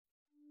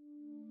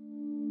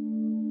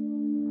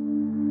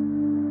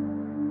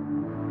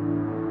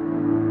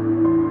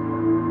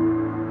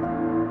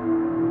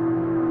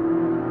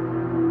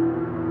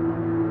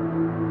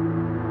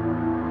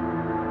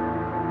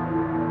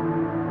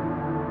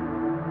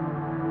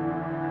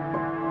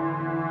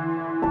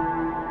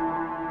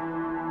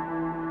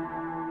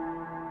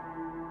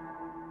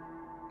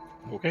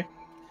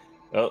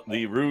Well,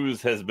 the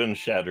ruse has been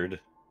shattered.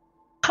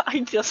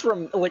 I just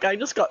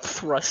got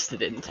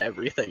thrusted into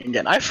everything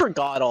again. I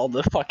forgot all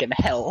the fucking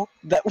hell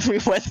that we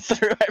went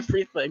through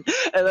everything,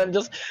 and then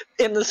just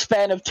in the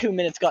span of 2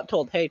 minutes got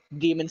told, "Hey,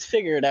 demons,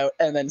 figure it out,"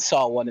 and then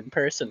saw one in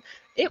person.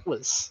 It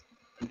was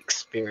an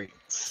experience.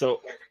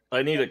 So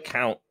I need to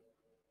count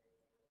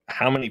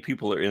how many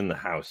people are in the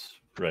house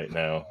right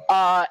now.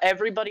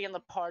 Everybody in the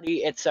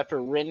party except for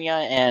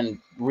Rinya and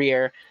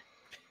Rear.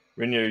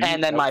 Rinya, are you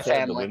and then my outside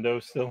family. the window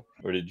still,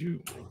 or did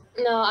you?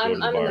 No, I'm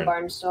the in the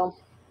barn still.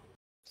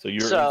 So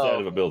you're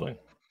inside of a building.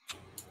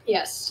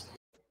 Yes.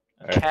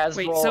 Right.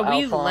 Wait, so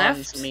we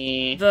left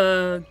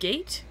the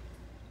gate?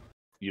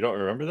 You don't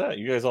remember that?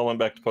 You guys all went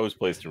back to Poe's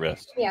place to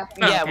rest. Yeah.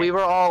 Oh, yeah, okay. We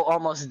were all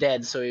almost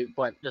dead, so we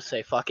went to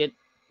say fuck it.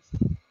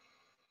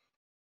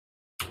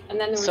 And then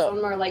there was one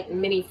more like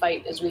mini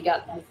fight as we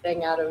got the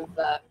thing out of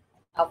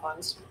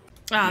Alphonse.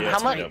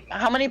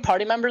 How many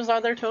party members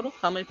are there total?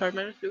 How many party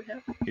members do we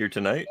have? Here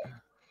tonight?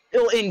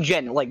 In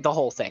general, like the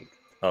whole thing.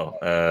 Oh,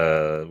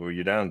 were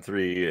you down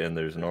 3 and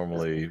there's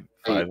normally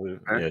 5?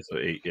 Yeah, so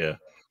 8, yeah.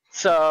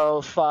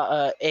 So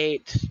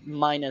 8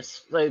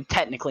 minus,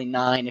 technically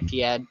 9 if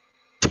you add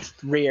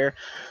Rear.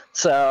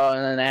 So,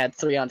 and then add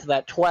 3 onto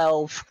that,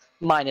 12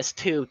 minus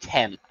 2,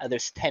 10.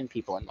 There's 10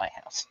 people in my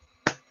house.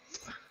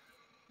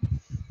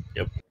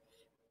 Yep.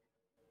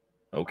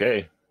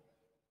 Okay.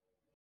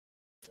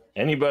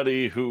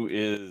 Anybody who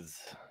is...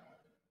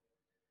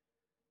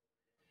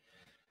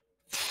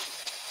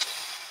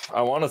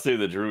 I want to say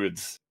the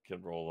druids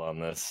can roll on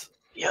this.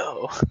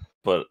 Yo.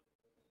 But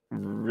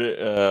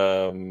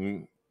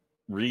Ree,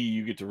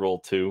 you get to roll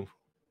 2.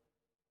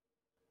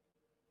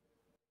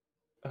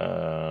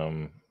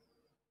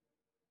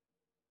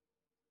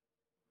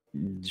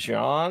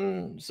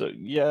 John, so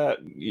yeah,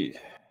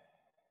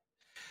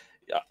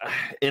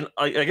 and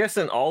I guess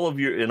in all of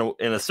you,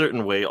 in a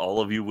certain way, all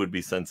of you would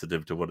be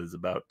sensitive to what is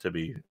about to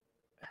be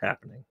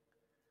happening.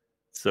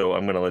 So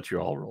I'm going to let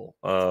you all roll.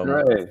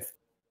 Right.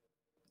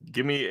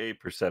 Give me a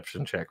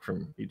perception check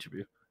from each of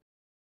you.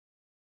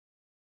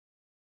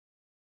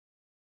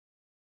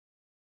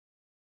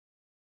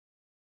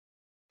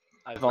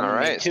 I've only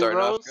made 2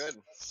 rolls.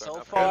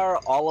 So far,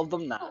 all of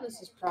them not. Oh, this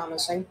is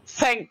promising.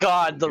 Thank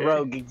God the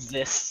rogue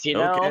exists, you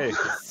know? Okay,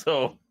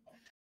 so,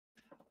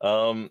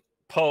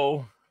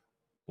 Poe,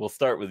 we'll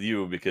start with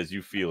you because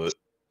you feel it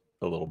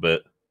a little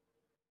bit.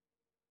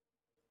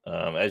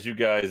 As you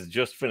guys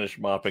just finished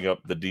mopping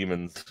up the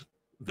demons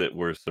that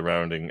were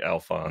surrounding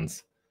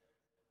Alphonse,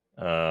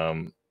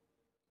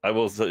 I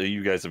will say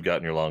you guys have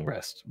gotten your long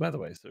rest, by the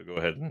way, so go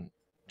ahead and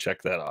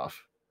check that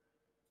off.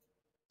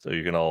 So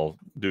you can all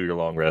do your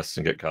long rests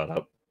and get caught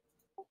up.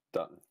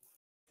 Done.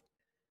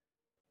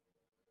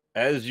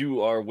 As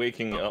you are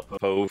waking up,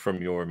 Poe,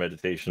 from your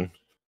meditation,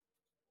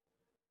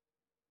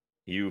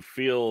 you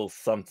feel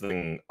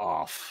something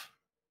off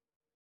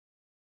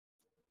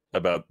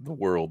about the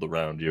world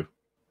around you.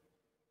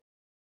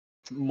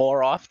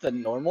 More off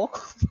than normal?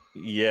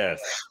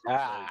 Yes.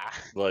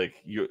 Like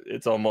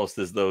it's almost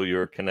as though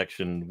your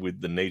connection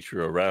with the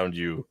nature around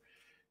you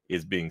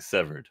is being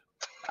severed.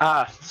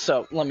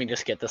 So let me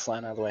just get this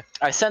line out of the way.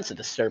 I sense a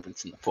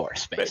disturbance in the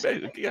forest space.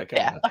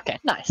 Yeah, okay,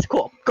 nice,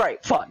 cool,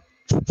 great, fun.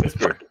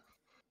 Whisper.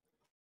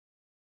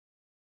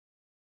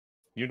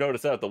 You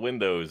notice out the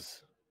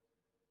windows,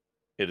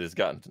 it has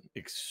gotten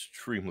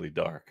extremely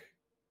dark.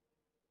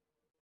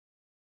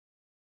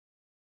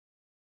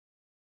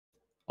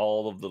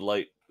 All of the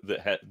light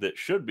that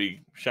should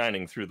be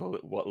shining through the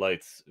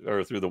lights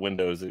or through the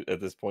windows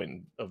at this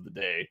point of the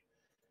day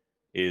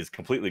is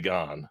completely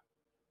gone.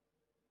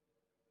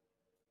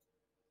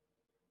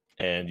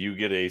 And you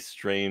get a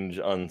strange,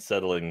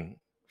 unsettling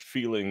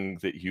feeling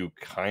that you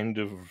kind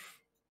of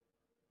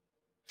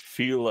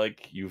feel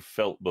like you've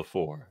felt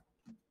before.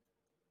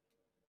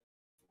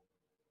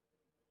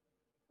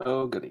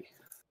 Oh, goody.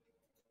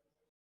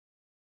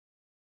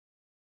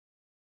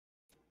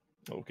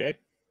 Okay.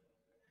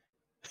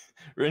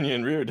 Rinya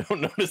and Rear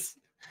don't notice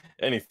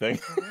anything.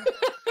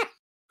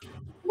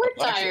 We're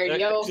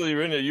tired, yo. Actually,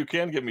 Rinya, you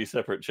can give me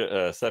separate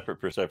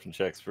perception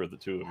checks for the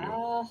 2 of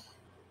you.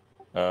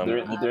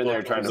 They're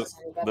there trying to...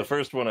 The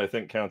first one, I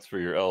think, counts for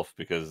your elf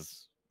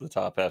because the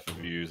top half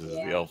of you uses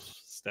the elf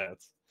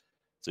stats.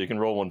 So you can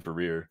roll one for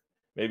Rear.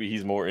 Maybe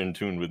he's more in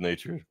tune with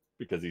nature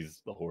because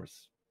he's the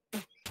horse.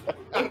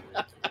 I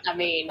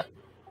mean...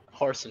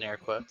 Horse in air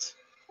quotes.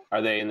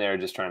 Are they in there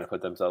just trying to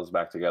put themselves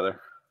back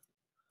together?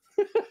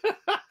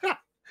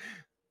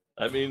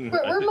 I mean...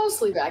 We're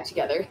mostly back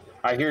together.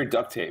 I hear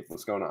duct tape.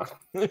 What's going on?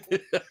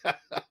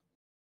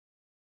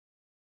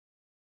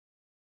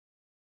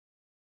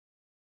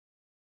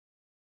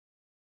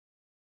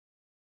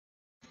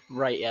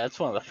 Right, yeah, that's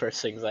one of the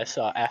first things I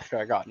saw after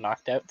I got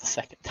knocked out the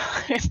second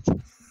time.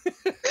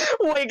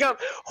 Wake up,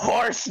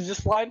 horse,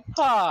 just like,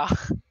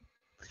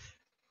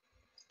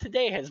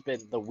 Today has been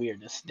the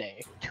weirdest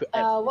day.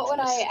 What would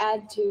I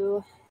add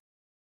to...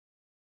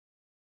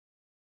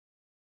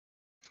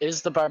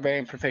 Is the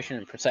barbarian proficient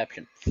in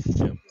perception?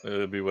 Yep. It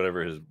would be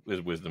whatever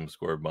his wisdom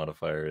score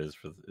modifier is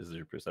is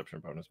your perception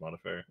bonus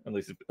modifier,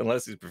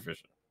 unless he's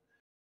proficient.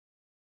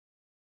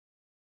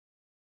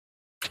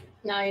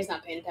 No, he's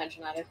not paying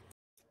attention either.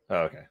 Oh,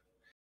 okay.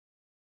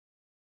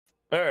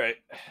 All right.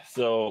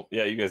 So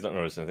yeah, you guys don't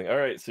notice anything. All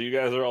right. So you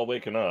guys are all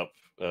waking up.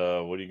 What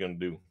are you gonna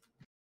do?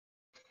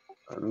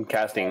 I'm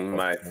casting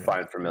my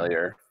Find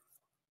Familiar,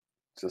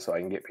 just so I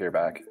can get Pierre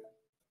back.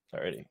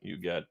 Alrighty, you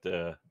got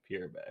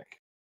Pierre back.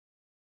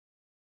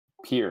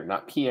 Pierre,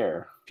 not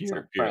Pierre.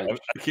 Pierre.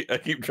 I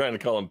keep trying to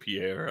call him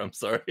Pierre. I'm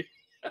sorry.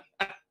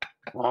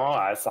 Oh,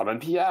 I summon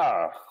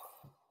Pierre.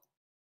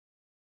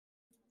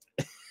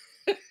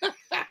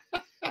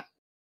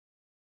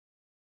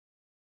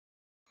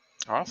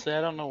 Honestly, I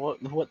don't know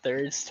what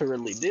there is to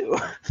really do.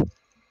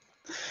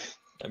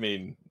 I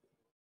mean,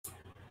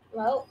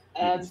 Well,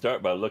 you can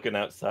start by looking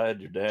outside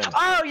your damn.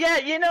 Oh yeah,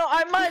 you know,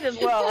 I might as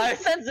well. I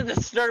sense a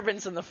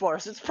disturbance in the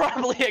force. It's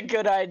probably a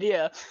good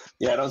idea.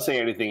 Yeah, I don't say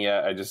anything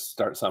yet. I just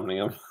start summoning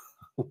them.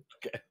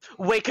 Okay.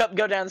 Wake up,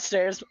 go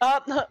downstairs.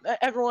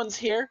 Everyone's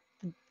here.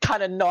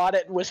 Kind of nod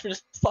it, whisper,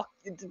 just fuck.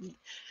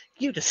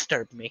 You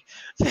disturbed me.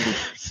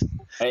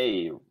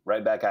 Hey,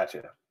 right back at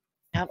you.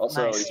 Yep,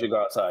 Also, nice. you should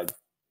go outside.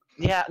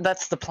 Yeah,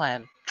 that's the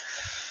plan.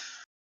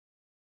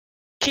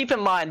 Keep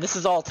in mind, this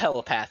is all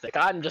telepathic.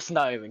 I'm just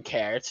not even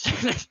care.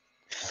 It's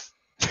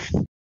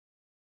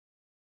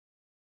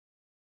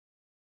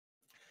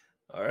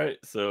All right,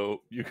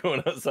 so you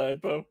going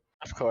outside, Poe?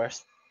 Of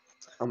course.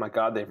 Oh my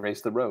god, they've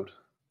raised the road.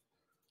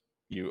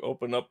 You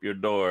open up your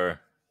door,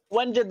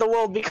 When did the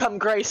world become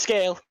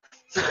grayscale?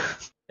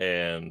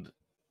 and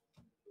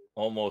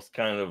almost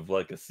kind of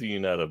like a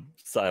scene out of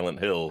Silent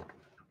Hill,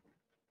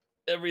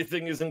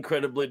 everything is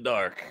incredibly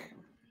dark.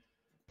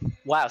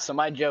 Wow, so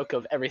my joke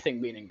of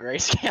everything being in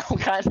grayscale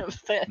kind of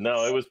fits.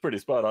 No, it was pretty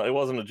spot on. It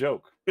wasn't a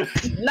joke.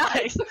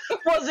 Nice!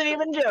 Wasn't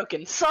even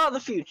joking. Saw the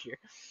future.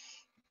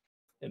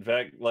 In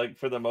fact, like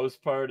for the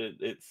most part,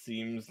 it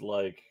seems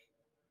like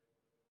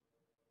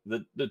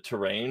the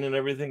terrain and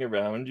everything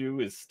around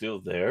you is still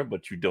there,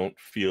 but you don't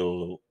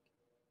feel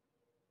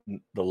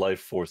the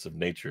life force of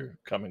nature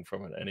coming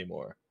from it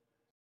anymore.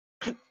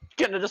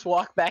 Gonna just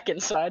walk back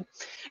inside.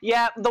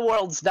 Yeah, the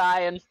world's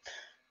dying.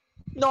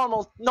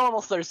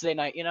 Normal Thursday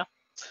night, you know?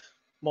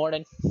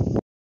 Morning.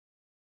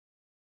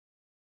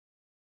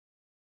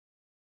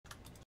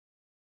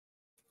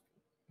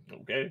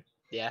 Okay.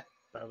 Yeah,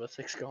 Bravo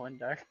 6 going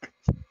dark.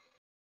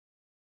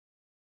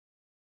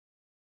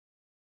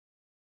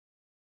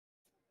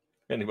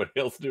 Anybody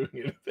else doing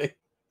anything?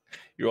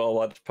 You all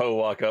watch Poe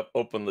walk up,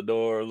 open the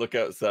door, look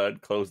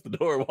outside, close the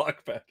door,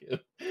 walk back in.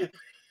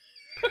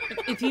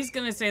 If he's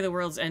gonna say the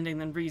world's ending,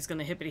 then Bree's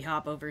gonna hippity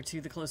hop over to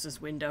the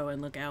closest window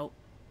and look out.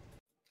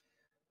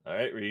 All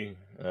right, Ree.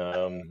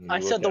 I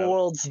said the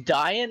world's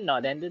dying,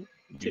 not ended.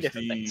 Two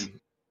different things.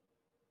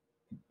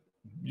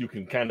 You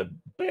can kind of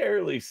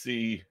barely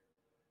see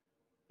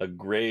a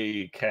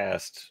gray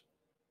cast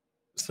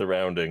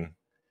surrounding.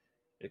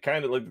 It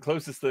kind of like the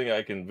closest thing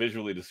I can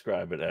visually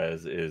describe it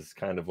as is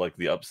kind of like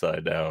the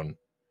Upside Down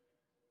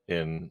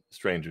in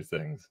Stranger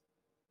Things.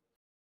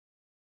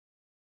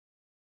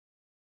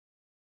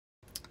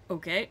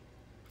 Okay.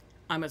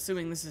 I'm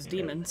assuming this is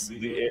demons.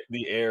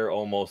 The air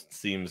almost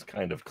seems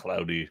kind of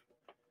cloudy,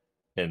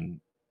 and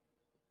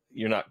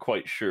you're not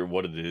quite sure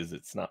what it is.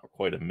 It's not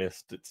quite a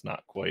mist. It's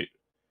not quite,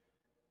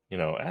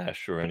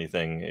 ash or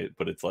anything.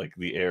 But it's like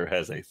the air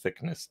has a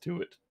thickness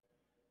to it.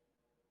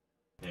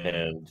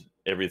 And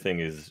everything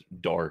is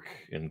dark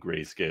and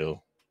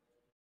grayscale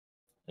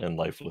and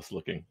lifeless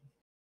looking.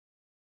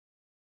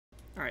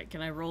 Alright,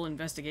 can I roll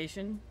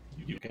investigation?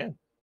 You can.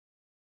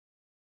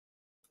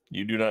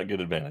 You do not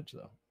get advantage,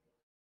 though.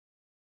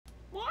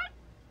 What?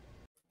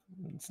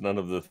 It's none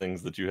of the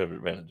things that you have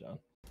advantage on.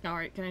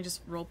 Alright, can I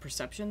just roll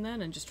perception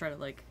then and just try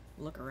to,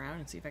 look around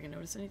and see if I can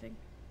notice anything?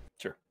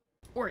 Sure.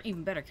 Or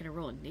even better, can I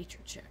roll a nature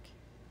check?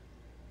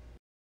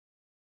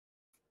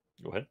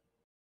 Go ahead.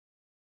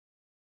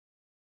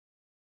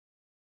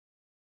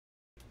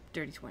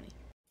 Dirty 20.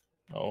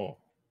 Oh.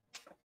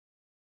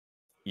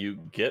 You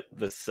get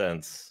the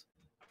sense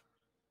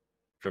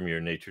from your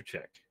nature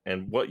check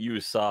and what you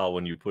saw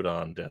when you put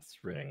on Death's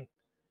Ring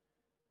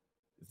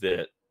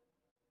that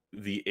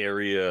the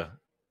area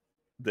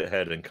that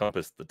had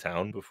encompassed the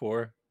town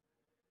before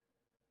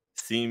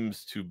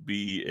seems to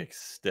be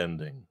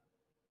extending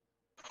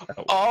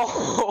outward.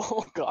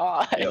 Oh,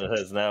 God. And it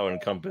has now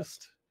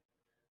encompassed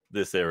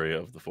this area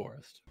of the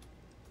forest.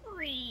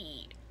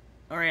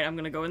 Alright, I'm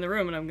gonna go in the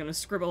room and I'm gonna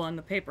scribble on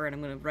the paper and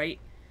I'm gonna write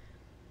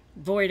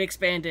Void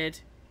expanded.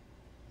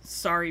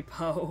 Sorry,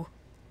 Poe.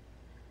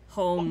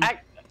 Home.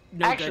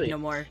 Actually, good no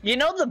more. You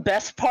know the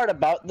best part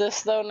about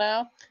this, though,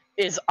 now?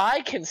 Is I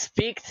can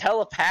speak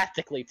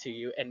telepathically to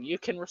you and you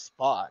can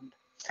respond.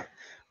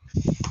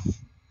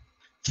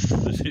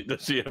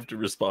 Does she have to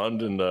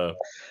respond in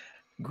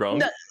Grunk?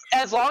 No,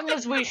 as long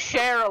as we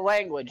share a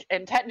language,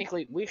 and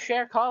technically we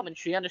share common,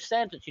 she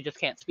understands it, she just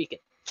can't speak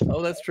it.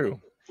 Oh, that's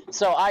true.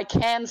 So I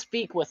can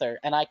speak with her,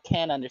 and I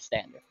can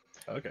understand her.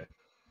 Okay.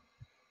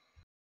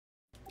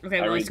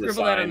 Okay, well, I read the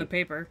scribbled that on sign. the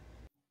paper.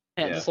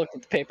 And Yeah. just look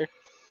at the paper.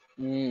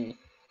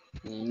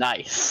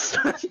 Nice.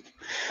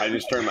 I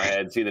just turn my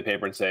head, see the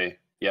paper, and say,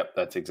 "Yep,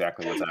 that's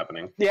exactly what's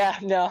happening." Yeah,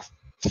 no.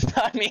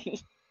 I mean,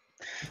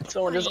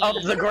 someone just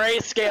upped the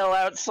grayscale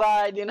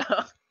outside, you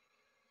know?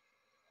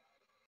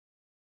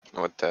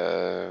 What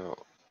do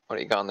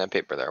you got on that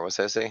paper there? What's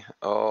that say?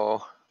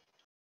 Oh,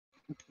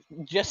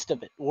 Gist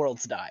of it,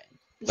 world's dying.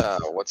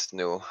 what's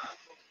new?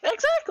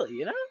 Exactly,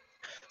 you know?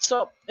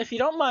 So, if you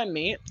don't mind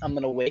me, I'm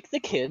gonna wake the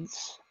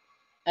kids,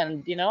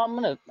 and, you know, I'm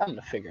gonna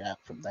figure it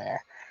out from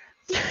there.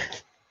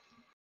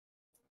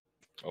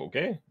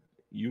 Okay.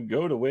 You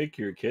go to wake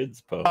your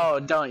kids, Poe. Oh,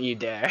 don't you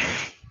dare.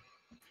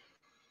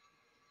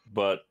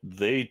 But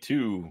they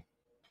too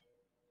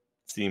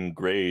seem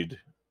grayed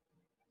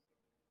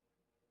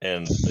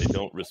and they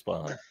don't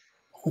respond.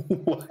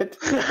 What?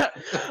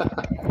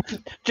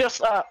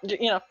 Just,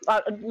 you know,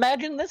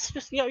 imagine this,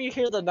 just, you know, you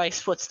hear the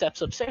nice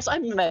footsteps upstairs. I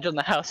imagine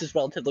the house is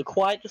relatively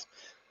quiet, just...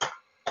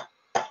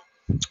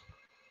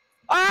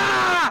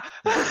 Ah!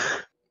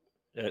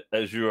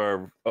 As you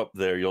are up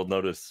there, you'll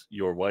notice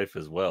your wife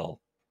as well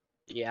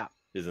Yeah.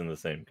 is in the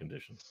same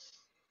condition.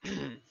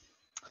 Can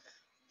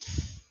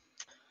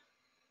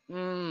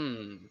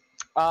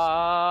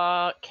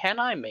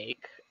I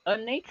make a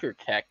nature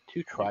check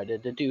to try to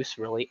deduce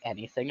really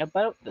anything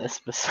about this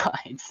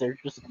besides they're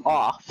just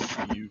off?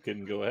 You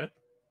can go ahead.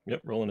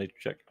 Yep, roll a nature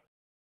check.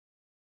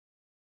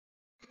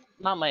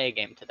 Not my A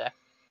game today.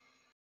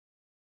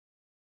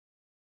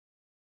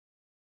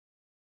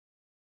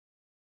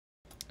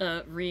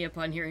 Rhea,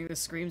 upon hearing the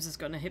screams, is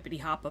gonna hippity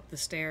hop up the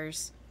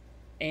stairs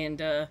and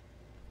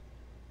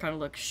kind of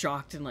look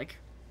shocked and like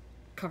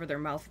cover their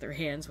mouth with their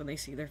hands when they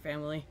see their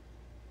family.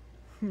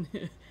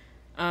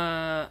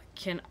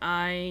 Can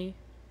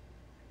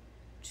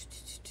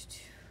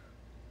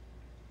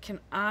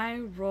I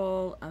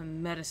roll a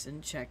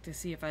medicine check to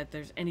see if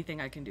there's anything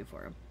I can do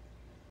for him?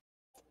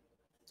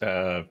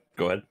 Go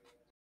ahead.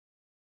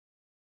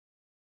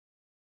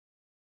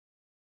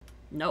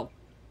 No.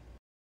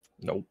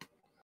 Nope.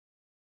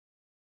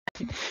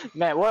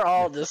 Man, we're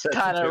all just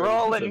kind of Very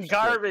rolling perception.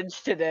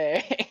 garbage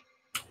today.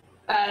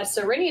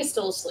 So Rennie is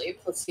still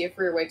asleep. Let's see if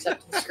Rear wakes up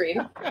to the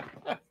screen.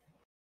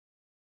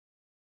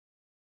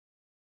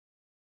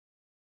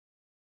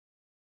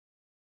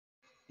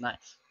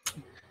 Nice.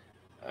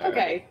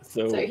 Okay,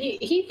 So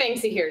he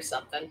thinks he hears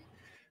something.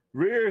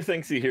 Rear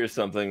thinks he hears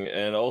something,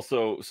 and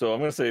also, so I'm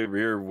going to say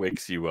Rear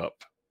wakes you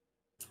up.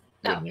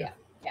 Oh, wouldn't you?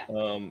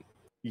 yeah.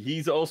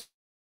 He's also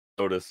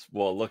noticed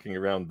while looking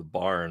around the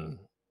barn,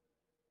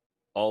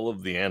 all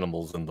of the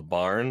animals in the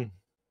barn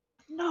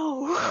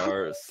No.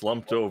 are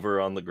slumped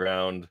over on the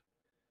ground,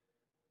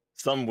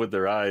 some with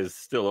their eyes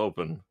still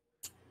open,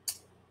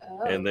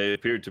 Oh. and they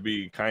appear to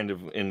be kind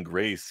of in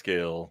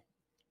grayscale,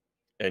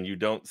 and you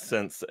don't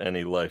sense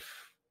any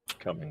life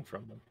coming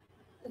from them.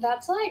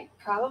 That's like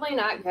probably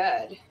not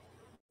good.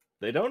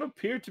 They don't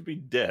appear to be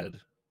dead,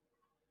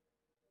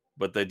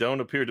 but they don't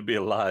appear to be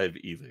alive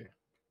either.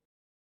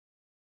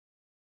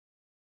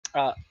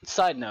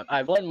 Side note,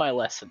 I've learned my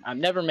lesson. I'm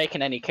never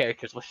making any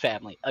characters with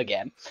family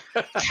again.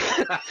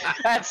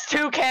 That's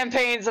 2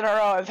 campaigns in a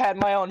row I've had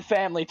my own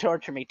family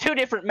torture me. 2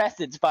 different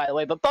methods, by the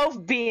way, but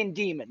both being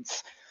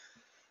demons.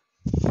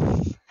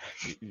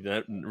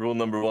 Rule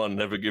number 1,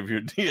 never give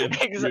your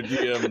DM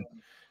Exactly.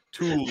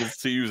 tools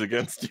to use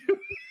against you.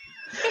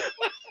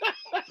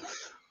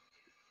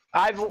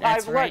 That's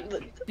I've right.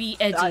 learned. Be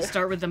edgy.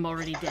 Start with them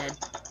already dead.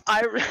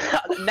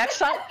 Next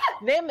time,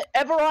 name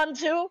Everon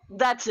 2,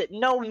 that's it.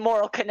 No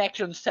moral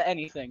connections to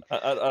anything.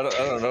 I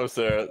don't know,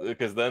 Sarah,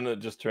 because then it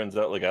just turns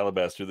out like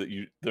Alabaster that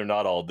they're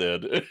not all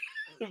dead.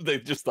 They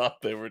just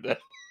thought they were dead.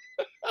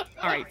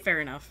 All right,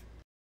 fair enough.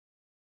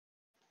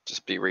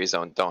 Just be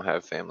rezoned. Don't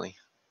have family.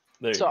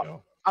 There So- you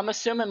go. I'm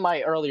assuming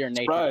my earlier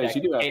nature Surprise, check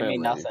you do have gave me family.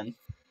 nothing.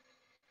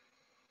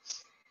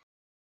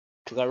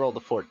 Because I rolled a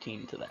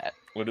 14 to that.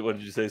 What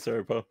did you say,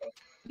 Sarah Poe?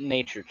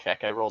 Nature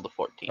check, I rolled a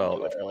 14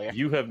 to it earlier.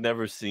 You have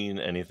never seen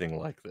anything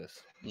like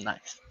this.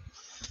 Nice.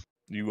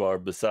 You are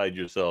beside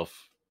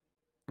yourself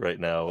right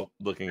now,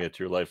 looking at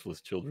your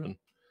lifeless children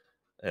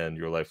and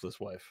your lifeless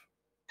wife.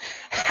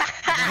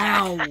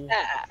 Wow.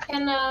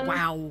 Can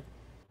Wow.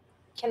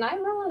 Can I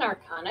roll an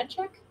Arcana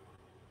check?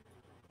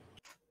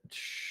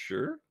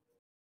 Sure.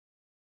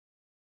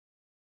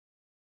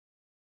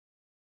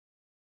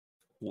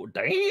 Well,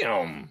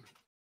 damn.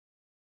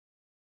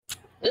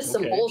 This is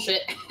some Okay.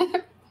 bullshit.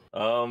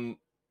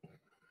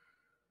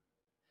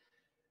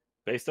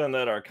 Based on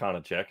that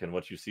Arcana check and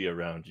what you see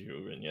around you,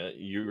 Rinya,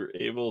 you're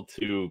able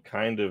to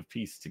kind of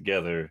piece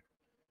together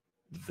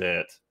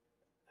that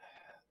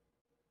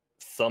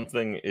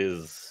something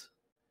is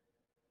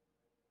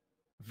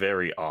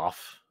very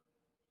off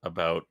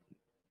about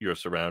your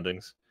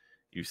surroundings.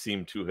 You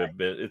seem to have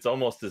been, it's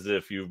almost as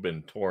if you've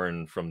been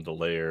torn from the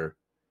layer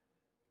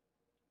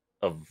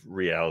of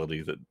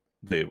reality that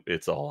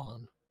it's all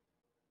on.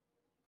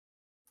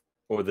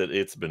 Or that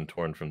it's been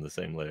torn from the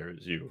same layer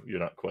as you. You're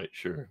not quite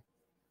sure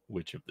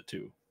which of the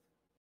two.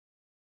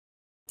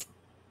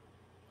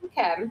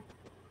 Okay.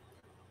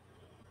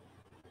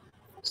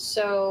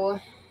 So,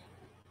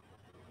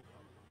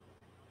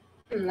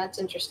 that's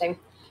interesting.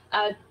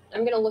 I'm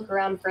gonna look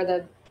around for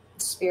the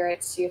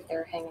spirits, see if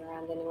they're hanging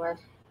around anywhere.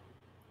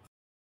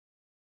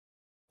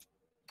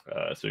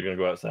 So you're gonna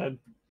go outside?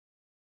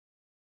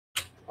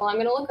 Well, I'm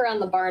gonna look around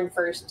the barn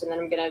first, and then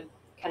I'm gonna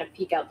kind of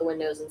peek out the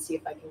windows and see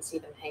if I can see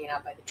them hanging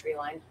out by the tree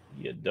line.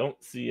 You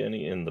don't see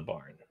any in the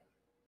barn.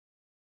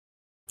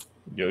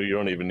 You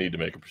don't even need to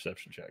make a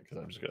perception check because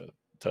I'm just gonna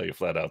tell you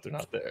flat out they're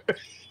not there.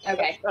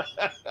 Okay.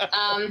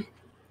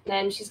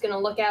 Then she's gonna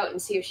look out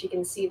and see if she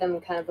can see them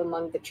kind of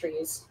among the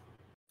trees.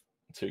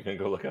 So you're gonna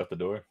go look out the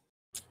door?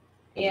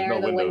 Yeah,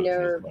 There's or the windows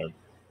in window. this barn.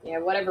 Yeah,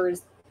 whatever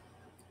is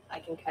I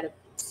can kind of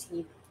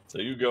see. So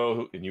you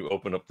go and you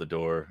open up the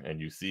door and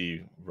you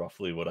see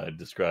roughly what I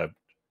described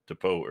to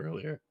Poe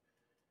earlier.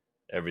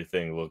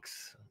 Everything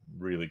looks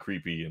really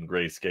creepy and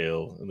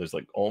grayscale, and there's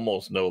like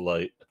almost no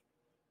light.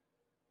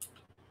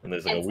 And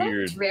there's like It's a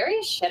weird.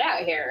 very shit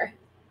out here.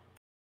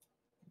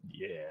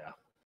 Yeah.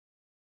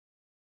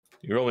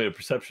 You're only a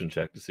perception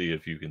check to see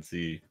if you can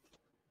see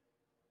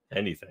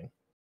anything.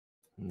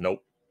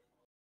 Nope.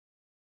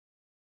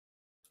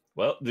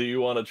 Well, do you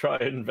want to try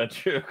and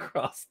venture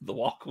across the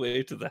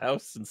walkway to the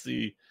house and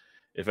see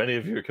if any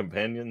of your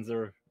companions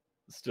are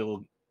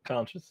still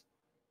conscious?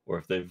 Or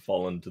if they've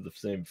fallen to the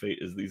same fate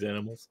as these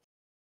animals?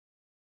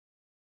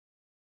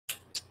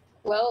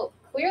 Well,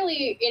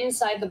 clearly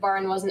inside the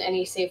barn wasn't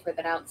any safer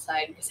than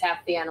outside because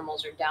half the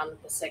animals are down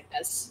with the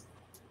sickness.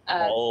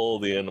 All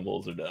the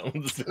animals are down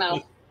with the sickness.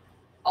 Well,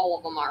 all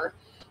of them are.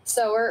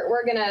 So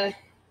we're gonna.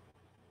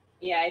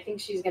 Yeah, I think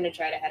she's gonna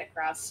try to head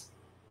across.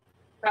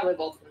 Probably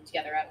both of them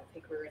together. I don't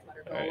think we're gonna let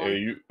her go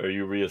alone. Are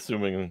you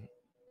reassuming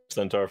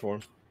centaur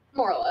form?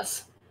 More or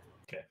less.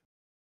 Okay.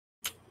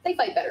 They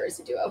fight better as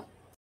a duo.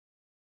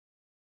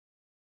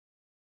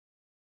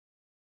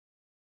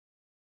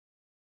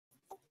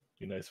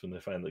 Be nice when they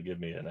finally give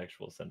me an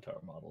actual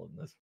centaur model in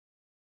this.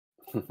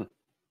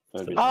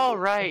 Oh,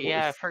 right,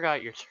 yeah, I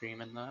forgot you're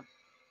streaming that.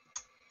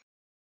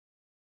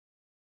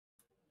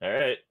 All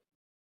right.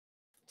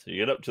 So you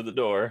get up to the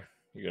door.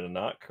 You're going to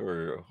knock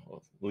or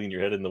lean your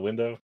head in the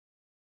window?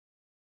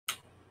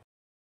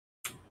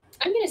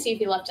 I'm gonna see if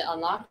he left it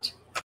unlocked.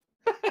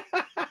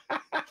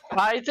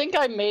 I think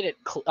I made it.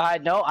 I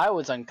know I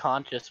was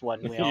unconscious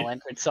when we all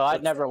entered, so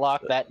I'd never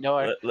locked that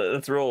door.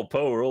 Let's roll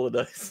Poe. Roll a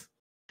dice.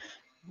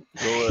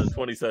 Roll a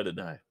 20-sided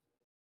die.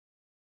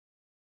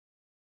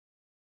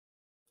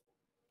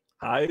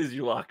 Highs,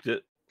 you locked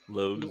it.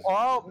 Lows.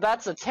 Oh,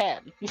 that's a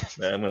 10.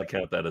 I'm going to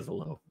count that as a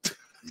low.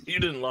 You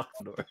didn't lock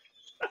the door.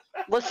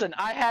 Listen,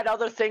 I had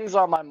other things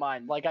on my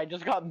mind. Like, I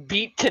just got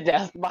beat to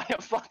death by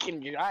a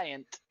fucking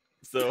giant.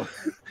 So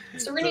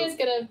Serena's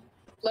gonna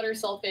let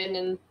herself in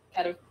and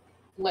kind of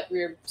let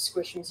Rear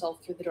squish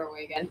himself through the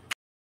doorway again.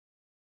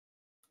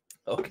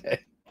 Okay.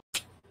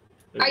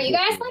 Are you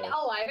guys like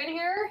alive in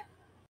here?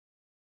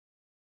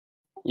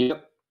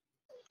 Yep.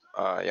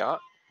 Yeah.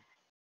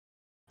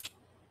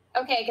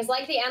 Okay, because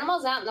like the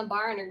animals out in the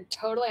barn are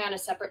totally on a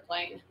separate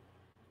plane.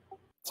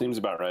 Seems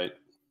about right.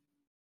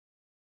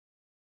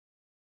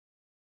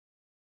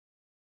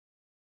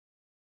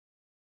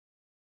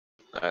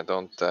 I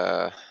don't.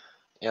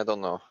 Yeah, I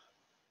don't know.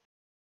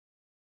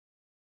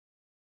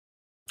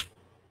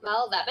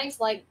 Well, that makes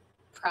like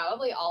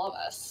probably all of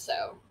us,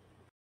 so.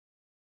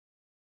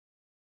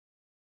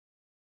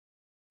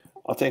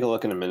 I'll take a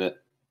look in a minute.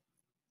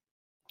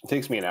 It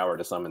takes me an hour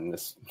to summon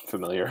this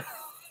familiar.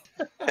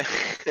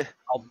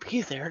 I'll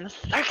be there in a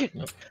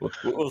second.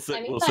 We'll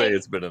say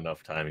it's been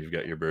enough time. You've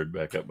got your bird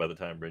back up by the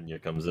time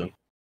Brynja comes in.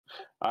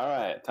 All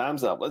right,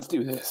 time's up. Let's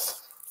do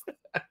this.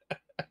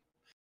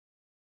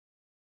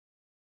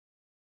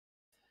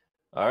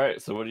 All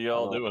right, so what are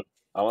y'all doing?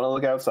 I want to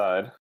look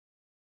outside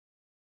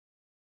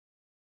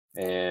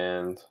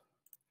and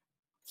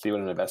see what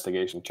an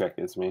investigation check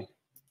gives me.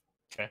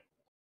 Okay.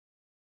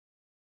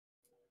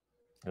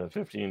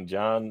 15,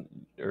 John,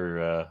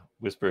 or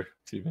Whisper,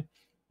 excuse me.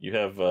 You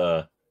have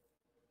a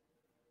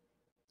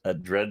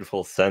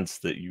dreadful sense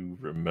that you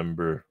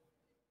remember,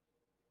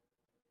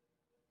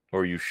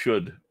 or you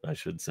should, I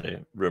should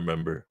say,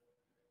 remember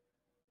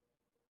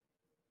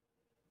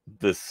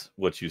this,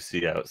 what you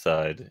see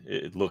outside.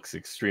 It looks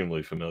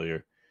extremely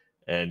familiar,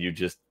 and you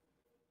just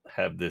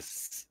have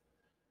this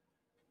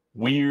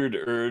weird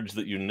urge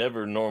that you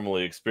never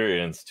normally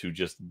experience to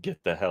just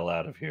get the hell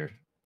out of here.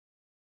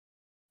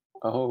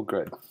 Oh,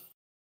 good.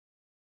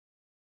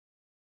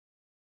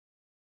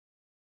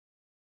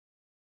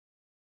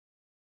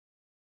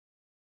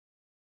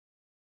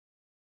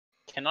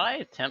 Can I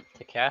attempt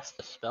to cast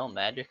a spell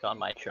magic on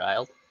my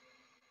child?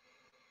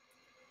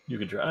 You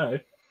could try.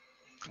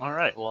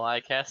 Alright, well I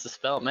cast a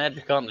spell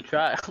magic on the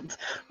child.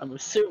 I'm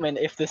assuming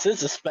if this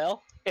is a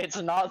spell, it's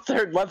not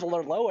 3rd level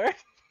or lower.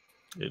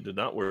 It did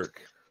not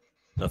work.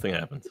 Nothing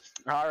happens.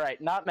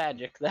 Alright, not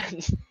magic then.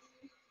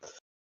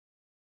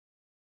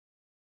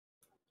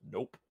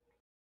 Nope.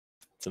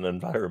 It's an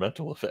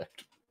environmental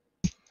effect.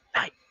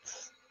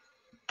 Nice.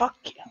 Fuck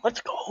yeah,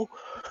 let's go.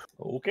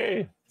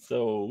 Okay,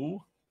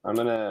 so I'm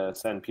gonna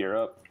send Pierre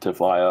up to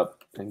fly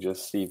up and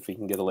just see if we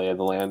can get a lay of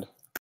the land.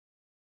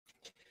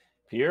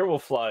 Pierre will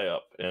fly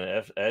up,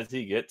 and as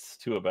he gets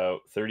to about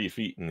 30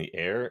 feet in the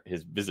air,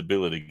 his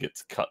visibility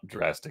gets cut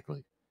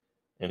drastically,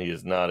 and he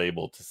is not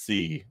able to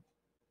see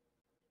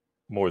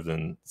more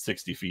than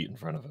 60 feet in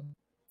front of him.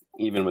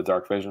 Even with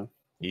dark vision?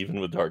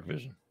 Even with dark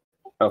vision.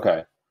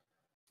 Okay.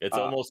 It's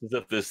almost as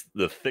if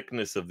the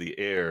thickness of the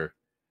air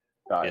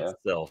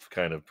itself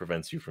kind of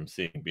prevents you from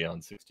seeing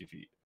beyond 60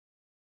 feet.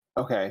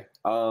 Okay.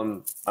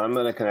 I'm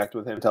going to connect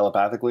with him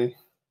telepathically.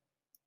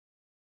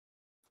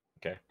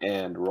 Okay.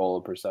 And roll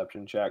a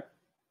perception check.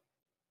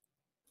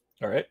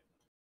 All right.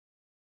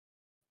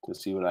 To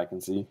see what I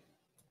can see.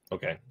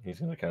 Okay. He's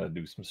going to kind of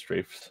do some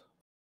strafes.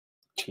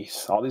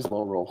 Jeez, all these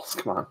low rolls.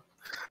 Come on.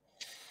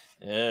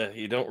 Yeah,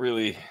 you don't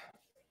really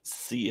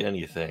see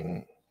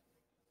anything.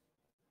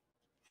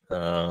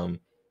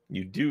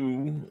 You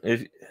do.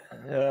 If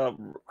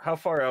how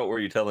far out were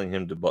you telling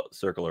him to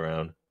circle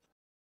around?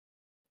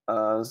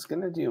 I was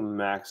gonna do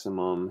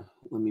maximum.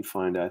 Let me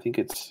find out. I think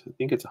it's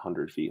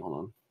 100 feet. Hold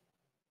on.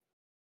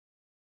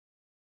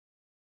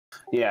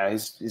 Yeah,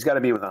 he's got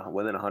to be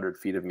within 100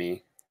 feet of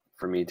me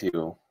for me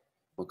to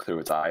look through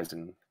its eyes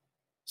and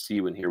see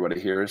and hear what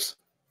it hears.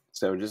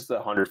 So just a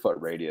 100-foot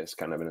radius,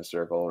 kind of in a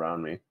circle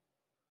around me.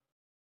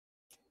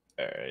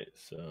 All right,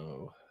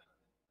 so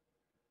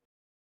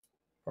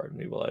pardon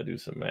me while I do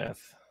some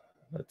math.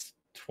 That's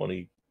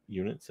 20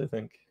 units, I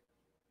think.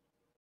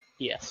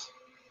 Yes.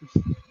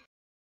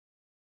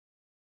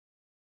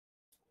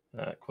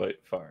 Not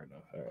quite far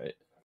enough. All right.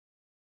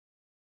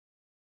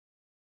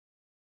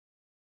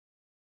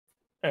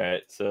 All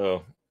right,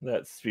 so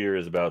that sphere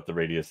is about the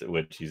radius at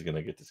which he's going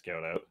to get to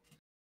scout out.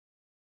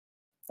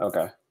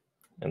 Okay.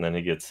 And then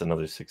he gets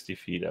another 60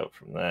 feet out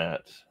from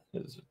that.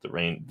 Is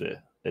the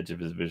edge of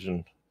his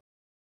vision.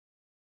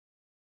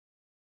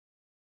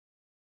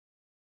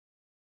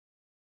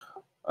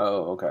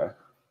 Oh, okay.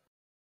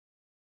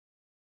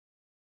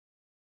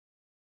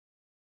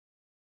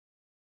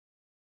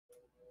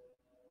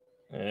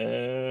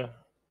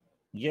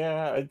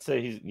 Yeah, I'd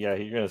say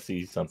you're gonna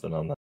see something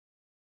on that.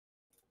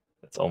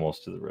 That's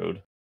almost to the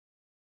road.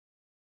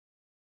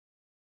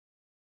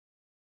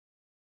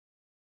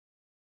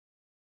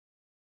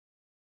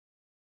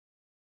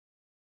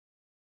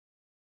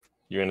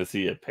 You're gonna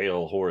see a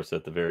pale horse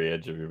at the very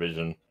edge of your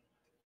vision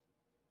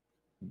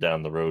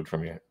down the road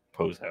from your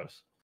Poe's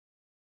house.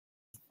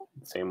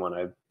 Same one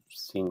I've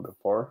seen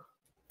before.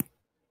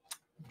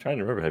 I'm trying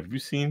to remember. Have you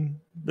seen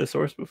this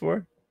horse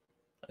before?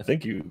 I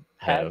think you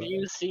have. Have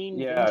you seen?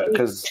 Yeah,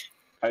 because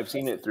I've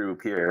seen it through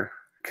Pierre.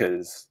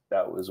 Because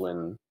that was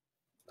when.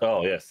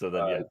 Oh yes, so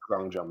then yeah,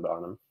 Krung jumped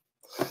on him.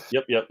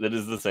 Yep, it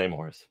is the same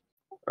horse.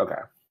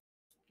 Okay.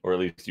 Or at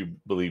least you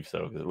believe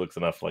so, because it looks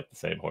enough like the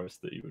same horse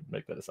that you would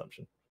make that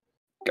assumption.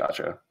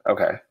 Gotcha.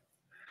 Okay.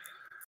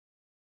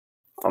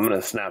 I'm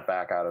gonna snap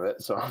back out of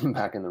it, so I'm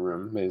back in the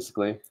room,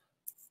 basically.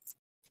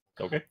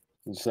 Okay.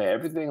 You say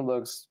everything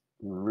looks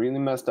really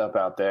messed up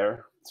out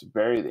there.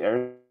 The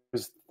air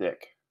is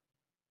thick.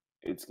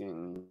 It's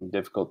getting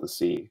difficult to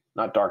see.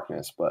 Not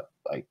darkness, but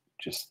like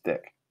just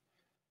thick.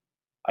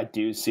 I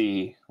do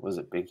see, was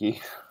it Binky?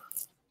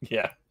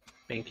 Yeah.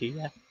 Binky,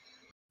 yeah.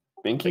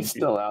 Binky's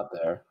still out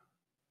there.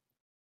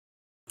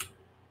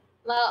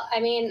 Well, I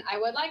mean, I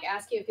would like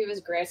ask you if he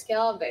was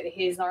grayscale, but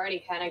he's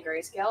already kind of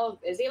grayscale.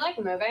 Is he like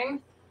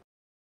moving?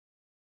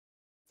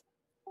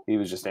 He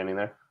was just standing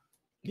there?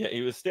 Yeah,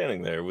 he was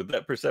standing there. With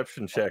that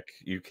perception check,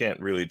 you can't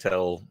really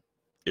tell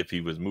if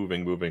he was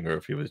moving, or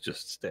if he was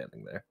just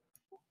standing there.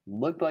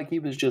 Looked like he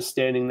was just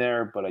standing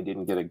there, but I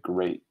didn't get a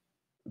great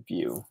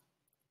view.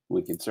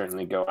 We could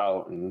certainly go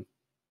out and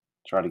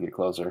try to get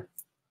closer.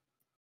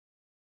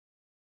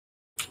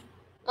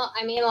 Well,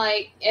 I mean,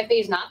 like, if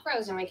he's not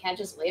frozen, we can't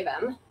just leave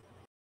him.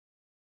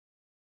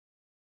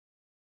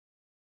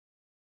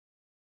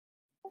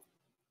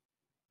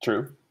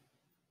 True.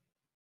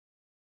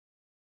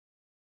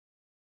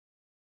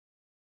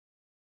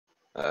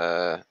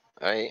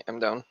 I'm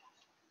down.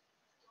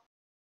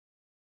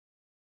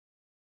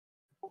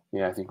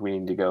 Yeah, I think we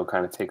need to go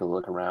kind of take a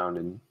look around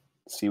and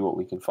see what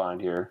we can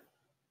find here.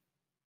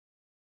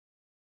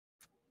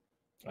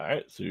 All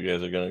right, so you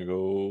guys are gonna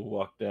go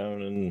walk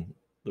down in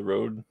the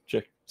road,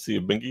 see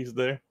if Binky's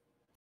there.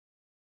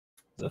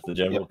 Is that the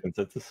general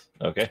consensus?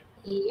 Okay.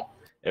 Yep.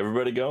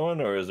 Everybody going,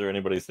 or is there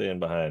anybody staying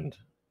behind?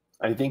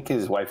 I think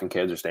his wife and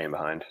kids are staying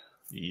behind.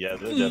 Yeah,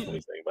 they're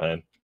definitely staying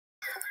behind.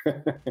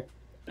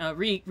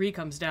 Ree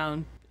comes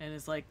down and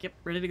is like, "Yep,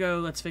 ready to go.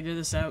 Let's figure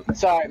this out."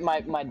 Sorry,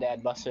 my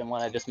dad busted in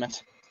what I just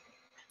missed.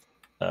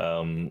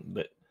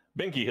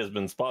 Binky has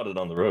been spotted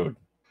on the road.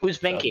 Who's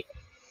Binky?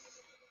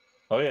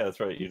 Oh yeah, that's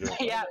right. You do.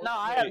 Yeah, no,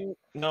 I have You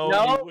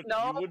would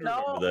no.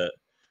 remember that.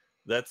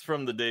 That's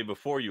from the day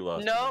before you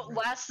lost. No,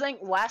 last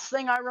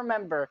thing I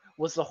remember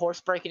was the horse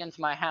breaking into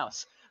my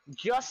house.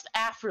 Just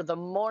after the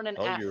morning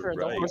after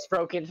the horse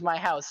broke into my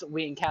house,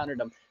 we encountered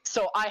him.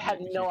 So I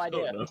had no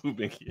idea. Don't know who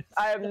Binky is.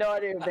 I have no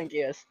idea who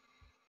Binky is.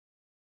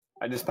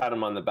 I just pat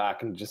him on the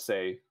back and just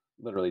say,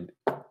 literally,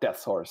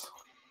 Death's horse.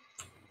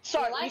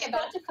 Sorry, We're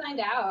about to find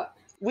out.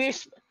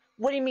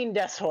 What do you mean,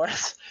 Death's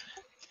horse?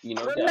 You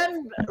know Death?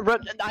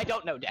 I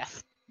don't know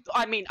Death.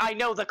 I mean, I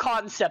know the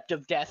concept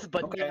of death,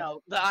 but Okay. you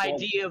know, the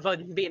idea of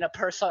being a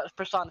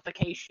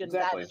personification,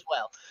 Exactly. that as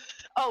well.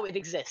 Oh, it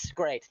exists.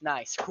 Great,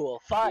 nice, cool,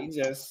 He fun.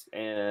 exists,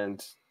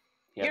 and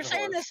he has You're a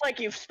saying horse. this like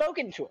you've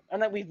spoken to him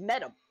and that we've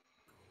met him.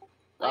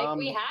 Like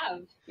we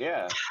have.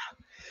 Yeah.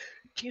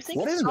 Do you think?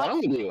 What it's is not- wrong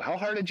with you? How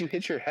hard did you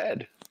hit your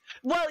head?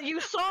 Well, you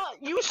saw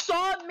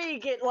me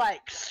get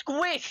like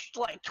squished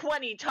like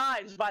 20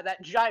 times by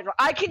that giant.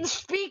 I can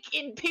speak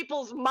in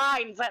people's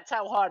minds. That's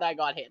how hard I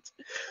got hit.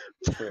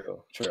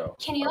 True. True.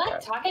 Can you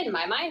like talk in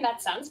my mind?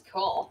 That sounds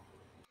cool.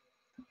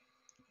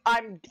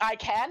 I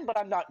can, but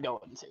I'm not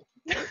going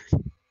to.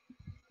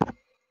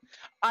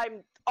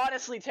 I'm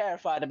honestly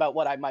terrified about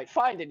what I might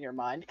find in your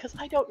mind because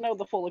I don't know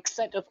the full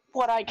extent of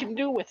what I can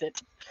do with it.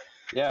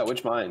 Yeah.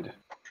 Which mind?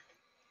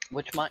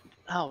 Which mind?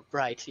 Oh,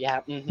 right.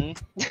 Yeah.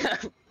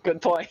 Mm-hmm.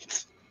 Good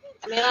point.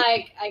 I mean,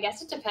 like, I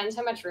guess it depends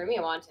how much room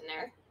you want in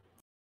there.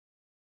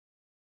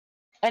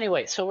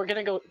 Anyway, so we're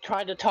gonna go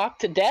try to talk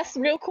to Death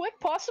real quick,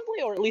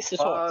 possibly, or at least his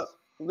horse.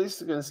 At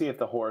least we're gonna see if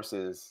the horse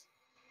is,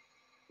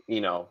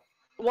 Well,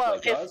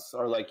 like us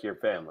or like your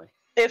family.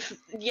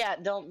 Yeah,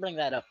 don't bring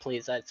that up,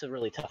 please. It's a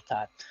really tough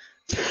time.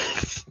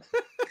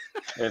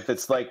 If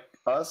it's like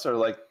us or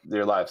like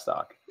your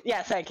livestock.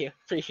 Yeah, thank you.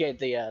 Appreciate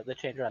the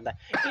change around that.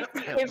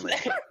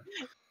 If-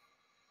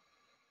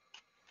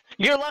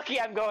 You're lucky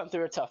I'm going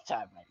through a tough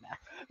time right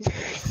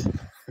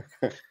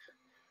now.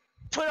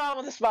 Put on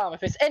with a smile on my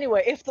face.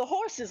 Anyway, if the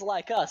horse is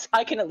like us,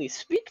 I can at least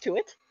speak to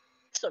it.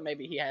 So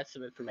maybe he has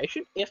some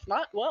information. If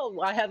not, well,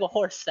 I have a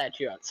horse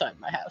statue outside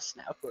my house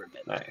now for a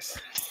bit. Nice.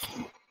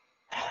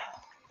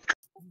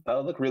 That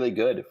would look really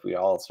good if we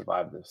all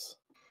survive this.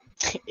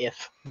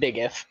 Big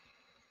if.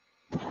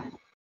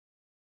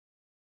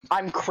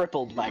 I'm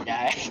crippled, my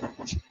guy.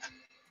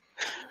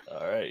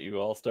 All right, you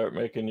all start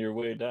making your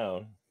way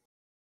down.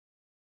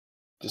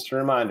 Just a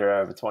reminder, I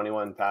have a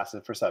 21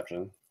 passive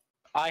perception.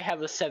 I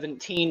have a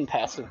 17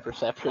 passive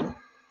perception.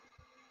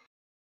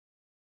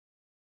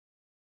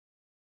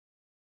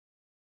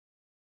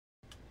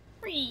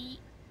 Free.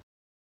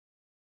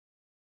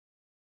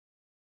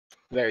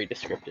 Very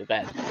descriptive,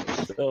 and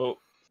So,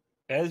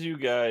 as you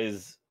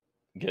guys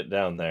get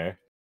down there,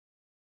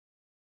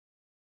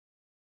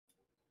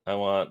 I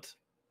want.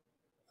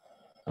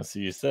 Let's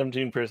see,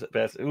 17%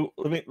 passive. Ooh,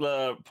 let me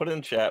put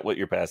in chat what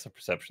your passive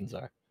perceptions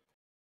are,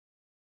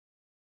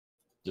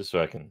 just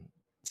so I can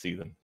see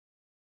them.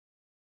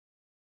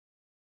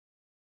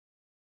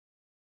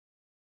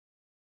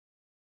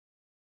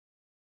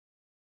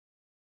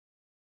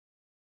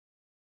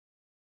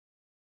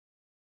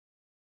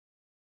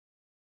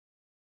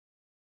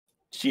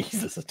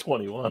 Jesus, a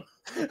 21.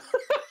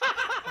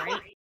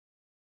 Right?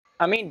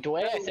 I mean,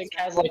 Dwayne, I think,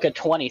 has like a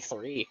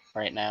 23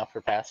 right now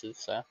for passes,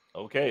 so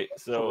Okay, for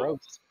so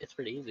rogues, it's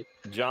pretty easy.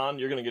 John,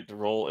 you're gonna get to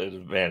roll at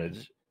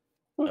advantage.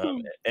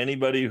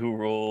 Anybody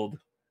who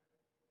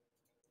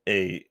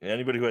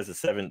has a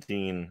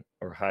 17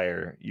 or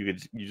higher, you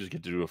just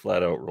get to do a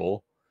flat out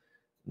roll.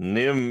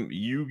 Nim,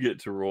 you get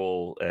to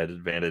roll at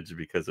advantage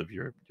because of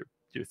your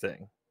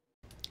thing.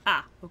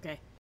 Ah, okay.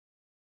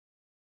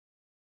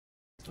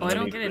 Oh, I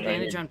don't get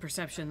advantage on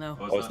perception, though.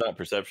 Oh, it's not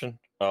perception?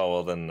 Oh,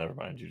 well, then never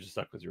mind. You just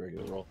stuck with your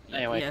regular roll.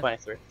 Anyway, Yeah.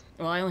 23.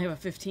 Well, I only have a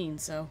 15,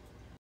 so...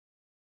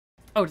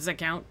 Oh, does that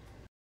count?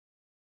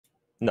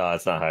 No,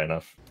 it's not high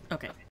enough.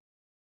 Okay.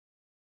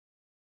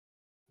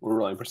 We're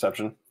rolling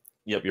perception.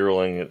 Yep, you're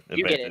rolling at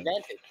You get advantage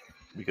advantage.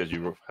 because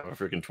you have a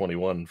freaking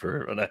 21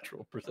 for a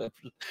natural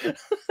perception.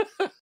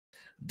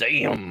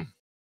 Damn.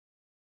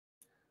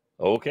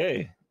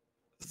 Okay.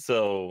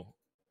 So,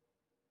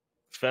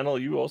 Fennel,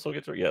 you also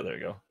get to... Yeah, there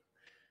you go.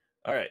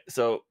 All right,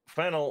 so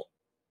Fennel,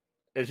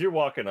 as you're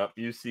walking up,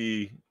 you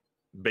see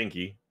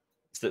Binky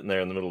sitting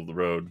there in the middle of the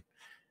road,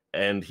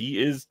 and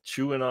he is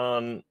chewing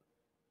on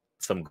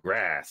some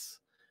grass,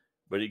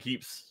 but he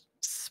keeps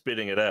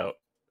spitting it out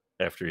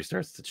after he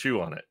starts to chew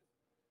on it.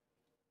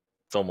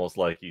 It's almost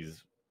like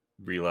he's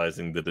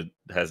realizing that it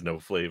has no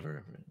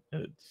flavor,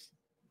 and it's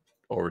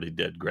already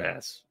dead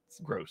grass. It's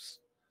gross.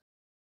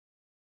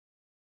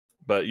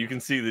 But you can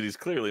see that he's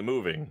clearly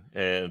moving,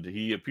 and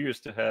he appears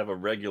to have a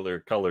regular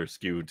color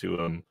skew to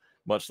him,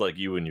 much like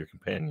you and your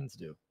companions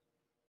do.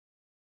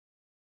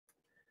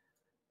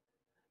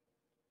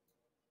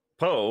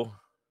 Poe,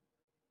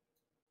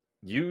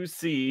 you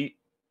see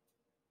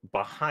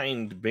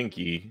behind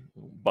Binky,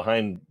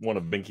 behind one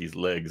of Binky's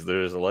legs,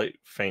 there's a light,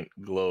 faint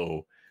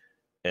glow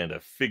and a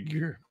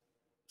figure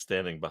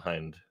standing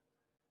behind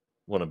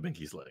one of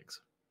Binky's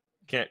legs.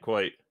 Can't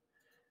quite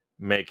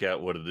make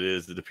out what it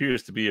is. It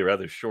appears to be a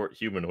rather short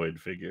humanoid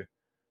figure.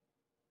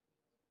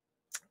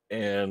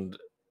 And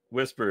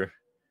Whisper,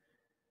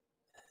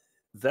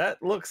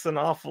 that looks an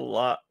awful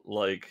lot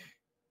like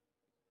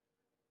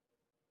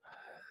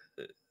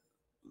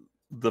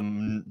the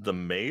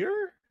mayor?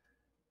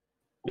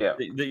 Yeah.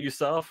 That you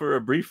saw for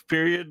a brief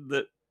period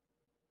that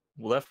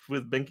left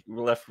with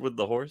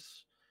the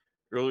horse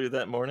earlier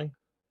that morning.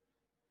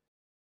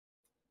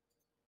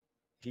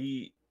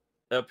 He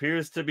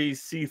appears to be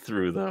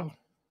see-through, though.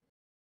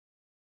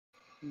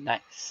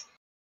 Nice.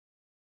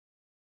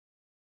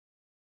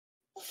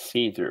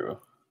 See through.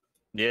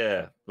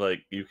 Yeah,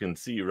 like you can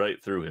see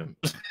right through him.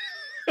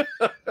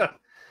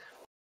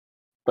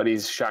 But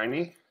he's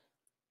shiny?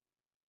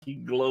 He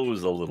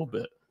glows a little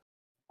bit.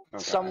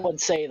 Okay. Some would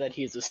say that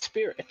he's a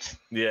spirit.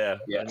 Yeah,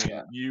 Yeah, I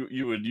mean, yeah.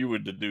 you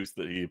would deduce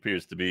that he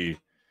appears to be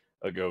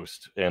a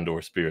ghost and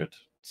or spirit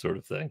sort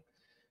of thing.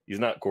 He's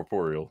not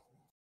corporeal.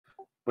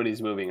 But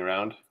he's moving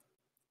around.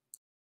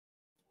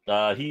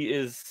 He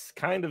is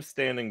kind of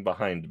standing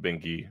behind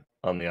Binky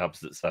on the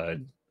opposite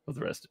side of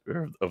the rest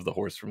of the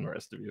horse from the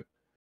rest of you.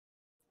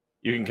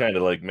 You can kind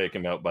of like make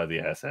him out by the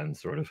ass end,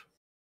 sort of.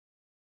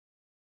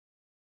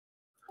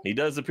 He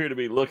does appear to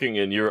be looking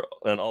in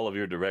all of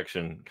your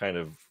direction, kind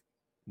of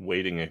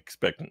waiting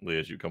expectantly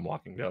as you come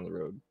walking down the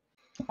road.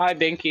 Hi,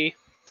 Binky.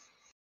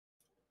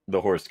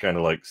 The horse kind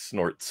of like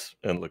snorts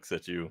and looks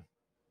at you,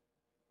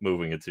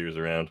 moving its ears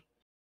around.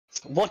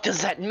 What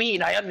does that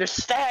mean? I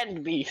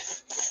understand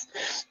beasts.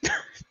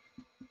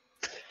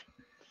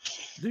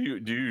 Do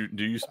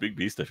you speak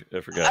beast? I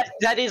forgot.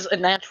 That is a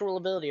natural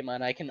ability of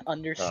mine. I can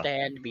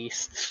understand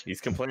beasts. He's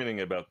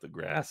complaining about the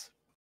grass.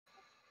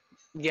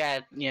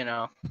 Yeah, you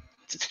know,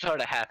 it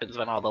sort of happens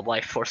when all the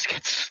life force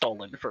gets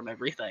stolen from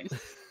everything.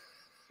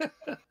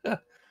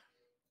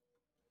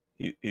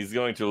 He's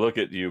going to look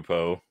at you,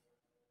 Poe,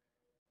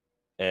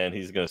 and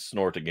he's going to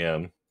snort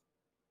again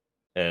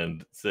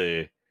and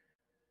say,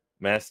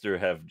 "Master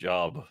have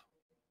job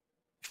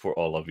for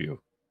all of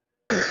you."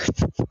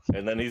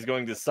 And then he's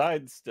going to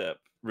sidestep,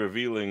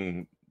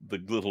 revealing the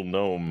little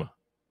gnome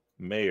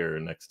mayor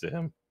next to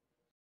him.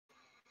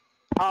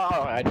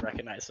 Oh, I'd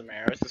recognize the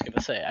mayor. I was just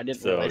gonna say, I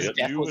didn't realize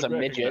Death you was a would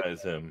midget.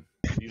 recognize him.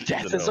 He's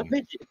Death is a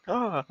midget.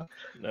 Oh.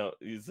 No,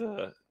 he's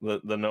the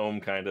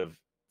gnome kind of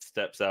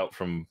steps out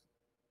from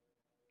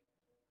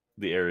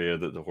the area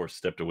that the horse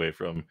stepped away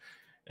from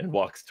and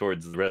walks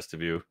towards the rest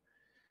of you.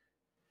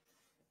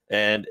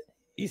 And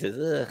he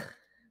says,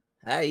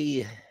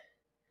 I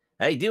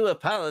do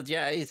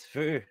apologize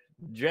for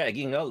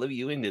dragging all of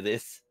you into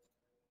this.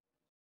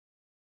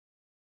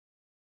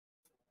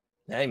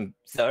 I'm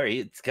sorry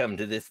it's come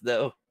to this,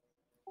 though.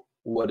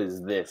 What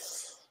is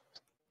this?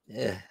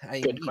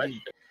 I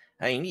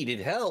needed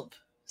help,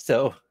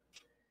 so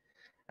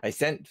I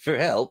sent for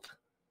help.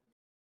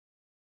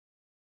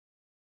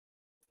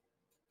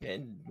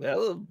 And,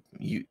 well,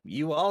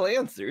 you all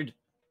answered.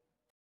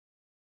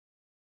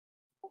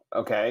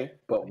 Okay,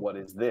 but what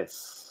is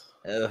this?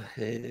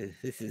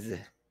 This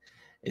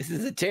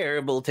is a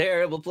terrible,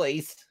 terrible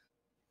place.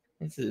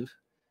 It's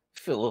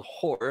full of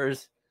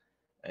horrors.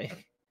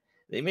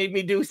 They made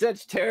me do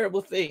such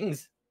terrible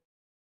things.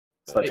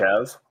 Such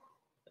as?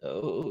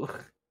 Oh,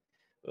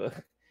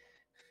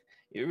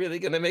 you're really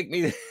gonna make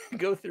me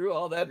go through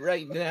all that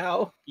right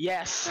now?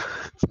 Yes.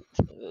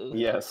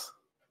 Yes.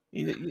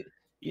 You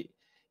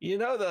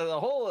know the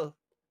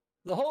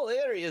whole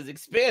area is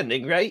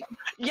expanding, right?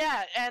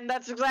 Yeah, and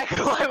that's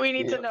exactly why we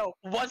need to know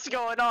what's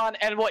going on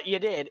and what you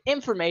did.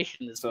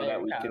 Information is So that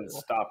we can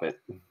stop it.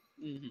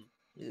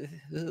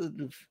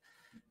 Mm-hmm.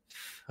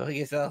 I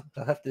guess I'll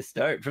have to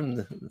start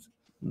from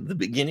the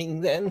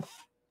beginning then.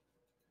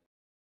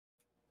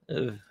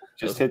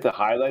 Just hit to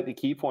highlight the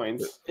key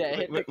points.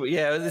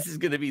 Yeah, this is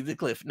going to be the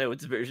Cliff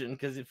Notes version,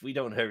 because if we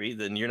don't hurry,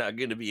 then you're not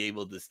going to be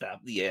able to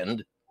stop the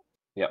end.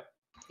 Yep.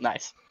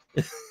 Nice.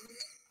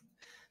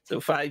 So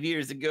 5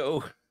 years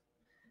ago,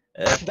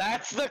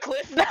 that's the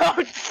Cliff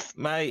Notes.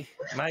 My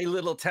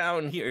little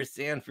town here,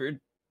 Sanford.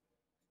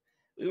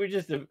 We were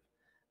just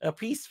a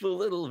peaceful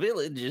little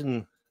village,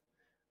 and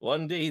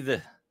one day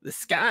the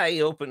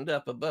sky opened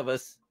up above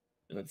us,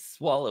 and it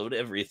swallowed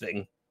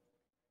everything.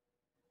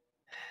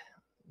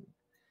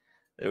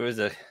 There was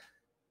a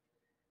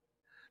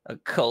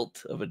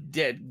cult of a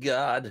dead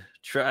god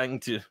trying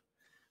to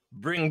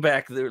bring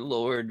back their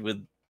lord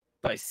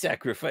by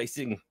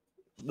sacrificing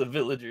the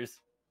villagers.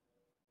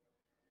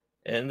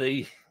 And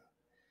they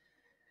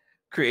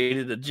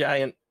created a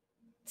giant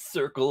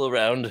circle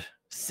around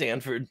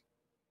Sanford,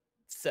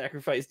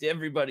 sacrificed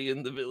everybody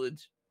in the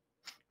village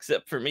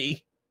except for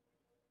me.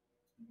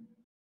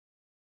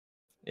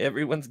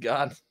 Everyone's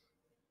gone.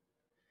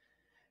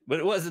 But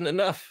it wasn't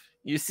enough,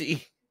 you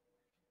see.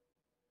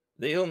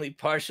 They only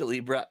partially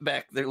brought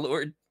back their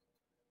lord.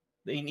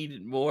 They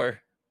needed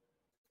more.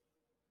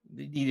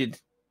 They needed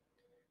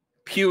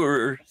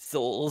purer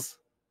souls.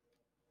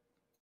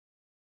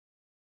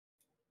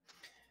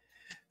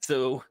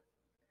 So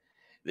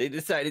they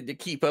decided to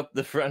keep up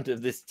the front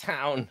of this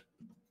town.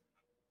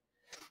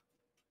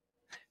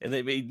 And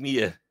they made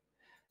me a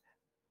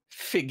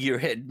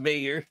figurehead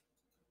mayor,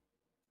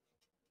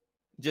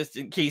 just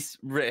in case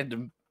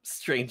random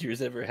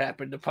strangers ever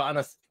happened upon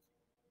us.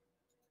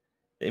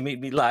 They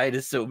made me lie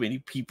to so many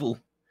people,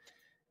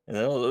 and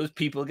all those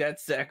people got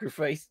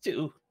sacrificed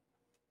too.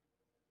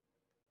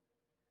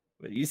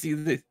 But you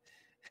see,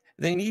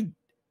 they need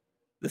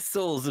the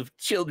souls of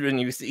children,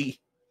 you see.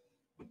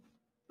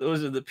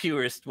 Those are the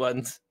purest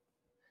ones.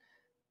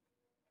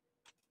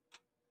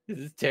 This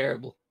is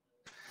terrible.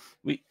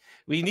 We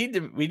need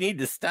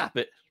to stop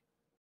it.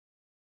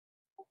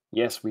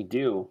 Yes, we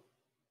do.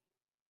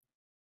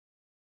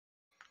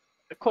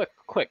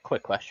 quick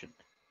question.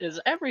 Is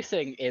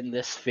everything in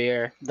this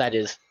sphere that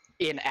is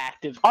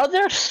inactive, are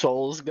their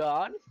souls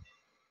gone?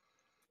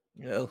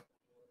 Well,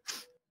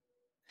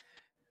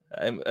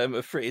 I'm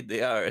afraid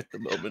they are at the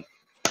moment.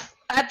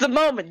 At the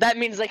moment, that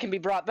means they can be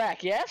brought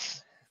back,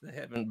 yes? They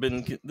haven't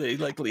been. They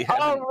likely All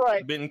haven't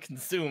right. been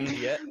consumed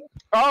yet.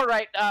 All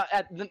right.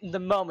 At the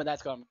moment,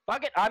 that's gone.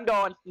 Fuck it, I'm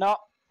going. No,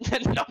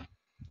 no.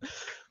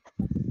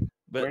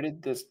 But Where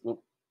did this?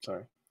 Oh,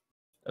 sorry.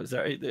 I'm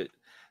sorry.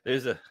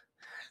 There's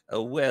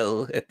a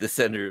well at the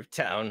center of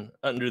town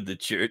under the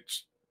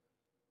church.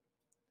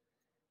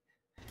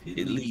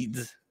 It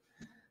leads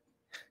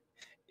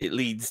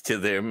to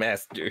their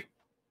master.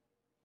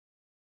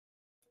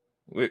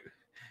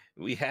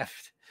 We have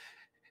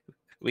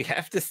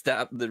to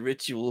stop the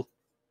ritual,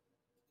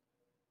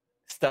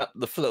 stop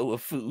the flow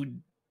of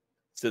food,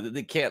 so that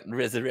they can't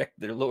resurrect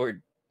their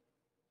lord.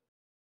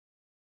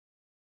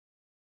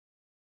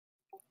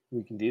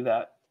 We can do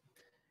that.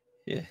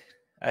 Yeah,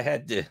 I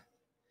had to.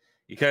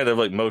 He kind of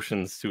like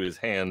motions to his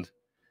hand,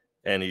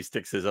 and he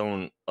sticks his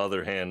own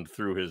other hand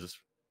through his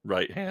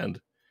right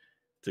hand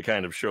to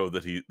kind of show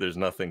that there's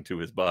nothing to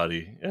his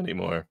body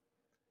anymore.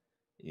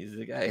 He's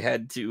like, I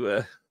had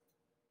to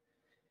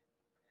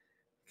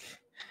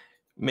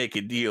make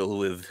a deal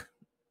with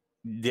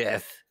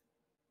death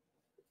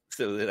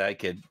so that I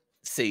could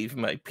save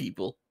my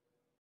people.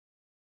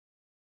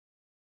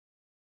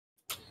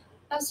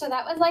 Oh, so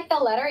that was like the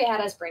letter he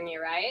had us bring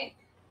you, right?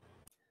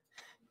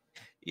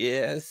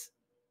 Yes.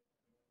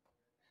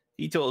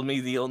 He told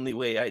me the only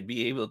way I'd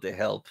be able to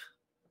help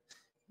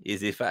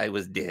is if I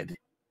was dead.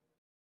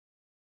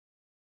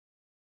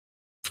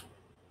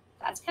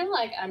 That's kind of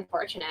like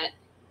unfortunate.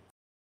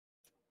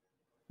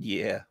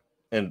 Yeah.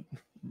 And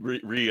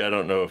I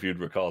don't know if you'd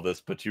recall this,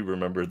 but you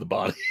remember the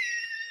body.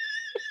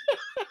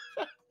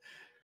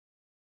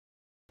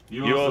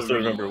 You also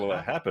remember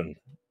what happened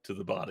to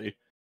the body.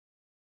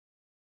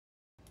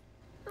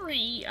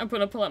 I'm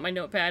gonna pull out my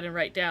notepad and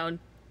write down,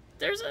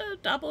 there's a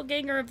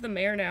doppelganger of the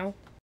mayor now.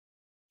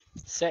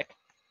 Sick.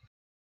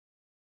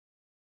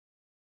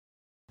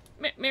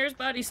 Mayor's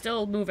body's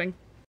still moving.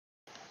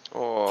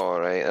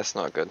 Alright, that's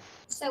not good.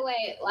 So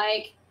wait,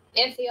 like,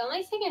 if the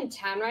only thing in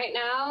town right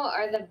now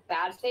are the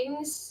bad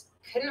things,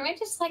 couldn't we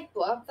just, like,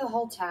 blow up the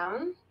whole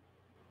town?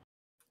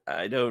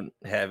 I don't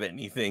have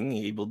anything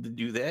able to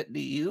do that, do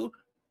you?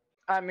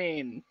 I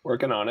mean,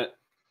 Working on it.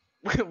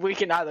 we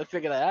can either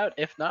figure that out.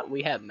 If not,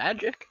 we have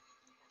magic.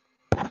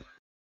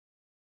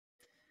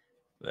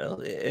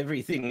 Well,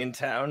 everything in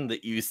town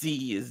that you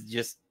see is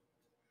just...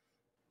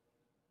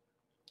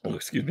 Oh,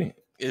 excuse me.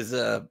 Is,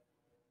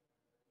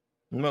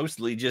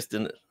 mostly just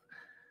a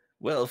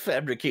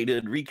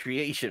well-fabricated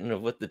recreation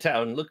of what the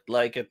town looked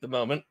like at the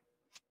moment.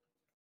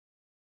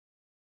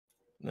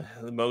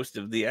 Most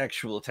of the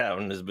actual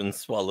town has been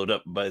swallowed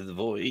up by the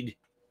void.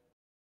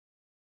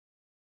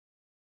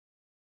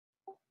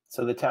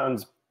 So the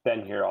town's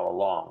been here all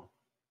along.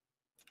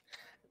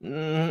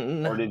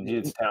 Or did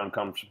this town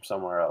come from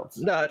somewhere else?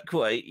 Not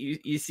quite.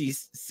 You see,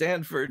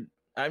 Sanford,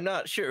 I'm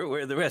not sure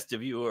where the rest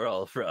of you are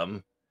all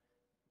from,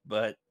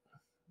 but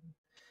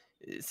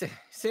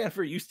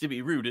Sanford used to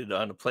be rooted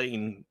on a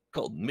plane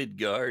called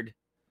Midgard.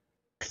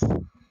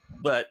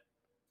 But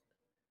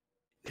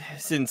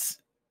since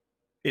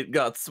it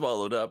got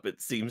swallowed up,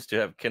 it seems to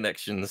have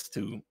connections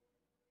to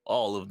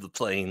all of the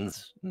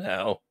planes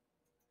now.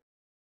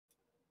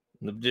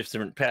 The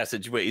different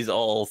passageways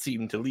all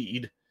seem to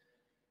lead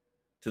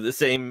to the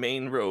same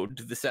main road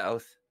to the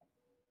south.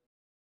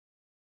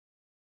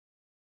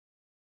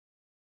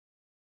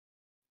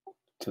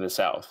 To the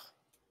south.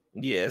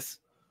 Yes.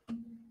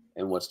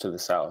 And what's to the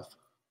south?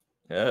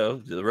 Oh,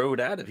 the road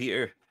out of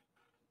here.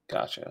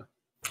 Gotcha.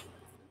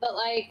 But,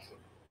 like,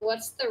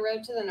 what's the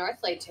road to the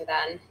north lead to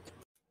then?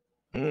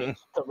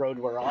 The road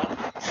we're on.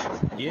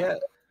 Yeah.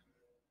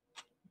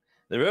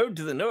 The road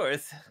to the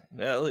north,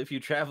 well, if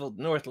you traveled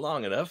north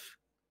long enough,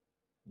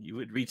 you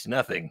would reach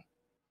nothing.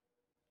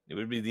 It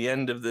would be the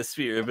end of the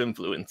sphere of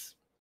influence.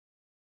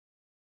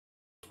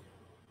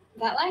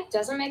 That, like,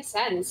 doesn't make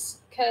sense,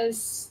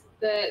 because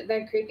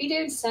the creepy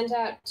dude sent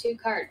out 2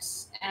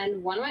 carts,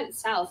 and one went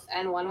south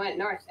and one went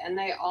north, and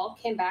they all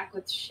came back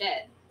with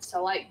shit.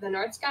 So, like, the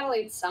north's gotta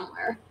lead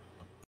somewhere.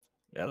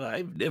 Well,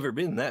 I've never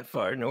been that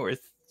far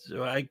north,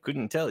 so I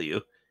couldn't tell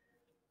you.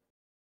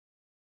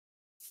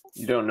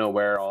 You don't know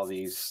where all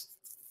these,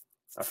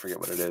 I forget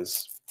what it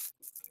is,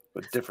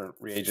 but different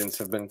reagents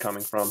have been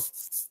coming from.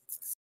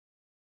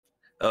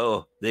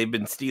 Oh, they've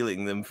been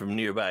stealing them from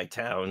nearby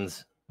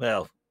towns.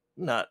 Well,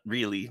 not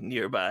really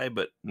nearby,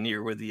 but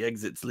near where the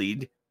exits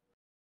lead.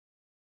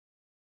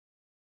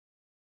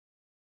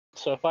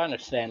 So if I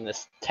understand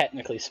this,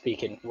 technically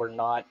speaking, we're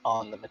not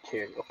on the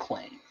material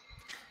plane.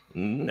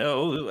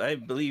 No, I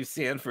believe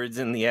Sanford's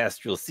in the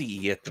astral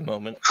sea at the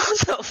moment. What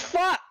the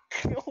fuck?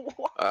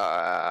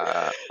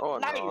 Oh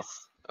Nice. no.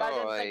 I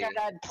didn't think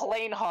I had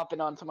plane hopping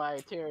onto my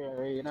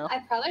itinerary, you know? I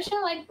probably should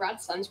have, like, brought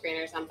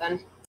sunscreen or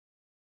something.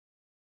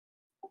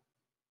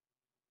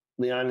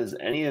 Leon, is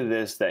any of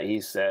this that he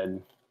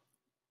said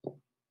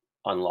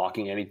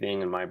unlocking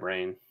anything in my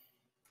brain?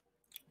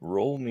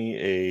 Roll me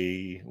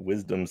a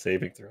wisdom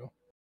saving throw.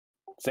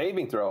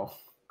 Saving throw.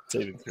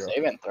 Saving throw.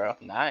 Save and throw.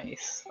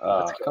 Nice.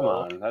 Let's Come go.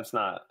 on. That's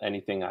not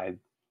anything I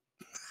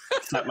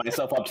set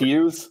myself up to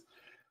use.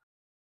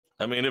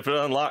 I mean, if it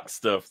unlocks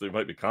stuff, there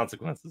might be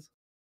consequences.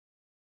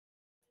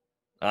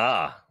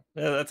 Ah,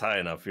 yeah, that's high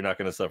enough. You're not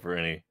going to suffer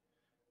any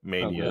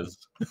manias.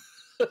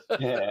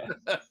 Yeah.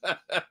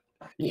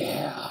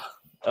 Yeah.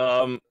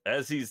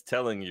 As he's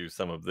telling you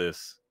some of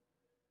this,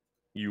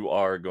 you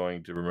are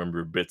going to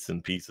remember bits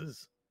and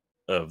pieces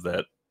of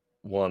that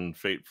one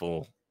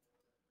fateful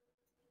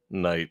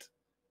night.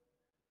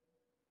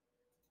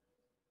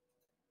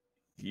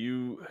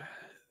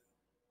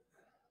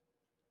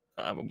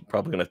 I'm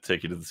probably going to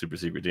take you to the super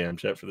secret DM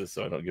chat for this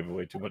so I don't give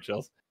away too much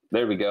else.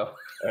 There we go.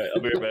 All right,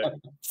 I'll be right back.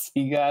 See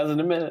you guys in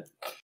a minute.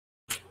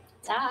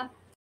 Ta.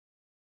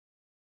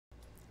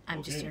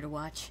 I'm just Okay. here to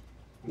watch.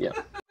 Yeah.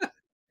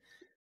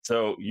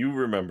 So you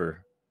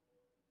remember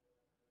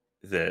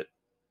that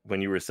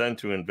when you were sent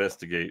to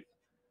investigate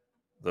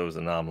those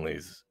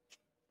anomalies,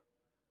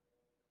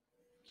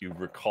 you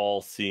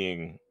recall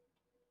seeing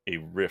a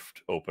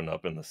rift open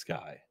up in the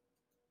sky.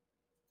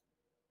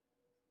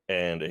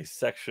 And a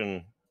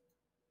section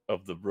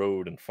of the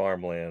road and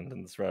farmland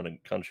and the surrounding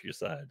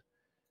countryside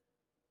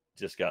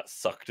just got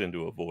sucked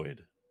into a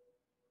void.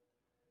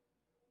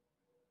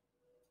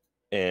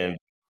 And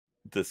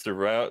the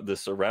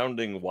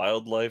surrounding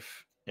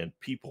wildlife and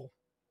people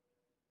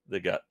that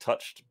got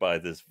touched by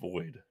this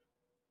void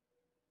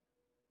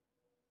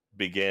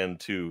began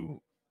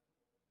to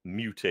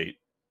mutate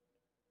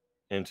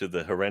into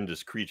the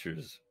horrendous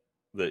creatures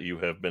that you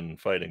have been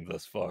fighting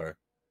thus far.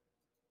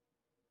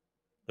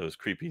 Those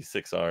creepy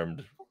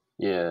six-armed.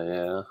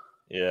 Yeah.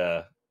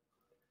 Yeah.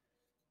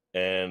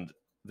 And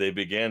they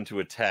began to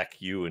attack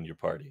you and your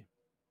party.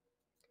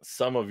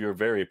 Some of your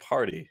very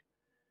party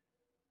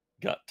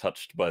got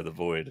touched by the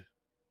void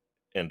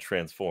and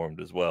transformed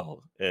as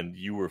well, and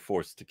you were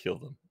forced to kill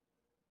them.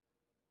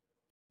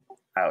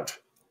 Ouch.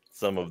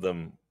 Some of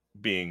them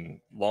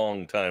being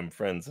longtime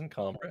friends and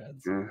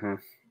comrades. Mm-hmm.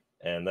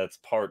 And that's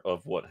part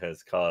of what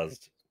has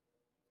caused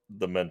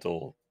the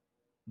mental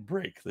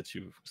break that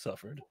you've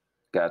suffered.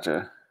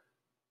 Gotcha.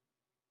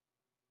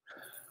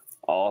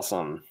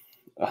 Awesome.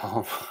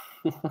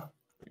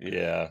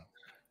 Yeah.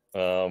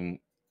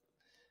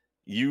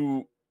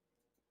 You,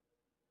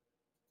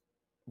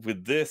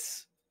 with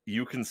this,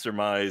 you can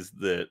surmise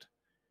that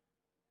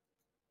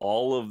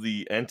all of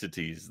the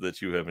entities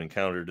that you have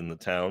encountered in the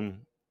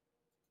town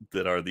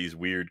that are these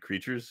weird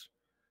creatures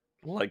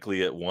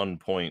likely at one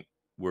point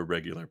were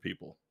regular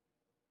people.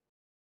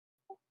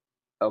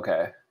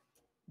 Okay.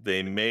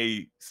 They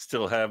may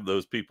still have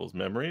those people's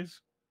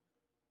memories.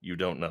 You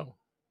don't know.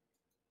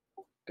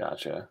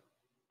 Gotcha.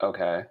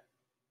 Okay.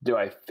 Do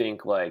I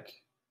think like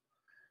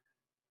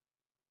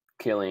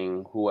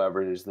killing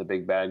whoever is the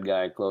big bad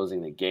guy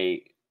closing the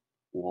gate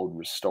will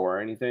restore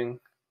anything?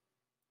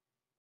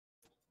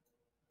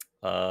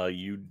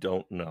 You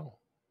don't know.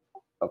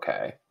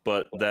 Okay.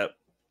 But that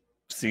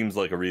seems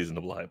like a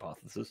reasonable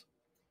hypothesis.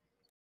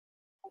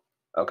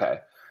 Okay.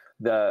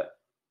 The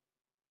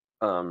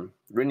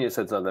Rinya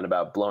said something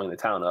about blowing the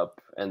town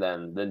up, and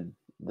then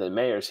the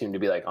mayor seemed to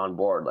be like on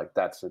board, like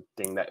that's a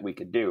thing that we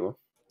could do.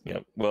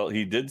 Yeah. Well,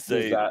 he did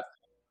say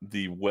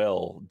the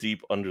well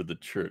deep under the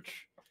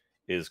church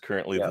is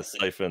currently the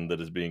siphon that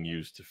is being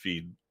used to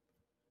feed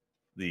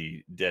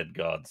the dead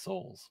god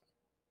souls.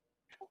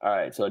 All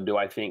right. So do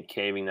I think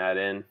caving that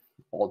in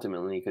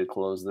ultimately could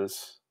close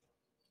this?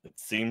 It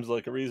seems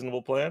like a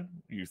reasonable plan.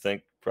 You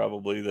think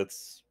probably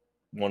that's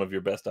one of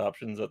your best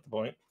options at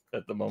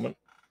the moment.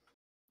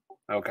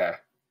 Okay.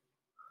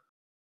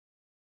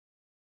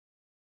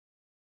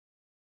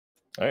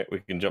 All right, we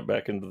can jump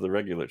back into the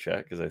regular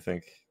chat because I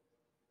think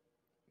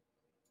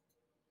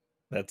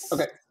that's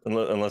okay.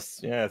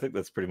 Unless, I think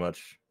that's pretty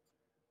much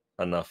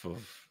enough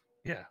of.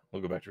 Yeah,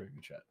 we'll go back to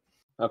regular chat.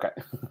 Okay.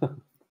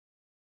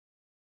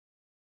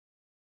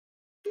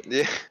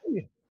 Yeah.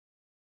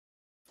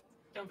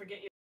 Don't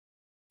forget you.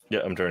 Yeah,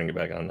 I'm turning it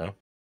back on now.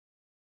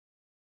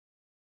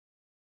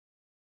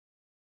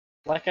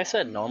 Like I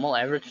said, normal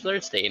average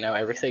Thursday. You know,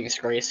 everything's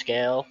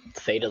grayscale.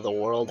 Fate of the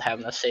world,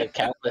 having to save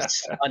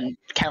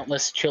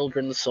countless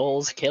children's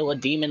souls, kill a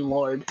demon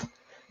lord.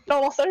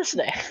 Normal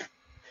Thursday.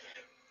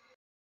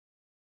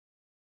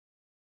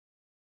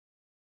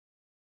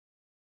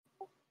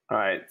 All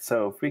right.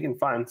 So if we can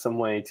find some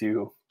way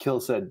to kill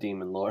said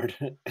demon lord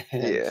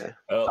and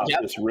stop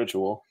this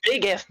ritual.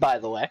 Big if, by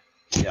the way.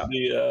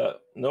 Yeah.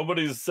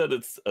 Nobody's said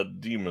it's a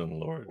demon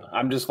lord.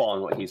 I'm just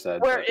following what he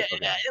said. We're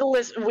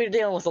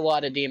dealing with a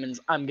lot of demons.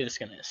 I'm just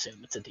going to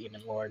assume it's a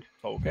demon lord.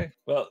 Okay.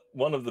 Well,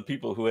 one of the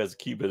people who has a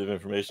key bit of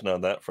information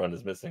on that front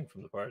is missing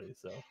from the party,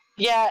 so.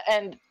 Yeah,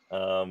 and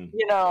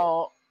you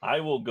know, I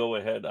will go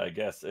ahead, I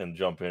guess, and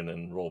jump in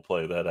and role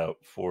play that out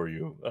for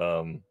you,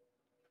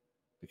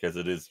 because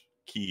it is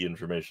key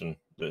information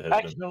that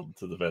has been held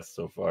to the vest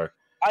so far.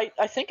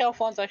 I think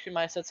Alphonse actually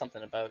might have said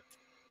something about.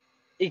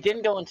 He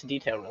didn't go into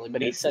detail really,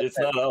 but he said it's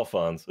not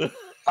Alphonse.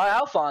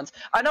 Alphonse.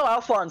 I know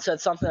Alphonse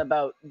said something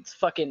about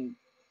fucking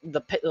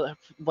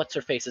what's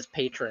her face's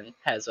patron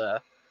has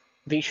a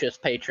Visha's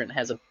patron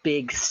has a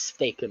big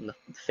stake in the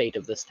fate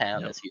of this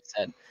town, as you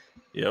said.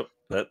 Yep,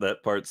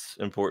 that part's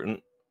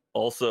important.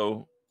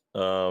 Also,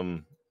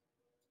 so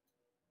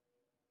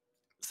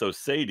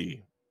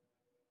Sadie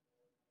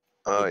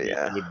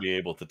would be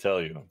able to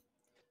tell you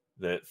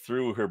that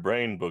through her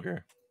brain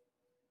booger,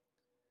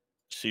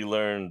 she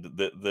learned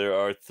that there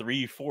are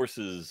 3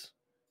 forces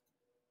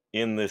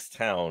in this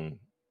town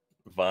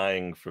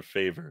vying for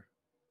favor.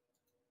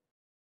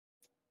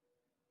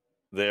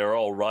 They are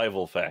all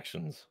rival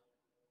factions.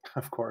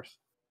 Of course.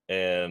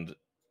 And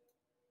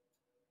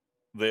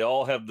they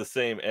all have the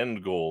same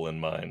end goal in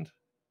mind,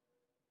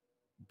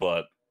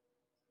 but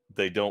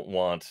they don't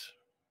want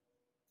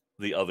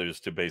the others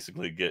to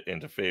basically get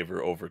into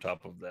favor over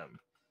top of them.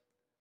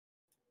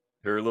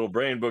 Her little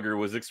brain booger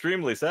was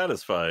extremely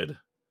satisfied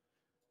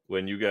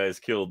when you guys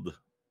killed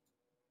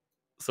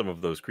some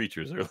of those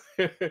creatures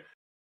earlier.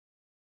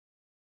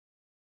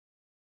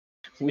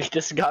 We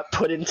just got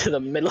put into the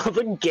middle of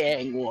a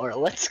gang war.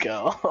 Let's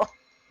go.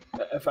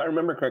 If I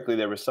remember correctly,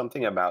 there was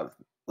something about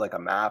like a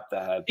map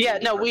that had. Yeah,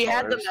 no, we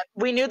had colors.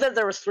 we knew that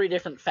there was 3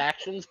 different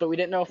factions, but we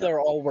didn't know if they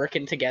were all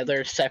working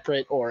together,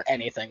 separate, or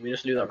anything. We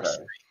just knew there was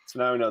 3. So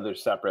now we know they're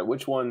separate.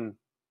 Which one?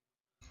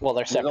 Well,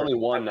 they're separate. There's only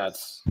one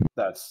that's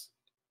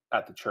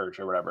at the church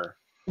or whatever.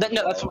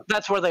 No,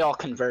 that's where they all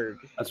converge.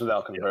 That's where they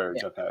all converge.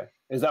 Yeah. Okay.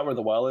 Is that where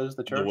the well is?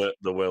 The church.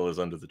 The well is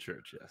under the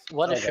church. Yes.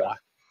 What a shock.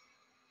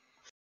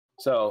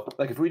 So,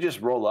 like, if we just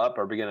roll up,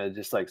 are we gonna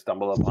just like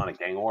stumble upon a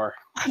gang war?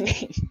 I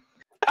mean,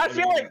 I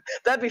feel like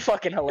that'd be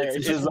fucking hilarious.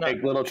 It's just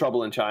like Little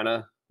Trouble in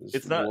China.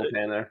 It's not.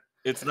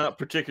 It's not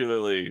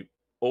particularly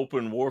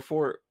open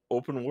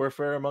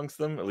warfare amongst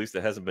them. At least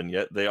it hasn't been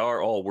yet. They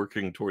are all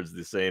working towards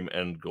the same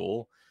end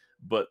goal,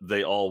 but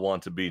they all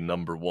want to be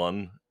number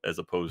 1 as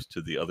opposed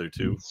to the other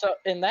 2. So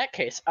in that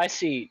case, I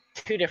see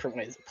 2 different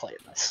ways of playing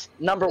this.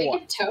 Number 1,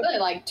 could totally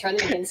like turn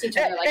them against each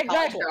other like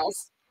college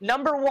girls.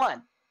 Number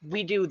 1,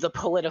 we do the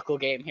political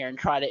game here and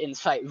try to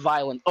incite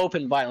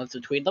open violence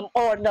between them.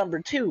 Or number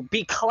 2,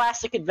 be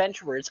classic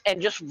adventurers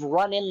and just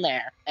run in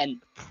there and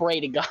pray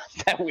to God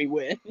that we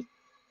win.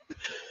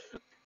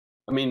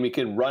 I mean, we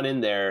could run in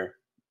there,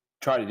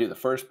 try to do the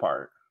first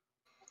part.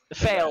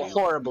 Fail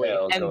horribly,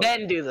 and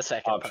then do the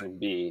second option part.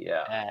 B,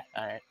 yeah.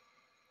 Alright.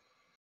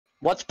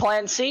 What's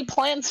plan C?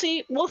 Plan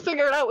C? We'll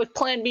figure it out if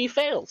plan B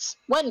fails.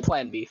 When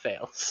plan B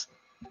fails.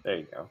 There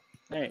you go.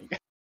 There you go.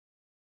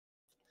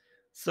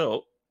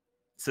 So,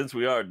 since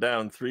we are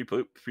down 3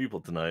 people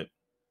tonight,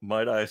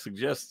 might I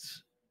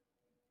suggest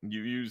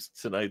you use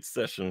tonight's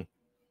session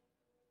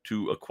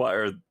to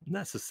acquire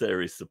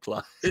necessary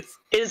supplies?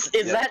 Is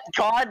that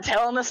God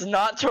telling us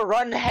not to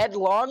run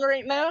headlong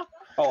right now?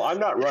 Oh, I'm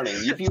not running.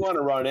 If you want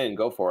to run in,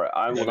 go for it.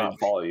 I will not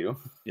follow you.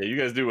 Yeah, you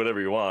guys do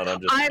whatever you want. I'm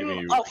just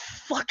giving you... a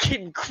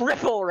fucking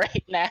cripple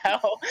right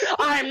now.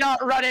 I'm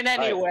not running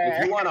anywhere.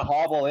 If you want to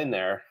hobble in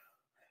there,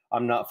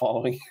 I'm not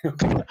following you.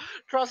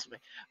 Trust me.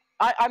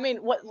 I mean,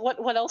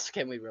 what else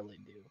can we really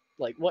do?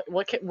 Like,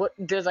 what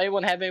does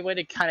anyone have any way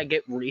to kind of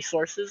get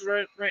resources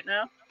right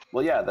now?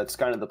 Well, yeah, that's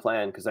kind of the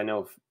plan, because I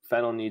know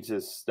Fennel needs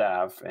his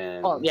staff,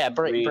 and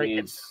break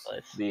needs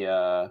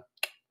the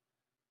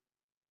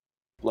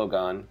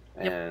blowgun,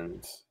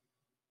 and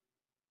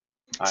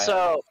I have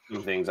a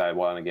few things I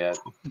want to get.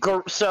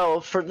 So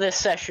for this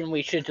session,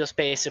 we should just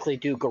basically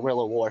do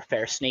guerrilla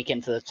warfare, sneak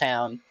into the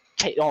town,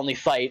 only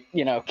fight,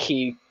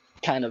 key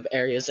kind of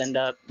areas, and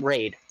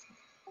raid.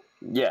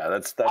 Yeah,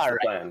 that's the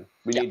plan.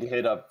 We need to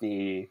hit up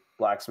the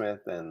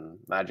blacksmith and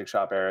magic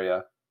shop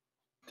area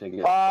to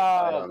get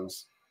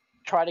items.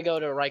 Try to go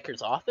to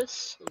Riker's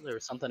office. There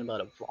was something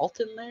about a vault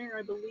in there,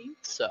 I believe.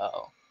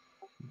 So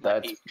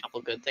that's a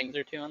couple good things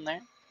or 2 in there.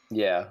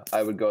 Yeah,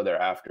 I would go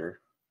there after.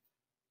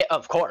 Yeah,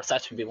 of course,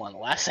 that should be one of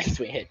the last things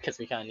we hit, because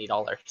we kind of need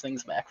all our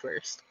things back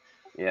first.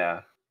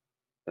 Yeah.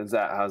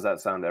 How's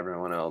that sound to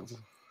everyone else?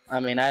 I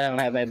mean, I don't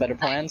have any better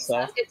plans, so.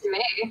 Sounds good to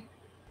me.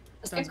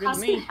 Sounds good to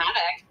me.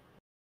 Havoc.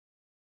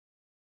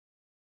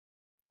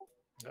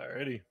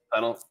 Alrighty.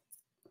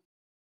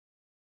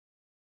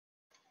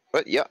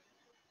 But yeah.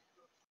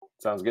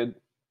 Sounds good.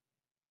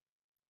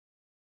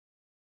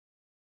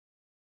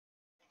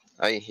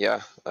 I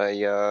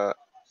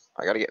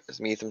gotta get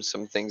me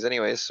some things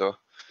anyways, so.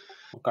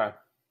 Okay.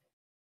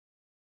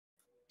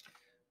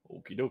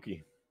 Okie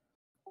dokie.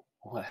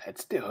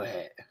 Let's do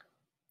it.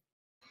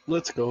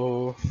 Let's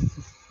go.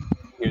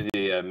 Hear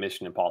the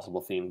Mission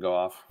Impossible theme go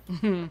off.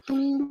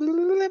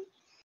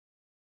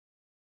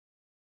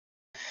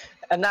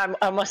 And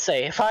I must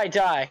say, if I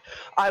die,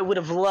 I would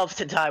have loved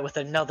to die with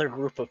another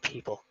group of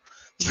people.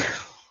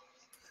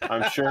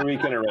 I'm sure we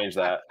can arrange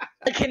that.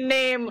 I can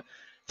name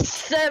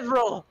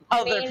several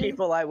other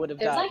people I would have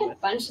died with. There's like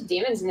a bunch of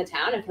demons in the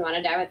town if you want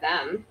to die with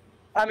them.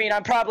 I mean,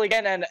 I'm probably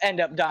gonna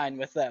end up dying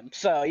with them,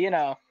 so,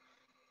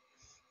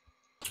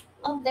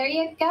 Well, there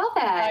you go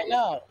then. I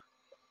know.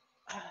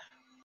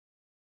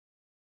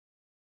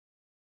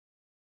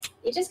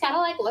 You just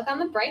gotta, look on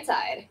the bright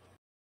side.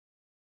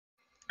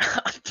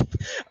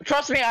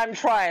 Trust me, I'm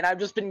trying. I've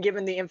just been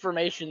given the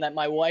information that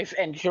my wife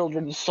and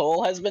children's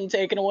soul has been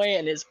taken away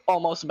and is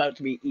almost about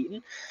to be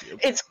eaten. Yep.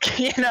 It's,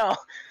 you know.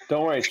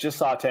 Don't worry, it's just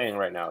sautéing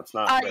right now. It's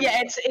not.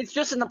 Yeah, it's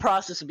just in the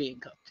process of being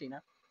cooked, you know.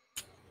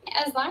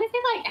 As long as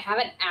they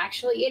haven't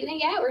actually eaten it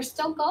yet, we're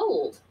still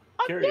gold.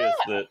 Curious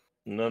that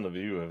none of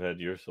you have had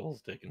your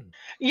souls taken.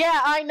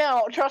 Yeah, I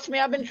know. Trust me,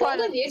 I've been trying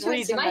Bold of you to to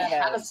reason assume I that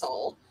have out. a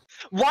soul.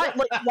 Why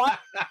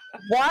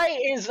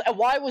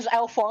was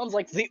Alphonse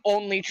like the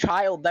only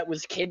child that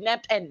was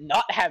kidnapped and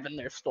not having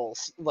their soul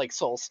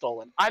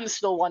stolen? I'm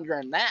still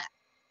wondering that.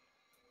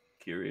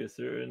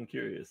 Curiouser and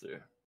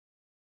curiouser.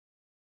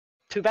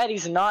 Too bad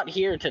he's not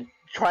here to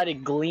try to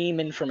glean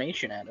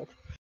information out of.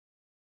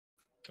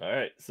 All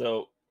right,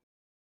 so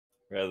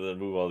rather than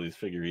move all these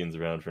figurines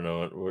around for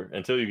no one,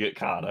 until you get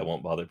caught, I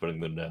won't bother putting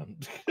them down.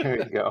 There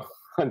you go.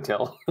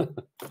 Until.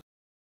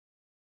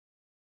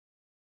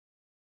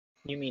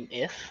 You mean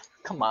if?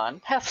 Come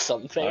on, have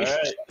some faith. All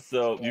right,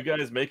 so you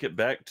guys make it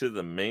back to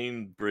the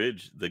main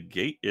bridge. The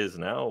gate is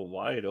now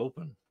wide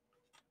open,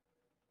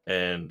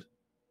 and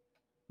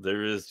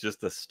there is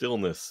just a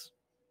stillness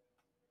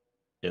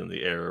in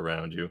the air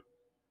around you.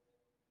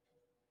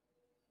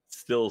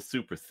 Still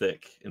super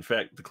thick. In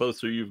fact, the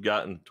closer you've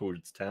gotten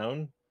towards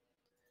town,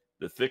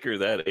 the thicker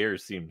that air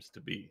seems to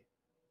be.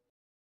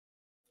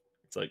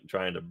 It's like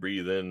trying to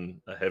breathe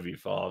in a heavy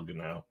fog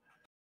now.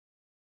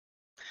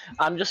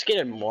 I'm just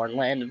getting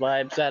Mournland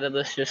vibes out of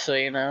this, just so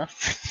you know.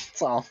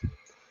 That's all.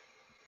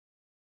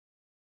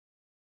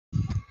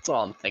 That's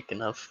all I'm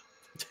thinking of.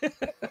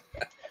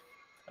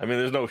 I mean,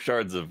 there's no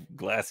shards of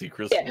glassy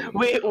crystal. Yeah,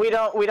 we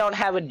don't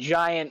have a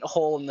giant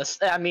hole in this.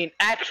 I mean,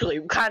 actually,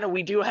 kind of,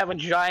 we do have a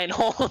giant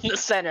hole in the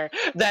center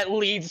that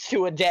leads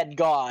to a dead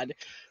god.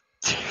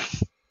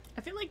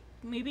 I feel like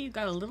maybe you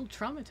got a little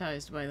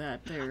traumatized by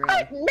that there.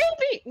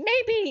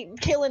 Maybe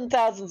killing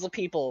thousands of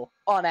people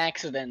on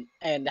accident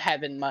and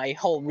having my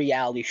whole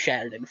reality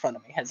shattered in front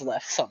of me has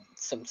left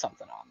something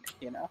on me,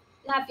 you know?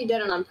 Not if you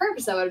did it on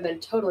purpose, that would have been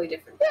totally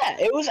different. Yeah,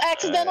 it was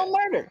accidental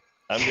murder.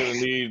 I'm going to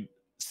need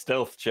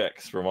stealth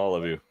checks from all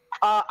of you.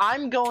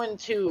 I'm going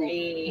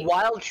to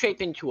wild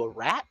shape into a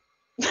rat.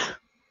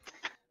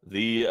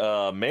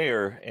 The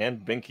mayor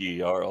and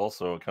Binky are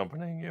also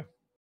accompanying you.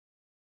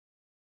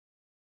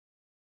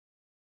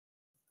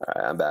 All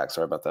right, I'm back.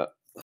 Sorry about that.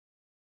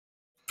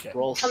 Okay.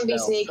 Roll Come be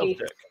stealth. sneaky.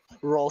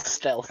 Roll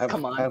stealth.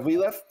 Come on. Have we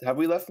left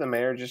the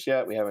mayor just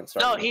yet? We haven't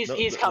started. No,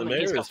 he's coming. The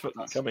mayor He's is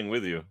coming. coming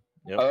with you.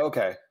 Yep. Oh,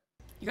 okay.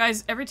 You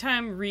guys, every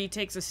time Ree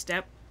takes a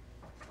step,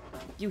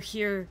 you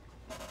hear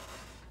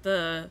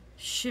the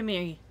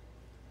shimmy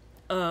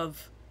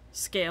of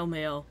scale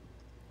mail,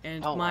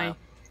 and my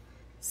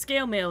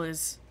scale mail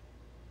is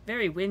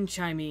very wind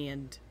chimey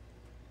and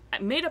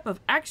made up of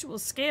actual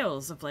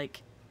scales of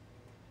like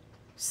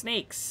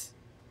snakes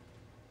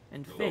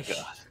and fish.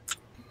 Oh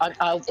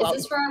God. Is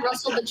this where I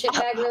rustled the chip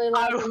bag really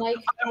loud, Mike?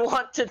 I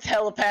want to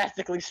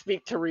telepathically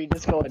speak to Reed.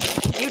 Just going,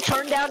 can you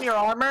turn down your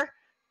armor?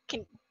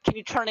 Can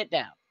you turn it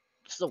down?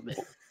 Just a little bit.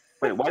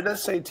 Wait, why does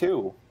it say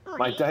 2?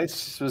 My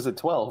dice was a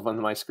 12 on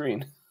my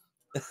screen.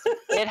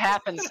 It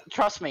happens.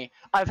 Trust me.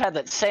 I've had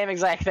that same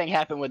exact thing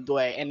happen with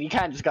Dway, and you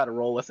kind of just got to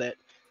roll with it.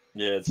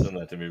 Yeah, it's done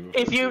that to me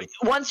before. If you too.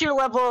 once you're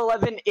level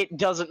 11, it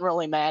doesn't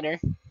really matter.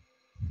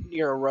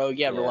 You're a rogue,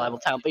 you have reliable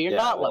talent, but you're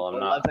not level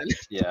 11.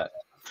 Yeah.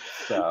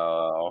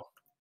 So.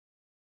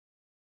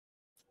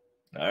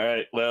 All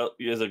right. Well,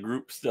 as a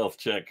group stealth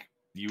check,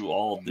 you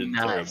all did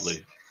Nice.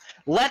 terribly.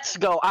 Let's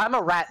go. I'm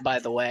a rat, by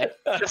the way.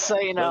 Just so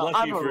you know, Well,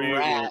 I'm a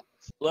rat.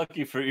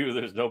 Lucky for you,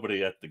 there's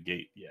nobody at the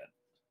gate yet.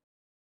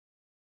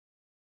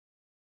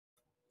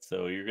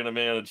 So you're going to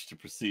manage to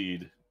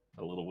proceed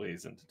a little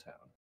ways into town.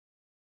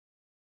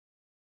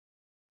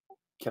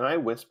 Can I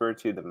whisper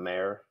to the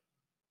mayor?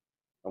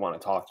 I want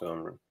to talk to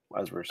him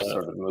as we're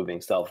sort of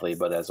moving stealthily,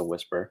 but as a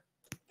whisper.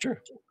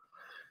 Sure.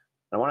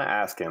 I want to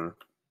ask him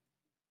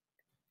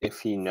if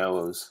he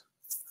knows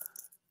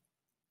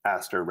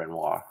Aster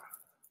Renoir,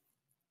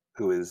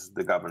 who is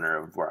the governor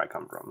of where I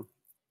come from.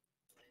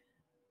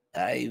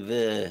 I've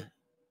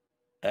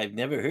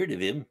never heard of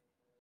him.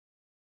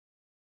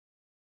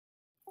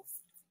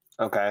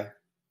 Okay.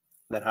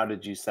 Then how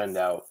did you send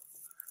out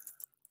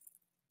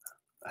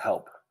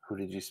help? Who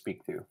did you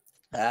speak to?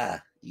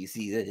 Ah, you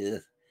see,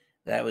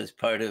 that was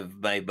part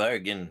of my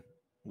bargain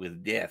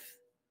with Death.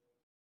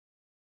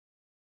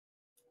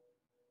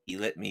 He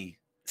let me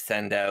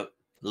send out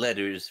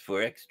letters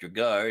for extra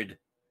guard,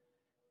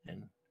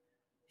 and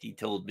he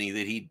told me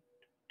that he'd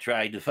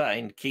try to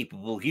find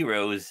capable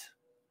heroes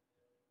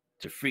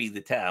to free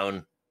the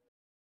town.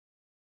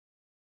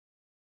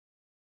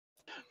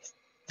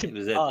 It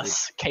was at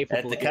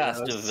the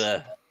cost of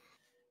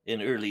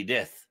an early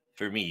death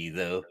for me,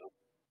 though.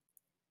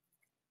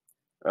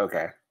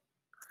 Okay.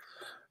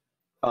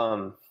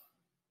 I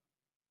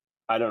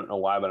don't know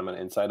why, but I'm going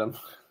to insight him.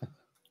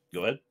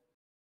 Go ahead.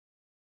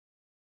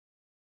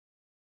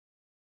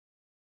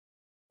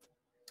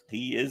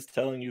 He is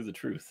telling you the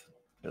truth.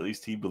 At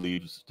least he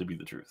believes to be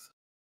the truth.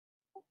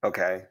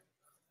 Okay.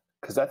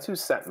 Because that's who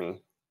sent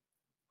me.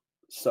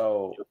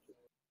 So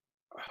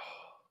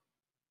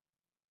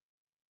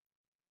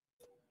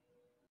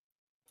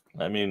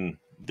I mean,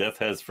 death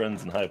has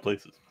friends in high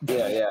places.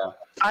 Yeah.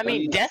 I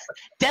mean, Death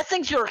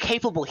thinks you're a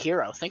capable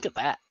hero. Think of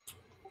that.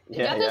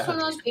 Yeah, Death is one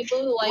of those people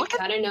who like Look at-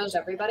 kind of knows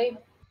everybody.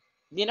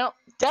 You know,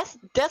 Death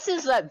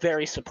is that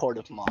very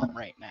supportive mom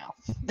right now.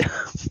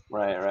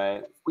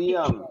 Right. We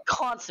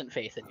Constant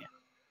faith in you.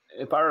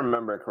 if I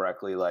remember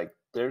correctly, like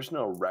there's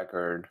no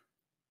record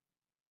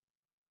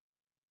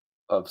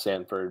of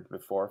Sanford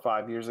before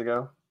 5 years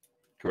ago,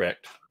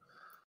 Correct.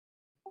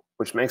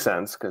 which makes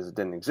sense because it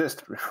didn't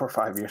exist before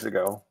 5 years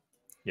ago.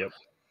 Yep.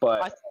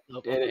 But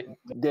Okay.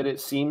 did it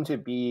seem to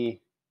be?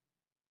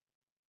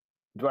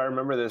 Do I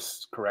remember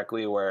this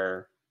correctly?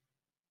 Where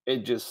it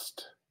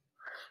just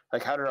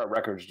like how did our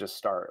records just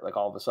start? Like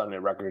all of a sudden,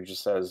 a record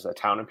just says a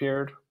town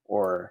appeared,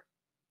 or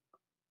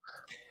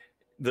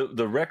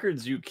The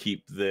records you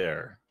keep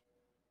there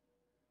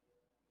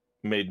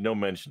made no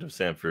mention of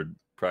Sanford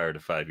prior to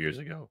 5 years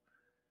ago.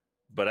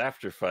 But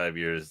after 5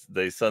 years,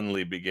 they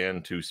suddenly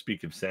began to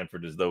speak of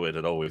Sanford as though it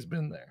had always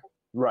been there.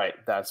 right?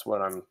 That's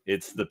what I'm.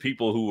 It's the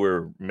people who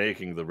were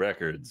making the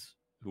records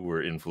who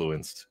were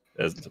influenced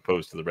as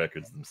opposed to the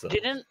records themselves.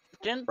 Didn't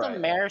Right. the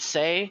mayor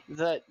say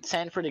that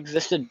Sanford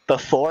existed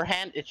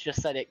beforehand? It's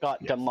just that it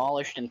got Yes.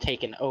 demolished and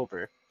taken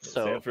over.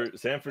 So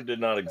Sanford did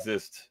not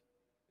exist.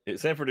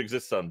 Sanford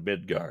exists on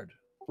Midgard,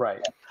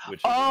 Right. which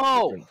is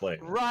a different plane.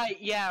 right,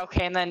 yeah,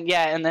 okay, and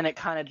then it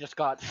kind of just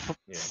got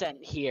Yeah.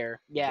 sent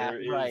here. Yeah,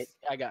 There right. is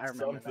I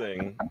remember that.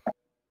 something,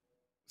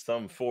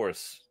 some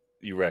force,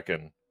 you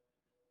reckon,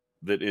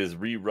 that is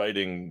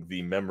rewriting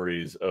the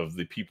memories of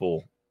the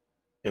people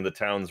in the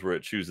towns where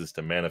it chooses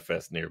to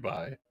manifest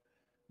nearby,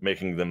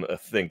 making them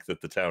think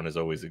that the town has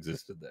always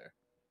existed there.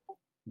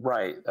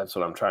 Right. That's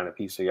what I'm trying to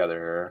piece together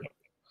here.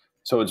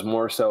 So it's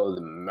more so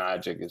the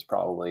magic is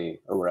probably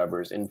or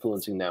whatever is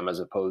influencing them as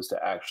opposed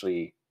to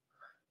actually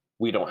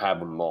we don't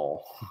have a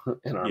mole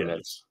in our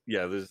midst.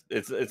 Yeah,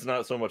 it's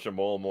not so much a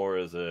mole, more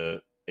as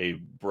a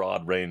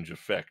broad range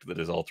effect that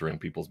is altering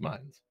people's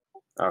minds.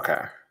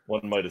 Okay.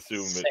 One might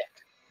assume Sick.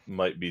 it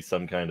might be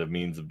some kind of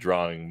means of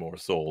drawing more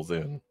souls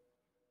in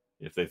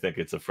if they think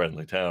it's a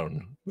friendly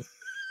town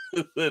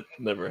that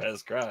never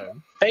has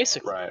crime.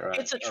 Basically, Right.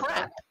 it's a Okay.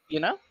 trap, you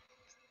know?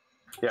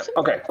 Yeah.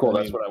 Okay, cool. I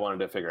That's mean- what I wanted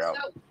to figure out.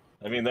 So,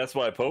 I mean, that's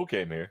why Poe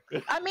came here.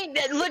 I mean,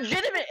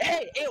 legitimate.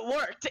 Hey, it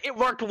worked. It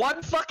worked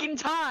one fucking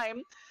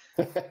time,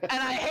 and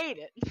I hate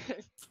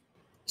it.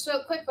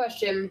 so quick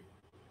question.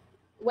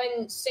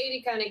 When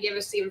Sadie kind of gave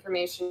us the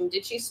information,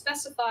 did she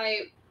specify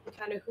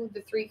kind of who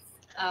the three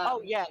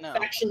Oh yeah, no.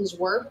 factions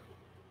were?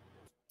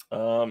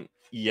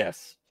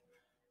 Yes.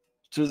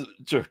 To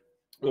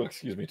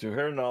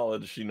her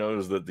knowledge, she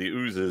knows that the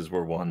oozes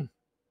were one.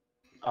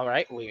 All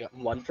right, we got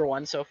 1 for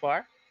 1 so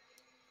far.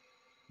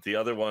 The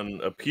other one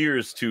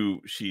appears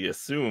to, she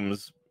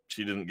assumes,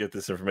 she didn't get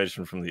this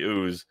information from the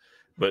ooze,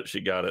 but she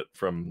got it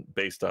from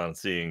based on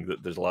seeing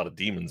that there's a lot of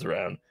demons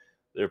around.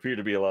 There appear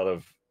to be a lot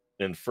of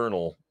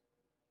infernal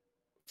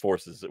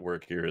forces at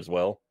work here as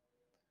well.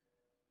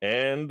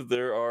 And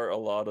there are a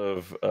lot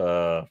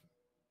of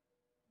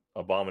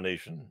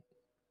abomination,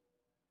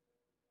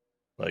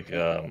 like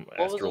was it?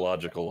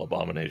 astrological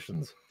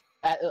abominations.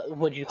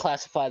 Would you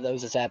classify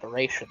those as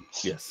aberrations?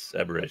 Yes,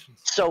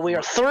 aberrations. So we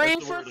are 3 That's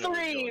the for word I was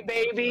 3, going for,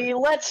 baby. sorry.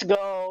 Let's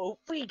go.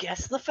 We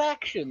guess the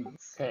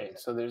factions. Okay,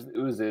 so there's the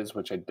oozes,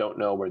 which I don't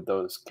know where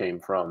those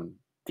came from.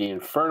 The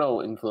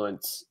infernal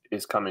influence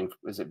is coming.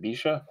 Is it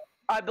Bisha?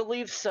 I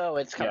believe so.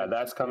 It's coming. Yeah,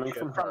 that's coming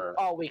from her.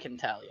 all we can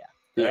tell. Yeah.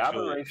 The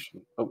Actually-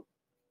 aberration. Oh,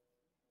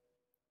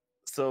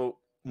 So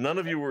none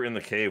of you were in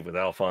the cave with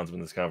Alphonse when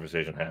this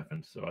conversation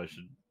happened. So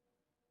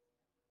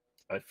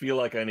I feel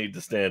like I need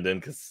to stand in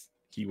because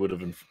he would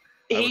have.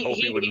 I would hope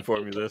he would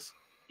inform you this.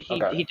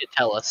 Okay. He did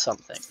tell us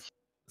something.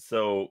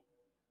 So,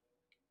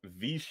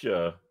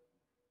 Visha,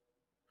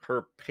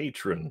 her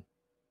patron,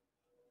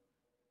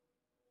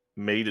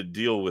 made a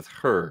deal with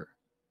her,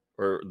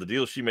 or the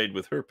deal she made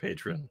with her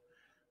patron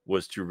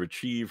was to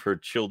retrieve her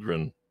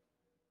children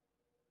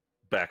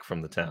back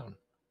from the town.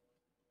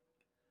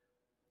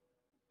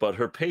 But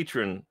her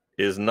patron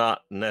is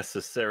not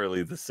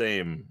necessarily the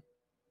same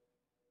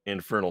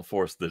infernal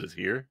force that is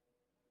here.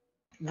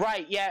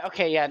 Right. Yeah.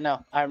 Okay. Yeah.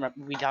 No, I remember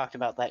we talked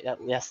about that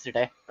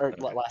yesterday or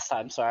Okay. last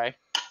time. Sorry.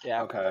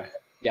 Yeah. okay.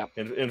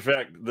 In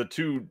fact, the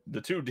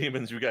two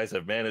demons you guys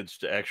have managed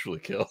to actually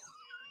kill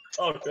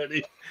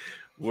already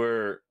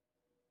were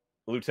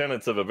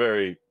lieutenants of a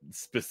very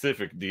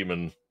specific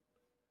demon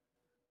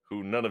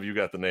who none of you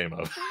got the name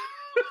of.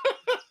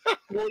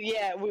 Well,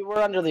 yeah, we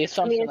were under the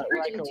assumption it's that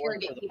hard to Riker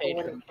worked for interrogate the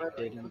people patron. when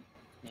He didn't.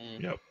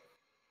 Mm. Yep.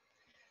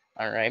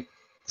 All right.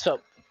 So,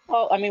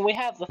 well, I mean, we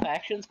have the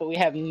factions, but we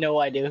have no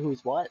idea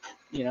who's what.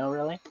 You know,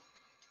 really.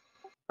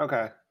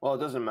 Okay. Well, it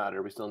doesn't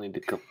matter. We still need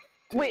to kill.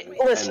 Wait, end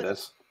listen.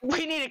 this.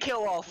 We need to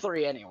kill all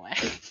 3 anyway.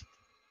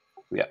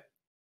 Yeah.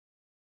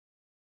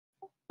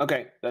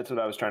 Okay, that's what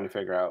I was trying to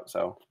figure out.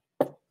 So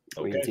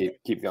we can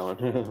keep going.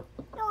 And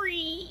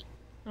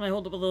I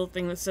hold up a little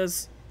thing that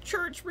says,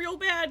 "Church real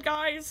bad,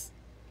 guys."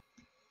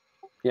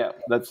 Yeah,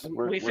 that's we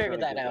we're figured gonna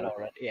that get out there.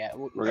 already. Yeah.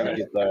 We're gonna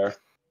get there.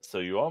 So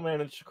you all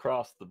managed to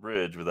cross the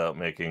bridge without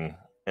making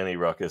any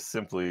ruckus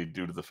simply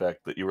due to the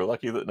fact that you were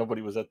lucky that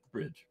nobody was at the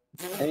bridge.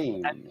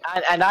 Hey,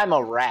 And I'm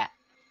a rat.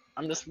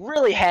 I'm just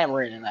really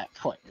hammering in that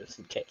point, just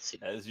in case.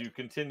 As you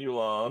continue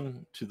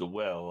on to the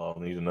well,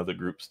 I'll need another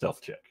group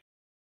stealth check.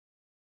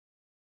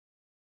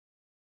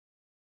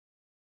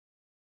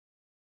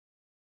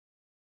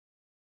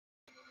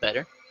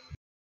 Better.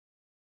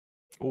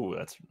 Oh,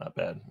 that's not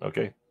bad.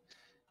 Okay.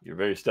 You're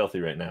very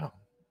stealthy right now.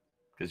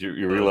 Because you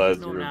realize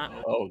No,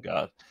 not. oh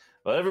god.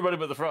 Well, everybody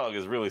but the frog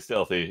is really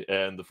stealthy,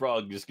 and the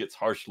frog just gets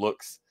harsh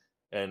looks,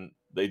 and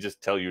they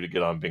just tell you to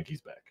get on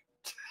Binky's back.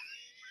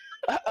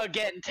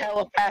 Again,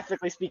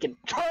 telepathically speaking,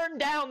 turn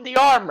down the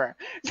armor!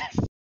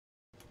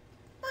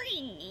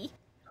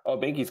 oh,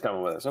 Binky's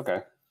coming with us. Okay,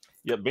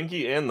 Yeah,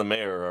 Binky and the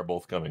mayor are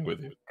both coming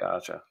with you.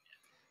 gotcha.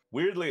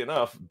 Weirdly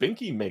enough,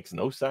 Binky makes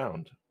no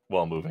sound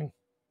while moving.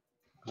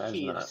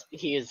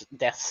 He is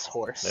Death's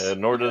horse.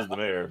 Nor does the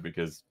mayor,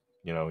 because,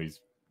 he's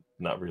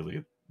not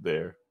really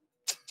there.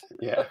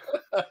 Yeah.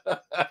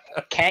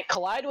 Can't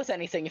collide with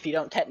anything if you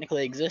don't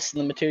technically exist in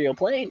the material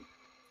plane.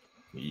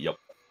 Yep.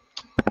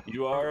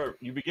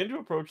 You begin to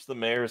approach the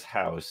mayor's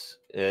house,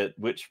 at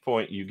which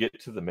point you get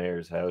to the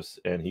mayor's house,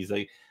 and he's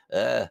like,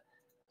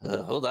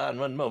 hold on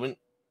one moment.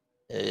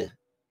 I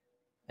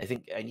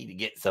think I need to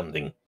get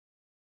something.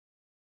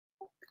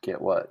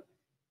 Get what?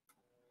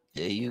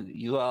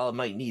 You all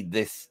might need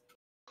this.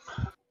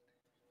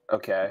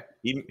 Okay.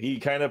 He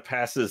kind of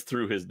passes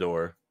through his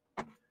door.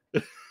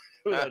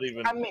 Without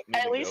even I mean, at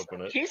needing to least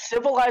open it. he's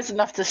civilized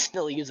enough to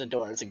still use a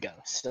door as a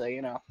ghost, so,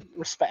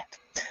 respect.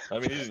 I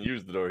mean, he didn't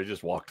use the door, he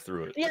just walked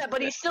through it. Yeah,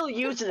 but he still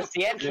uses it as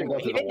the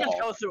entryway. He didn't just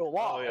go through a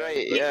wall. Oh, yeah.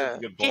 Right, yeah.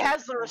 He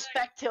has the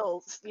respect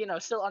he'll,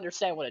 still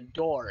understand what a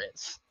door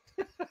is.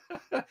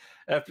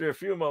 After a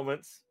few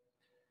moments,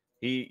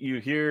 you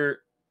hear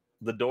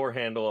the door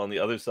handle on the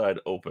other side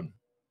open,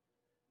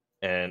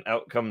 and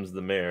out comes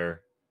the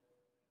mayor,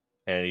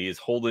 and he is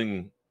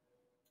holding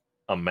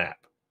a map.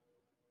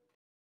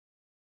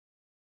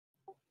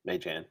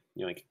 Mage hand.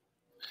 Yoink.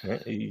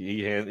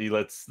 He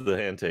lets the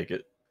hand take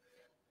it.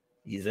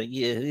 He's like,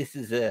 yeah, this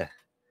is a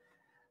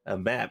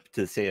map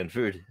to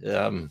Sanford.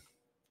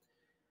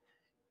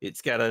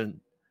 It's got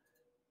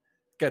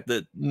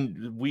the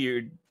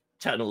weird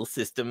tunnel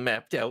system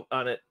mapped out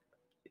on it.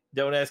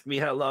 Don't ask me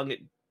how long it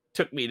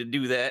took me to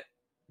do that,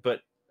 but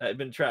I've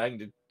been trying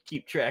to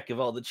keep track of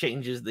all the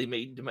changes they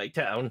made to my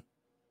town. In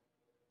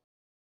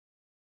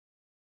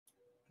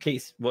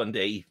case one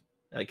day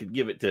I could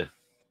give it to,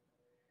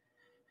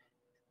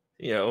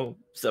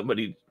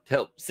 somebody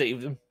help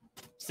save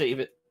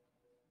it.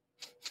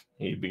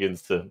 He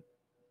begins to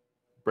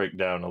break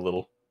down a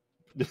little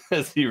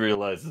as he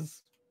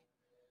realizes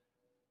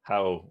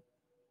how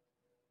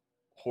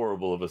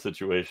horrible of a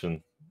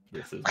situation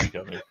this is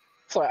becoming.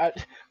 So,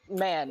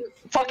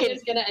 Fucking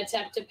is gonna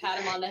attempt to pat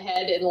him on the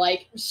head and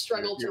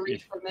struggle to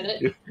reach for a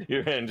minute.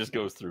 Your hand just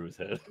goes through his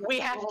head. we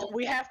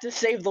have to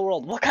save the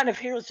world. What kind of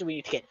heroes do we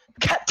need to get?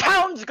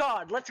 Town's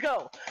God, let's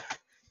go.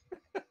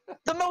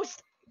 The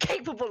most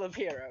capable of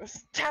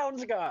heroes,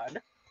 Town's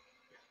God.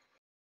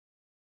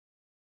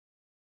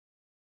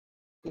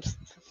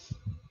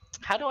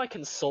 How do I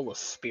console a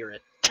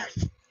spirit?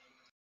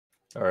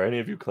 Are any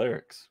of you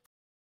clerics?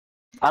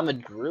 I'm a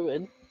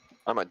druid.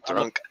 I'm a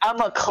drunk.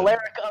 I'm a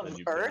cleric of Then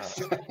you Earth.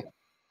 cannot.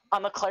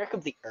 I'm a cleric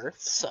of the Earth,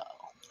 so.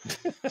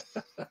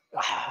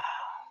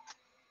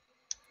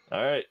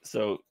 All right,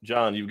 so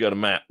John, you've got a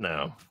map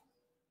now.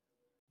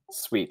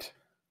 Sweet.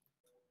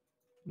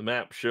 The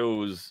map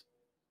shows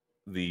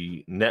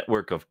the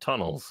network of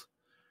tunnels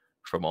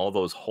from all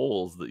those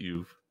holes that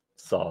you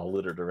saw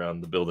littered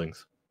around the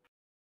buildings.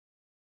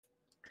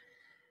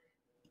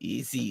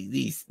 You see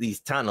these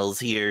tunnels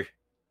here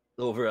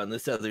over on the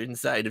southern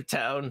side of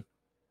town?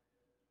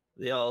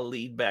 They all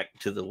lead back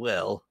to the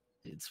well.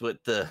 It's what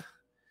the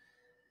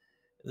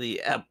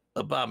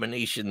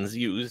abominations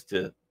use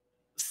to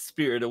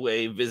spirit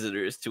away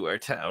visitors to our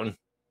town.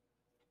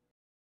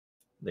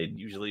 They'd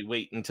usually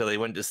wait until they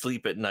went to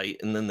sleep at night,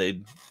 and then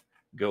they'd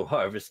go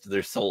harvest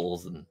their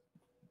souls and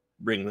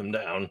bring them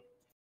down.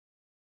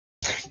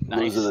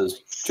 Those are those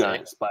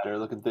giant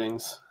spider-looking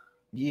things.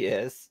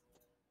 Yes.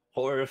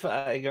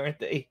 Horrifying, aren't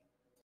they?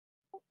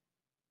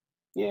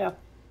 Yeah.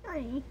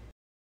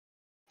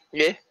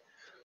 Yeah.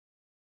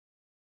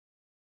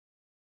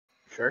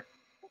 Sure.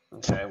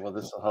 Okay, well,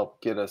 this will help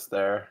get us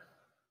there.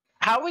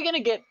 How are we gonna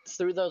get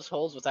through those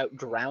holes without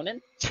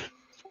drowning?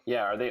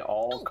 Yeah, are they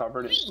all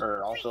covered in,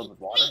 or all filled with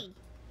water?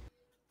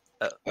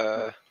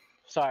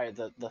 Sorry,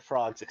 the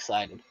frog's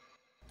excited.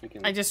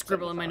 I just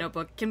scribble in my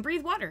notebook. Can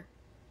breathe water.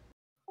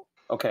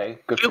 Okay,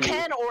 good for You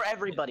can, or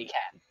everybody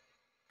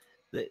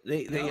can.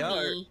 They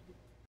are. Me.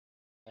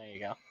 There you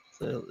go.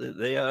 So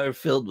they are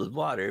filled with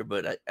water,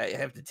 but I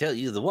have to tell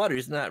you, the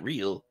water's not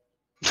real.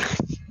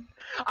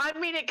 I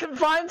mean, it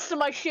confines to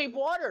my shape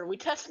water. We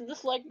tested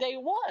this like day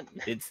one.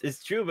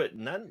 It's true, but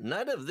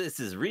none of this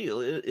is real.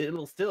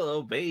 It'll still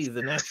obey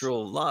the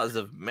natural laws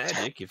of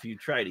magic if you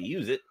try to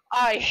use it.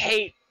 I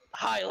hate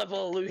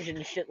high-level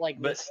illusion shit like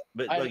But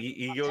this.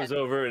 he goes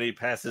over and he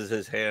passes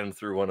his hand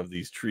through one of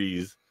these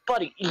trees,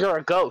 Buddy, you're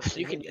a ghost.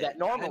 You can do that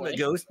normally. I'm a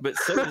ghost, but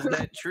so is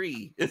that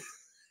tree.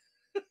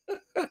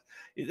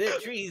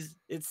 That tree's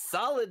it's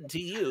solid to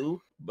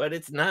you, but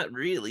it's not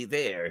really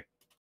there.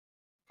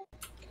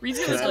 Reed's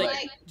gonna So,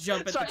 like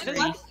jump at sorry, the Did tree.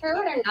 you walk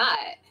through it or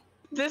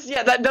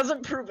not? That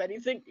doesn't prove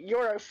anything.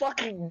 You're a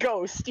fucking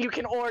ghost. You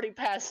can already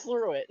pass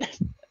through it.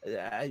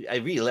 I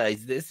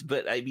realize this,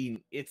 but I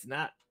mean, it's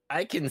not.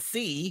 I can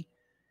see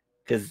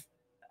because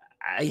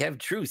I have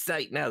true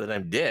sight now that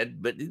I'm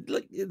dead. But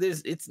look,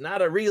 it's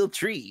not a real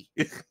tree.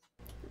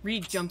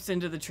 Reed jumps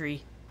into the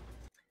tree.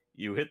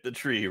 You hit the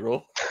tree.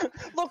 Roll.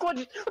 Look what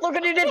you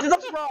did to the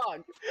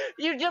frog.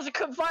 You just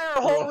confine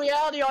our whole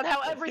reality on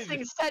how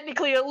everything's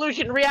technically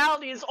illusion.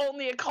 Reality is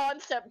only a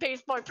concept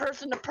based by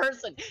person to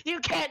person. You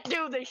can't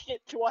do this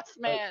shit to us,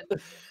 man.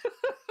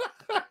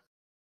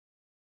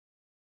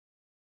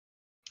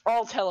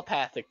 All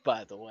telepathic,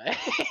 by the way.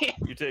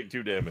 You take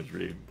 2 damage,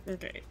 Reed,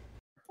 Okay.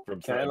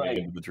 from Can I, slamming like-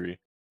 into the tree.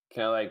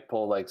 Can I like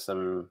pull like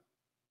some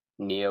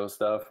Neo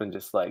stuff and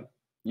just like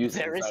use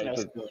There is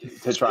insight no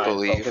to try and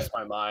Believe. focus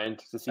my mind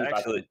to see if I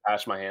Actually- can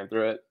pass my hand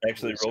through it?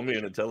 Actually, roll me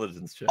an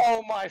intelligence check.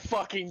 Oh my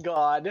fucking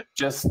god.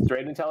 Just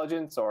straight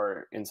intelligence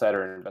or insight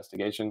or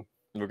investigation?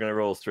 We're gonna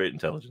roll straight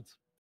intelligence.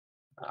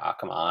 Ah,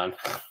 come on.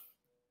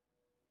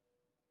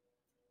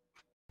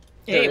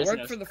 There Hey, it is worked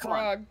no- for the come on.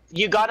 frog.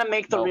 You gotta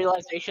make the No.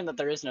 realization that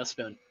there is no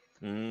spoon.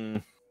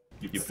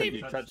 You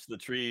touch the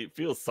tree. It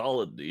feels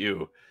solid to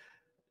you,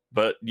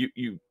 but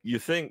you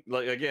think,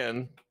 like,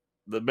 again,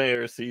 the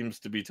mayor seems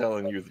to be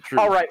telling you the truth.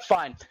 Alright,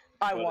 fine.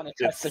 I But want to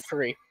touch the it's-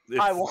 tree.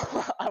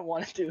 It's- I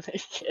want to do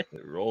this shit.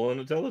 Roll an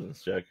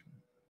intelligence check.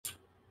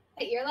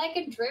 You're like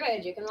a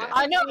druid. You can walk.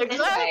 I know, through it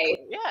exactly.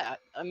 anyway. Yeah,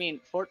 I mean,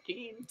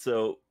 14.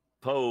 So,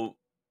 Poe,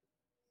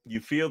 you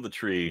feel the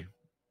tree,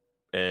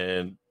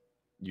 and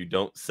you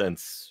don't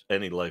sense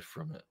any life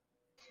from it.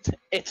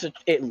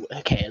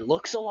 It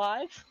looks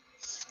alive.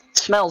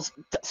 Smells,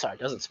 sorry,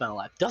 doesn't smell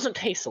alive. Doesn't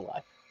taste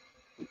alive.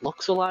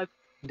 Looks alive.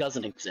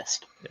 Doesn't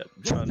exist. Yeah,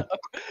 John,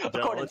 I'll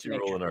According let to you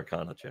roll nature. an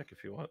Arcana check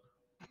if you want.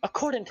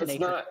 According to That's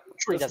nature, not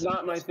tree that's doesn't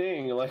not my exist.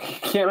 thing. Like,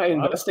 can't I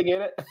investigate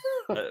it?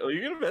 Well,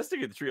 you can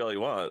investigate the tree all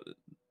you want.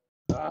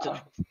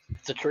 Ah,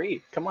 It's a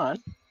tree. Come on.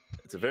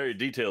 It's a very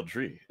detailed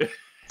tree. It's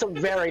a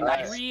very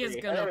Alright. nice Tree is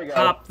tree. There gonna we go.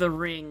 pop the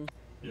ring.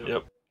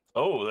 Yep.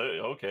 Oh,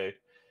 okay.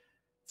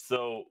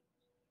 So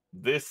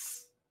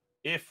this,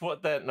 if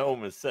what that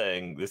gnome is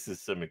saying, this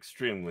is some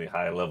extremely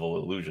high-level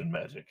illusion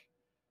magic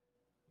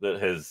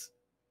that has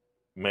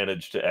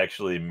managed to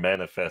actually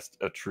manifest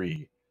a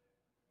tree.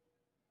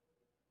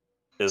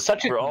 As,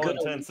 Such a for all good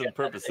intents and illusion that it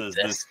purposes,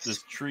 exists.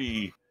 this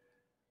tree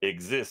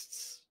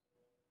exists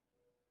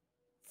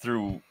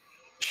through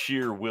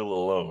sheer will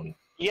alone.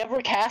 You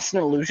ever cast an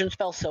illusion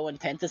spell so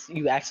intense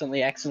you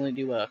accidentally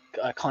do a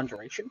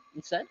conjuration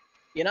instead?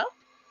 You know?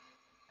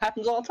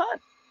 Happens all the time.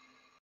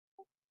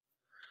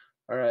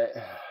 all right.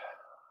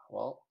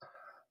 Well,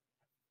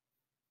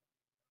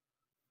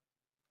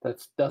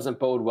 that doesn't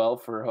bode well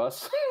for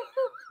us.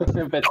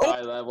 If it's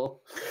high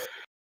level.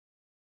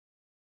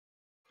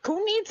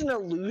 Who needs an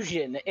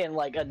illusion in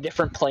like a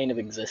different plane of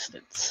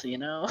existence, you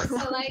know? So,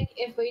 like,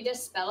 if we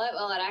dispel it,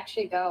 will it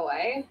actually go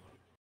away?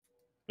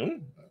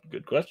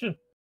 Good question.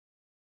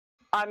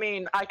 I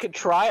mean, I could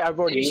try. I've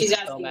already Maybe she's used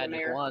spell asking the magic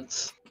mayor.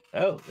 once.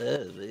 Oh,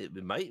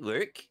 it might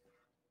work.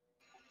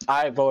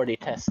 I've already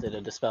tested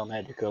a dispel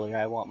magic earlier.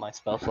 I want my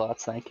spell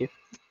slots, thank you.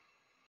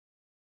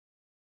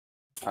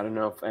 I don't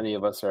know if any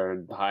of us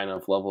are high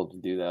enough level to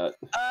do that.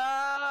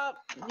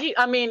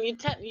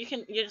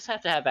 You just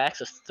have to have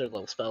access to third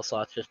level spell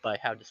slots just by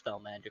how dispel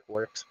magic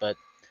works. But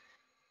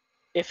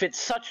if it's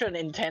such an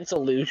intense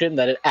illusion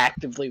that it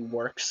actively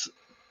works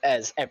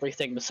as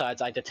everything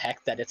besides I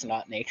detect that it's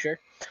not nature,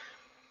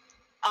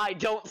 I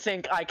don't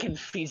think I can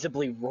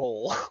feasibly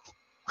roll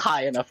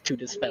high enough to I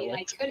dispel mean, I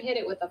it. could hit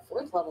it with a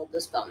 4th level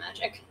dispel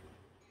magic.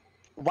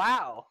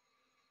 Wow.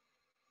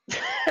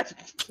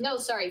 No,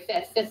 sorry,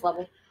 5th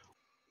level.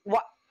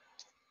 What?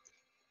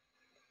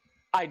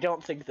 I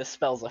don't think this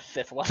spell's a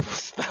 5th level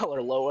spell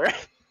or lower.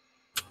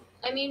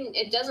 I mean,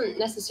 it doesn't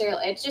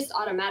necessarily. It just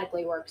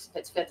automatically works if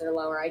it's 5th or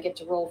lower. I get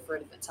to roll for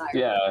it if it's higher.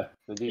 Yeah,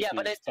 the DC Yeah,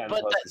 but is 10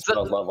 but plus that- the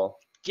spell's level.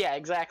 Yeah,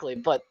 exactly.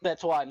 But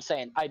that's why I'm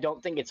saying I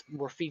don't think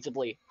we're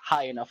feasibly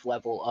high enough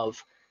level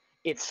of.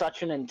 It's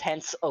such an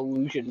intense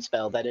illusion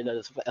spell that it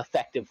is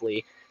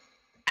effectively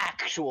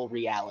actual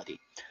reality.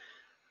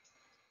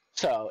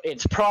 So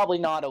it's probably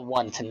not a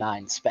 1 to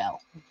 9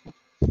 spell.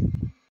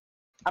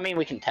 I mean,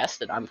 we can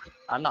test it. I'm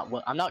not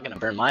gonna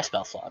burn my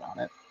spell slot on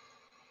it.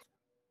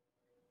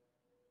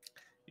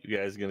 You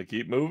guys gonna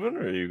keep moving,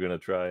 or are you gonna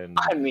try and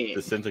I mean,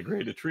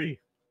 disintegrate a tree?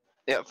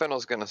 Yeah,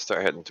 Fennel's gonna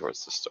start heading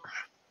towards the store.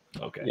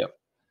 Okay. Yep.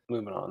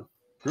 Moving on.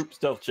 Group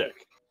stealth check.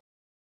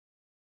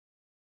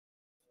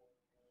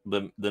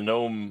 The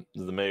gnome,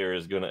 the mayor,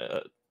 is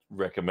gonna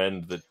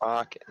recommend that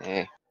Fucking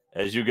A.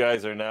 as you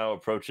guys are now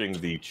approaching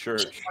the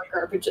church, More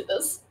garbage at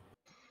this.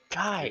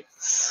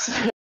 guys.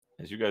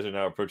 as you guys are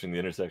now approaching the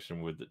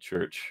intersection with the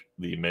church,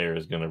 the mayor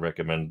is gonna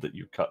recommend that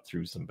you cut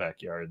through some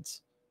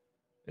backyards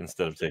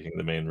instead of taking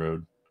the main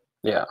road.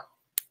 Yeah.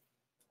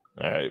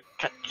 All right.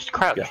 Just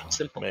crouch. Yeah,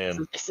 Simple.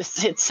 man. It's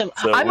simple.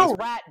 So I'm a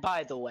Whisper- rat,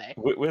 by the way.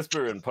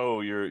 Whisper and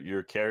Poe,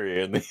 you're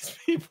carrying these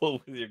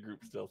people with your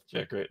group stealth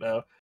check right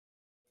now.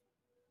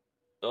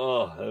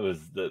 Oh,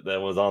 that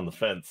was on the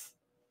fence.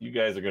 You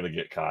guys are gonna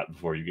get caught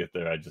before you get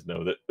there. I just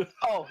know that.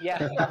 Oh yeah.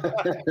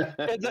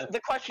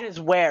 The question is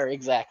where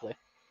exactly,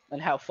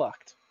 and how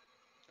fucked.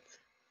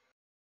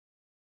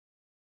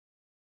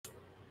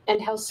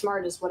 And how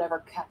smart is whatever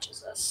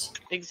catches us?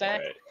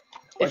 Exactly. Right.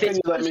 Why If couldn't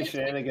it's you let me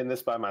shenanigan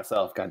this by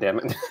myself? God damn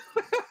it!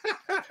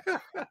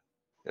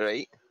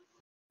 Right?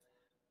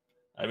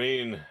 I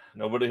mean,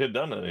 nobody had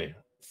done any,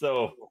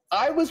 so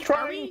I was we-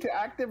 trying to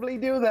actively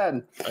do that.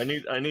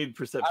 I need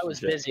perception. I was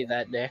check. busy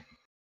that day.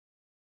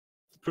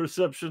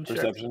 Perception checks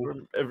Perception.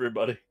 from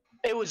everybody.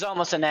 It was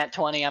almost a nat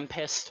 20. I'm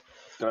pissed.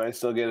 Do I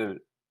still get an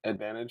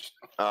advantage?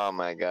 Oh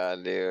my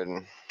god, dude.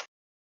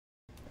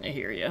 I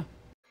hear you.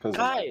 Because of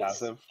my Guys,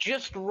 passive?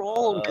 just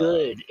roll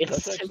good. It's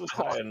That's actually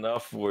simple. high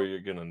enough where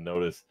you're gonna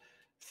notice.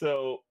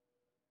 So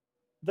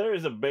there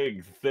is a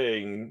big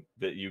thing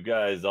that you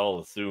guys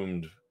all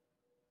assumed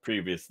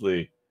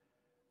previously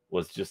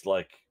was just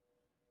like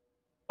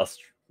a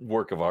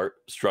work of art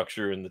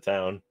structure in the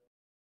town.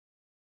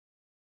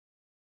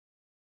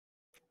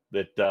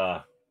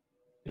 That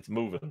it's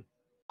moving.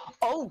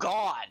 Oh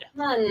God.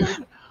 None.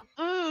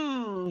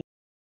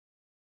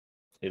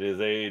 It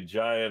is a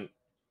giant.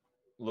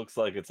 Looks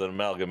like it's an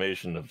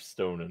amalgamation of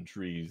stone and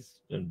trees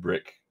and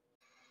brick,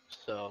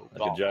 So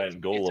like a giant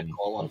it's golem. a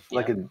golem.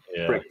 Like a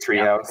Yeah. brick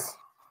treehouse.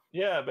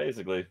 Yeah,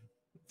 basically.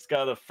 It's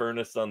got a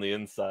furnace on the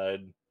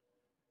inside,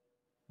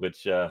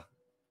 which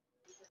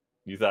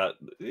you thought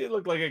it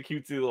looked like a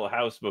cutesy little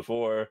house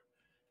before.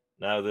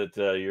 Now that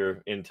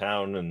you're in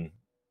town and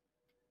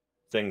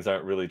things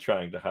aren't really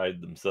trying to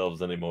hide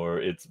themselves anymore,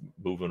 it's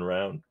moving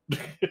around.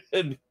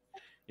 And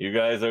you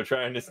guys are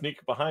trying to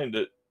sneak behind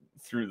it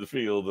through the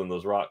field and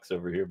those rocks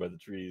over here by the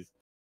trees.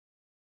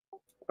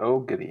 Oh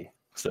goody.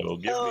 So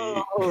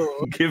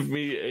Oh. give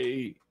me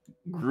a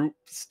group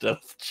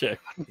stealth check.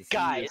 to see if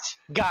Guys,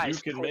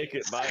 you can make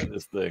it by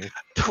this thing.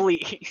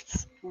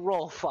 please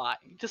roll 5.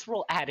 Just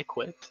roll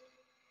adequate.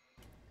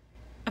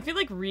 I feel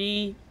like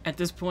Ree at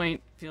this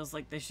point feels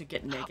like they should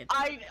get naked.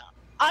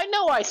 I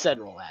know I said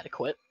roll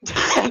adequate.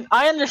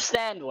 I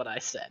understand what I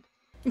said.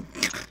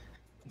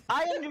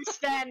 I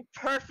understand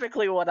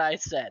perfectly what I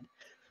said.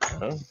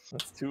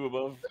 That's 2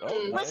 above. Oh,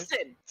 nice.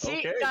 Listen, see,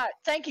 Okay. guys,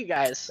 thank you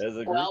guys. As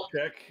a group Well,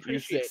 check, you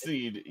appreciate it.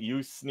 succeed.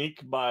 You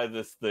sneak by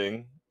this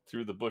thing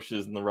through the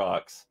bushes and the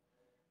rocks,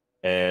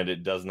 and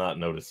it does not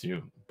notice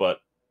you. But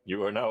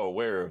you are now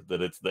aware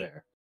that it's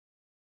there.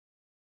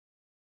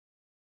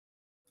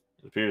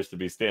 It appears to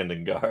be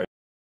standing guard.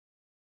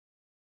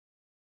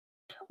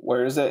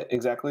 Where is it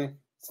exactly?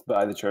 It's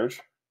by the church.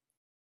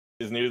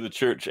 It's near the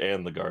church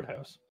and the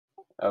guardhouse.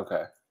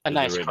 Okay. A They're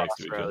nice right next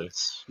to each other.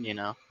 crossroads, you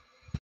know.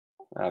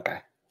 Okay.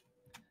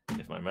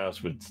 If my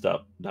mouse would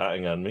stop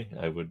dying on me,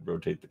 I would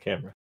rotate the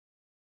camera.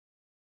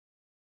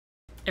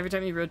 Every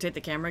time you rotate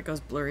the camera, it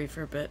goes blurry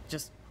for a bit.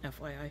 Just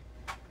FYI.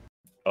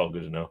 Oh,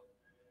 good to know.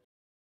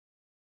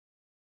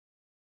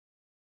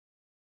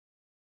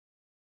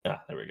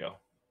 Ah, there we go.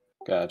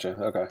 Gotcha.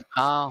 Okay.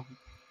 Oh,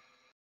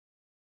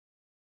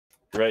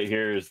 Right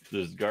here is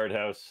this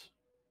guardhouse,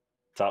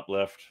 top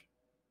left,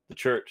 the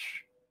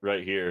church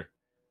right here,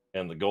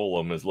 and the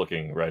golem is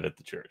looking right at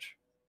the church.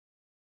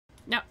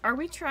 Now, are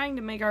we trying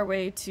to make our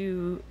way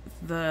to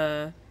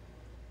the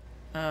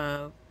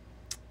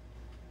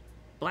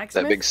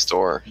blacksmith? That big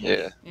store,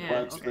 yeah. Yeah.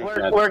 Blacksmith.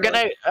 Okay. we're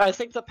gonna. I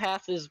think the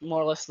path is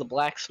more or less the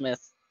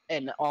blacksmith,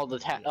 and all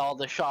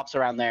the shops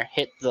around there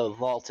hit the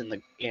vault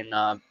in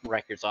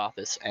Riker's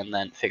office, and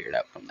then figure it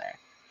out from there.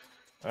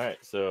 All right,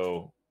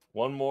 so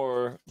one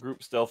more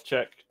group stealth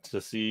check to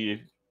see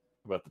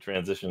about the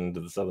transition to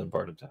the southern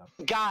part of town.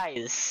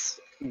 Guys,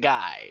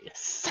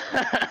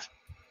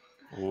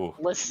 Ooh.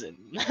 listen.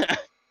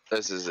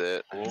 This is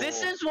it.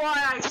 This is why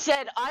I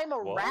said I'm a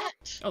What?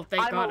 rat. Oh,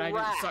 thank I'm God a I didn't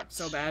rat. suck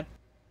so bad.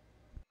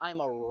 I'm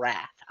a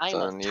rat. I'm It's a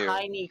on you.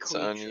 tiny It's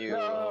creature. on you.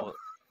 No.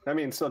 I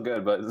mean, it's still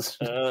good, but it's...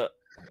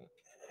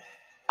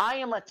 I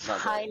am a Not great.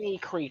 tiny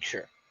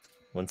creature.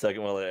 1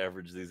 second while I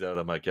average these out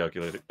on my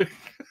calculator.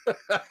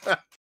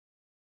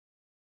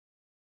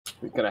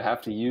 we're gonna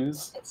have to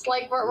use. It's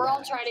like we're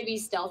all trying to be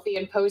stealthy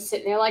and Poe's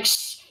sitting there like,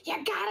 shh, you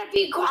gotta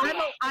be quiet.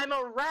 I'm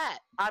a rat.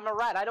 I'm a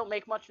rat. I don't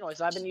make much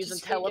noise. I've been using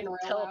Just speaking real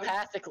loud.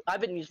 telepathic. I've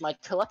been using my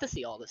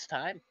telepathy all this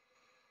time.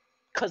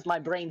 Cause my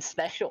brain's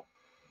special.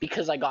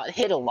 Because I got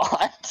hit a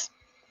lot.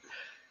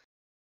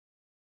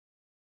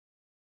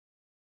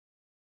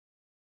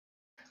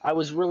 I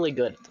was really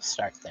good at the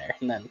start there,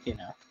 and then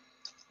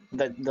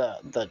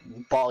the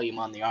volume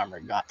on the armor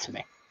got to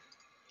me.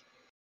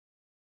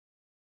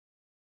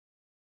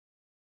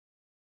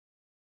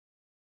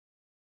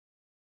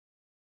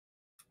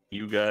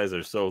 You guys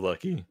are so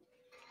lucky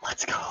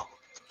Let's go.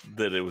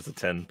 that it was a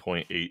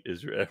 10.8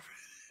 is your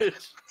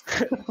average.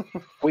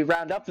 We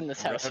round up in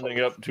this house.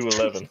 Rounding up to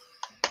 11.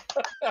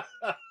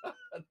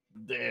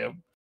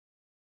 Damn.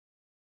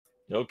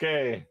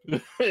 Okay.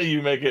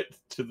 You make it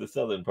to the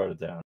southern part of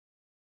town.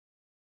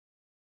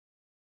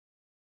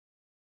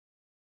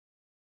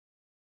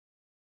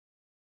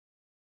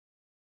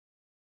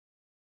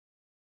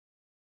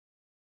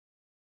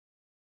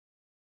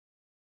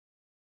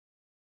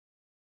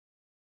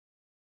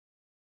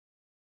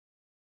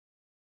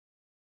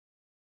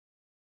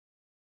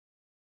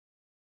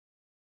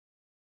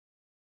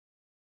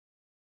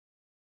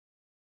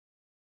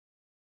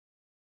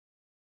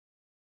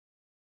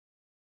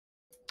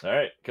 All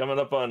right, coming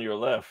up on your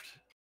left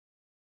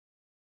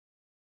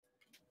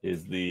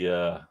is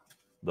the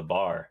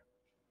bar.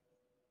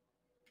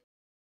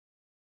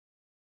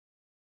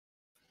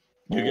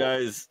 You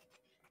guys,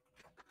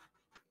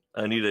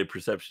 I need a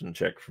perception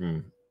check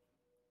from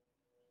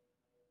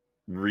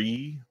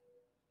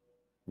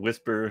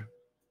Whisper,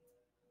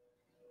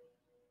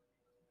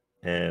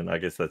 and I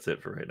guess that's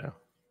it for right now.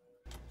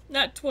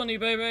 Nat 20,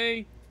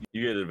 baby.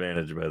 You get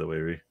advantage, by the way,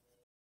 Ree.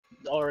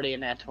 Already a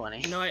nat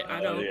 20. No,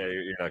 I don't. Yeah,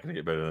 you're not going to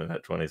get better than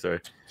that 20,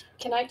 sorry.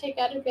 Can I take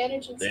that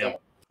advantage instead?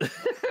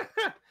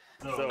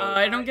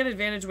 I don't get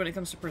advantage when it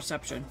comes to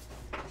perception.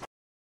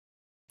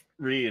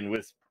 Ree and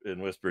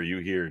Whisper, you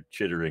hear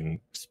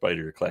chittering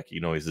spider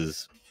clacky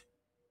noises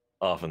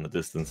off in the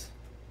distance.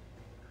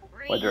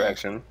 What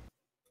direction?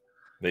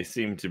 They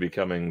seem to be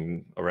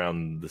coming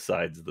around the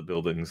sides of the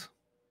buildings.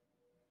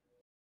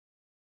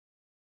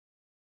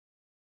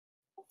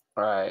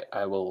 All right,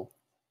 I will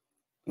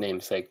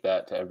namesake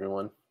that to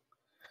everyone.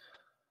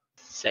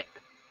 Sick.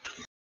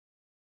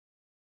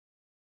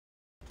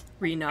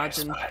 Nods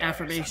in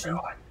affirmation.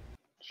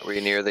 Are we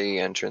near the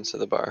entrance of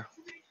the bar?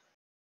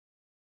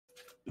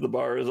 The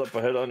bar is up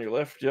ahead on your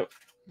left, yep.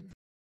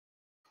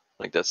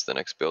 Like that's the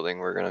next building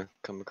we're gonna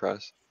come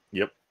across?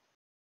 Yep.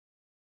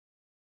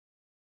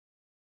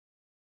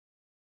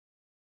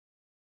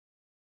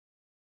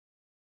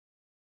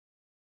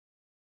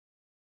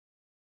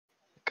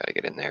 Gotta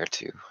get in there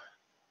too.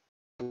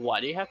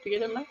 Why do you have to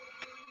get in there?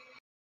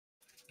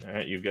 All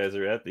right, you guys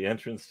are at the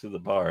entrance to the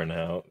bar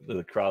now.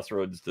 The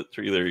crossroads that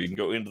either you can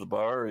go into the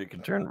bar or you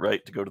can turn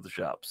right to go to the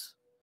shops.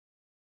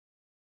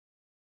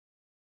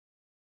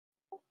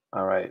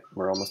 All right,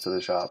 we're almost to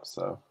the shop,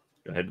 so.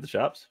 Gonna head to the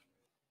shops?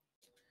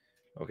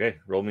 Okay,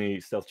 roll me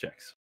stealth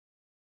checks.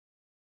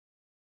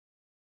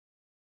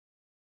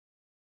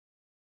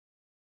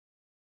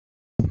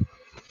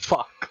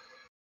 Fuck.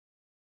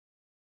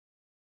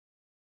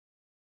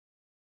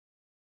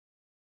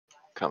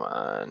 Come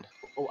on.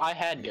 Oh, I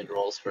had good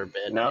rolls for a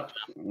bit. Now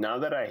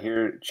that I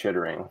hear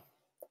chittering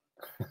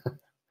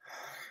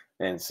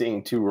and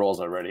seeing 2 rolls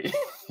already.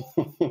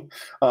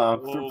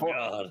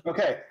 God.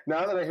 Okay,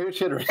 now that I hear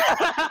chittering.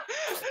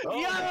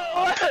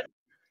 Yo!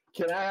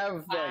 Can I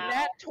have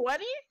Nat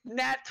 20?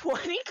 Nat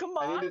 20? Come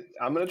on.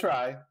 I'm gonna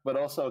try, but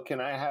also can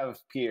I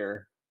have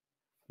Pierre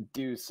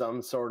do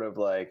some sort of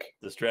like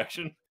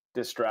distraction?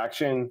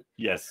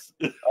 Yes.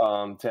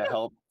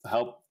 To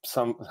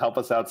help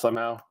us out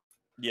somehow.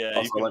 Yeah.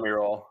 Also, let me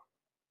roll.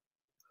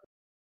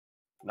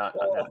 Not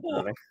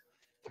running.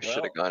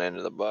 Should have gone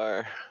into the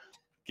bar.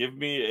 Give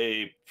me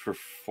a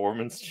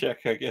performance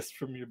check, I guess,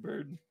 from your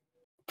bird.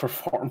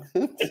 Performance?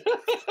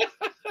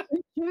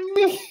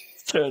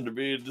 It's time to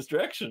be a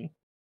distraction.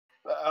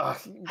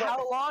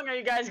 How long are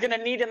you guys gonna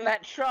need in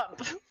that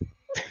shop?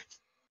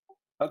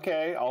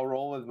 Okay, I'll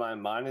roll with my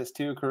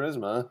 -2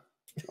 charisma.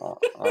 Oh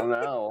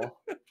no.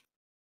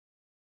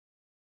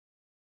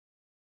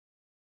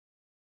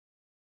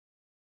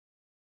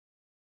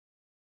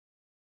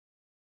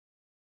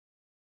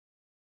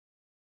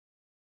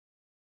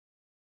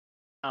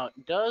 Now,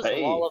 does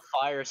Wall of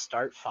Fire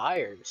start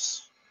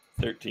fires?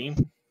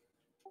 13.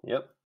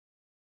 Yep.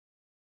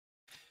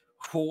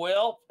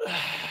 Well,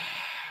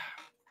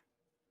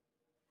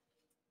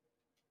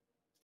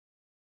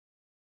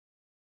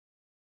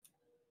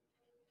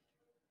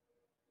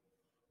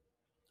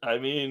 I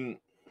mean,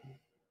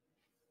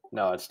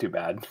 no, it's too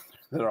bad.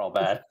 They're all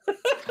bad. I'm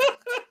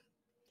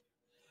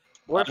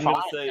going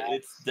to say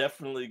it's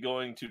definitely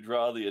going to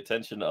draw the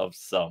attention of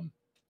some.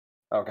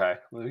 Okay,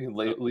 we can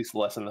at least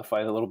lessen the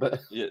fight a little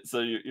bit. Yeah, so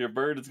your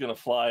bird is going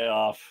to fly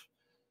off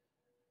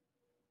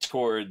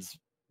towards,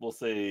 we'll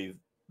say,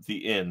 the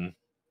inn.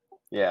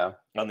 Yeah.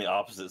 On the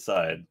opposite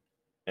side,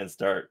 and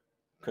start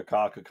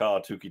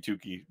caca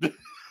tuki.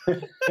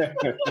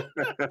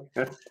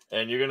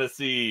 And you're going to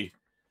see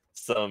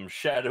some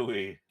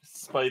shadowy,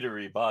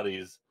 spidery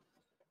bodies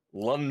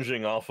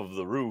lunging off of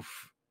the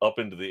roof up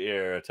into the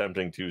air,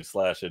 attempting to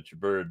slash at your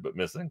bird, but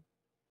missing.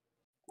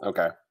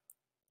 Okay.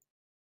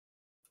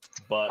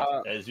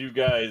 But as you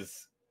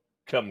guys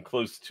come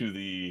close to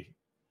the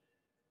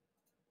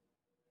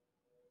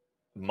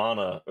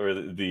mana, or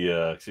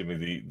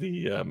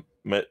the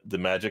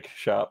magic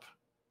shop,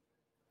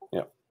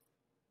 yep,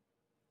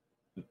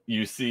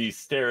 you see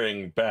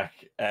staring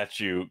back at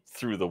you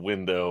through the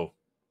window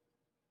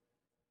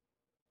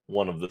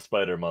one of the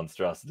spider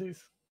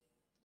monstrosities.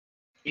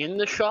 In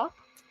the shop?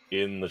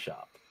 In the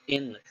shop.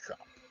 In the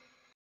shop.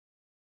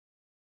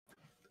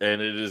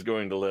 And it is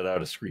going to let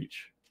out a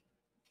screech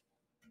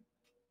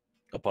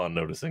upon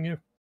noticing you.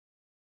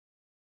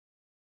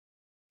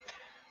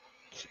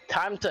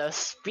 Time to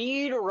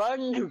speed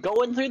run to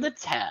going through the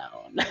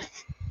town.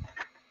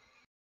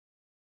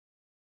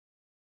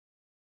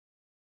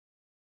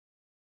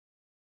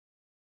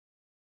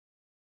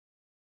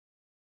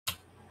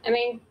 I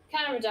mean,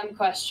 kind of a dumb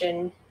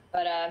question,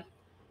 but I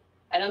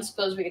don't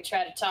suppose we could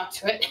try to talk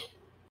to it.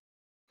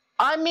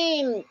 I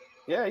mean...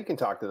 Yeah, you can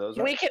talk to those.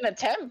 We can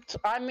attempt.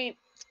 I mean,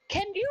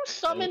 can you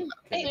summon...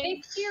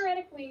 They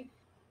theoretically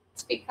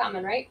speak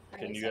common, right?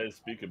 Can you guys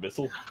speak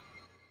Abyssal?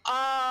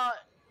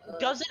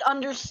 Does it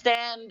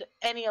understand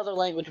any other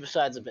language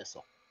besides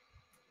Abyssal?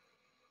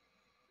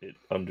 It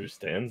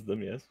understands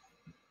them, yes.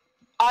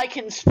 I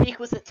can speak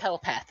with it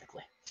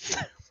telepathically.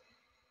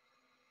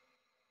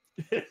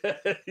 Go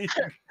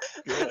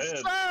ahead.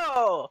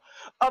 So,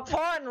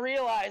 upon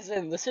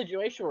realizing the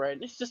situation we're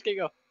in, it's just gonna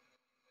go,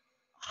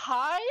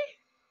 hi?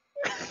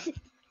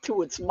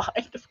 To its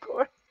mind, of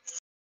course.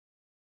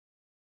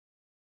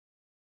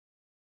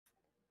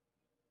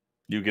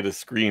 You get a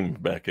scream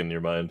back in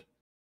your mind.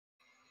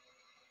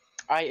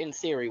 I, in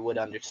theory, would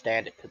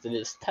understand it because it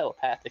is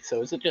telepathic.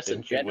 So is it just a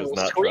It general was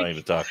not screech? trying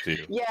to talk to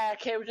you. Yeah,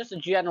 okay, we're just a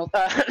general.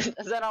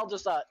 Then I'll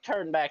just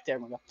turn back to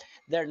everyone and go,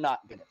 they're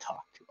not gonna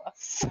talk to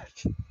us.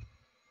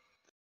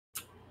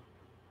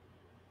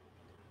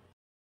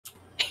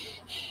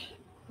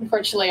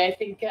 Unfortunately, I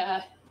think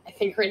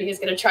Rinny is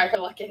gonna try her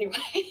luck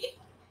anyway.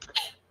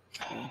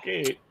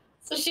 Okay.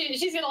 So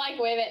she's gonna like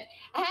wave it.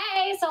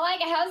 Hey, so like,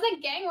 how's the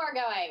gang war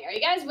going? Are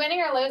you guys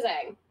winning or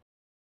losing?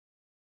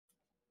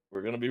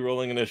 We're gonna be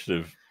rolling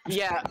initiative.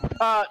 Yeah.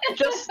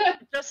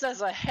 Just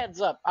as a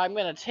heads up, I'm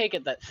gonna take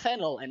it that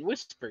Fennel and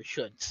Whisper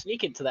should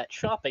sneak into that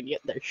shop and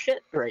get their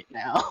shit right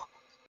now.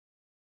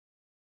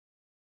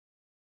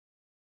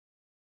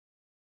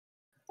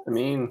 I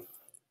mean,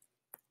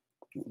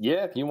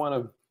 yeah, if you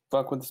want to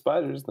fuck with the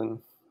spiders,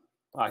 then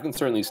I can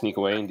certainly sneak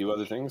away and do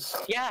other things.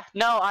 Yeah,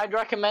 no, I'd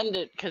recommend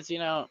it because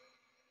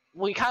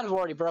we kind of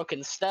already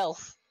broken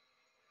stealth.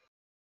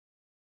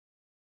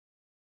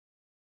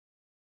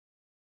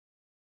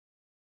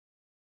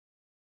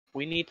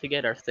 We need to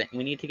get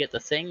we need to get the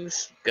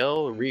things,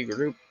 go,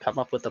 regroup, come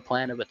up with a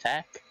plan of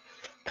attack.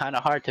 Kind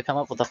of hard to come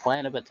up with a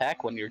plan of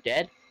attack when you're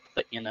dead,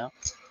 but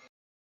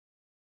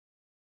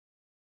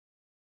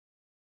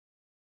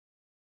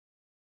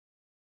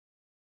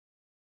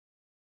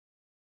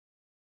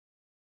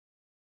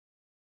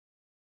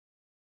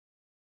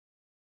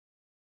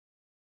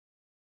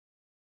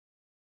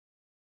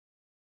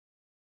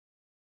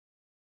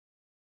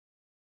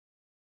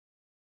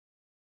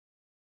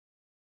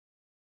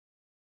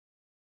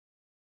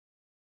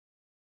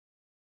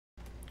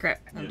Crap,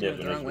 I'm doing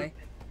it the wrong way.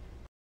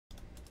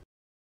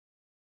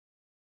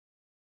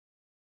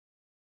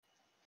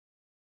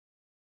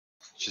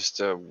 Just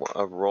a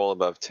roll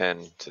above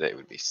 10 today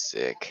would be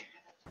sick.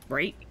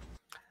 Right?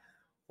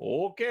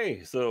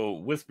 Okay, so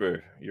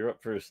Whisper, you're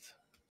up first.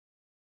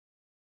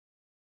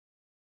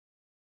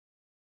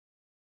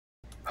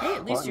 Hey,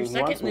 at least you're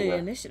second in the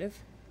initiative.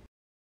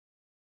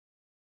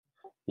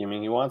 You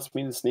mean he wants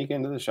me to sneak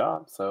into the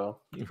shop, so...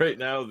 Right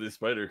now, the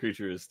spider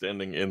creature is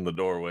standing in the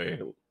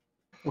doorway.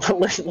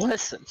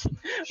 Listen,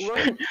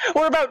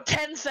 we're about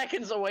 10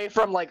 seconds away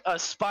from like a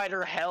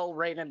spider hell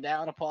raining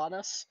down upon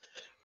us.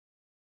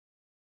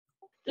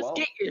 Just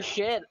get your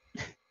shit.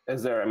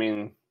 Is there,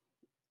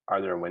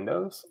 are there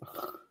windows?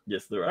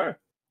 Yes, there are.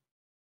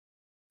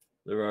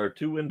 There are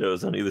 2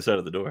 windows on either side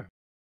of the door.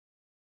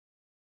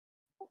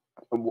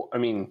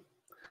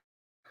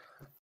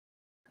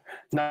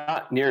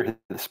 Not near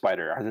the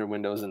spider. Are there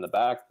windows in the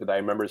back? Did I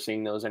remember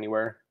seeing those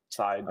anywhere?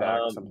 Side, back,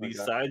 something the like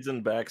that? sides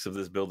and backs of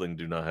this building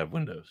do not have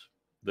windows.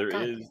 There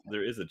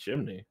is a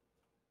chimney.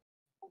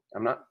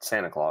 I'm not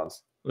Santa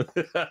Claus.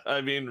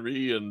 I mean,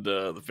 Ree and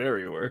the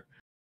fairy were.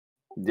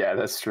 Yeah,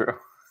 that's true.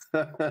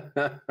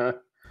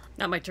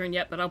 Not my turn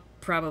yet, but I'll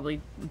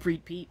probably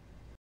repeat.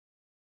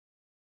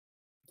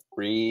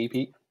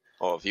 Repeat?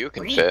 Oh, if you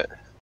can fit.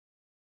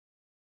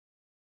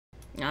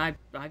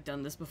 I've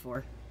done this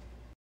before.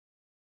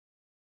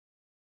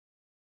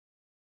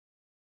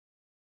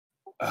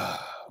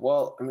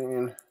 Well,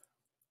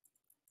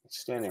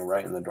 standing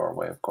right in the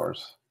doorway, of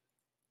course.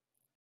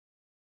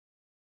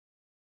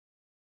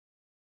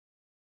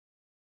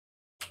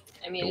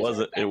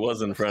 It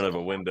was in front of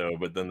a window,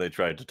 but then they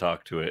tried to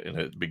talk to it, and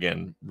it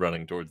began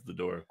running towards the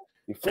door.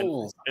 You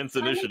fool! Hence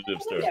initiative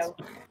starts.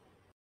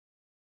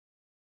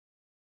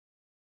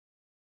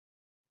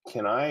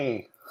 Can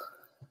I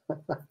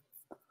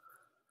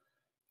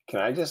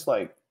just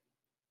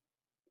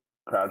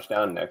crouch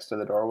down next to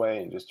the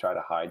doorway and just try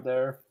to hide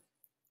there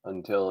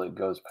until it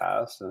goes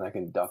past, and I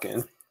can duck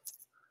in?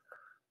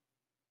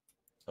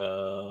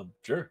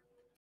 Sure.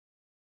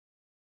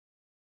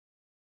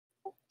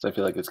 So I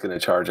feel like it's going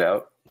to charge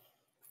out.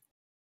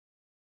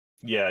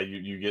 Yeah,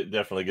 you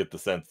definitely get the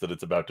sense that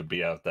it's about to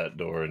be out that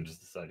door in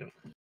just a second.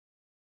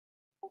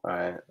 All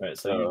right.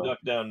 So you duck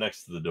down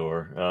next to the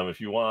door. If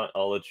you want,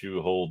 I'll let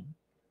you hold.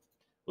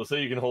 We'll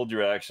say you can hold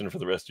your action for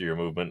the rest of your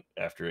movement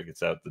after it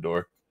gets out the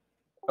door.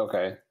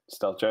 Okay.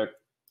 Stealth check.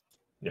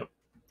 Yep.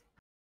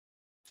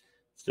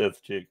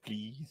 Stealth check,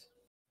 please.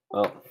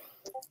 Oh.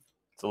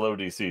 It's a low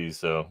DC,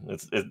 so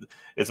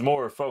it's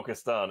more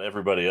focused on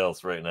everybody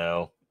else right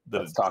now.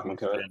 That's talking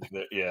to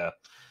it. Yeah.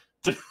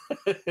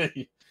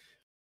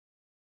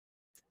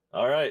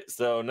 All right.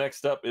 So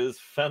next up is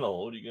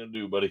Fennel. What are you gonna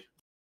do, buddy?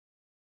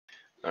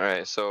 All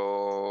right.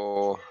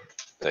 So,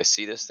 did I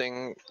see this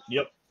thing?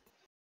 Yep.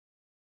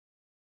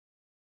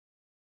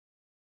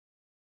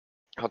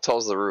 How tall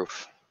is the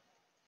roof?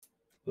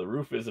 The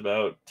roof is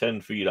about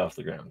 10 feet off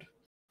the ground.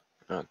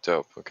 Oh,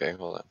 dope. Okay,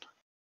 hold on.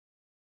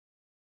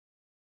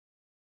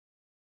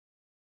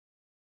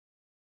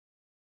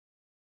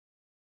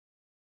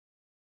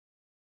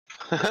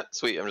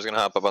 Sweet, I'm just gonna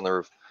hop up on the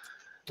roof.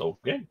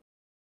 Okay.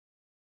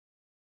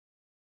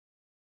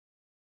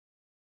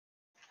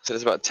 So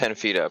it's about 10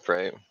 feet up,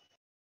 right?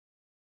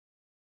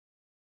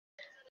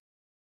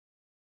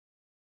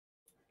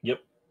 Yep.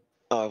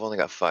 Oh, I've only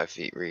got 5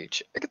 feet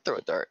reach. I could throw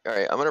a dart.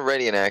 Alright, I'm gonna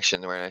ready an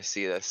action when I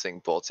see this thing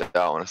bolts out.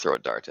 I wanna throw a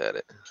dart at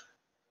it.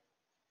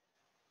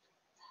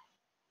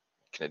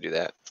 Can I do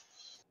that?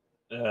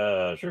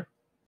 Sure.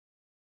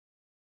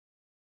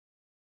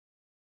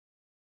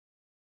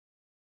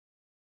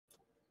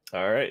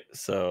 All right.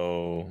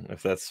 So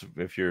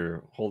if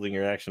you're holding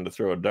your action to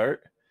throw a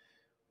dart,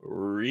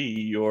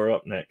 you're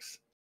up next.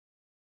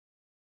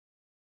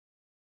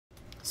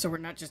 So we're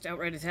not just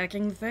outright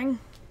attacking the thing?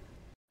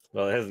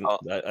 Well, it hasn't.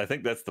 I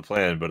think that's the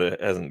plan, but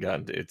it hasn't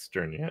gotten to its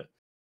turn yet.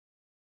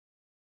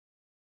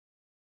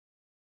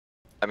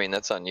 I mean,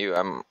 that's on you.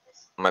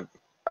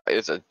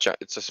 It's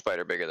a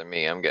spider bigger than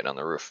me. I'm getting on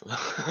the roof.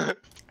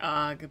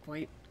 Good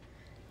point.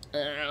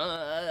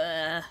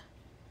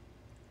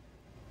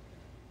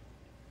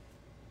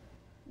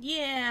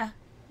 Yeah.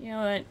 You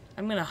know what?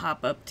 I'm gonna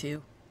hop up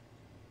too.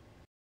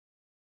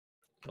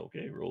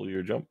 Okay, roll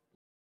your jump.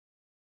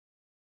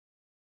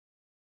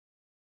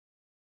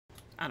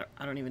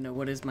 I don't even know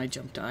what is my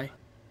jump die.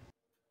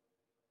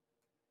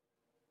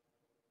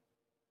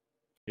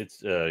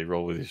 It's you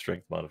roll with your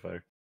strength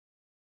modifier.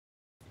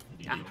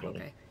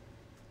 Okay.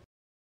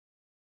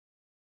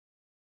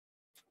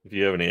 If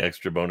you have any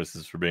extra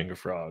bonuses for being a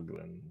frog,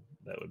 then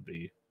that would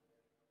be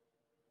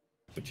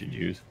what you'd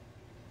use.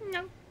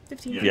 No,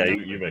 15. Yeah,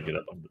 you make it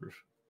up on the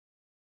roof.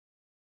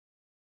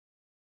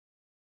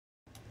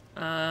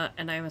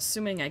 And I'm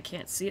assuming I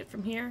can't see it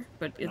from here,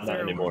 but is Not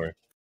there anymore.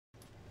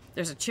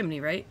 There's a chimney,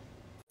 right?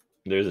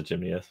 There's a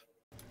chimney, yes.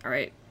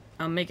 Alright,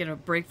 I'm making a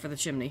break for the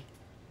chimney.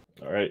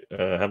 All right,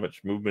 how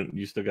much movement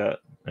you still got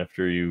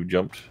after you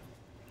jumped?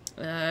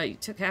 You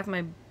took half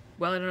my...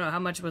 Well, I don't know, how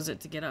much was it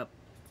to get up?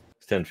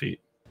 It's 10 feet.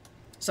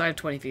 So I have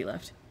 20 feet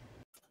left.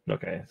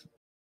 Okay.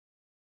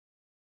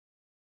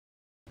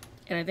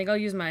 And I think I'll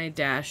use my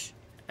dash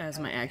as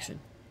my action.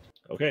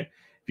 Okay.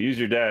 If you use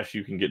your dash,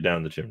 you can get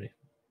down the chimney.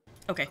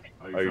 Okay.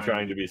 Are you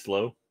trying to be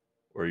slow?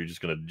 Or are you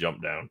just going to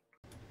jump down?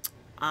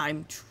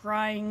 I'm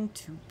trying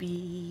to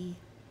be...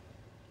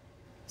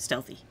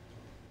 stealthy.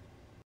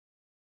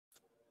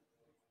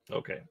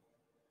 Okay.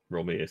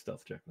 Roll me a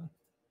stealth check then.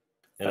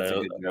 That's a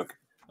good joke.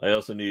 I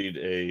also need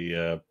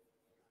a...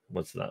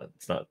 what's that?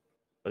 It's not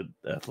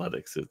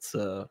athletics. It's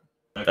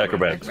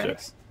acrobatics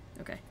check.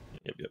 Okay.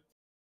 Yep.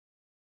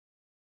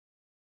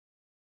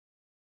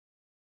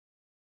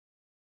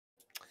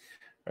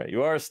 All right,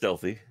 you are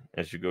stealthy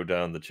as you go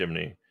down the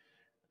chimney.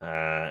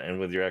 And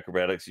with your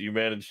acrobatics, you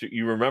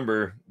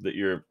remember that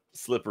your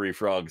slippery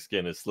frog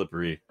skin is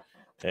slippery,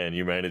 and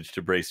you manage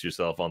to brace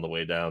yourself on the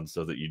way down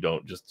so that you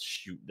don't just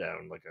shoot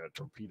down like a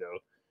torpedo,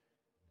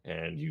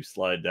 and you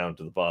slide down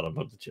to the bottom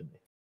of the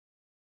chimney.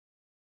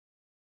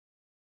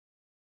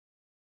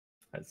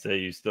 I'd say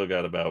you still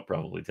got about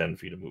probably 10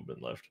 feet of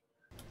movement left.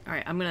 All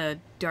right, I'm gonna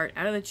dart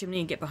out of the chimney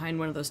and get behind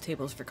one of those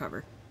tables for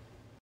cover.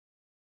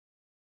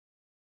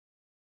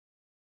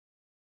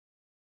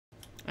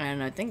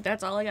 And I think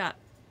that's all I got.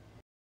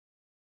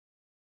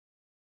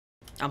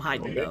 I'm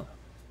hiding though.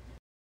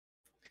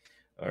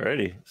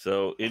 Alrighty,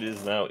 so it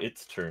is now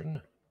its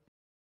turn.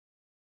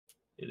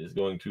 It is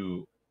going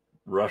to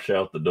rush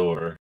out the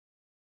door.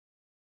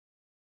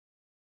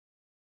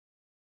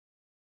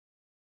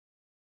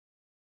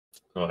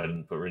 Oh, I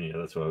didn't put Rinia,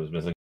 that's what I was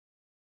missing.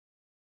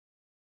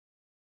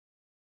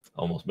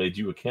 Almost made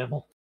you a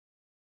camel.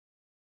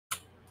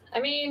 I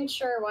mean,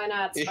 sure, why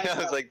not? Yeah,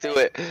 I was like, do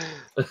it.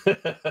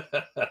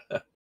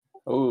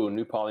 Oh,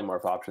 new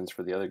polymorph options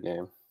for the other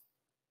game.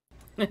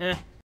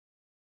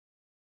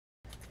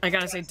 I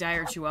gotta say,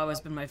 Dire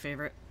Chihuahua's been my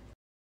favorite.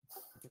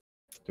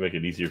 To make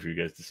it easier for you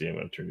guys to see, I'm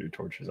going to turn your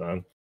torches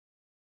on.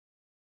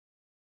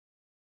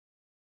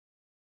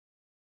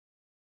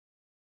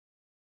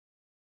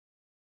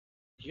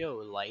 Yo,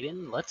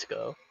 Lighten, let's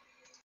go.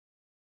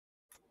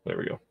 There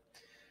we go.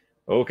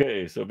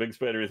 Okay, so big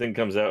spidery thing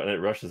comes out and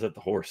it rushes at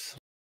the horse.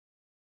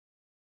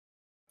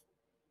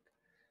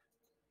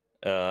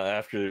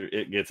 After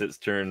it gets its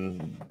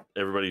turn,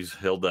 everybody's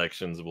held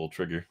actions will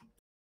trigger.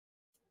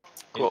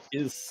 Cool.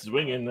 It is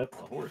swinging at the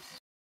horse.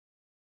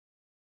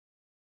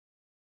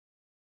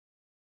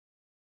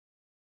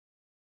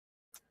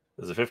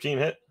 Does a 15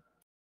 hit?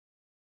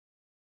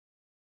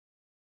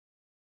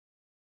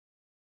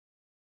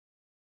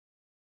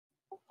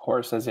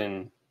 Horse as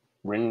in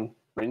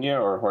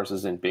Rinya or horse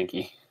as in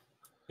Binky?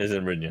 Is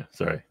in Rinya.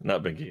 Sorry,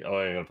 not Binky. Oh,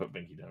 I gotta put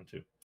Binky down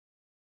too.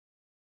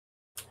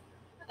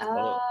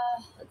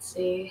 Let's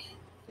see.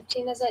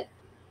 15 is it?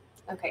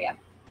 Okay, yeah.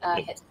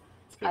 Yep. Hits.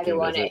 Either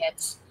one, it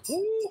hits.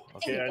 Ooh,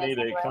 okay, I need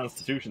a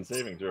Constitution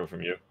saving throw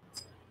from you.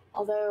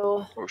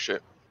 Although, Oh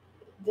shit.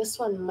 this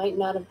one might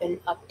not have been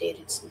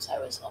updated since I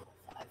was level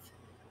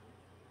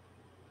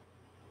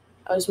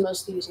I was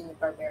mostly using the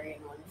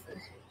barbarian one for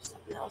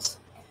something else.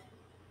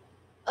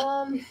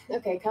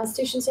 Okay,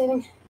 Constitution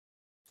saving.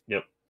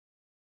 Yep.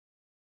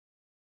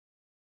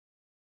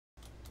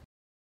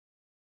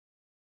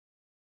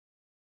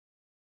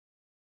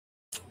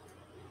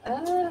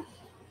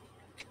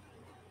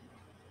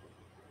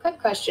 Quick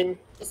question.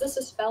 Is this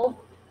a spell?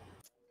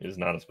 It is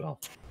not a spell.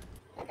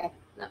 Okay,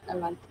 no, never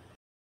mind.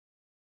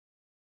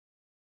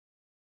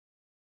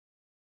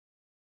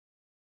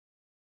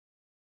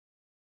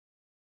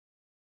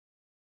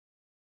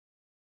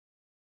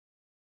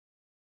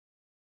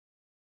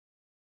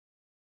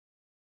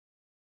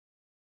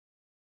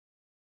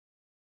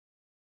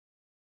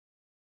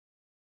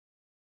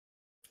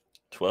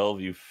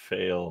 $12, you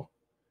fail.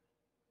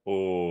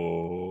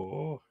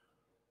 Oh.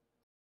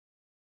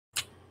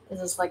 Is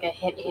this like a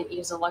hit,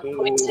 use a luck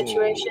point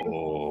situation?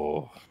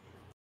 Oh.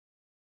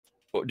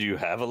 Do you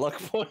have a luck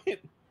point?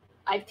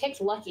 I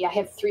picked lucky. I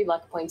have 3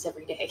 luck points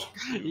every day.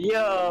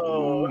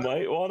 Yo! You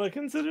might want to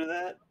consider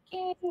that.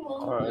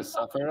 Or I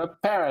suffer a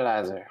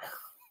paralyzer.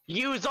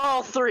 Use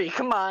all 3,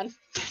 come on.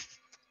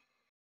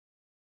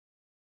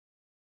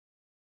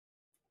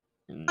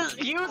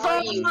 Use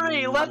all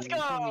 3, let's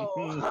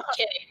go!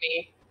 Kidding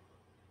me.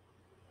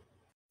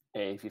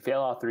 Hey, if you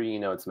fail all 3, you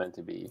know it's meant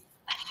to be.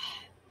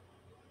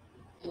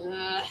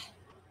 Okay,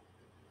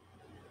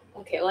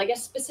 well, I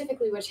guess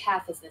specifically which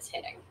half is this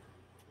hitting?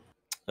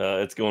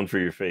 It's going for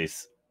your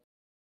face.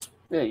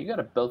 Yeah, you got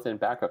a built-in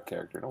backup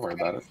character. Don't worry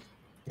about it.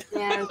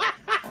 Yeah.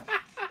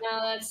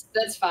 No,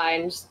 that's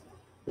fine.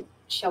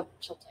 She'll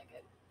take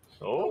it.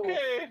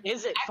 Okay.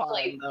 Is it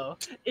Actually- fine, though?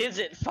 Is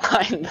it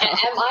fine, though?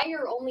 Am I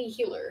your only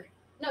healer?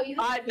 No, you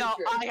have No,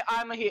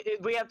 I'm a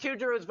we have 2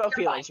 druids, both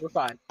You're healers, we're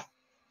fine.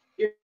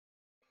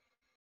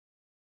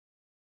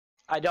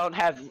 I don't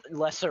have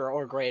lesser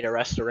or greater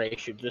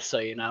restoration, just so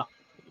you know.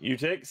 You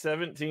take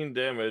 17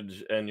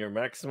 damage, and your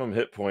maximum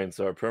hit points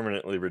are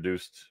permanently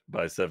reduced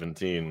by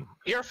 17.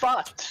 You're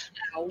fucked.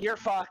 You're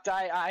fucked.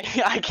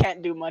 I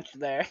can't do much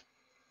there.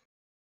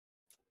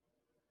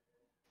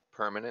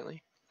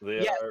 Permanently?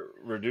 They Yeah. are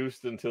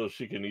reduced until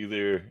she can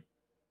either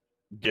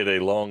get a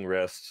long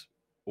rest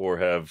or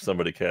have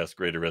somebody cast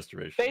Greater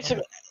Restoration.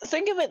 Basically,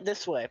 think of it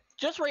this way.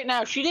 Just right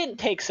now, she didn't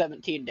take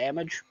 17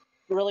 damage.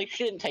 Really,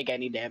 she didn't take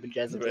any damage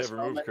as of Do I this have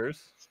remove moment.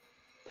 curse?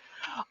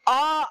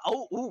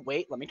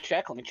 Wait, let me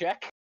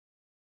check.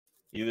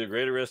 Either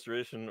Greater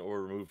Restoration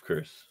or remove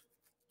curse.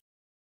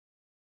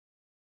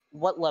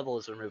 What level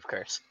is remove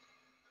curse?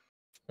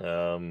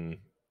 I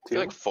feel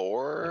like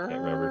 4. I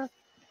can't remember.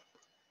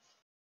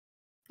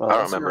 Well, I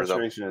don't lesser remember, though.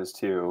 restoration is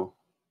 2.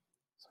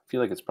 So I feel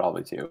like it's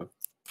probably 2.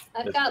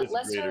 I've got It's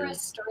lesser greater.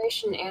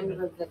 restoration and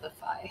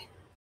revivify.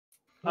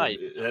 Hi.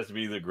 It has to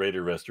be either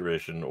Greater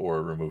Restoration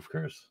or remove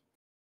curse.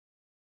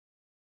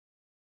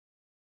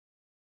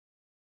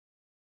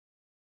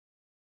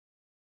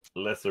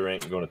 Lesser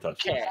ain't going to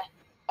touch it. Okay.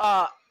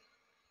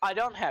 I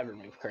don't have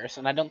remove curse,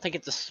 and I don't think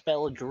it's a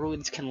spell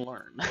druids can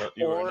learn.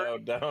 You are now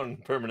down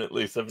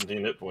permanently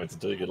 17 hit points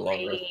until you get a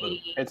long rest. But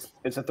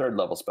It's a 3rd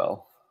level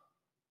spell.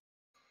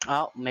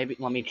 Oh, maybe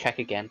let me check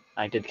again.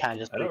 I did kind of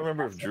just. I don't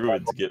remember if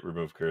druids get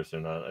remove curse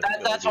or not. I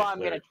think That's would be why a I'm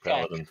gonna cleric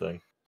check. paladin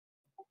thing.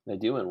 They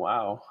do in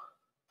WoW.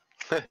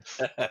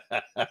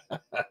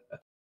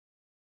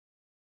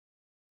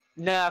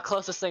 No,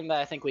 closest thing that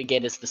I think we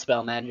get is the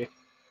spell magic.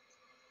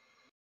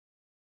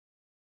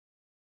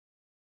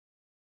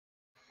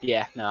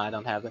 Yeah, no, I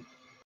don't have it.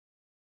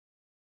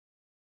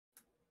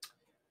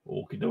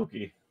 Okie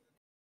dokie.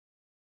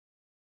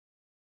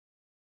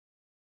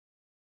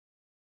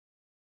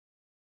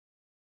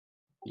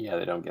 Yeah,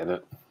 they don't get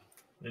it.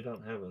 They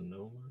don't have a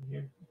gnome on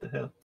here? What the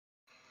hell?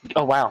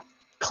 Oh wow,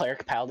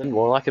 cleric, paladin,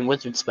 warlock, and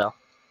wizard spell.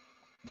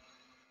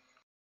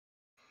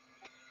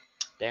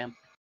 Damn.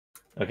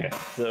 Okay,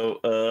 so,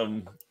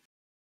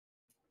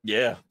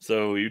 yeah,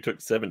 so you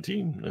took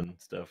 17 and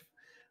stuff.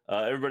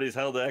 Everybody's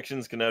held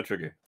actions can now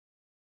trigger.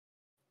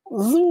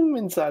 Zoom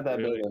inside that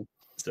Really? building.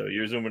 So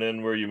you're zooming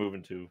in. Where are you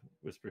moving to,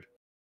 Whisper?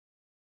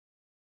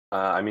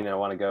 I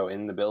want to go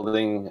in the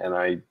building, and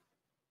I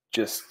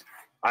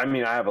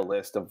have a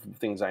list of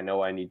things I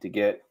know I need to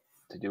get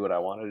to do what I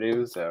want to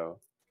do, so.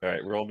 All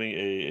right, roll me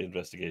a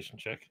investigation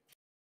check.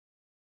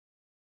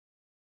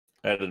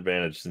 At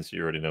advantage since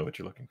you already know what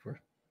you're looking for.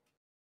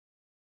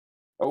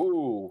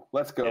 Oh,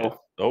 let's go. Yeah.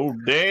 Oh,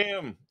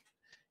 damn!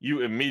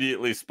 You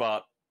immediately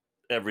spot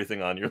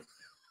everything on your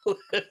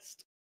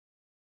list.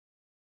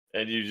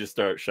 And you just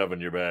start shoving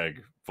your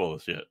bag full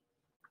of shit.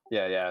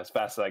 Yeah, as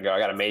fast as I go. I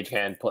got a mage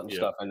hand putting Yeah.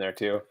 stuff in there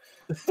too.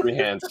 3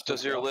 hands.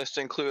 Does your list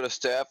include a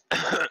staff?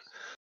 That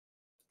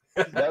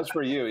was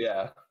for you,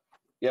 yeah.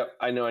 Yep,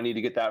 I know I need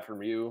to get that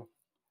from you.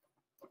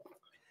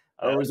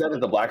 Or was that at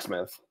the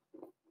blacksmith?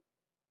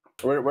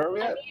 Where are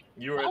we at?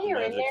 You are at While the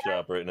you're in magic there-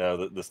 shop right now.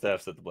 The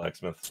staff's at the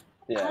blacksmith.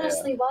 Yeah,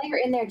 Honestly, while you're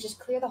in there, just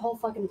clear the whole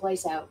fucking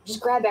place out. Just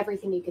grab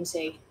everything you can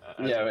see.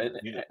 Yeah,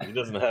 He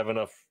doesn't have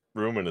enough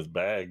room in his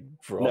bag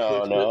for all No,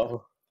 this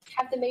no.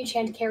 Have the mage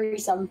hand carry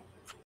some.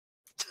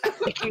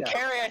 It can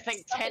carry, I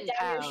think, Stuff 10 it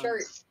down pounds. your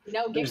shirt.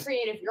 No, get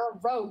creative. You're a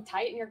rogue.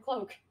 Tie it in your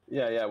cloak.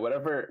 Yeah.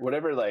 Whatever.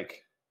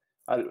 Like,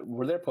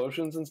 were there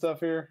potions and stuff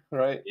here?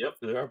 Right. Yep,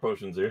 there are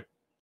potions here.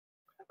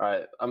 All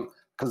right.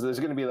 Because there's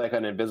gonna be like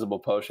an invisible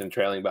potion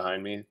trailing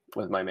behind me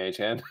with my mage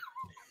hand.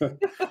 I'm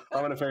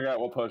gonna figure out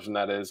what potion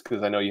that is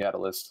because I know you had a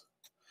list.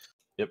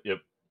 Yep.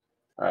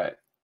 All right.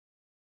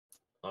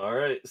 All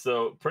right.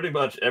 So pretty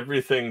much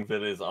everything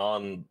that is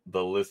on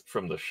the list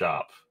from the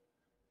shop.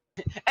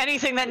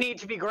 Anything that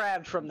needs to be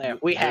grabbed from there,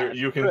 we have.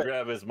 You can Good.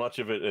 grab as much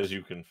of it as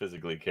you can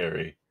physically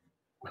carry.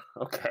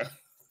 Okay.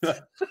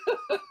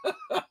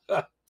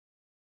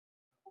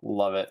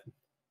 Love it.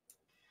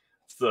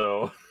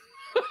 So,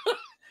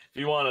 if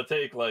you want to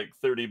take like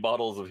 30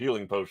 bottles of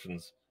healing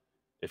potions,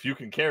 if you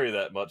can carry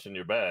that much in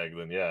your bag,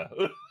 then yeah.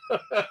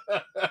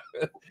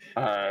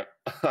 All right.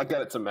 I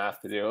got some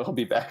math to do. I'll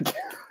be back.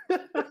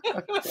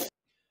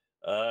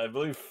 I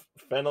believe,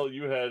 Fennel,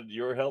 you had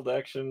your held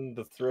action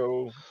to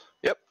throw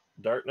Yep.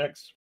 dart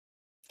next.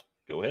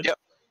 Go ahead. Yep.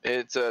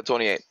 It's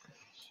 28.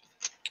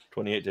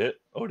 28 to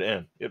hit. Oh,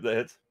 damn. Yep, that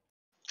hits.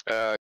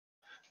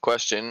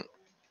 Question.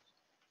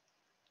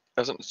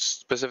 Doesn't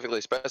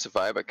specifically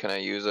specify, but can I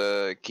use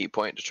a key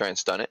point to try and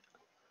stun it?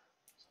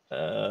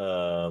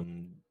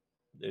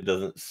 It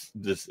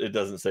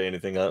doesn't say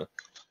anything on.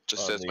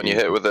 Just says when you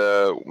hit with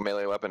a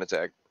melee weapon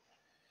attack.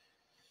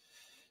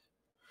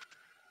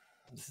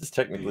 This is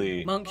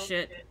technically Monk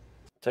shit.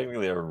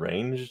 Technically a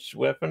ranged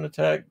weapon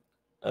attack.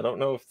 I don't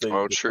know if they.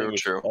 Oh, true.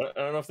 I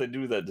don't know if they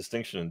do that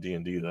distinction in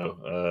D&D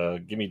though.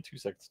 Give me 2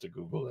 seconds to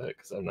Google that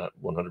because I'm not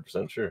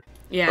 100% sure.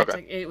 Yeah, Okay. it's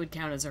like, it would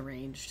count as a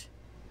ranged.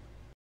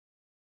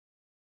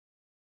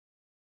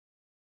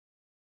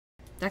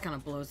 That kind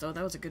of blows though.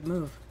 That was a good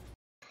move.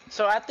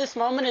 So at this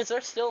moment, is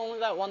there still only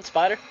that one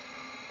spider?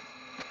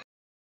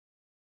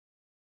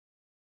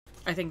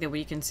 I think that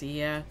we can see,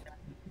 yeah.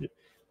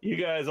 You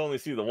guys only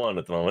see the one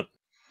at the moment.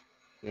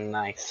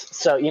 Nice.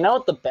 So you know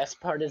what the best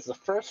part is? The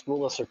first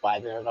rule of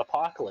surviving an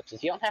apocalypse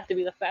is you don't have to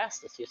be the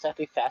fastest. You just have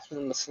to be faster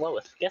than the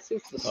slowest. Guess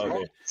who's the slowest?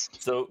 Okay.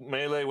 So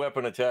melee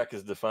weapon attack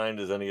is defined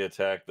as any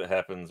attack that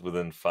happens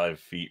within 5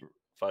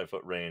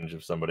 foot range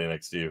of somebody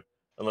next to you,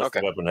 unless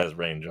the weapon has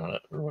range on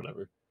it or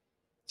whatever.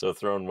 So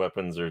thrown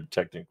weapons are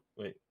technically.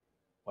 Wait,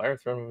 why are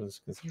thrown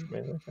weapons considered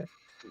melee attack?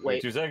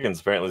 Wait, 2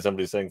 seconds. Apparently,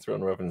 somebody's saying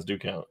thrown weapons do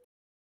count.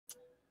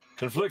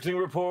 Conflicting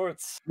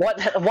reports.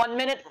 what? 1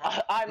 minute?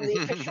 I'm the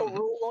official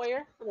rule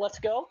lawyer. Let's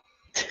go.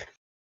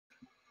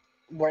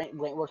 We're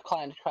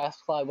trying to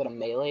classify what a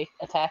melee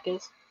attack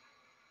is.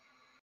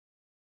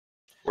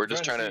 We're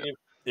just trying to.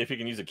 If you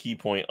can use a key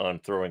point on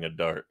throwing a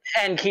dart.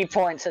 And key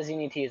point says you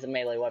need to use a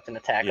melee weapon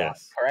attack.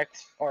 Yes. On,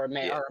 correct? Or a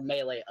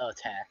melee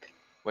attack.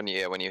 When you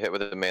hit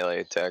with a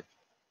melee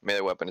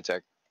weapon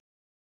attack.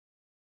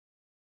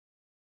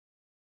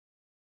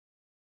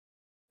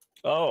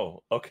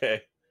 Oh,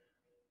 okay.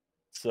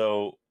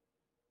 So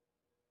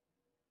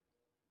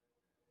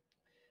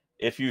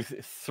if you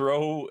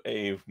throw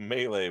a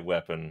melee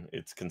weapon,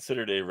 it's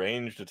considered a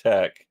ranged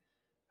attack.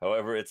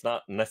 However, it's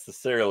not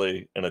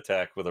necessarily an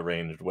attack with a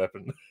ranged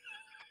weapon.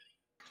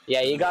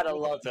 Yeah, you gotta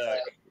love attack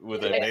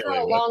with a If I melee throw a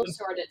weapon.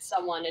 longsword at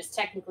someone, it's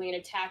technically an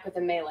attack with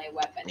a melee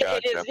weapon.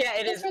 Gotcha. It is. Yeah,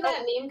 it That's is. where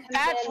that meme comes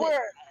That's in.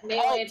 where.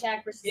 Melee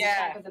attack versus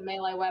yeah. attack with a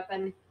melee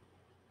weapon.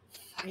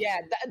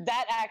 Yeah,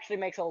 that actually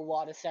makes a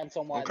lot of sense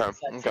on why there's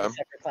two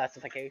separate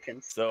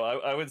classifications. So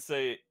I would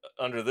say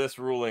under this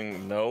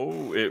ruling,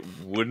 no, it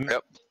wouldn't.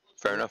 Yep,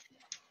 fair enough.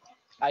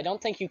 I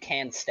don't think you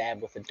can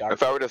stab with a dart.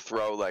 If I were to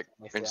throw, like,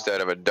 instead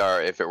of a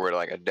dart, if it were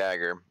like a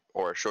dagger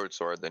or a short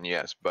sword, then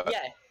yes. But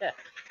yeah.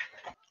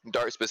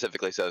 Dart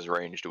specifically says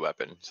ranged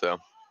weapon, so.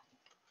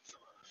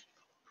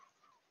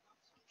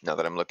 Now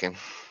that I'm looking.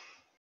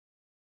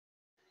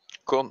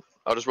 Cool.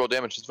 I'll just roll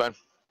damage, it's fine.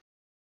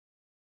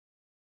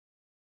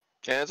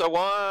 And it's a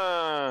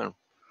 1!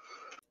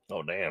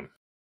 Oh, damn.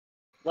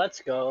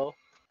 Let's go.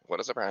 What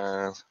a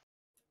surprise.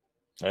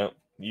 Well,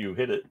 you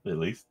hit it, at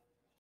least.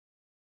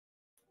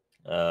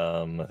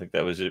 I think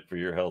that was it for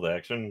your held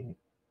action.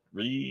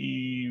 Well,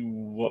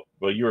 you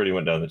already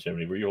went down the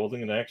chimney. Were you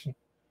holding an action?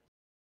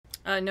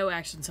 No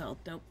actions held,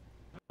 nope.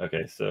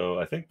 Okay, so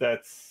I think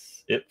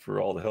that's it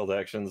for all the held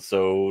actions.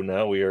 So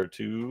now we are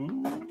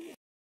to...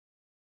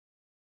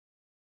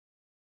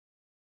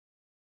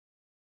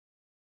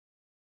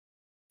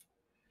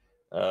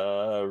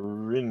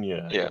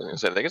 Rinya. Yeah, I was gonna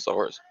say, I think it's the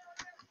horse.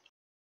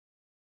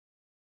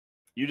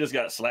 You just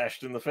got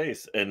slashed in the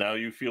face, and now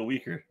you feel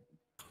weaker.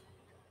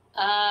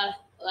 Well,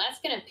 that's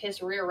gonna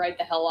piss Rear right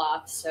the hell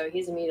off, so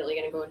he's immediately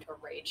gonna go into a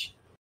rage.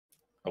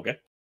 Okay.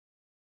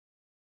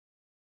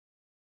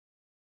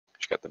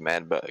 She got the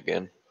mad butt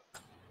again.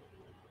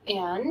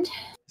 And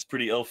His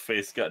pretty elf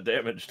face got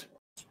damaged.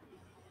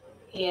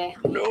 yeah.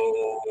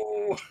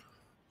 No!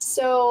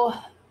 So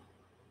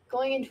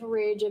going into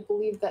rage, I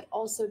believe that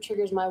also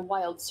triggers my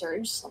wild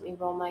surge. So let me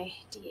roll my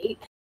d8.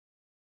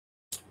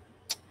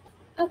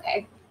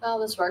 Okay, well,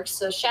 this works.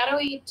 So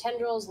shadowy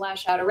tendrils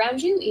lash out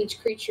around you. Each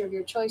creature of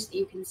your choice that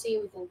you can see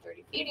within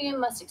 30 feet of you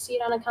must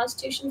succeed on a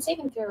Constitution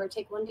saving throw or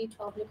take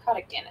 1d12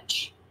 necrotic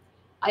damage.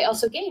 I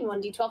also gain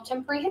 1d12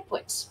 temporary hit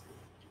points.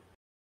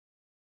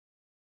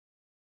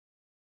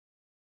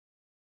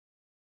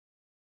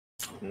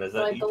 And is So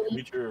that I each believe-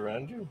 creature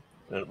around you?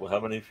 And how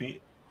many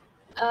feet?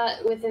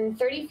 Within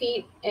 30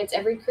 feet, it's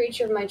every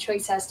creature of my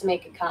choice has to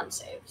make a con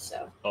save.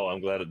 So. Oh, I'm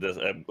glad it does.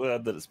 I'm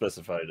glad that it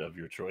specified of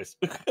your choice.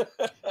 Yeah,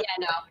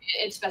 no,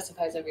 it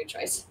specifies of your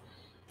choice.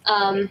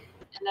 And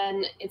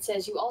then it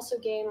says you also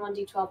gain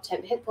 1d12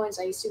 temp hit points.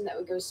 I assume that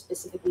would go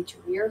specifically to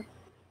rear.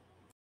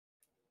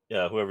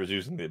 Yeah, whoever's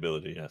using the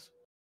ability, yes.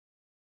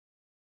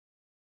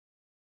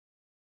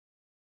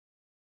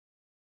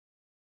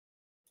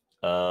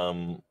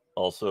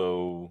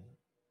 Also,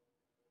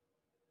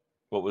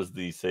 what was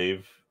the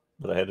save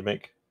that I had to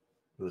make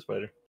for the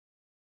spider?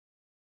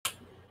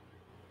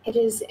 It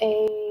is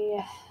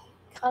a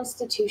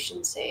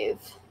Constitution save.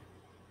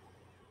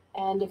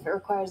 And if it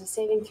requires a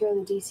saving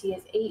throw, the DC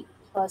is 8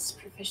 plus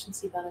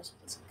proficiency bonus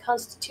plus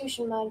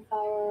Constitution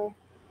modifier.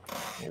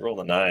 I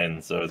rolled a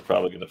 9, so it's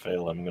probably going to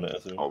fail, I'm going to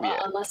assume. Oh yeah,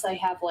 Unless I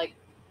have, like,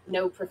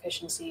 no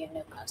proficiency and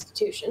no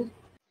Constitution.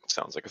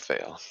 sounds like a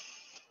fail.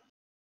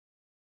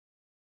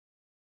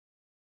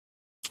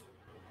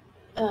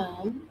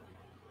 God,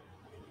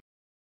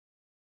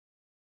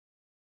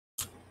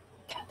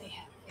 they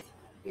have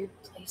weird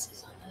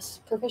places on this.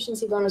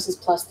 Proficiency bonus is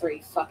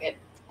 +3. Fuck it.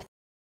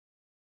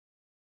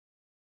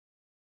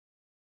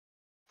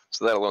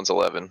 So that alone's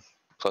 11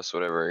 plus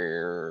whatever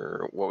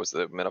your what was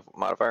the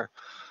modifier?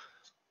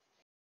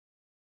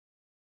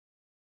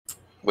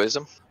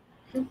 Wisdom.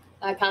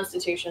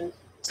 Constitution.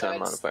 So Con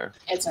modifier.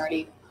 it's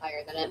already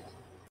higher than it.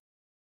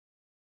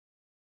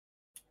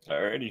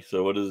 Alrighty,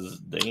 so what is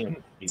Dane?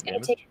 8 It's going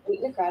to damage? take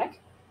 8 necrotic.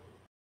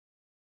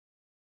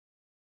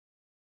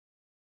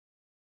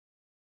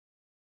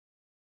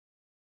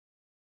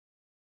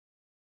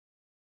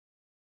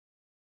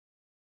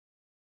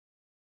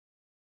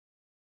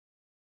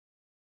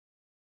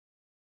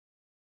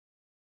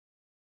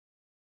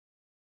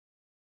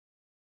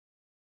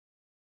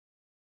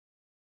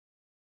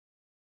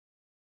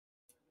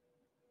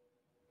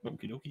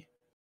 Okie dokie.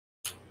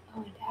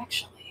 Oh, and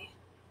actually,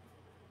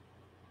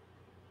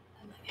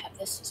 I might have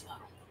this as well.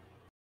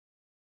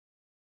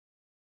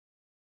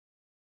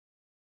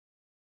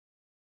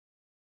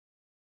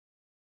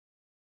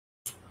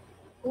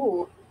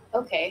 Ooh,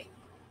 okay.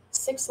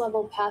 6th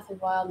level Path of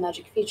Wild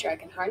Magic feature. I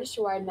can harness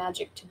your wild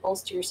magic to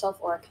bolster yourself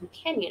or a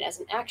companion. As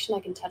an action, I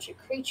can touch a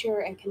creature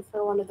and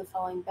confer one of the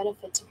following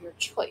benefits of your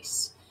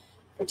choice.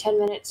 For 10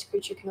 minutes,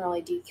 creature can roll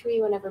a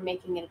d3 whenever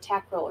making an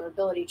attack roll or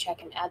ability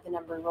check and add the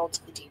number rolled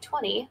to the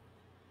d20.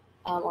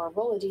 Or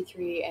roll a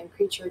d3 and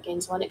creature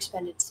gains 1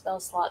 expended spell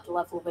slot, the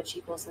level of which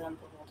equals the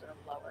number rolled or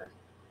lower.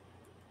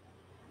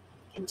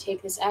 You can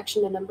take this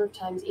action a number of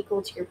times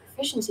equal to your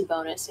proficiency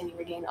bonus, and you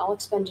regain all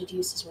expended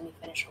uses when you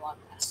finish a long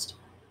rest.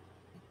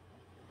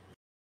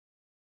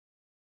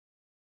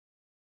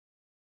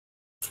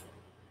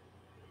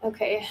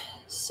 Okay,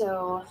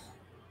 so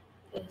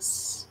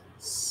it's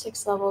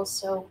 6 levels,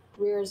 so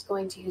Rear is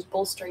going to use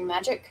bolstering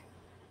magic.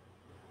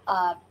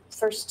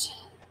 First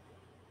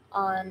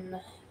on...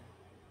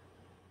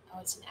 Oh,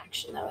 it's an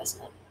action though,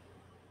 isn't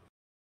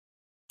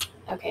it?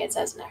 Okay, it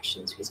says an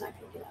action, so he's not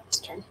going to do that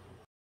this turn.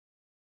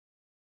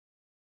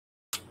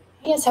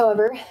 He is,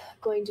 however,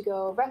 going to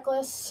go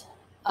Reckless,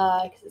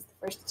 because it's the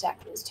first attack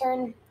of his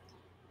turn.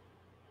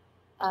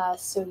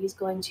 So he's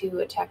going to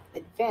attack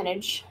with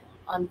advantage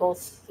on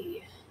both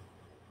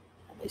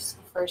at least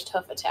the first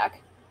hoof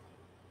attack.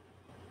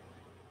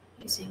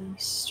 Using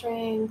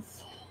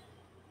strength.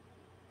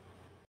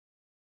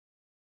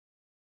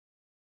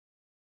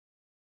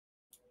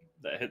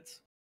 That hits.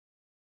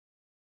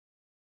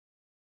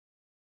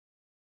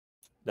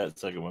 That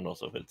second one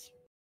also hits.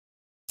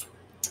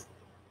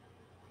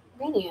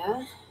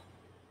 Rania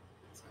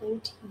is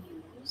going to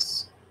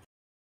use...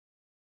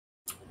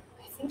 I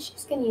think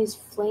she's going to use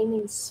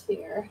Flaming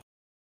Sphere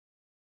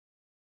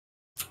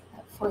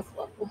at 4th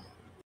level.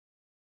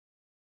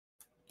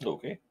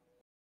 Okay.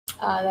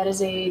 That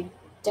is a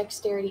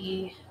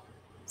dexterity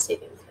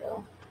saving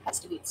throw.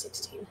 Has to beat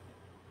 16.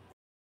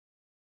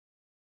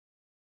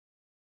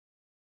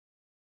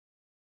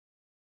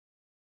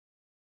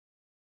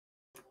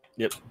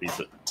 Yep, beats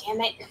it.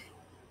 Damn it.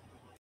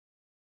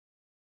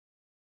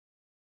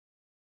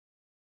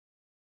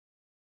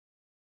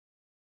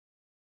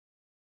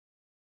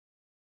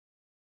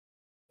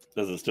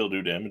 Does it still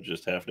do damage,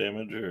 just half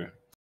damage, or?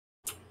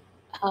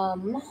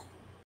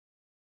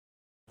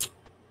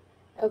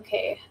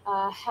 Okay,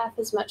 half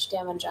as much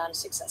damage on a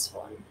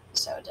successful one,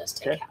 so it does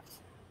take Okay. half.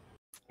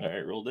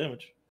 Alright, roll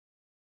damage.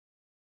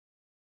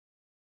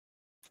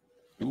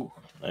 Ooh,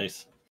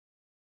 nice.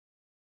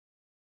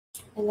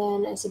 And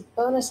then as a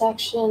bonus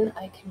action,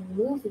 I can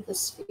move the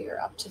sphere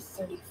up to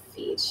 30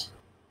 feet.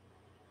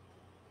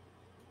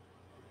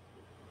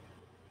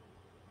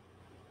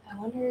 I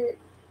wonder,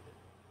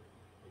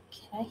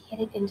 can I hit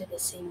it into the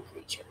same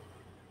creature?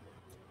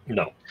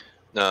 No.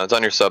 No, it's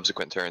on your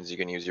subsequent turns. You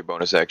can use your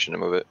bonus action to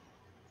move it.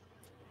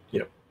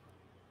 Yep.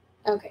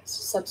 Okay,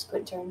 so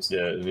subsequent turns.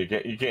 Yeah, you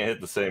can't hit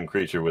the same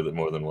creature with it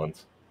more than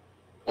once.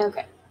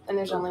 Okay, and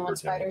there's Or only one per turn.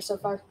 spider so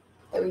far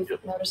that we've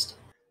Yep. noticed.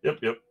 Yep.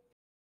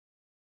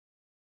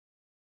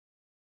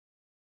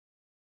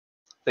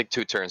 Take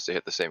 2 turns to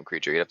hit the same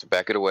creature. You have to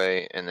back it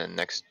away, and then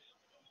next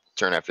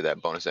turn after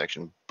that, bonus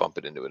action, bump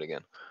it into it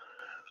again.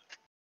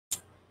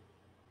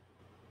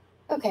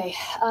 Okay.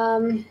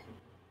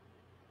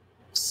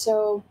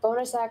 So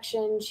bonus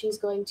action, she's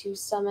going to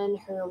summon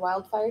her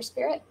wildfire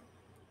spirit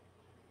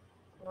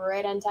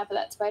right on top of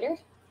that spider.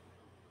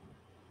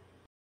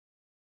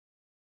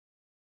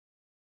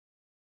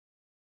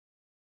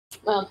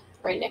 Well,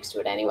 right next to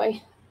it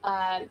anyway.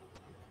 Kind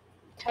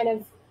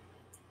of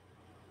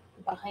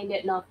behind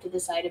it and off to the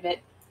side of it,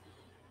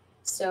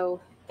 so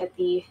that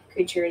the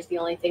creature is the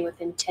only thing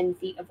within 10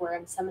 feet of where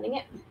I'm summoning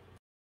it.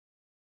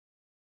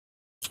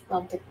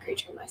 Well, the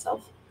creature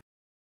myself.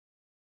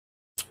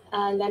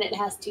 And then it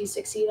has to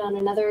succeed on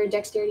another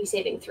dexterity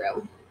saving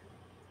throw.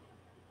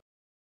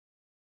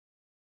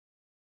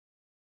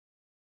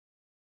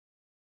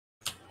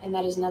 And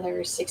that is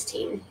another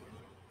 16.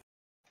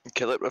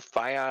 Kill it with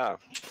fire.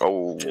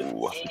 Oh.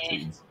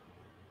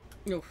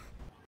 Oof.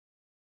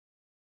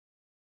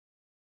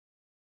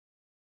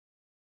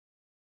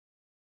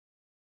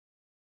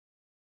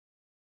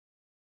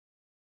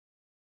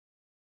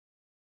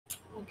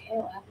 Okay,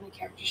 I'll have my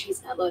character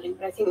sheet's not loading,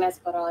 but I think that's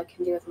about all I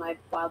can do with my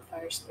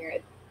wildfire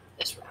spirit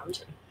this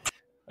round.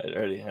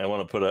 Alrighty, I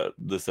want to put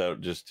this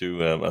out just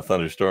to a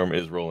thunderstorm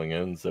is rolling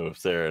in, so if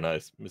Sarah and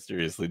I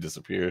mysteriously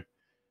disappear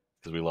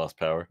because we lost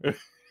power.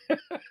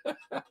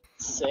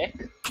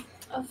 Sick.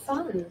 Oh,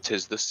 fun.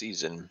 'Tis the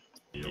season.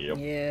 Yep.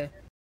 Yeah.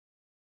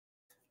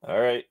 All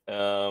right.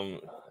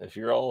 If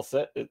you're all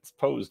set, it's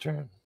Poe's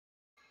turn.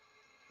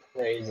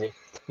 Crazy.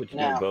 What you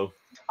Now, doing, Poe?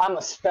 I'm a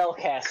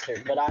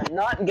spellcaster, but I'm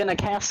not gonna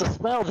cast a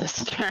spell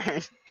this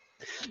turn.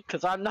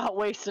 Because I'm not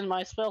wasting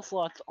my spell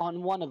slots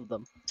on one of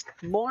them.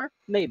 More?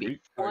 Maybe.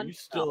 Are One? you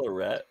still a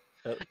rat?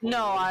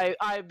 No,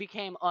 I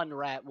became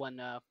unrat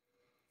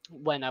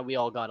when we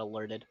all got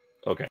alerted.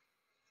 Okay.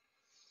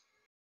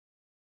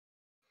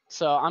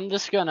 So I'm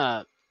just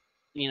gonna,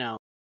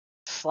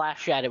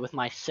 slash at it with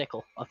my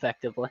sickle,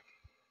 effectively.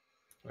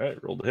 All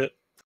right, roll the hit.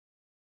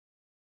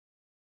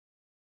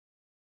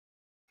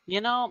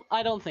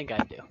 I don't think I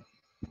do.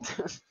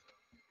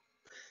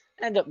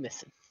 End up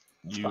missing.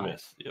 It's You fine.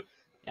 miss. Yep.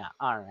 Yeah,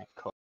 alright,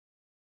 cool.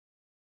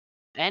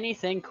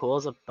 Anything cool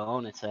is a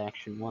bonus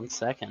action. 1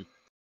 second.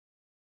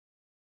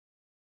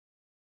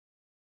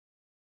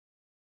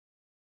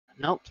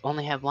 Nope,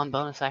 only have 1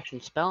 bonus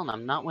action spell and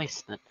I'm not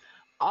wasting it.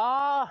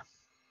 Ah,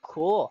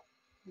 cool.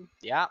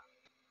 Yeah.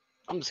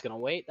 I'm just gonna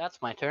wait.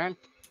 That's my turn.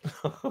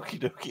 Okie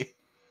dokie.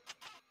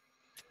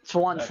 It's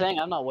one thing.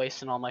 I'm not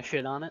wasting all my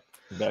shit on it.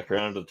 Back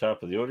around to the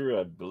top of the order.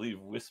 I believe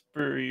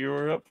Whisper,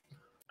 you're up.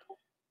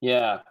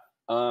 Yeah.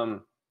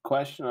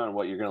 Question on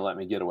what you're going to let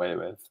me get away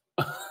with.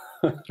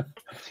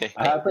 I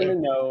happen to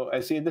know,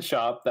 I see at the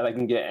shop that I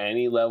can get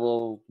any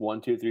level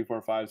 1, 2, 3,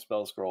 4, 5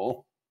 spell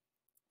scroll.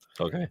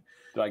 Okay.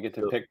 Do I get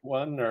to pick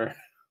one or?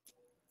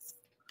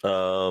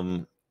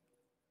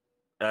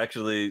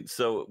 Actually,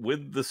 so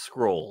with the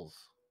scrolls,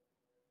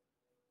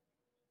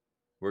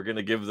 we're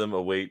gonna give them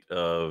a weight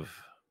of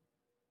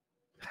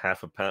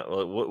half a pound.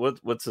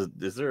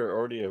 Is there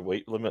already a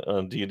weight limit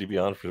on D&D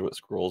Beyond for what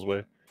scrolls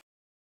weigh?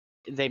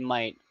 They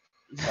might.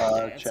 It's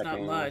not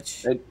Checking.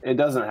 much. It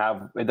doesn't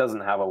have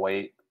a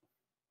weight.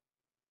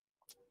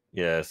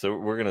 Yeah, so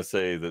we're gonna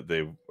say that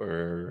they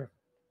were.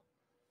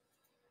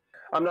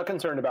 I'm not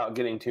concerned about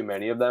getting too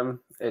many of them.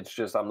 It's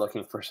just I'm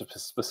looking for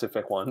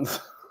specific ones.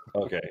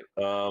 Okay.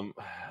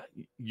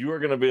 You are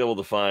gonna be able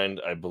to find,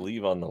 I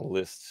believe, on the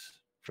list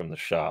from the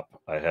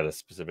shop, I had a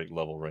specific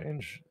level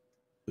range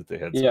that they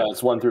had. Yeah,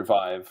 it's 1 through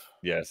 5.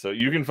 Yeah, so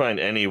you can find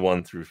any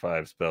 1 through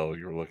 5 spell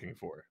you're looking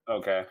for.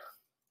 Okay.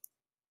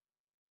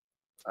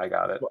 I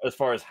got it. As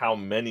far as how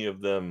many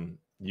of them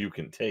you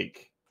can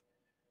take,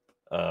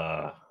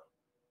 I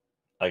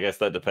guess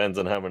that depends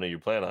on how many you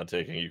plan on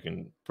taking. You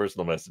can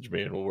personal message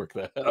me and we'll work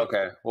that out.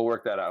 Okay, we'll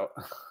work that out.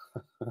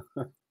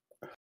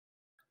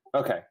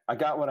 Okay, I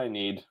got what I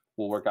need.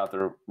 We'll work out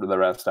the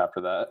rest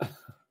after that.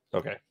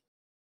 Okay.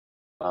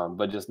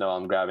 But just know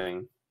I'm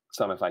grabbing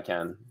some if I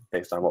can,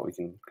 based on what we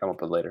can come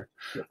up with later.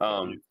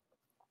 All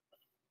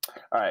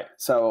right,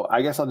 so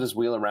I guess I'll just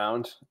wheel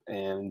around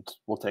and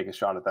we'll take a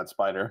shot at that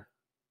spider.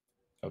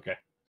 Okay.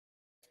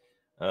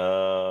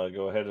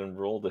 Go ahead and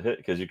roll the hit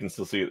because you can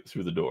still see it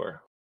through the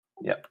door.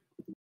 Yep.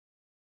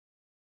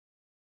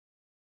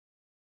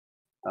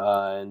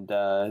 And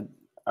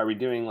are we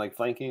doing like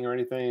flanking or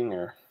anything,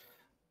 or?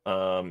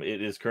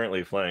 It is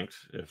currently flanked.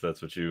 If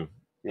that's what you.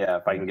 Yeah,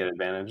 if I can get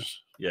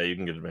advantage. Yeah, you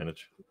can get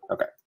advantage.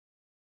 Okay.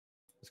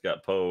 It's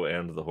got Poe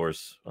and the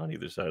horse on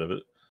either side of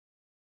it.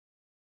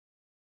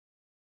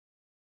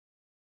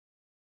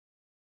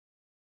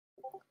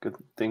 Good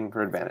thing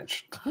for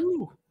advantage.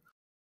 Woo.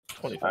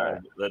 25.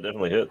 Right. That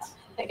definitely hits.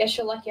 I guess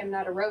you're lucky I'm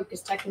not a rogue,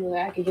 because technically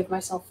I could give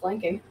myself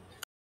flanking.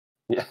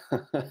 Yeah.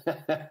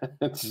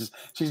 She's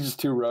just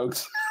 2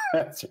 rogues.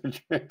 That's her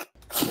trick.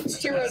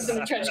 It's 2 rogues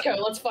in a trench coat.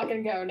 Let's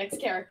fucking go. Next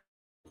character.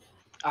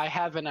 I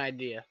have an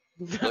idea.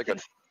 Is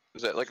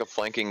that like a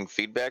flanking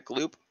feedback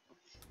loop?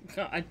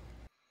 God.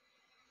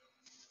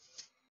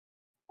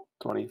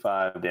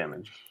 25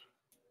 damage.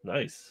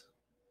 Nice.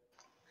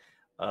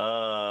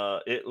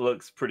 It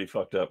looks pretty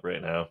fucked up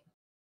right now.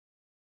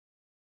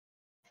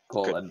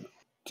 Cool. And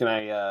can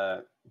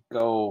I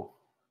go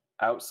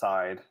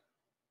outside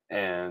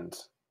and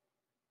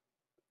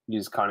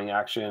use cunning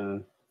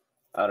action?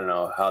 I don't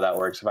know how that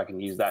works. If I can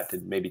use that to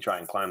maybe try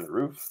and climb the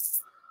roof.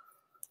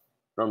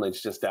 Normally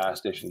it's just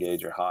dash,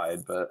 disengage, or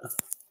hide, but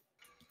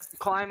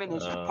Climbing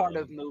is part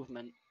of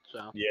movement,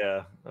 so.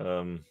 Yeah.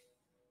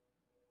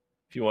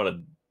 If you want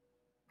to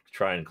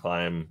try and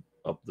climb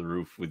up the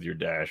roof with your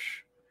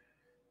dash,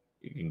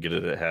 you can get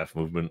it at half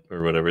movement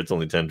or whatever. It's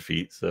only 10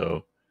 feet,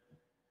 so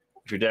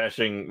if you're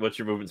dashing, what's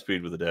your movement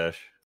speed with a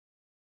dash?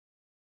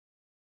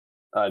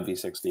 It'd be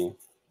 60.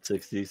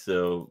 60,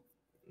 so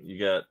you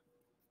got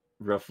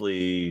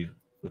roughly,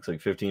 looks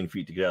like 15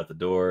 feet to get out the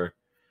door.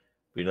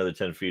 Be another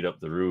 10 feet up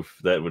the roof.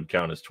 That would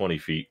count as 20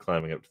 feet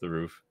climbing up to the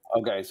roof.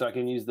 Okay, so I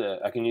can use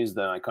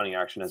the cunning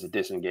action as a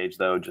disengage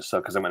though, just so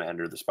because I'm going to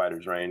enter the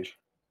spider's range.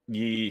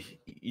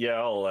 Yeah,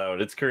 I'll allow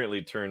it. It's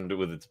currently turned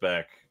with its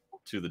back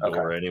to the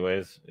door,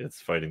 anyways.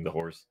 It's fighting the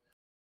horse.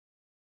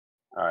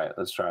 All right,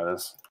 let's try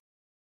this.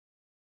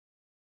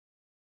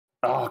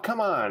 Oh,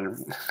 come on!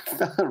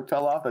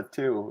 Fell off a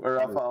 2 or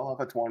fell off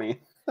a 20.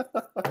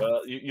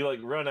 Well, you like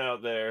run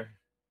out there,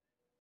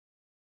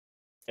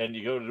 and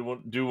you go to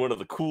do one of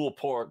the cool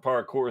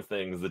parkour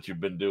things that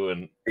you've been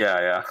doing.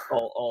 Yeah.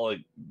 All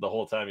like the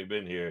whole time you've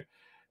been here,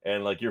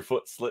 and like your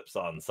foot slips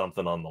on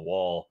something on the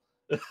wall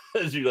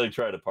as you like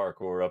try to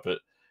parkour up it,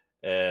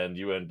 and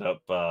you end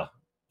up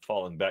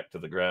falling back to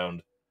the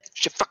ground.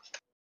 Shit, fuck.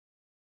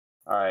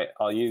 All right,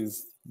 I'll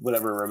use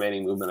whatever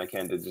remaining movement I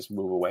can to just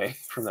move away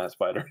from that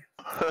spider.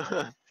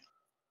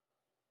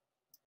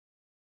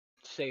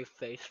 Save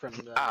face from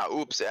the.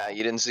 Oops!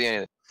 You didn't see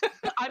anything.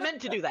 I meant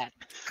to do that.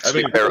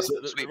 Sweet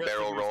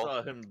barrel roll.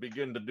 Saw him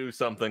begin to do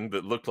something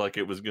that looked like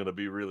it was going to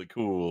be really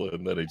cool,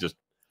 and then he just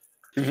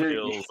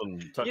fails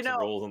and tucks and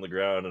rolls on the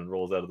ground and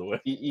rolls out of the way.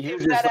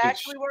 If that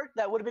actually worked,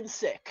 that would have been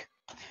sick.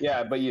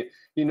 Yeah, but you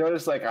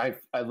notice like I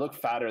look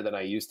fatter than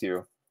I used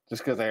to,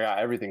 just because I got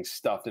everything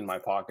stuffed in my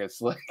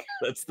pockets. Like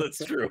that's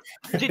true.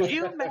 Did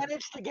you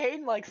manage to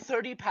gain like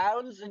 30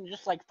 pounds in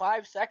just like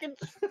 5 seconds?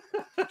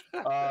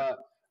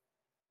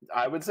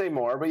 I would say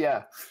more, but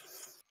yeah.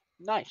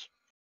 Nice.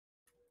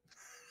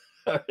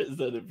 Is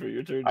that it for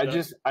your turn?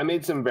 I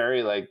made some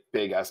very like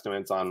big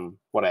estimates on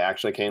what I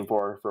actually came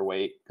for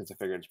weight because I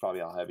figured it's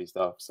probably all heavy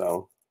stuff.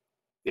 So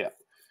yeah.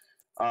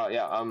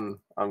 I'm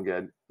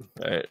good.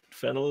 All right,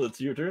 Fennel, it's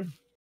your turn.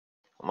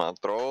 I'm gonna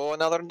throw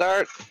another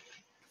dart.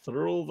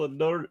 Throw the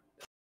dart.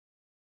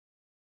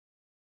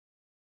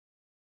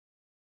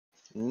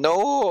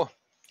 No.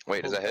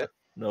 Wait, does that hit?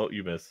 No,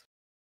 you miss.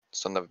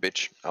 Son of a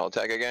bitch. I'll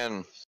attack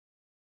again.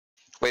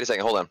 Wait a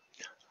second, hold on.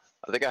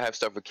 I think I have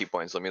stuff with key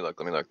points. Let me look.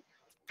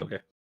 Okay.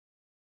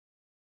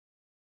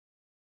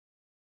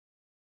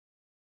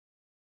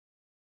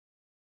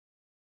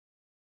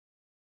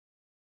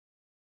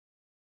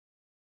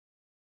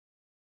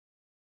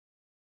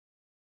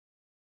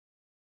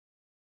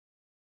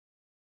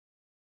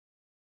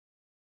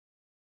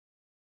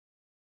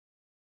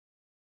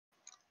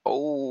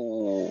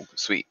 Oh,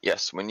 sweet.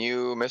 Yes, when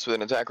you miss with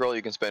an attack roll,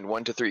 you can spend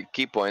 1 to 3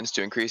 key points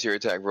to increase your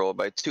attack roll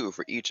by 2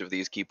 for each of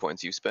these key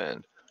points you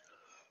spend.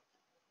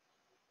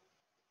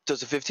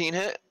 Does a 15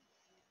 hit?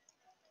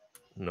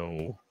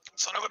 No.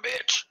 Son of a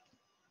bitch!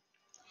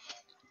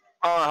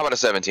 How about a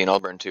 17?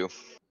 I'll burn 2.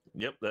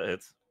 Yep, that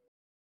hits.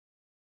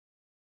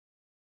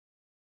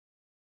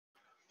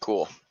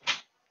 Cool.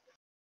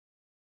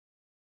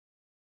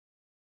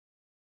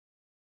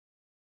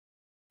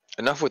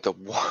 Enough with the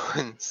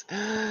ones.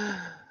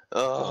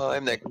 Oh,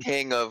 I'm the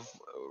king of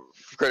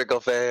critical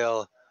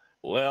fail.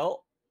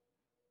 Well,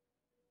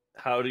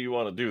 how do you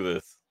want to do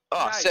this?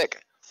 Oh, Nice.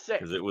 Sick.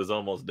 Because it was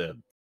almost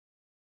dead.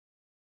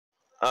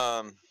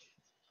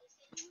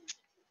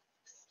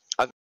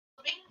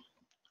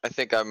 I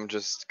think I'm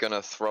just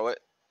gonna throw it,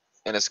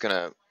 and it's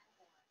gonna,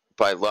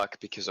 by luck,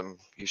 because I'm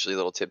usually a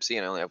little tipsy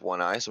and I only have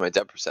one eye, so my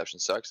depth perception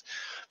sucks.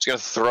 I'm just gonna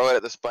throw it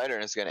at the spider,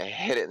 and it's gonna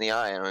hit it in the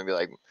eye, and I'm gonna be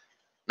like,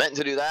 meant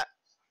to do that.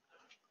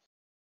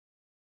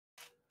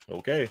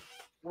 Okay.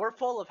 We're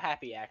full of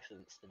happy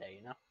accidents today,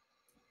 you know?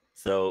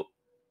 So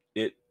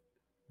it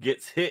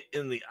gets hit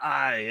in the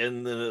eye,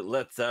 and then it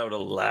lets out a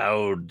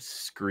loud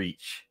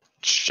screech.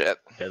 Shit.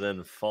 And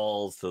then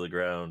falls to the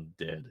ground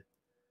dead.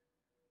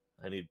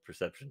 I need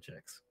perception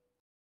checks.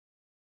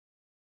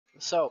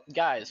 So,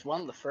 guys,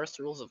 one of the first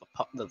rules of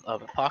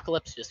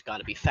Apocalypse just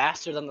gotta be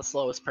faster than the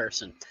slowest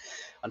person.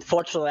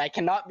 Unfortunately, I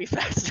cannot be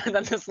faster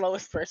than the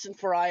slowest person,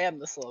 for I am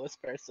the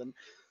slowest person.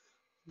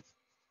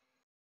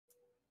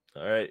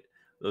 All right.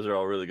 Those are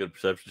all really good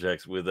perception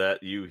checks. With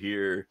that, you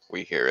hear...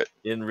 We hear it.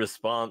 In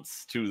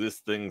response to this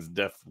thing's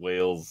death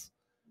wails,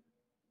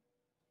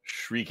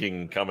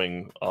 shrieking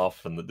coming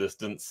off in the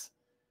distance,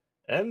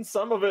 and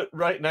some of it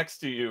right next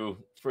to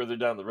you, further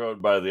down the road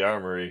by the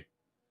armory.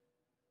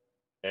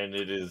 And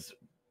it is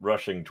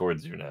rushing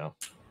towards you now.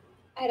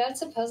 I don't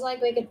suppose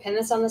like we could pin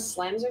this on the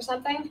slams or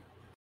something?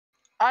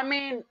 I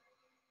mean,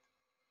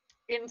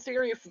 in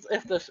theory,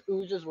 if the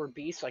oozes were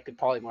beasts, I could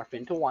probably morph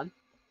into one.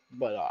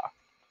 But,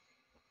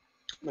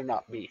 They're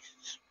not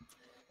beasts.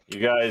 You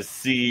guys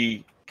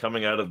see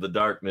coming out of the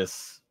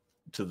darkness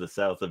to the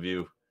south of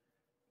you,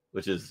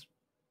 which is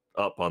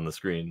up on the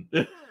screen,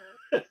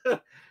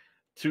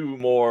 2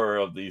 more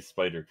of these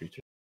spider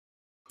creatures.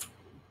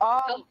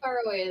 How far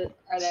away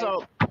are they?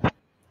 So,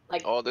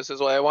 Like, Oh, this is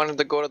why I wanted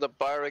to go to the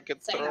bar. I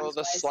could Seconds throw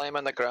the wise. slime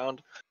on the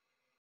ground.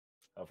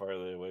 How far are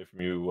they away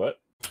from you? What?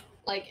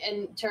 like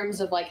in terms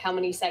of like how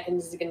many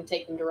seconds is it going to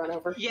take them to run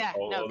over? yeah,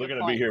 Oh, no, they're good going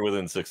to be point. here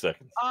within 6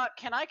 seconds.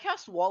 Can I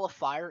cast Wall of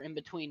Fire in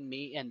between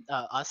me and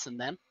us and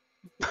them?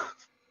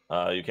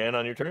 You can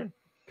on your turn.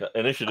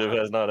 Initiative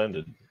has not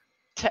ended.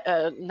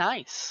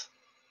 Nice.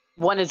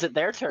 When is it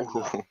their turn, though?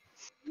 Ooh.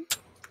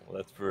 Well,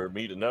 that's for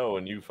me to know,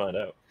 and you find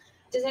out.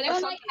 Does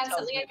anyone like have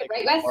something I could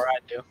write with? Or I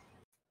do.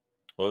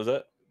 What was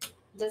that?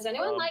 Does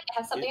anyone like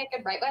have something I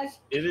could write with?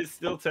 It is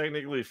still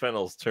technically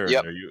Fennel's turn.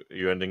 Yep. Are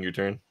you ending your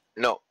turn?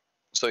 No.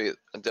 So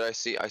did I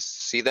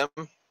see them?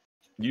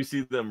 You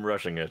see them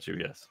rushing at you,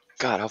 yes.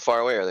 God, how far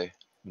away are they?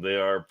 They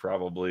are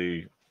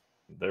probably...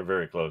 They're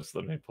very close.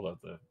 Let me pull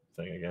out the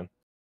thing again.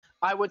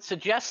 I would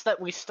suggest that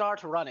we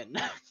start running.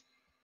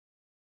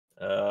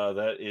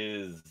 That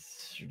is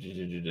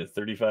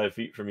 35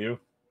 feet from you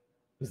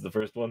is the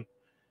first one.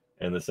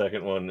 And the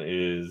second one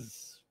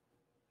is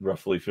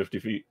roughly 50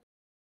 feet.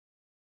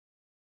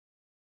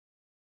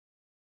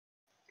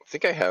 I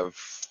think I have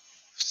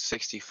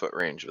 60-foot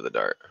range with a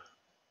dart.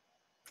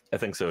 I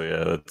think so,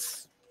 yeah.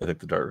 That's, I think,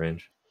 the dart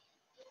range.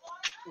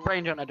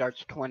 Range on a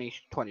dart's 20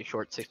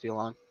 short, 60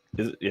 long.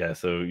 Yeah,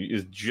 so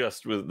is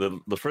just with the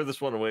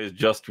furthest one away is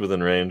just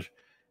within range,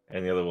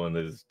 and the other one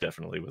is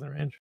definitely within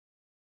range.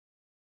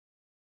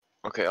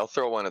 Okay, I'll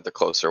throw one at the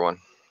closer one.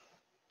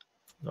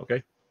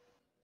 Okay.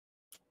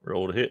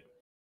 Roll to hit.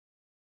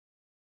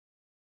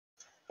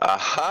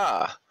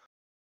 Aha!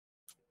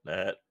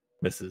 That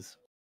misses.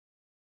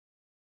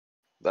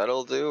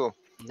 That'll do.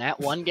 Nat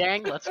 1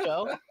 gang, let's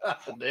go.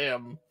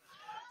 Damn.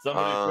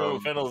 Somebody throw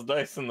Fennel's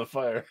dice in the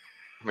fire.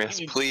 Yes,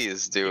 He needs-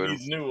 please, He dude.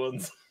 needs new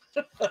ones.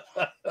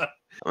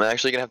 I'm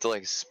actually gonna have to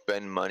like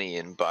spend money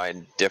and buy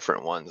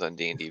different ones on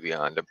D&D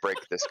Beyond to break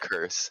this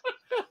curse.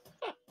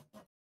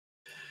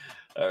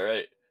 All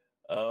right.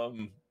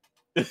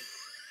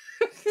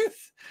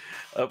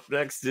 Up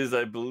next is,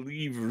 I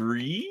believe,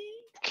 Ree.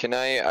 Can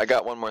I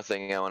got one more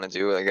thing I want to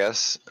do, I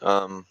guess.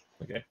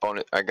 Okay.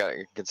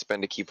 I can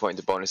spend a key point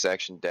to bonus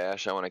action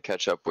dash. I want to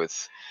catch up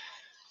with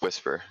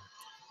Whisper.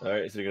 All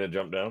right, so you're gonna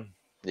jump down.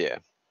 Yeah.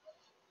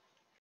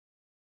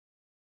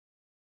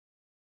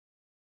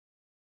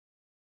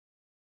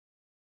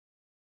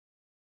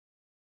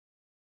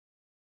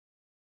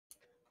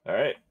 All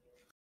right.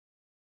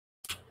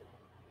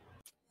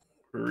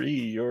 Ree,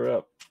 you're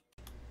up.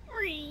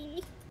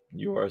 Ree.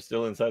 You are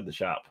still inside the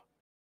shop.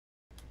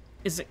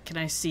 Can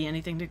I see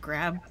anything to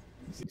grab?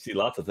 You see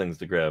lots of things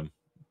to grab.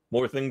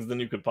 More things than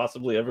you could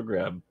possibly ever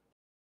grab.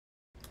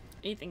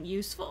 Anything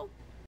useful?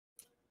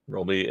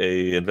 Roll me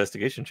a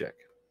investigation check.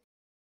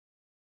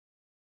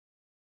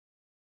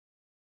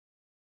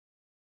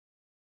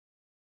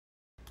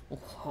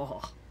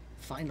 Oh,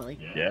 finally.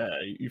 Yeah,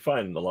 you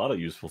find a lot of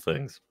useful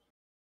things.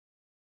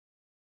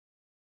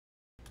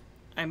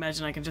 I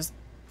imagine I can just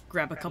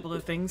grab a couple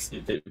of things.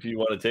 If you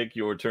want to take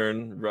your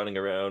turn running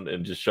around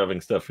and just shoving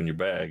stuff in your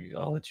bag,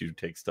 I'll let you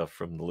take stuff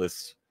from the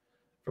list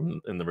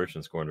from in the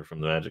merchant's corner from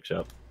the magic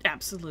shop.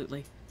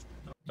 Absolutely.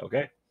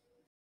 Okay.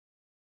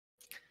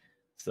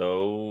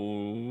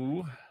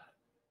 So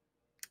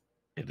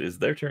it is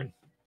their turn.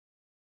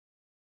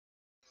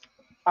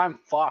 I'm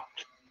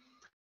fucked.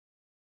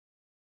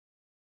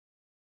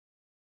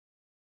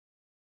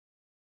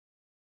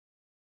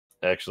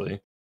 Actually.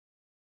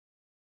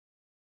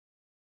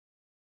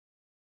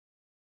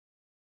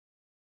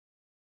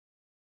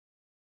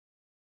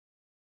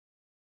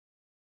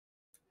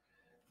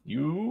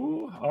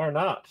 You are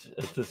not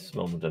at this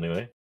moment,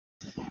 anyway.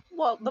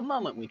 Well, the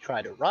moment we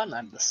try to run,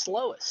 I'm the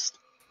slowest.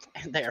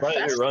 And they're Spider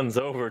fast. runs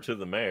over to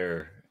the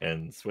mayor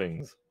and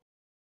swings.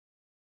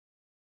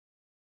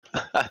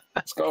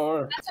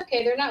 Score. That's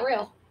okay. They're not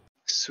real.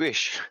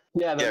 Swish.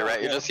 Yeah, Yeah,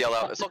 right. You just yell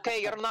out, "It's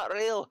okay, you're not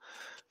real."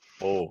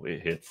 Oh,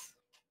 it hits.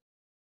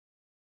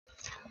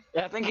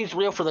 Yeah, I think he's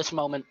real for this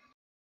moment.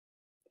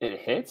 It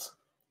hits?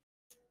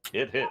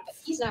 It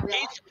hits. He's not real.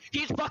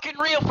 He's fucking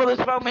real for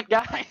this moment,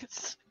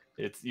 guys.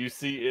 You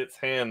see its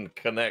hand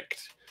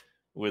connect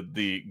with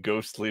the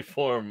ghostly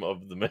form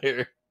of the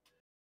mayor.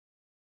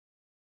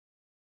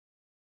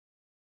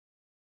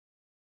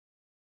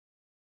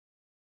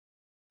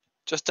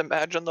 Just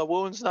imagine the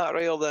wound's not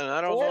real then.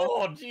 I don't know.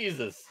 Oh,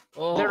 Jesus.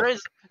 Oh. There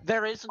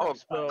is no Oh,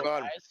 spell,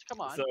 God. guys.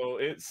 Come on. So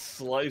it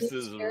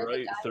slices He's scared right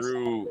the guy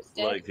through who's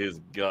dead. like his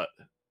gut.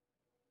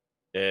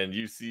 And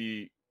you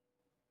see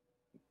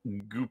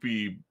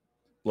goopy,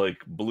 like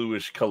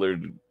bluish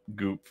colored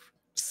goop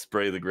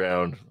spray the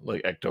ground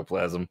like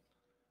ectoplasm.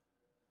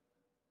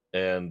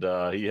 And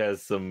he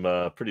has some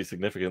pretty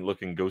significant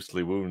looking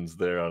ghostly wounds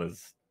there on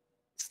his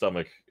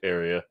stomach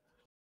area.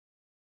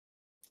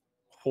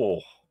 Oh,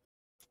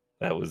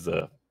 that was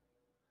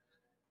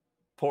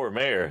poor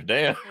mayor.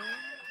 Damn.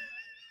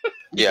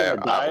 He's Yeah,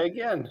 gonna die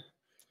again.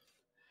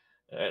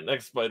 All right,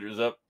 next spider's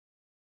up.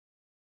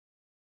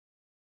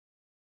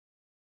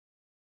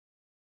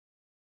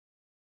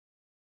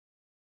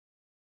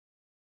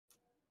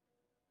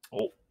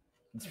 Oh,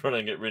 it's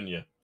running at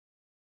Rinya.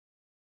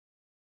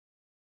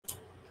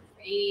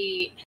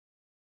 Great.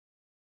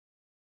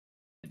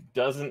 It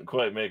doesn't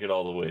quite make it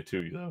all the way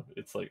to you, though.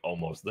 It's like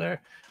almost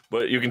there.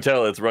 But you can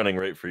tell it's running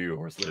right for you,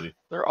 horse lady.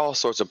 They're all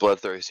sorts of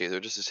bloodthirsty.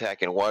 They're just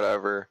attacking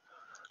whatever,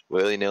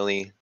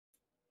 willy-nilly.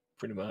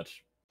 Pretty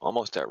much.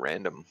 Almost at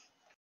random.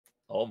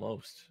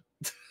 Almost.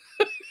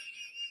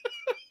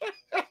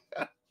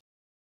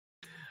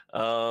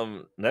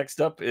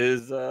 Next up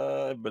is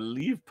I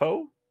believe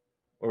Poe,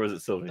 or was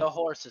it Sylvia? The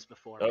horse is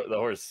before me. Oh, the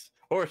horse.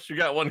 Horse, you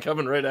got one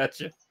coming right at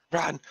you.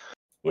 Run!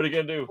 What are you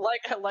gonna do?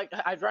 Like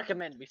I'd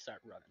recommend we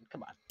start running.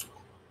 Come on.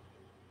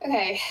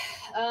 Okay.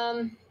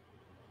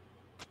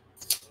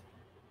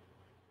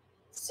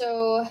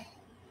 So,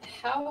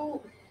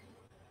 how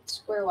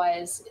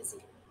square-wise is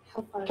it?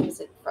 How far is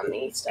it from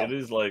me still? It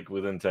is like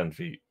within 10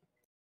 feet.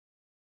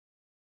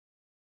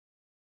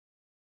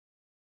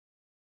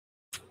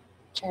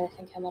 Trying to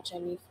think how much I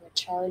need for a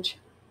charge.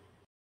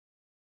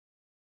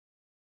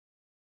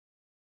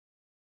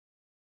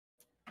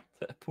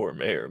 That poor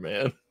mayor,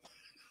 man.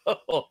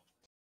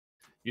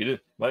 You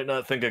might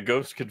not think a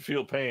ghost could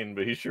feel pain,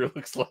 but he sure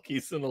looks like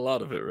he's in a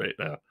lot of it right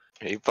now.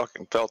 He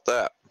fucking felt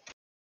that.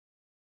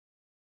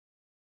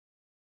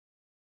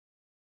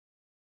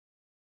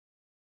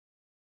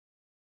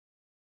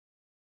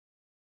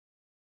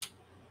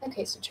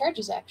 Okay, so charge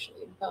is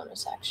actually a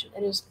bonus action.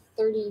 It is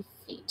 30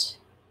 feet.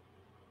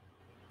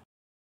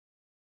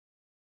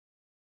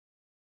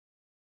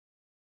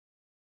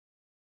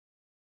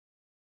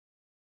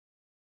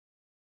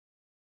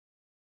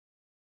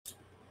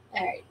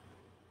 Alright.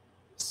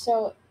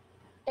 So,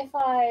 if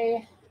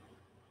I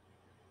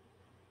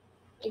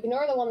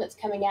ignore the one that's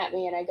coming at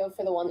me and I go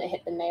for the one that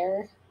hit the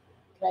mayor,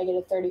 could I get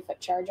a 30-foot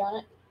charge on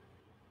it?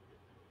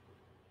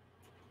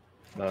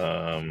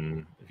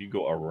 If you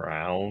go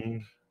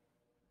around,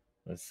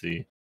 let's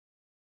see.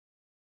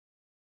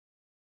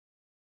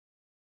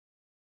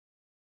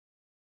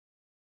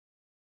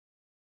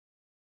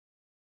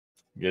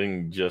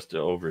 Getting just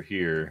over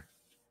here,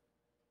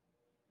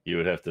 you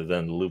would have to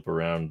then loop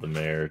around the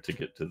mare to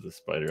get to the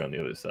spider on the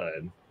other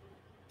side.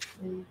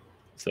 Mm.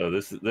 So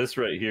this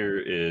right here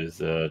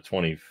is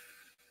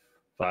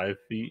 25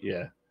 feet.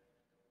 Yeah,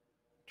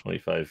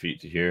 25 feet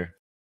to here.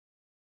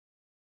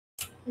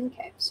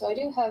 Okay, so I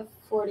do have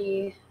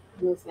 40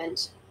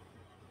 movement.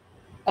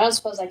 I don't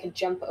suppose I could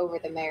jump over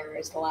the mare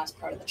as the last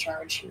part of the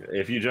charge.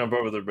 If you jump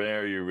over the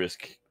mare, you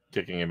risk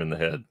kicking him in the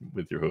head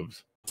with your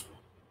hooves.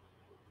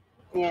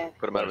 Yeah.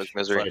 Put him out of his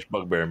misery. Slash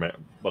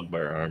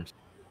bugbear arms.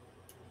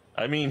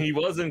 I mean, he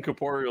was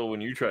incorporeal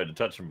when you tried to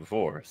touch him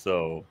before,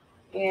 so...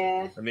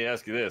 Yeah. Let me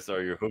ask you this.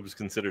 Are your hooves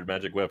considered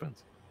magic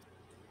weapons?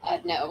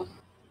 No.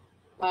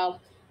 Well,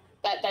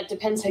 that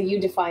depends how you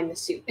define the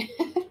suit.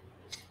 It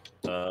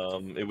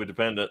would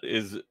depend.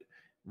 Is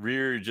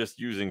Rear just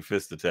using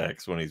fist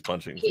attacks when he's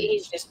punching?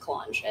 He's just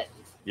clawing shit.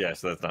 Yeah,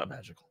 so that's not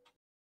magical.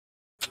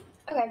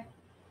 Okay.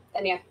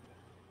 Then yeah,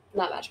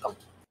 not magical.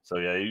 So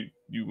yeah,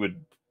 you would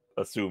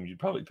assume you'd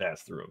probably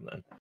pass through him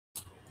then.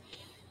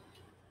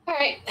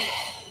 Alright.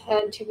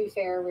 And to be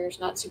fair, Rear's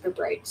not super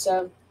bright,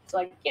 so it's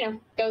like,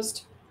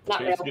 ghost. Not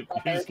So real.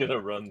 he's gonna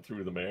run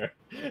through the mare.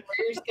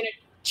 Rear's gonna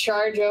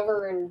charge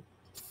over and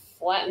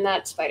flatten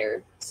that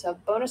spider. So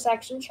bonus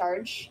action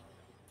charge.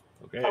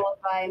 Okay. Followed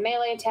by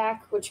melee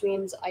attack, which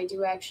means I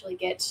do actually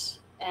get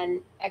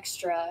an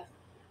extra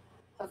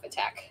hoof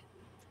attack.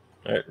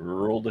 Alright,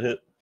 roll to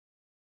hit.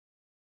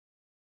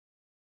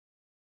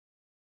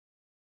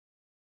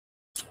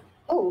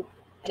 Oh,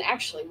 and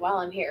actually, while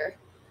I'm here,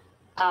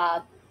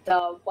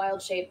 the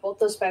wild shape, both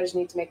those spiders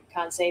need to make a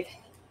con save.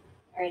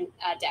 Or in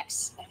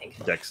dex, I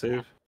think. Dex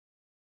save.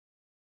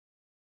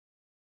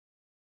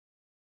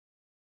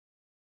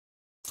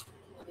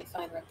 Let me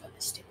find where I put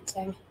this stupid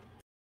thing.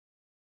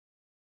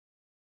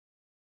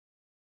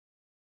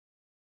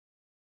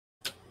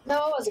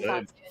 No, it was a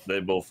con save. They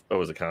both. Oh, it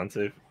was a con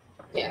save?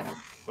 Yeah.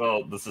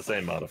 Well, that's the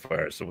same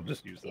modifier, so we'll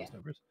just use those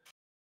numbers.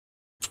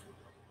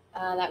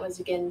 That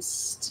was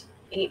against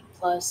 8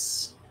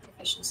 plus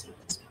proficiency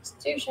plus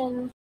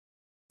constitution.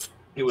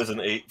 It was an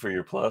 8 for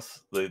your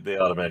plus. They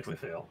automatically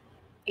fail.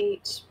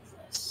 8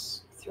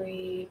 plus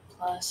 3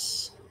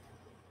 plus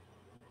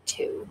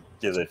 2.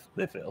 Yeah,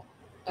 they fail.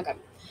 Okay.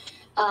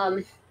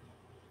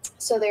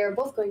 So they are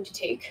both going to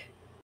take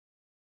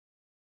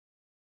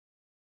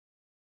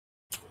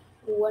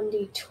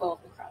 1d12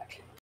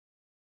 necrotic.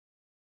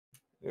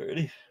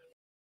 Alrighty.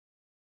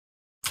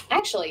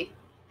 Actually,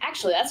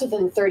 that's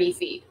within 30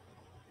 feet.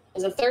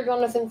 Is a third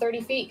one within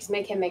 30 feet? Because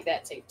make him make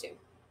that save too.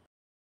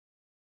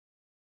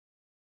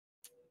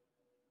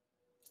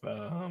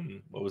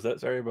 What was that?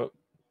 Sorry about.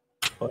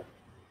 What?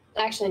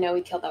 Actually, no,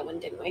 we killed that one,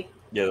 didn't we?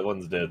 Yeah, the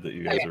one's dead that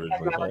you guys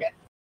originally fought.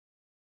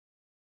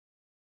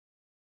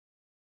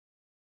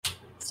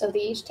 So they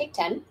each take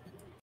 10.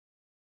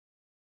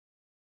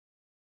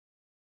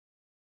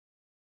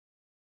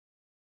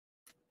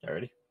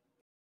 Alrighty.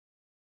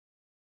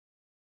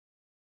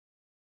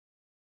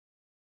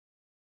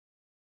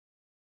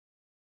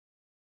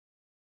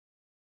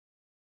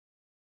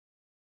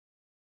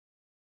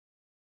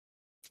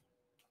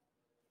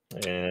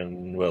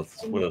 And what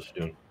else you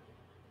doing?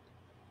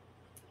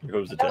 Here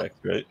goes attack,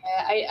 right?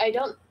 I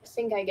don't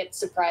think I get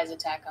surprise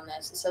attack on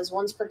this. It says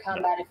once per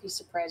combat if you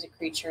surprise a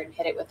creature and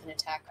hit it with an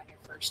attack on your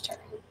first turn.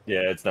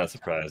 Yeah, it's not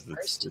surprised.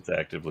 It's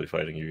actively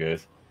fighting you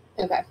guys.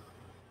 Okay.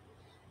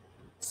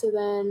 So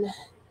then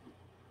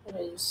it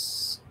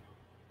is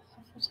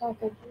half attack,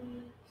 I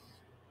believe.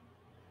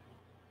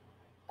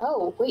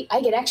 Oh, wait,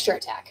 I get extra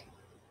attack.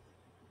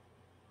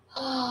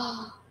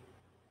 Oh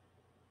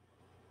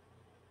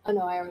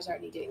no, I was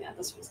already doing that.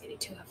 This one's getting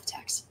 2 half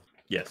attacks.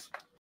 Yes.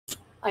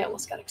 I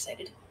almost got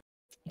excited.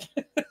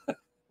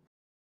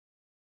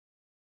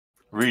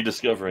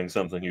 Rediscovering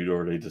something you'd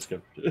already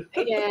discovered.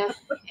 Yeah.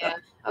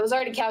 I was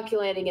already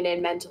calculating it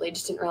in mentally,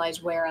 just didn't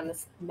realize where on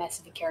this mess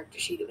of a character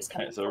sheet it was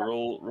coming Okay, so from.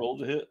 roll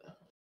to hit.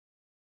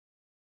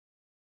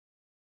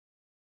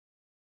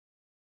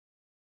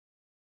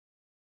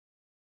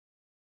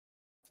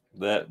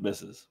 That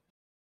misses.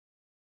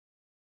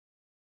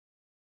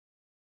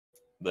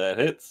 That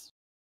hits.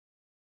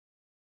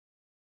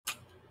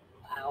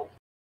 Wow.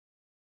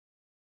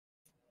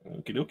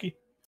 Okie dokie.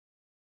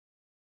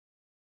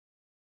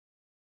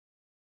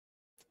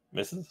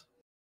 Misses.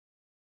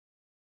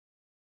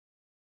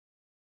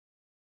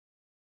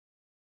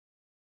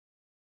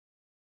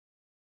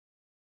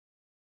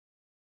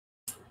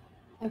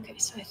 Okay,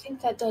 so I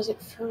think that does it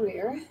for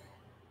rear.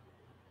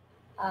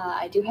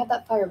 I do have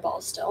that fireball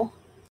still.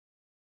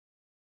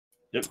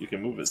 Yep, you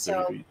can move it 30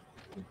 So, feet.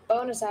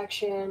 bonus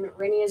action,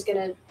 Rinny is going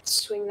to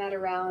swing that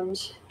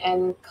around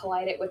and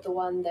collide it with the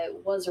one that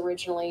was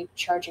originally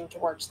charging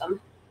towards them.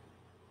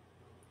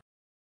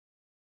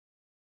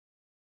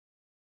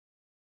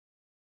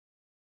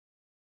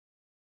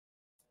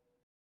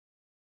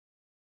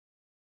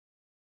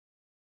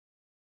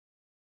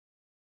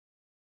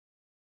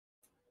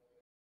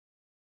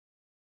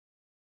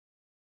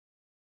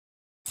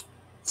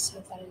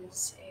 So that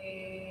is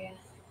a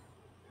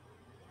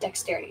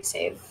dexterity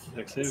save.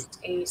 Dex save. It's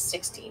a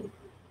 16.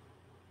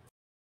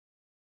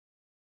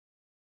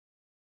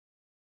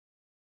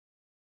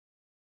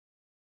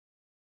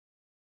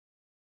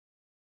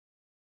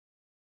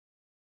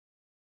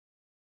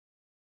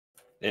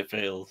 It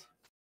fails.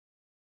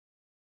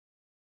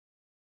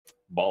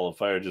 Ball of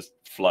fire just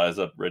flies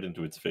up right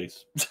into its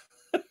face.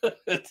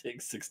 It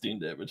takes 16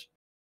 damage.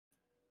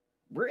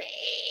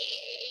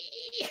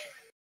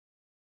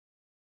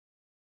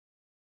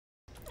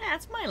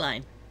 That's my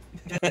line.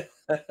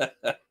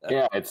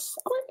 Yeah, it's.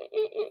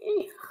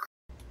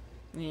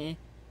 Yeah.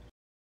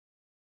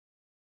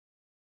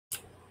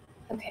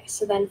 Okay,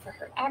 so then for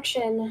her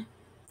action,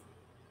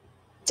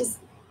 does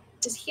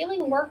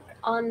healing work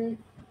on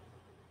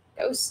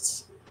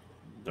ghosts?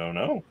 Don't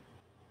know.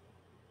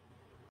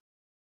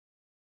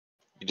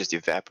 You just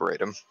evaporate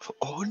them.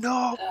 Oh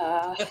no!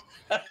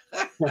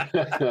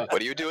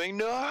 What are you doing?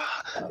 No!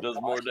 It does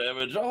more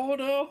damage. Oh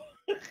no!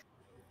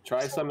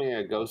 Try summoning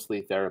a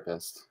ghostly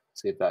therapist.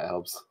 See if that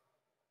helps.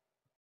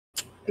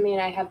 I mean,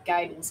 I have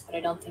guidance, but I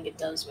don't think it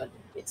does what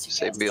it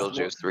Say suggests.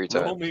 Beetlejuice 3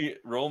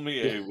 Roll times.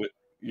 me a.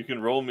 You can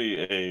roll me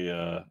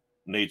a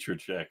nature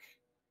check,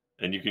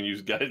 and you can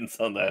use guidance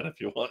on that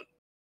if you want.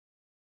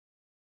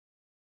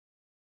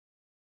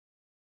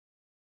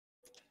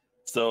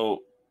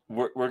 So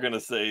we're gonna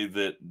say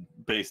that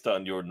based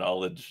on your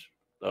knowledge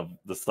of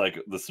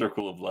the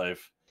circle of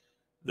life,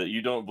 that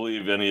you don't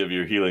believe any of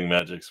your healing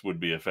magics would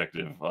be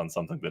effective on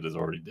something that is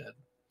already dead.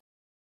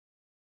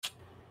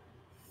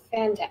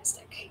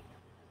 Fantastic.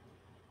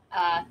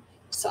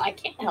 So I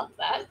can't help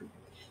that.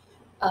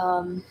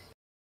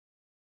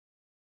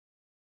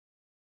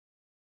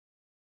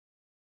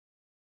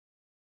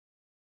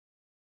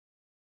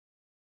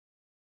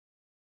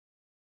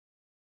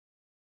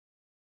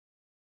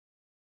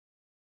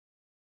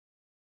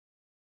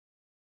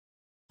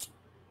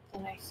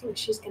 And I think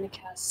she's going to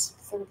cast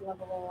 3rd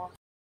level.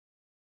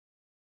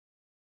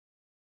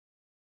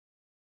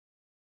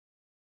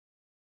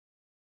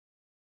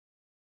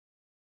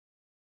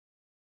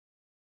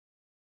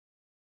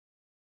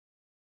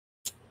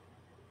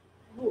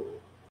 Ooh.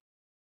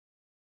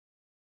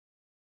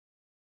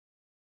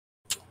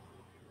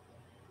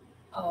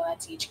 Oh,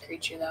 that's each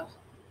creature, though.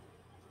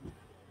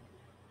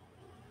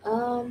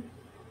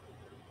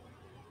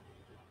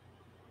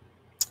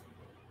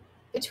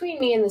 Between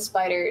me and the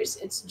spiders,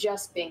 it's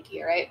just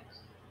Binky, right?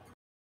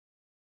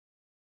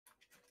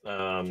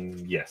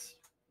 Yes.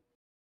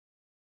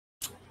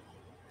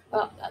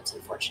 Well, that's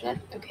unfortunate.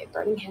 Okay,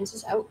 Burning Hands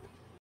is out.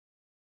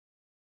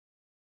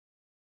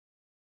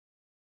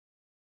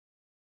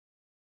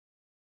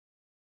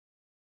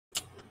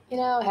 You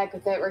know, heck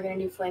with it. We're going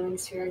to do Flaming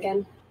Sphere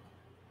again.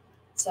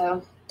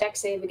 So,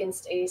 dex save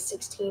against a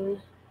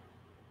 16.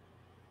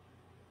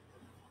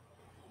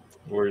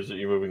 Where is it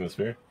you're moving the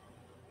sphere?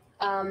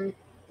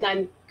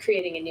 I'm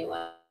creating a new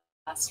one.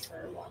 Last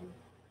for one.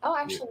 Oh,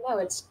 actually, no,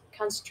 it's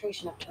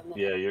concentration up to a minute.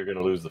 Yeah, you're going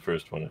to lose the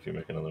first one if you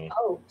make another one.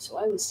 Oh, so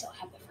I would still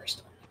have the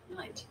first one.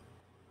 Never mind.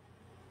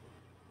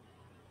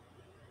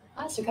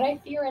 So could I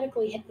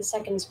theoretically hit the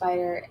second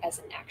spider as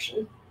an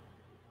action?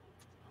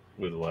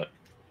 With what?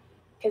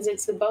 Because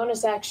it's the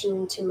bonus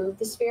action to move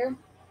the sphere.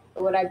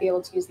 Or would I be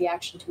able to use the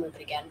action to move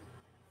it again?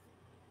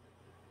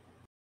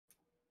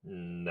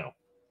 No.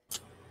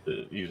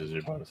 It uses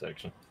your bonus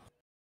action.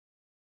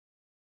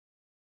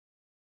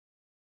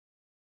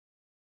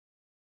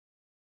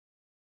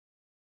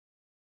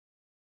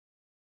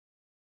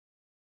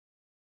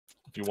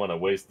 If you want to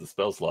waste the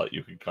spell slot,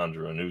 you could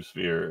conjure a new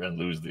sphere and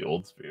lose the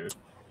old sphere,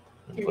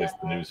 and place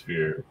the new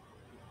sphere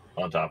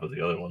on top of the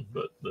other one,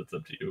 but that's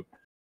up to you.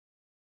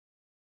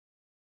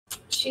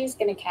 She's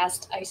gonna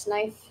cast Ice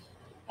Knife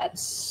at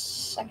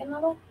 2nd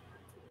level.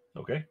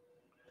 Okay.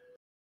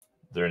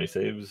 Is there any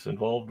saves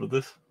involved with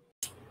this?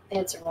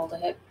 It's a roll to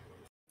hit.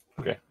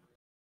 Okay.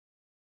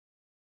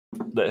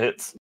 That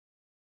hits.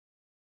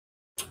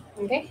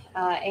 Okay,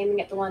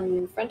 aiming at the one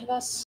in front of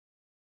us.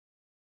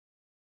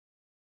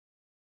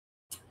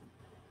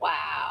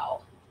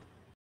 Wow.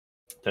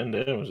 10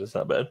 damage, that's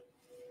not bad.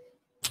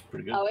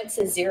 Pretty good. Oh, it's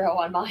a 0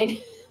 on mine.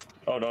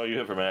 Oh no, you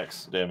hit for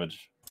max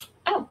damage.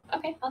 Oh,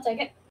 okay, I'll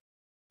take it.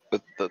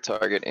 But the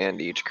target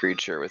and each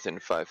creature within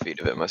 5 feet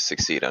of it must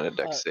succeed on a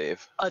dex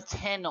save. A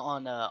 10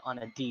 on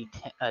a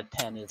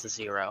D10 is a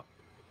 0.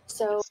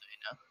 So,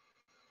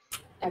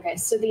 okay,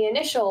 so the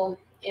initial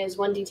is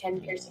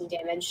 1d10 piercing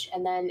damage,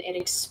 and then it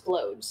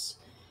explodes.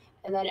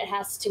 And then it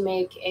has to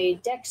make a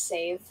dex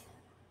save,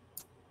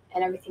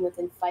 and everything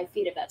within 5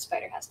 feet of that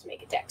spider has to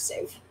make a dex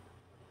save.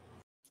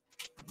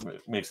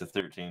 It makes a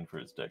 13 for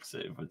its dex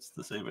save. What's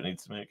the save it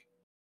needs to make?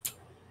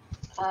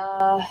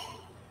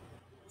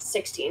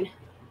 16.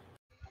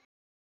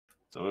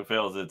 So it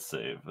fails its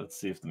save. Let's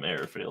see if the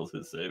mayor fails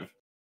his save.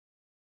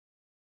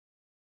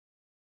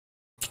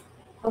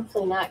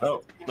 Hopefully not.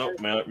 Oh, no,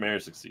 mayor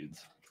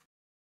succeeds.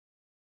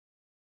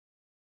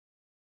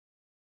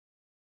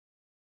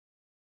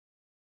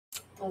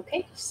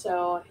 Okay,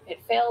 so it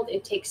failed.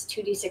 It takes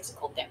 2d6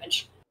 cold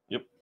damage.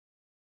 Yep.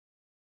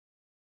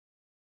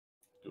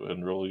 Go ahead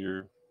and roll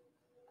your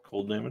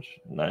cold damage.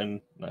 9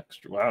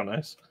 extra. Wow,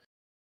 nice.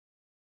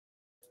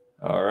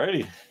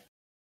 Alrighty.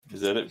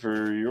 Is that it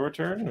for your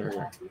turn? Or?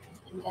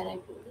 And then I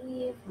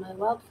believe my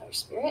wildfire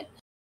spirit.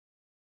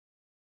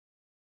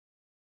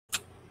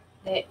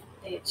 They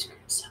had screwed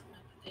something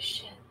up with this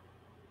shit.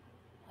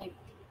 Like,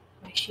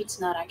 my sheet's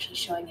not actually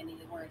showing any of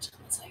the words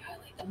unless I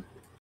highlight them.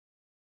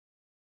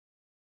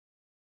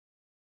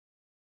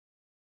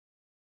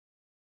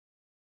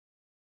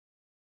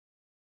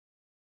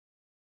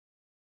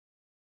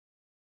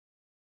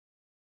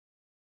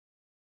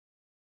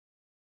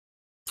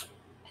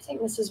 I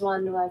think this is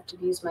one where I have to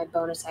use my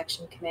bonus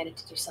action commanded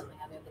to do something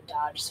other than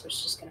dodge, so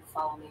it's just going to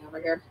follow me over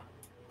here.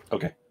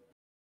 Okay.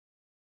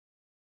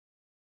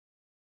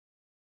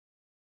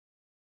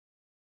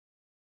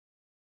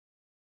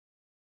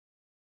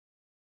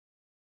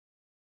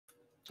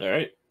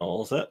 Alright,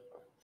 all set.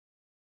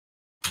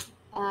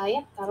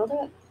 Yeah, that'll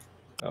do it.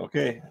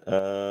 Okay.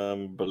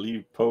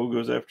 Believe Poe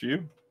goes after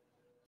you.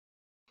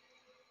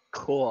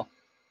 Cool.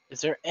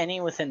 Is there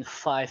any within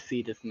 5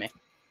 feet of me?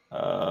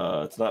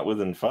 It's not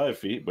within 5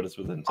 feet, but it's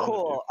within 10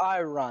 Cool,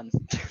 I run.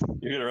 of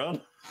you. You're gonna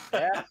run?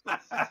 Yeah.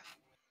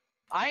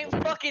 I am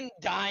fucking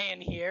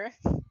dying here.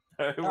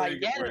 Where are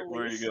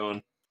you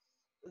going?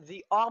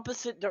 The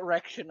opposite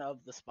direction of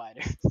the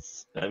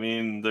spiders. I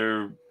mean,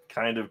 they're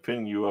kind of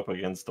pinning you up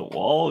against a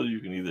wall. You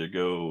can either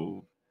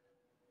go...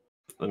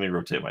 Let me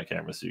rotate my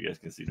camera so you guys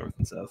can see north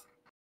and south.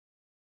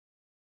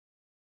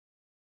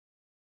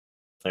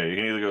 There, you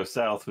can either go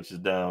south, which is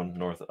down,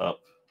 north, up.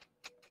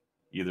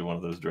 Either one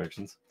of those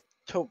directions.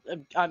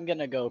 I'm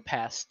gonna go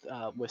past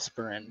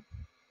Whisper and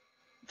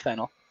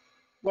Fennel.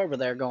 Wherever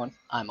they're going,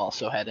 I'm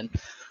also heading.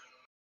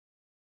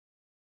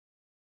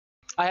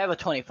 I have a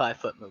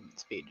 25-foot movement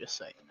speed, just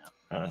so you know.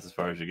 That's as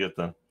far as you get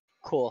then.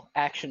 Cool.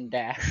 Action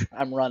dash.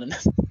 I'm running.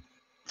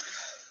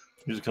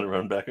 You're just gonna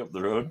run back up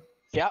the road?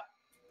 Yep.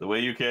 The way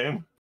you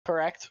came?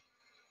 Correct.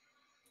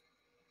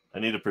 I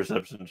need a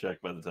perception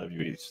check by the time you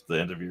reach the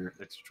end of your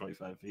extra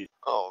 25 feet.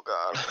 Oh,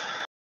 God.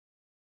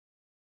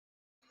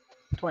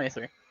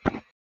 23.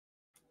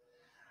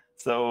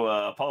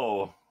 So,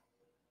 Poe,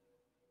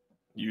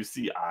 you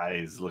see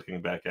eyes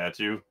looking back at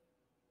you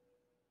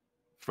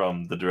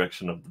from the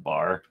direction of the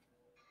bar.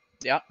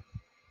 Yep.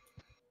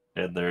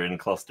 And they're in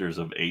clusters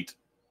of 8.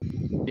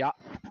 Yep.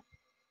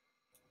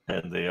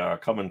 And they are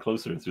coming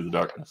closer through the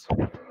darkness.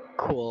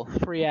 Cool.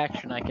 Free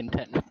action, I can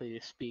technically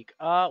speak.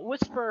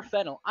 Whisper or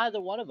Fennel,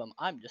 either one of them,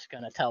 I'm just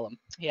gonna tell them.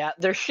 Yeah,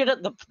 there's shit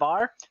at the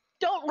bar.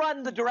 Don't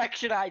run the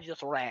direction I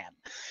just ran.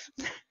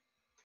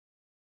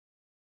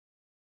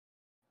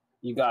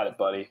 You got it,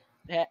 buddy.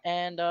 Yeah,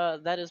 and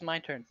that is my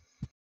turn.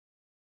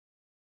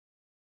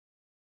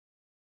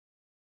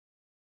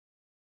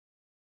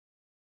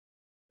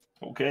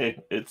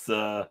 Okay, it's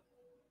a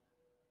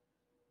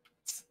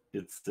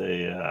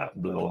blah,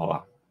 blah,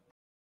 blah.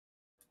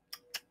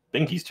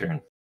 Binky's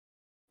turn.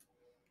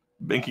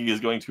 Binky is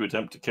going to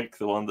attempt to kick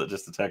the one that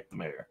just attacked the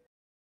mayor.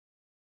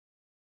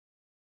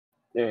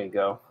 There you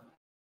go.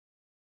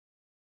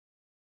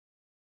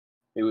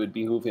 It would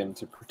behoove him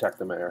to protect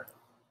the mayor.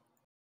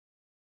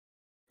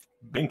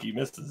 Binky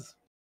misses.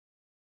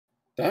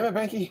 Damn it,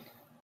 Binky.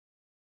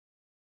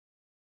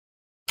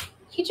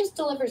 He just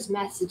delivers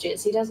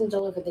messages. He doesn't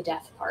deliver the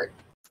death part.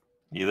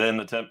 He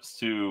then attempts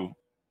to...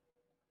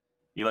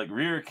 He, like,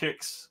 rear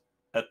kicks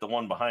at the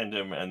one behind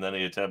him, and then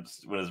he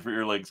attempts... When his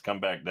rear legs come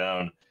back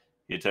down,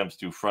 he attempts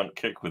to front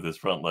kick with his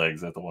front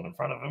legs at the one in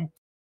front of him.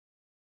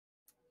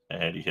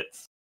 And he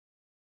hits.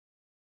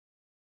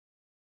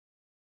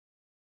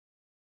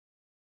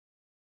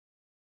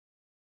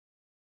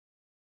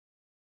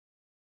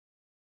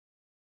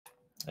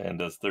 And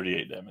does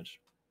 38 damage.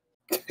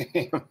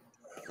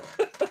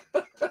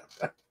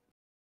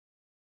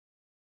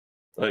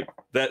 Like,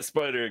 that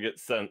spider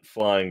gets sent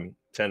flying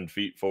 10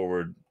 feet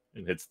forward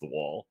and hits the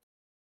wall.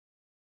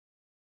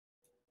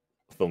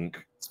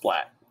 Thunk.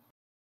 Splat.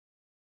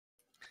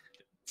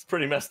 It's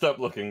pretty messed up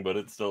looking, but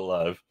it's still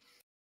alive.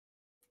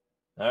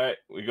 Alright,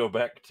 we go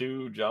back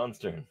to John's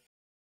turn.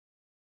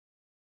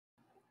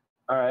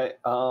 Alright,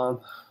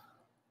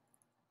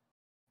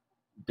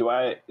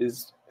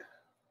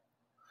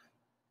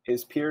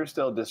 Is Pier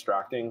still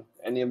distracting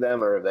any of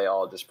them, or have they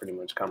all just pretty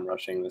much come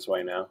rushing this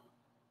way now?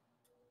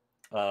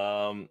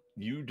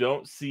 You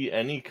don't see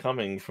any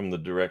coming from the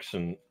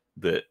direction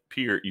that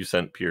you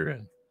sent Pier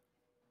in.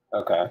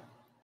 Okay.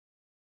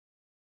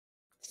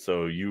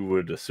 So you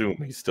would assume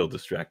he's still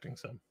distracting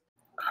some.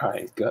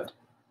 Alright, good.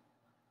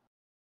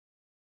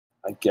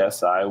 I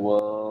guess I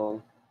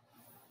will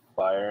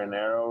fire an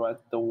arrow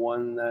at the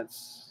one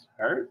that's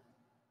hurt.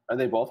 Are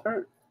they both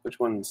hurt? Which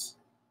one's...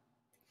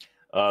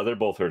 They're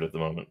both hurt at the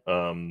moment.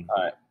 All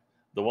right.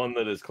 The one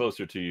that is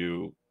closer to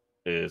you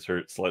is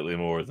hurt slightly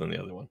more than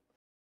the other one.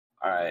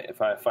 All right.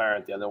 If I fire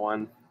at the other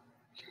one,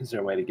 is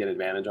there a way to get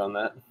advantage on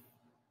that?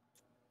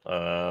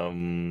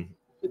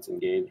 It's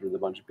engaged with a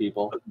bunch of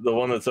people. The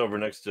one that's over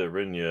next to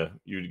Rinya,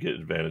 you'd get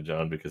advantage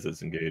on because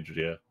it's engaged,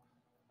 yeah.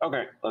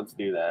 Okay, let's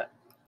do that.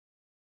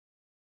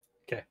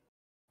 Okay.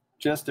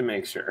 Just to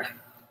make sure.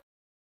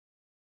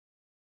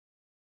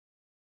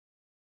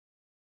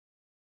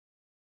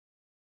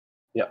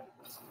 Yep.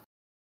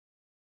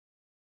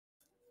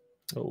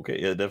 Okay,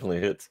 yeah, it definitely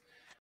hits.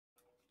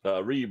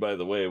 Ree, by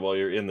the way, while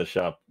you're in the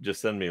shop,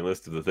 just send me a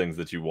list of the things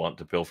that you want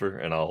to pilfer,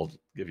 and I'll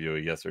give you a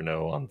yes or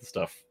no on the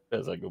stuff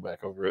as I go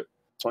back over it.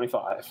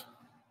 25.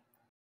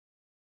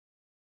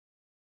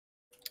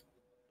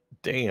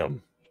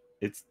 Damn.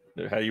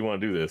 How do you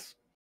want to do this?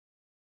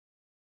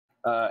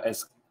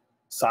 As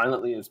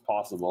silently as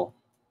possible.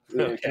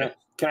 Okay.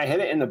 Can I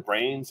hit it in the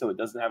brain so it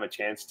doesn't have a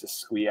chance to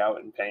squee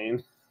out in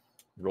pain?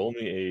 Roll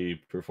me a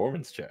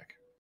performance check.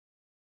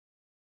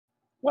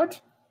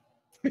 What?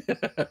 Bet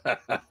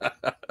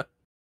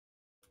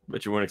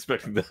you weren't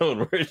expecting that one,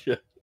 were you?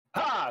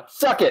 Ha!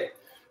 Suck it!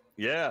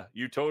 Yeah,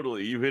 you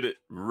hit it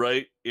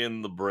right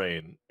in the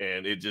brain,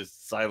 and it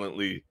just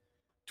silently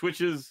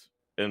twitches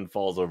and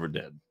falls over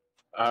dead.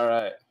 All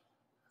right.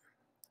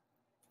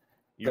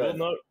 You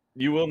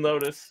will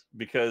notice,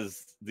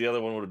 because the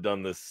other one would have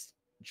done this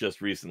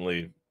just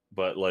recently,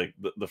 but like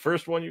the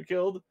first one you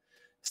killed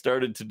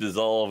started to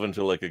dissolve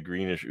into like a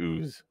greenish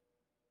ooze.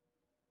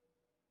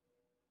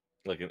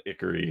 Like an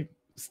ichor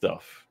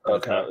stuff.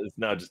 Okay. It's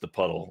now just a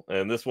puddle.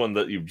 And this one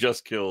that you've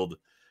just killed,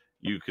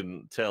 you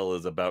can tell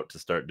is about to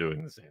start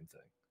doing the same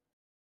thing.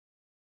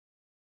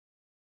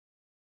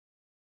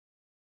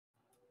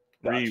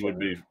 Gotcha.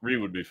 Ree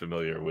would be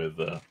familiar with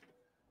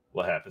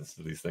what happens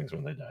to these things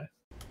when they die.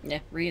 Yeah,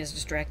 Ree is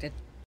distracted.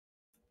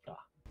 Ah.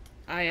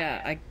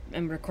 I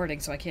am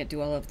recording, so I can't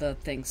do all of the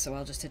things, so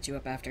I'll just hit you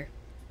up after.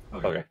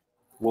 Okay.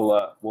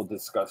 We'll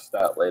discuss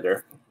that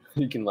later.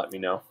 You can let me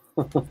know.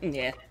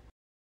 Yeah.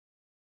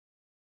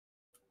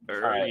 All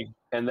right.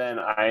 And then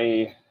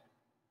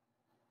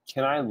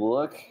can I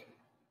look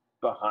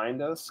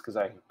behind us? Because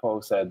I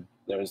Poe said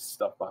there's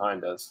stuff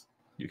behind us.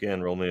 You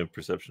can roll me a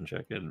perception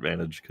check at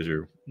advantage because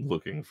you're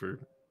looking for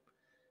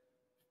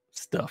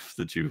stuff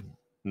that you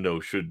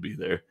know should be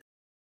there.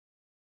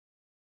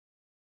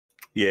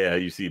 Yeah,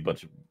 you see a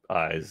bunch of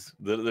eyes.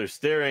 They're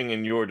staring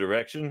in your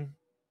direction,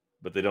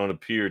 but they don't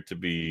appear to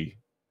be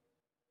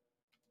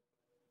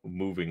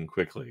moving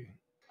quickly.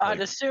 I'd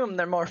assume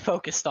they're more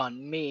focused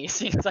on me,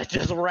 since I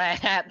just ran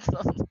at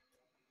them.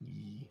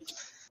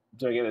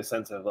 Do I get a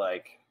sense of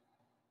like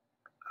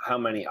how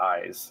many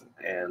eyes?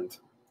 And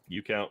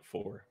you count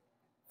 4.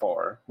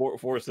 4.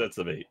 4 sets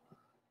of 8.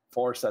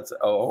 4 sets of,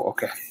 oh,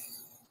 okay.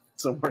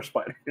 So more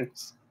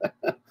spiders.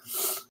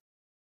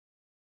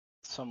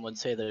 Some would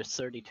say there's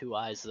 32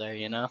 eyes there,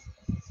 you know?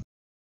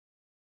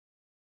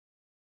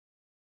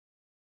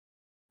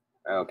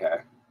 Okay.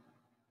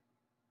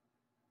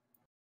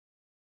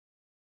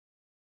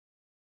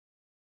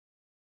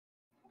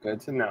 Good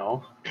to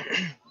know.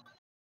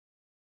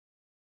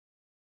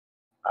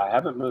 I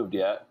haven't moved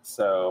yet,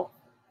 so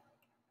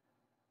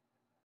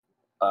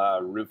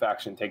roof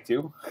action take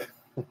 2.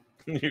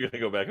 You're gonna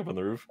go back up on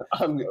the roof?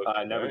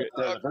 I never did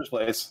that in the first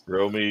place.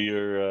 Roll me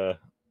your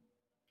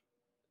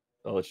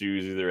I'll let you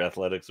use either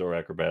athletics or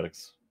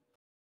acrobatics.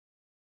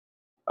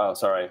 Oh,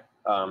 sorry.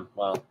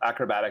 Well,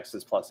 acrobatics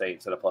is +8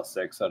 instead of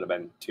 +6, so it'd have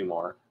been 2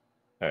 more.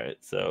 All right,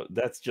 so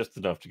that's just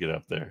enough to get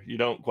up there. You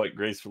don't quite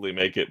gracefully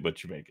make it,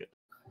 but you make it.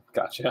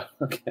 Gotcha.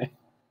 Okay.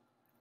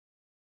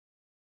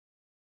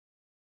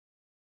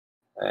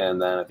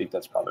 And then I think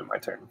that's probably my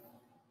turn.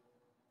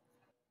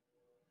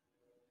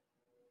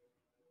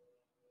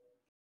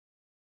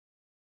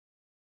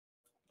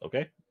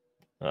 Okay.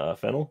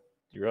 Fennel,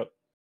 you're up.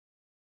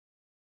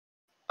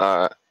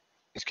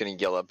 He's gonna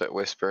yell up at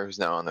Whisper, who's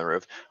now on the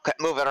roof. Quit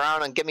moving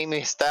around and give me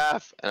my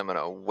stuff! And I'm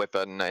gonna whip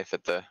a knife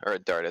at a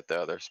dart at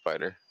the other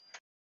spider.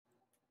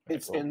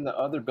 It's in the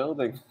other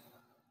building.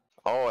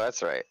 Oh,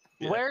 that's right.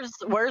 Yeah.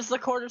 Where's the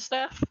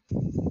quarterstaff?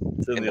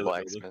 It's In the other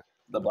blacksmith.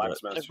 The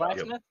blacksmith. The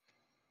blacksmith?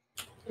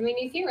 I mean,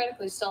 you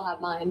theoretically still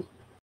have mine.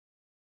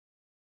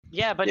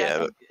 Yeah, but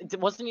Yeah, I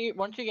think,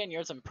 weren't you getting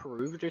yours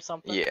improved or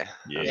something? Yeah.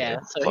 Yeah,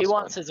 so Plus he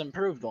wants one. his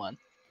improved one.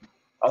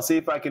 I'll see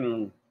if I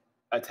can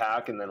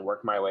attack and then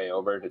work my way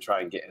over to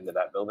try and get into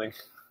that building.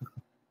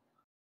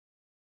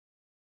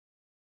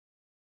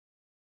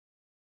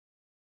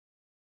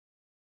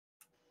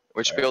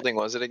 Which building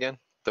was it again?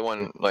 The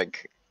one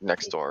like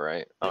next door,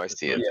 right? Oh, I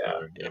see it.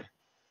 Yeah.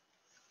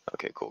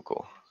 Okay,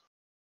 cool.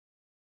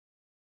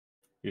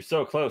 You're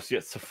so close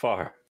yet so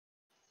far.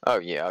 Oh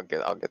yeah,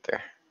 I'll get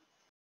there.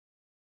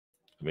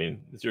 I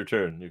mean, it's your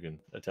turn. You can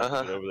attempt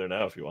to get over there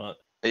now if you want.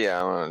 Yeah,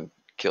 I want to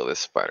kill this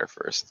spider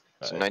first.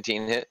 So Alright.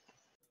 19 hit.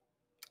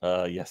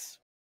 Yes.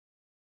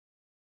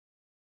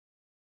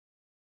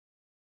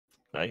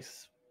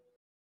 Nice.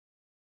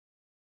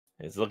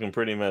 It's looking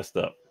pretty messed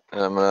up.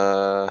 And I'm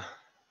gonna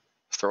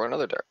throw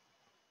another dart.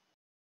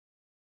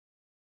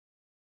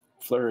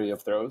 Flurry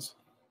of throws.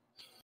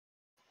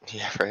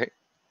 Yeah, right.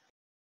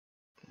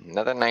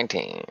 Another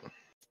 19.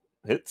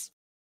 Hits.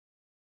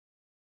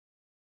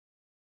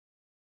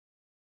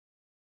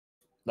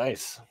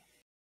 Nice.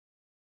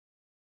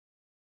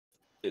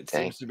 It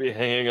Dang. seems to be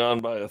hanging on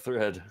by a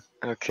thread.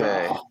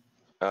 Okay.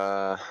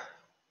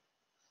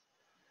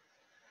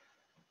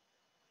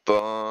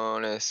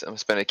 Bonus. I'm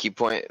spending a key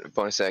point.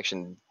 Bonus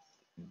action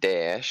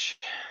dash.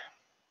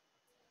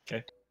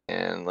 Okay.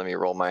 And let me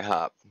roll my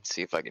hop and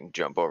see if I can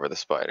jump over the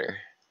spider.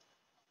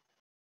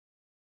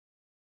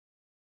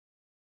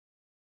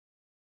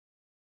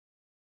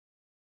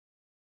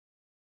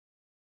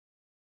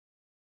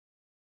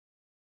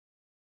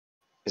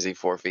 Is he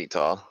 4 feet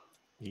tall?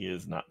 He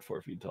is not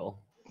 4 feet tall.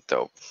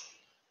 Dope.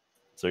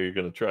 So you're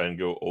going to try and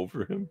go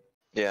over him?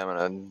 Yeah, I'm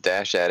gonna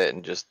dash at it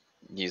and just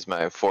use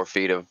my 4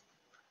 feet of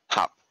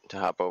hop to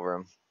hop over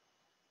him.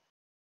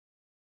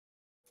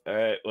 All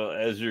right. Well,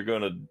 as you're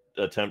going to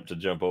attempt to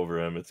jump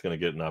over him, it's going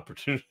to get an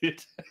opportunity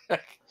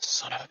attack.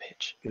 Son of a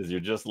bitch. Because you're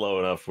just low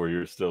enough where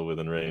you're still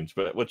within range.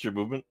 But what's your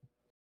movement?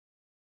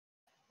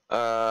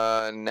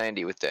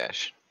 90 with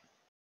dash.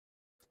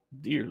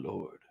 Dear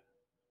Lord.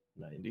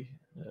 90.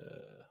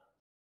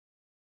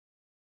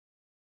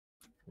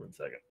 1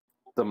 second.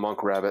 The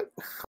monk rabbit.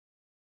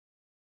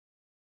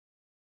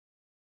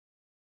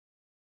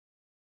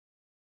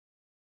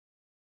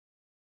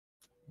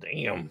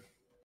 Damn.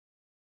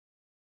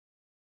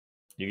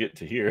 You get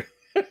to here.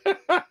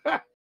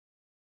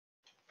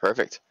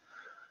 Perfect.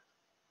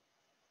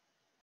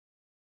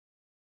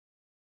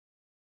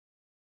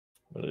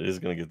 But it is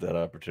going to get that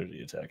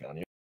opportunity attack on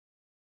you.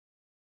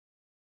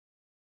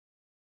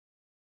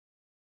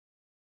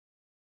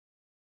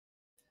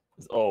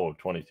 Oh,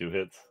 22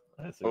 hits.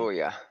 I assume. Oh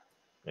yeah.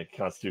 Make a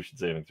Constitution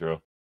saving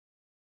throw.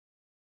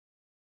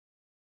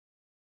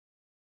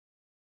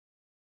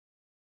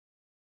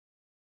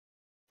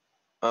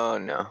 Oh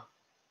no.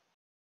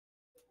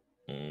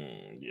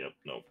 Yep,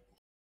 nope.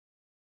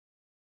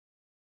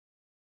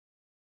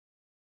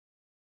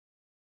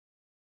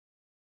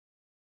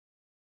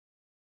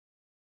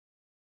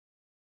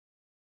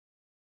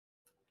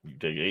 You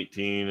take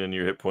 18, and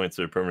your hit points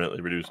are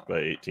permanently reduced by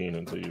 18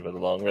 until you've had a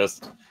long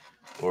rest,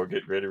 or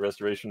get greater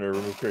restoration or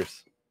remove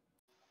curse.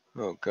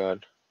 Oh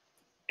god.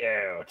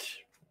 Ouch.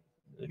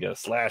 You got a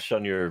slash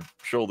on your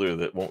shoulder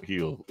that won't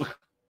heal.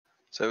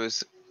 So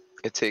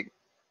it take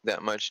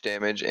that much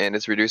damage and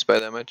it's reduced by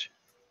that much?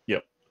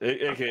 Yep.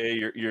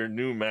 AKA your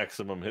new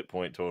maximum hit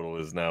point total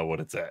is now what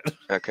it's at.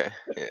 Okay.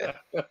 Yeah.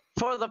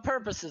 For the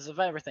purposes of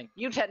everything,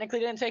 you technically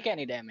didn't take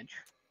any damage.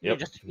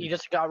 Yep. You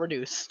just got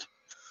reduced.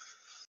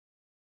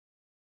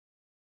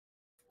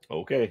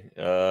 Okay.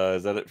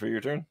 Is that it for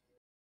your turn?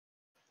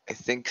 I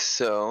think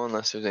so,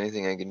 unless there's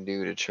anything I can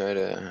do to try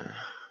to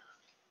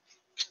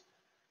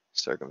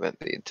circumvent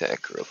the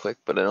attack real quick,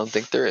 but I don't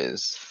think there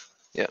is.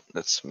 Yep,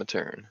 that's my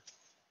turn.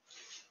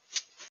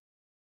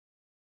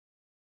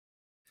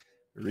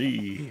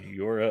 Ree,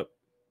 you're up.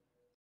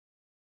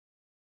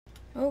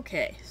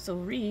 Okay, so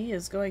Ree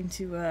is going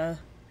to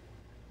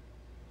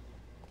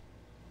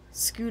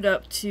scoot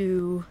up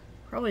to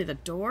probably the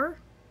door.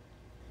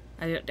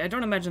 I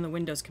don't imagine the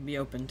windows can be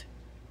opened.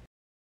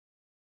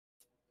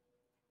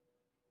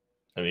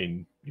 I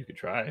mean, you could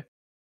try.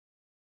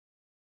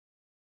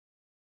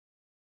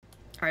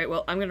 Alright,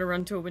 well, I'm gonna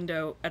run to a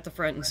window at the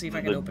front and see if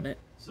I can open it.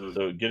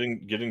 So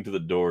getting to the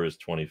door is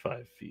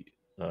 25 feet.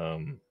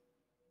 You're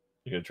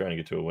gonna try and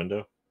get to a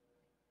window?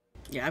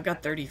 Yeah, I've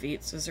got 30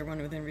 feet, so is there one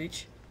within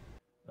reach?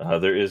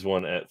 There is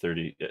one at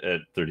 30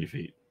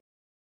 feet.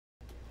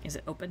 Is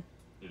it open?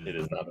 It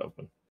is not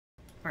open.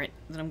 Alright,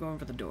 then I'm going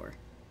for the door.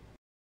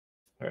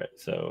 All right,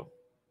 so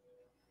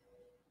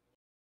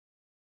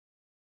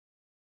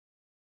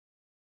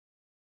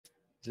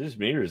Is this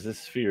me or is this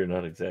sphere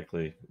not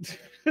exactly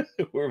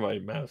where my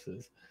mouse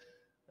is?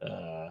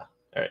 All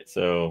right,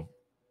 so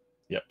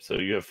yep. So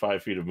you have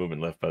 5 feet of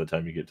movement left by the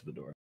time you get to the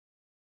door.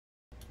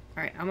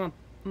 All right, I'm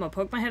gonna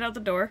poke my head out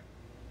the door.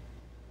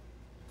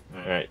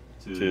 All right,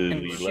 to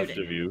the left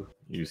of you,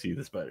 you see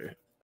the spider.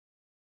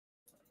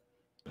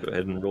 Go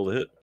ahead and roll the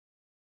hit.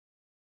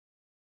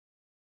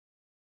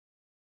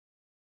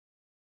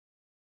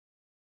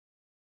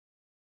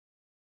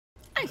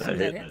 I think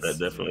that hits. That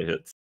definitely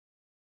hits.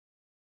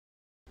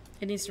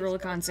 It needs to roll a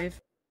con save.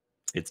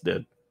 It's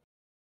dead.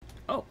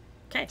 Oh,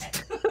 okay.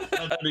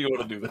 How do you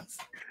want to do this?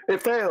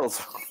 It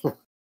fails.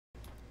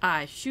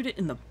 I shoot it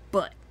in the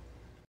butt.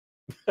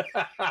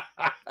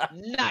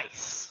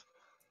 Nice.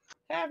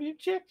 Have you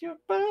checked your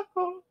butthole?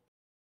 All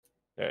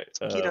right.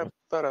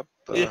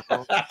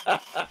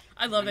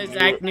 I love that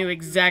Zach knew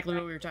exactly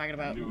what we were talking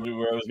about. Knew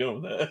where I was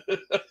going with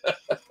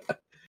that.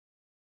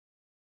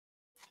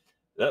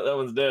 that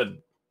one's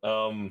dead.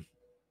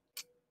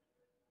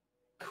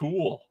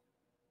 Cool.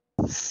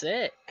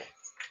 Sick.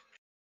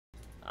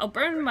 I'll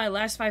burn my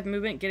last 5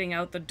 movement getting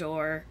out the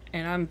door,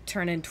 and I'm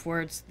turning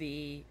towards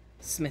the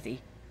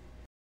smithy.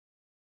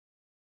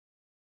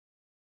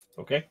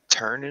 Okay.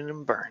 Turning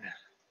and burning.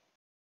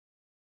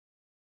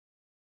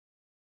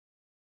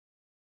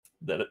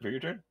 Is that it for your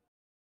turn?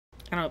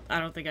 I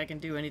don't think I can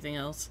do anything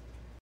else.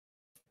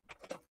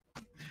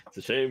 It's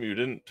a shame you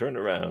didn't turn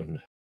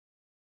around.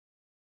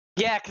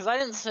 Yeah, because I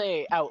didn't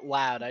say out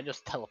loud, I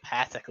just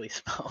telepathically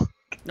spoke.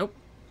 Nope.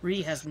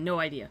 Ree has no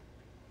idea.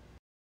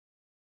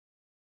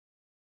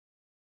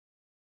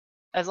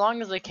 As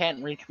long as they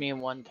can't reach me in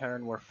one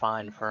turn, we're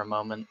fine for a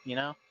moment, you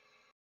know?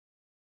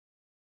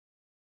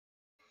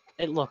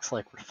 It looks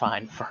like we're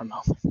fine for a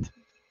moment.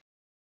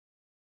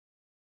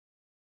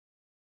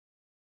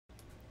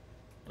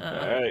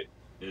 Alright.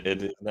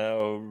 It is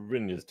now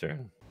Rinya's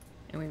turn.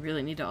 And we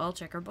really need to all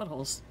check our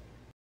buttholes.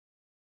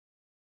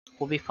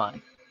 We'll be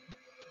fine.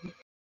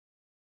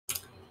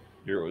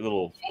 Your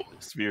little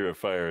sphere of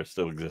fire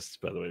still exists,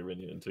 by the way,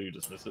 Rinya, until you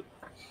dismiss it.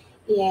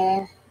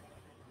 Yeah.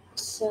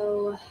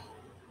 So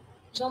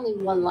there's only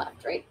one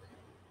left, right?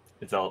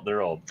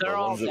 They're all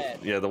dead.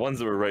 Yeah, the ones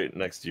that were right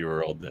next to you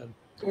are all dead.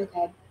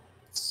 Okay.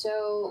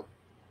 So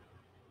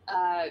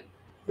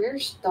Rear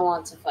still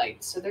wants to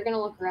fight, so they're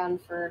gonna look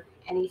around for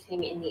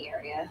anything in the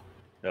area.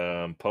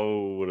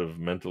 Poe would have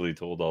mentally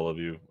told all of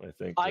you, I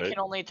think. I right? can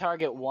only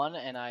target one,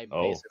 and I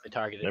basically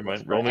targeted never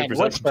mind. Whisper. Roll me a And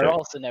perception Whisper check.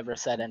 also never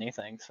said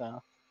anything,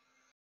 so...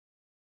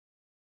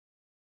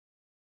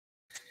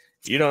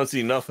 You don't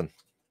see nothing.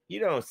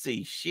 You don't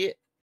see shit.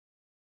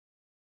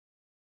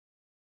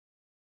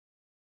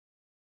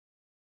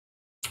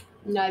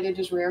 Neither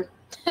does Rear.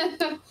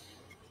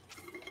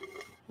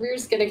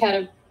 Rear's gonna kind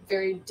of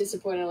very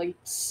disappointedly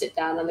sit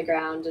down on the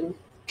ground and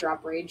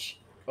drop rage.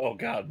 Oh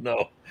God,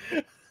 no.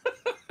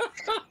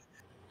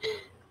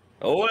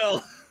 Oh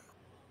well.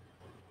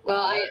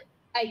 Well,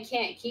 I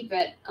can't keep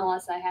it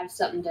unless I have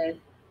something to.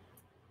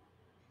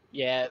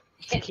 Yeah,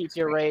 to keep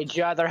your rage,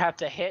 you either have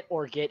to hit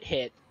or get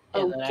hit.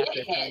 And Oh, then get after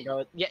your turn hit.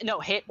 goes, yeah, no,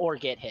 hit or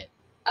get hit.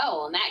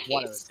 Oh, in that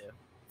One of case. the two.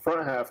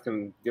 Front half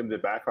can give the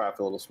back half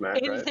a little smack,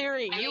 In right?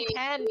 theory, I you mean,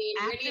 can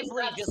Radiant's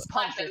actively not just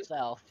punch slapping.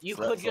 yourself. You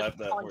Slap could just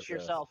that punch horse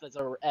yourself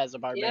as a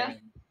barbarian.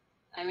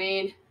 I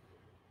mean,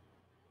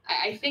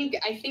 I think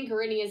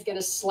Rini is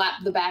gonna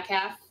slap the back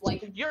half.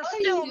 Like, You're what are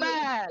still you doing?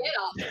 mad. Get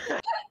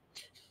up.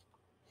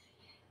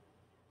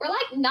 We're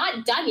like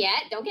not done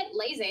yet. Don't get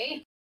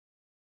lazy.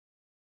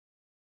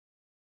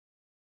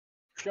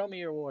 Show me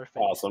your war face.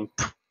 Awesome.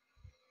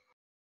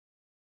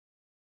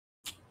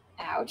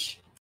 Ouch.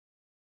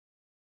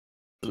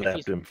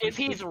 If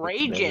he's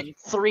raging,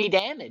 3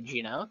 damage,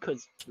 you know,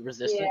 because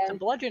resistant Yeah. to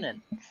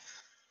bludgeoning.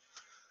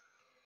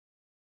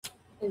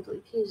 I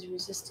believe he is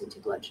resistant to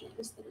bludgeoning.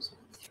 That is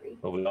 3.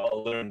 What we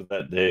all learned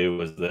that day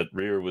was that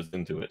Rear was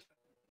into it.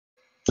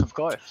 Of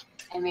course.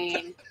 I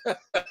mean,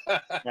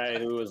 Hey,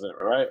 who isn't,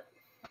 right?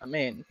 I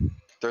mean,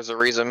 There's a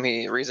reason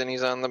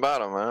he's on the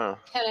bottom. I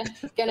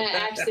don't know. gonna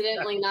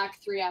accidentally knock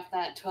 3 off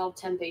that 12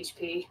 temp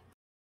HP.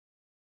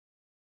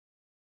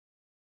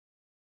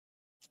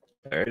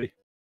 Alrighty.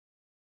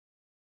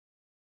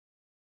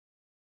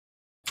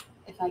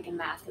 If I can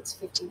math, it's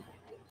 59.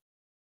 Right?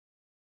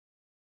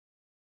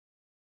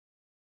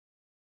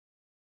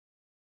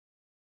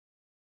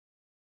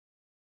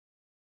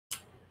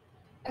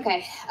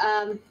 Okay.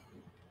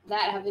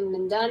 That having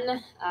been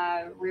done,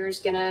 Rear's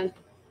gonna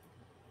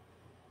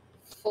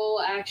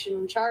full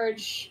action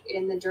charge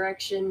in the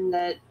direction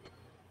that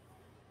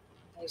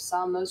I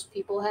saw most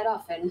people head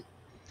off in.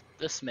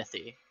 the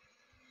smithy.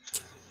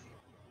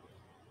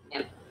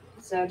 Yep.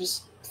 So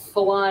just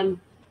full on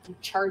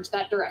charge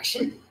that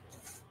direction.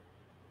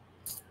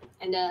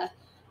 And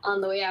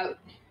on the way out,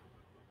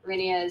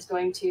 Rainia is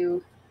going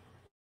to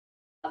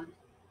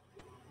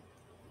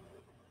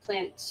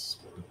plant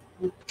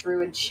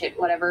druid shit,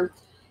 whatever,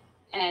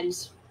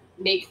 and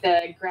make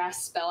the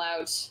grass spell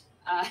out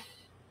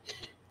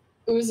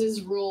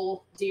oozes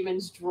rule,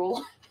 demons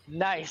drool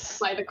Nice.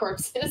 by the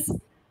corpses.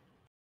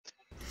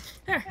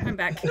 There, I'm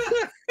back.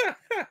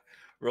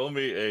 Roll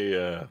me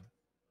a.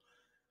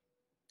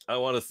 I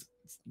want to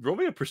roll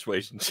me a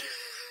persuasion.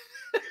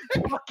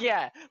 Fuck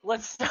yeah!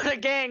 Let's start a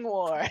gang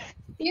war.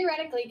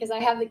 Theoretically, because I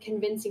have the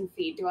convincing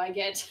feat, do I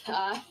get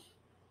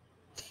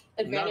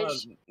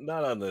advantage?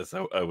 Not on this.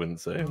 I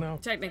wouldn't say no.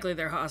 Technically,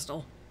 they're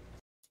hostile.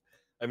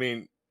 I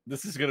mean,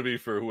 this is going to be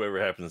for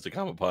whoever happens to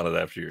come upon it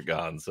after you're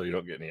gone, so you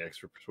don't get any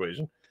extra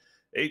persuasion.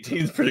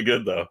 18 is pretty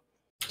good though.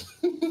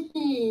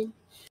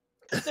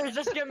 There's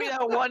just gonna be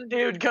that one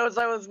dude goes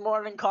out his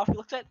morning coffee,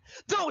 looks at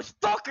those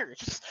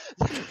fuckers.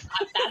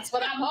 That's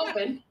what I'm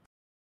hoping.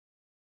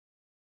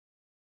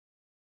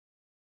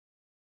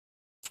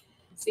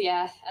 So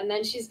yeah, and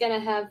then she's gonna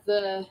have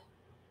the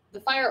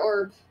fire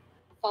orb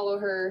follow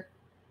her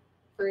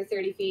for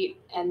 30 feet,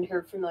 and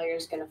her familiar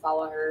is gonna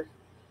follow her.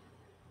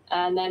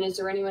 And then, is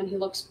there anyone who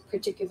looks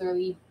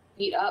particularly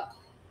beat up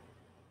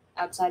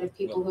outside of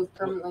people who've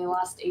permanently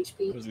lost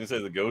HP? I was gonna say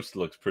the ghost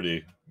looks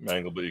pretty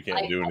mangled, but you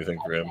can't do anything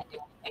for him. Can't do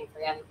anything for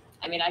him.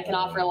 I mean, I can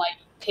offer like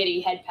pity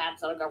head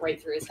pats that'll go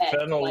right through his head.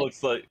 Fennel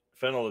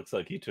looks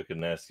like he took a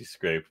nasty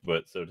scrape,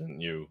 but so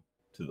didn't you,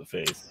 to the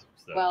face.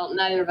 So. Well,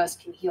 neither of us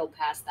can heal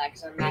past that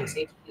because our max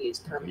HP is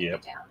permanently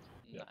down.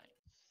 Nice.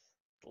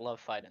 Love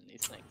fighting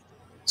these things.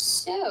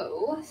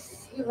 So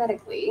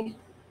theoretically,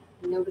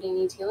 nobody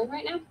needs healing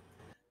right now.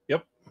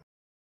 Yep.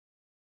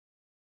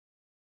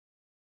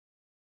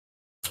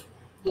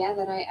 Yeah,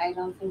 that I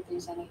don't think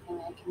there's anything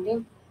I can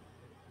do.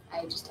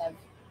 I just have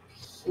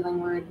healing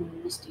word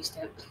and misty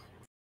step.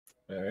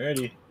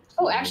 Alrighty.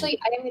 Oh, actually,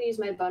 I am going to use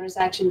my bonus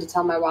action to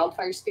tell my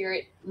wildfire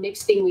spirit,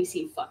 next thing we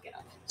see, fuck it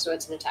up. So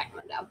it's an attack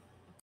mode now.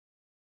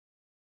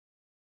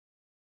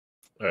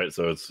 Alright,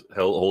 so it's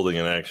holding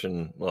an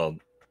action. Well,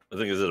 I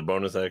think, is it a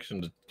bonus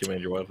action to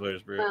command your wildfire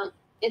spirit? Well,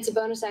 it's a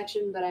bonus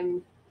action, but I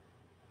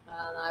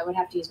would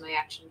have to use my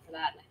action for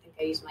that, and I think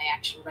I use my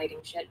action writing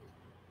shit.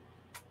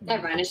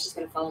 Never mind, it's just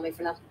going to follow me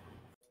for now.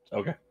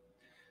 Okay.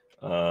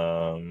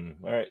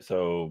 Alright,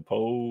 so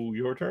Poe,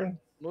 your turn?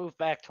 Move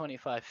back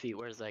 25 feet.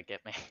 Where does that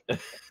get me?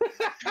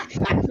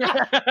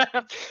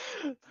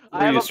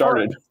 Where you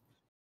started.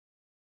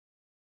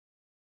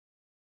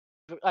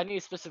 I need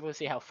to specifically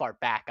see how far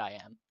back I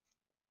am.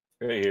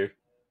 Right here.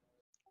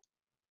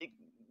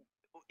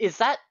 Is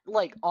that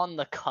like on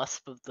the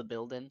cusp of the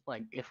building?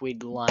 Like if we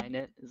line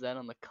it, is that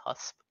on the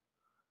cusp?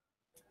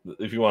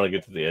 If you want to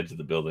get to the edge of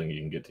the building,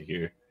 you can get to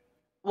here.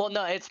 Well,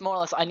 no, it's more or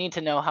less. I need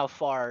to know how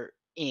far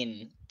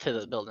in to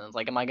the building.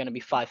 Like, am I going to be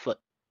 5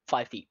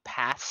 feet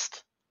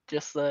past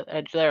just the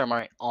edge there? Or am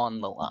I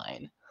on the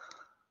line?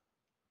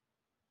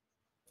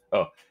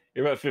 Oh,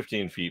 you're about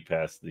 15 feet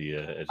past the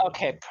edge.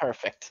 Okay,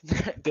 perfect.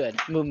 Good.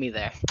 Move me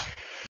there.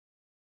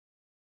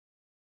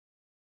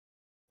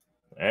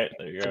 All right,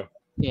 there you go.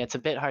 Yeah, it's a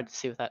bit hard to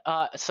see with that.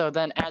 So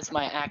then, as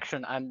my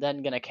action, I'm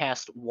then gonna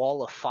cast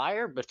Wall of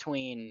Fire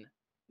between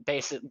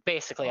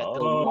basically at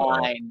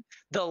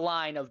the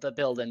line of the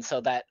building, so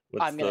that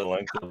What's the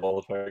length of Wall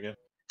of Fire again?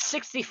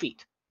 60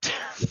 feet. Yeah,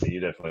 you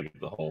definitely get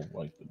the whole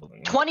length of the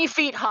building. 20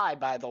 feet high,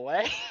 by the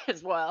way,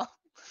 as well.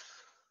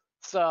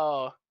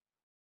 So.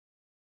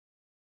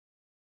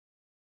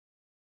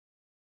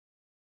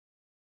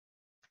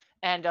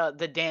 And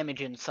the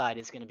damage inside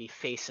is going to be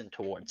facing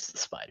towards the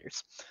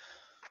spiders.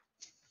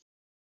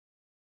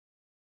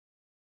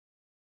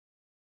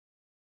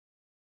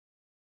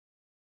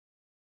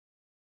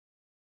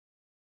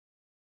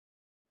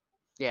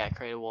 Yeah,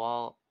 create a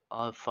wall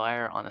of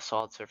fire on a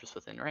solid surface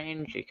within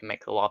range. You can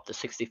make the wall up to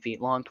 60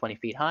 feet long, 20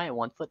 feet high, and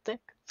 1 foot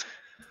thick.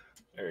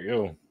 There you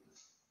go.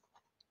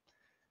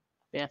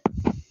 Yeah.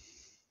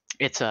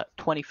 It's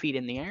 20 feet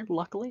in the air,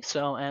 luckily.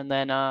 So, and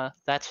then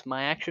that's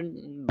my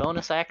action.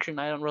 Bonus action,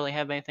 I don't really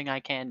have anything I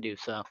can do,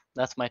 so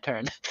that's my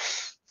turn.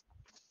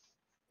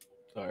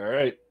 All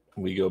right.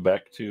 We go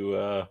back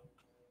to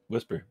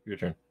Whisper. Your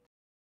turn.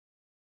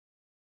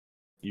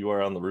 You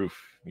are on the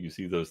roof. You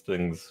see those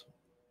things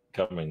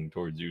coming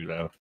towards you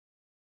now.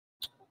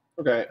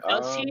 Okay.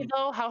 Does he,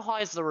 though? How high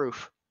is the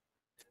roof?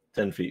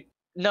 10 feet.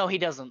 No, he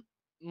doesn't.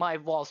 My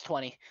wall's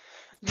 20.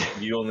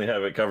 You only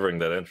have it covering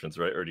that entrance,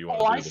 right? Or do you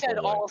want Oh, to I said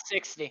all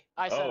 60.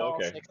 I said all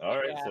okay. 60. All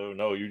right. Yeah. So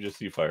no, you just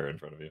see fire in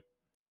front of you.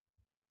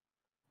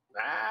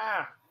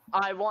 Ah!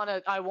 I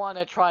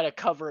wanna try to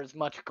cover as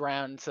much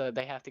ground so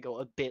they have to go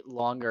a bit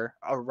longer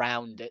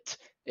around it,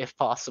 if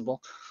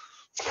possible.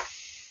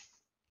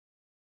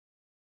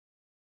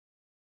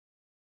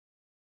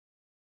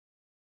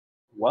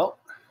 Well,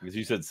 Because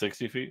you said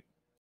 60 feet?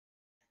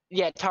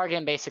 Yeah,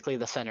 targeting basically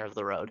the center of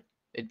the road.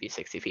 It'd be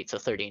 60 feet, so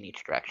 30 in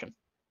each direction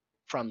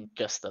from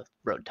just the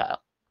road tile.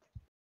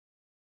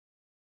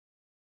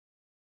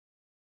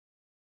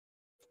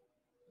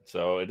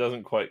 So it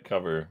doesn't quite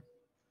cover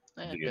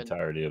the Good.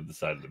 entirety of the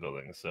side of the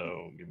building.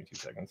 So give me 2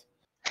 seconds.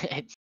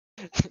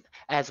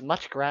 As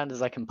much ground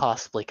as I can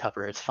possibly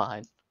cover is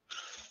fine.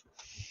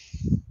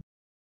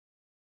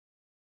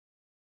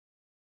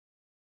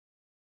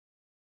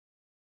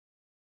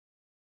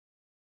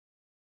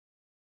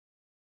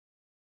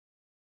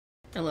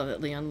 I love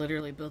that Leon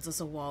literally builds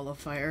us a wall of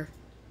fire.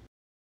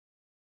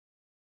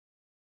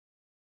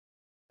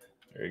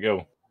 There you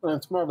go. well,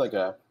 it's more of like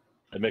a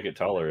I'd make it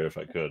taller if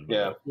I could. But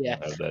Yeah. Yeah. I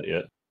don't have that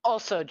yet.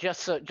 Also,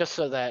 just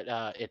so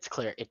that it's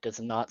clear, it does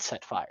not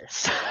set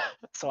fires.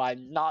 So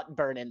I'm not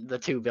burning the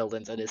 2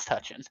 buildings it is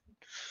touching.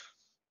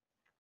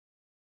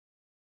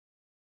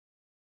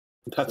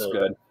 That's So-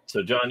 good.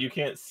 So, John, you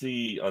can't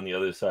see on the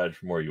other side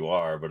from where you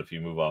are, but if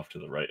you move off to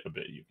the right a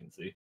bit, you can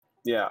see.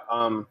 Yeah.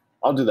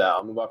 I'll do that.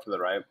 I'll move off to the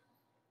right,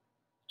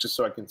 just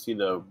so I can see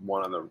the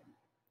one on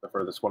the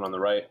furthest one on the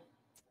right,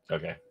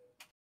 Okay.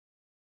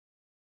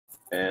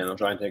 and I'll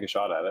try and take a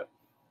shot at it.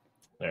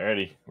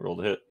 Alrighty. Roll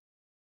to hit.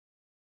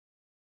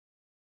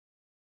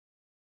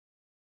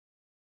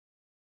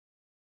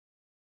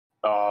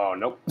 Oh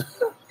nope.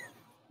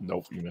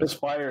 Nope. You This missed.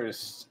 fire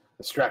is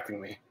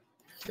distracting me.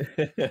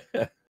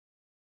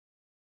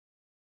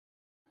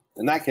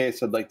 In that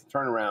case, I'd like to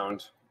turn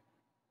around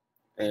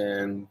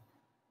and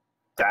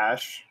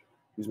dash.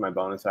 Use my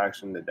bonus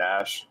action to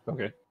dash.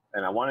 Okay.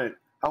 And I want to.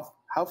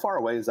 How far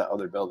away is that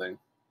other building?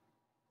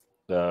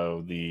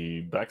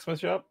 The blacksmith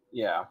shop?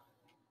 Yeah.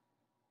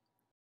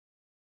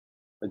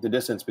 Like the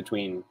distance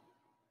between.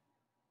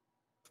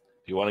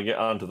 If you want to get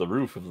onto the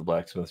roof of the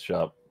blacksmith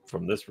shop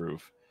from this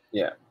roof,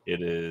 Yeah.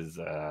 it is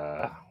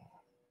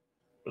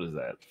what is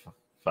that?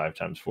 5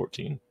 times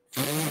 14.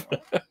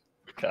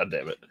 God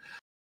damn it.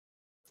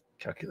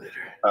 Calculator.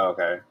 Oh,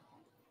 okay.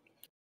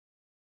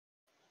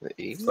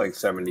 It's It's like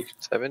 70,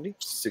 70.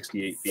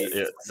 68 feet.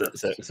 Yeah,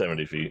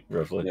 70 feet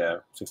roughly. Yeah,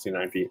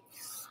 69 feet.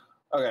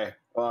 Okay.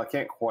 Well, I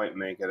can't quite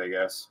make it, I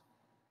guess.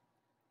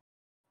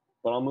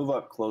 But I'll move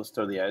up close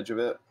to the edge of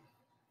it.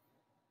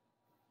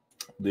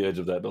 The edge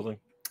of that building.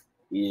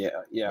 Yeah,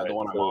 Right, the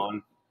one I'm so-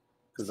 on.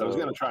 Because I was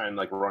gonna try and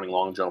like running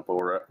long jump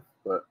over it,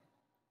 but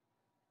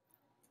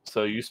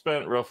So you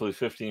spent roughly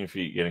 15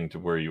 feet getting to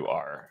where you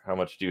are. How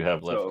much do you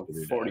have left? so with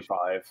your dash?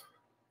 45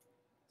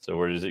 So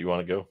where is it you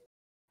want to go?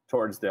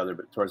 towards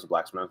the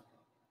blacksmith.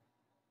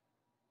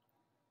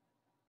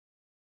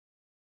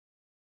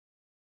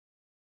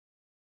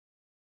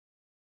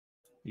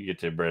 You get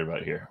to right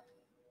about here.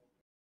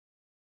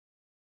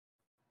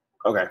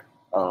 Okay.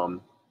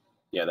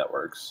 Yeah, that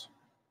works.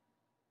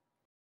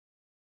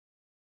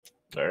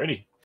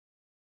 Alrighty.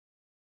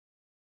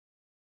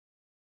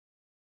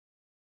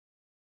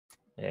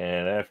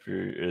 And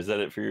is that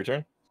it for your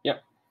turn?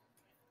 Yep.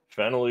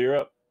 Fennel, you're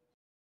up.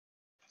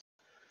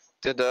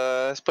 Did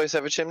this place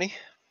have a chimney?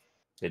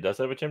 It does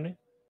have a chimney?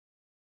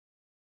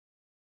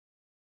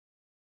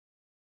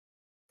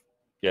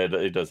 Yeah,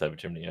 it does have a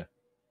chimney, yeah.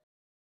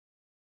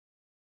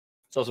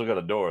 It's also got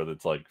a door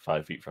that's like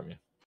 5 feet from you.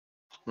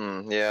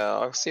 Yeah,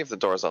 I'll see if the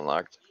door's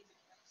unlocked.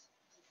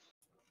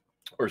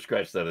 Or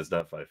scratch that, it's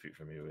not 5 feet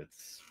from you.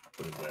 It's,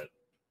 what is that?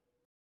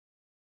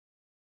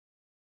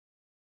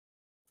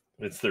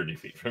 It's 30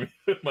 feet from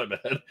you. My bad.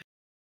 So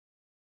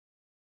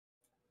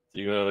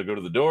you want to go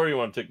to the door or you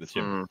want to take the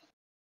chimney?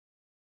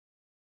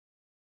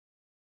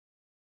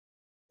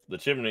 The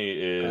chimney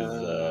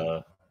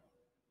is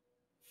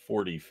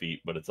 40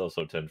 feet, but it's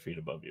also 10 feet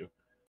above you.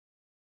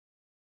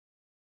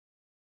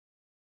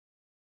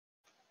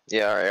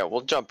 Yeah, all right,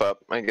 we'll jump up.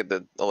 I get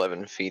the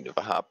 11 feet of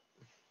a hop.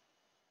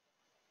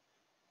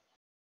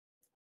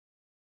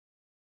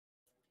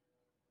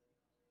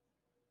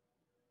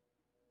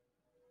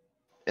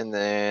 And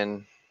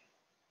then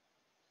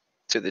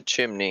to the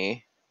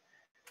chimney.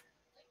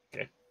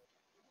 Okay.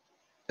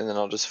 And then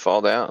I'll just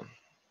fall down.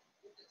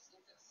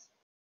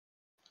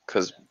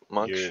 Because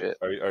monk shit.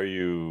 Are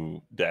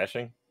you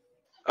dashing?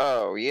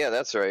 Oh, yeah,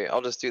 that's right.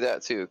 I'll just do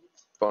that too.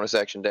 Bonus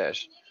action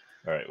dash.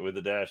 All right, with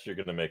the dash, you're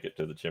going to make it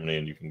to the chimney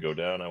and you can go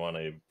down. I want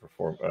a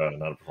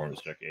not a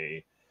performance check,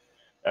 a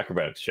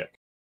acrobatics check.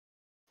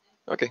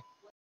 Okay.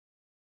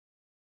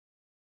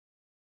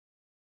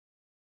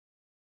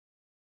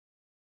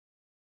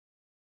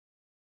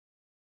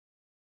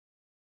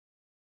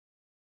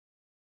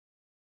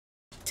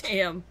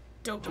 Damn.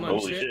 Don't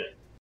munch Holy it. shit.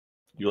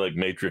 You like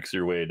matrix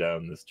your way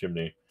down this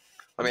chimney.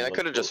 I mean, I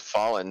could have just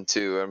fallen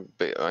too,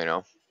 but, you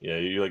know. Yeah,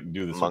 you like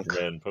do the Monk.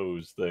 Superman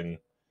pose thing,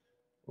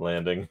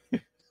 landing.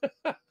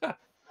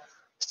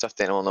 Stuffed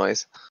animal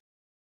noise.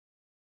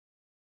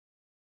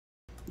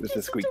 This is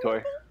a squeak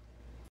toy.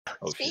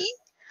 Oh shit.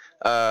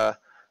 What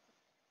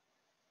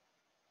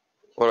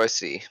do I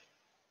see?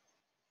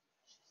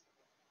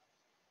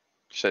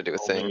 Should I do a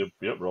Roll thing?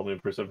 me roll me a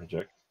perception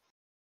check.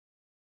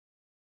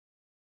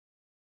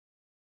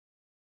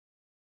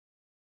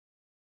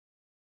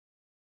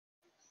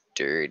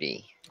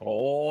 Dirty.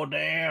 Oh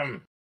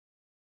damn.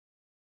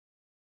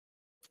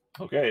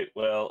 Okay,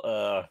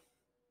 well,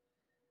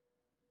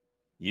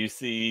 you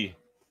see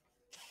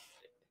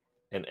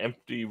an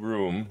empty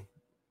room,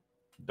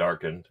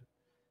 darkened,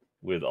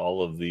 with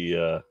all of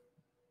the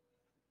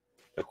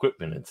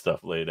equipment and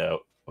stuff laid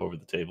out over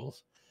the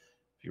tables.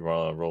 If you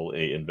want to roll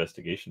a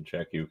investigation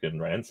check, you can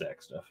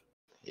ransack stuff.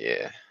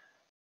 Yeah.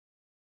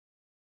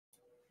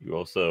 You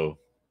also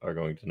are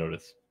going to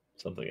notice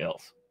something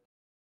else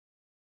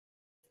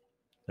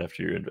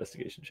after your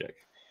investigation check.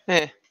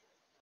 Eh.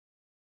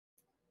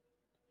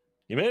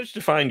 You managed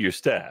to find your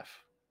staff,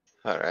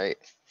 All right.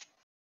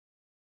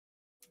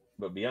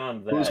 but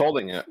beyond that, Who's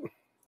holding it?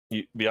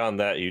 beyond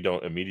that, you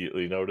don't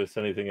immediately notice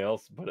anything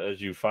else. But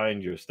as you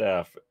find your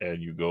staff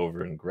and you go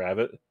over and grab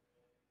it,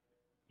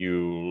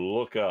 you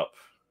look up,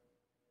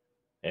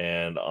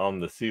 and on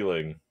the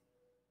ceiling,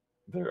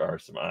 there are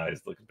some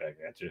eyes looking back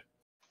at you.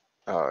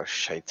 Oh,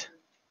 shite.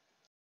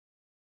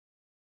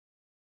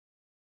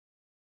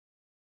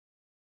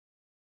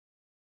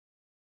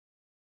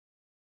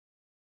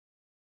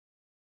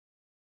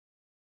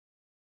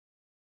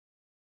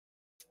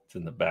 It's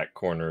in the back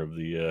corner of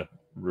the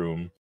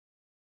room.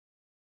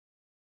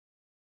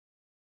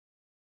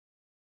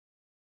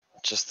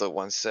 Just the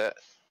one set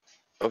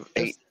of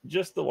 8.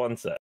 Just the one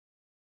set.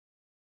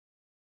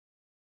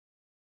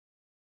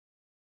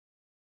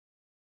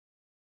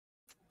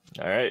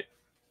 All right.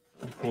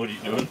 What are you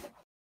doing?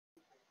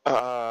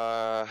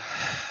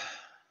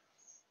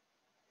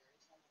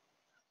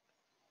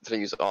 Did I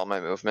use all my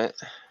movement?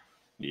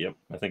 Yep,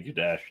 I think you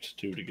dashed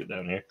too to get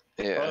down here.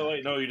 Yeah. Oh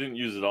wait, no, you didn't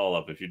use it all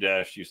up. If you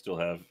dashed, you still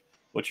have.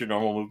 What's your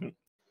normal movement?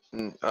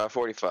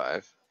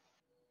 45.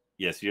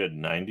 Yes, you had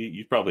 90.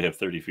 You probably have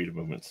 30 feet of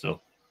movement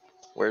still.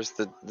 Where's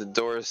the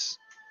doors?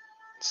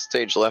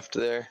 Stage left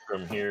there.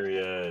 From here,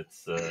 yeah,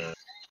 it's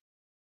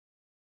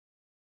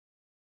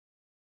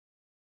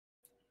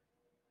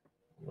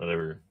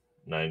whatever,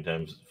 9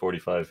 times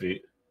 45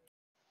 feet.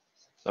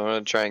 So I'm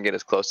gonna try and get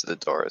as close to the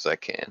door as I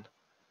can.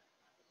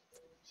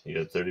 So you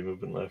got 30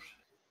 movement left.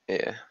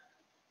 Yeah.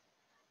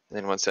 And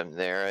then once I'm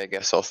there, I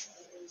guess I'll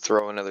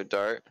throw another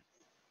dart.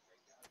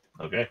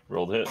 Okay,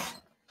 rolled hit.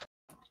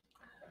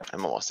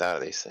 I'm almost out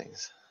of these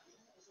things.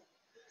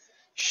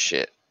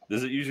 Shit.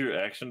 Does it use your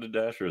action to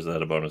dash, or is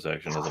that a bonus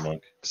action as a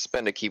monk?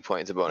 Spend a key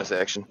point to bonus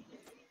action.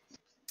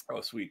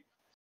 Oh, sweet.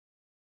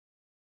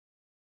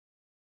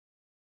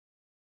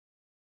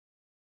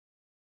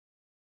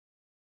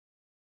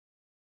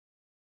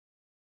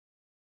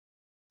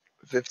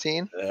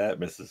 $15? That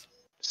misses.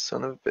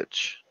 Son of a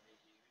bitch.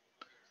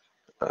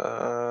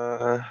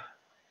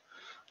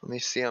 Let me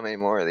see how many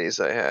more of these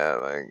I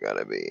have. I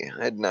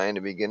had 9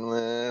 to begin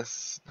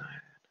with. 9,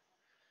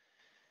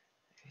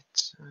 8,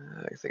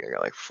 I think I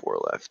got like 4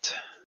 left.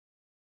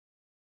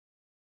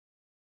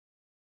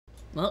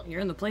 Well,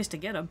 you're in the place to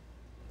get them.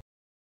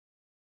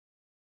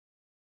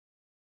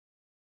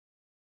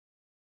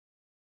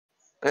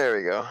 There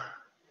we go.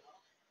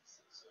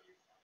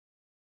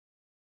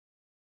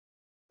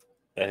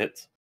 That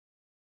hits.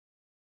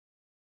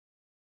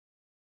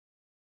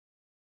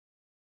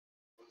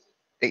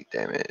 Eight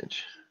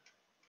damage.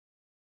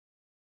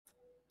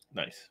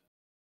 Nice.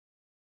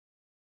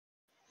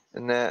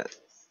 And that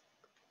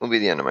will be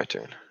the end of my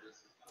turn.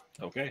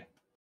 Okay.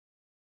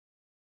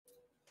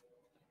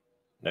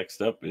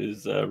 Next up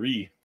is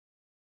Ree.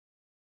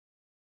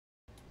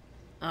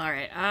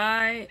 Alright,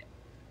 I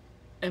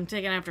am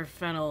taking after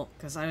Fennel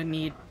because I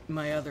need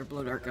my other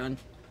blow dart gun.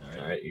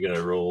 Alright, you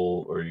gonna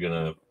roll or you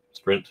gonna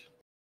sprint?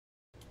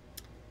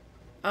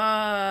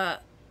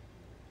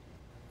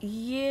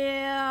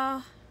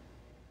 Yeah.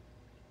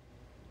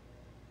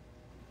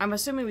 I'm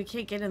assuming we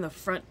can't get in the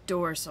front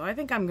door, so I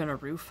think I'm gonna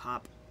roof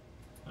hop.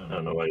 I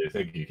don't know why you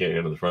think you can't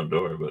get to the front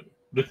door, but...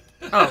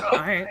 Oh,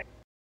 alright.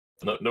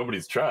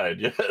 Nobody's tried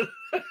yet.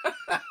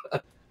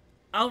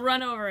 I'll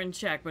run over and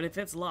check, but if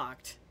it's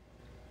locked...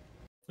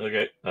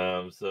 Okay,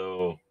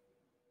 so...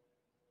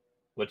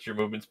 What's your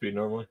movement speed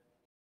normally?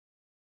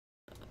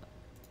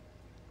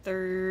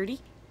 30.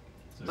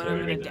 But I'm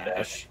gonna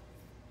dash.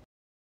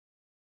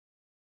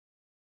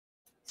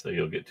 So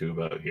you'll get to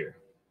about here.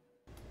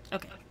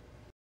 Okay.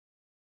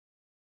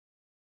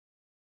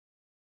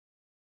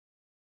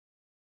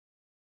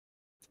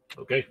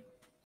 Okay.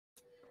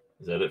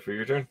 Is that it for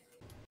your turn?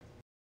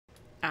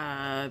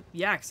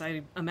 Yeah, because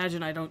I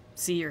imagine I don't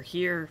see or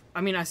hear...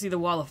 I mean, I see the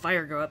wall of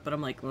fire go up, but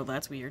I'm like, well,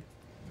 that's weird.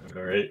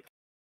 Alright.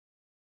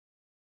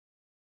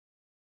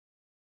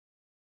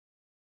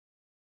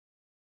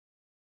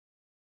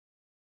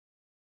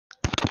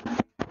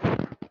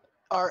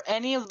 Are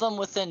any of them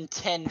within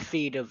 10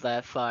 feet of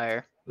that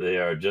fire? They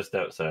are just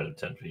outside of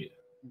 10 feet.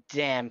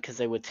 Damn, because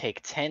they would take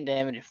 10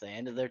 damage if they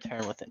ended their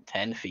turn within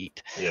 10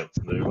 feet. Yep,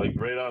 they're like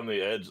right on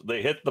the edge.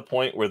 They hit the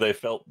point where they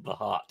felt the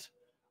hot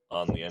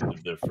on the end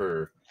of their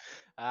fur,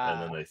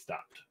 and then they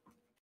stopped.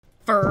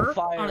 Fur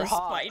Fire on a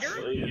hot.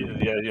 spider?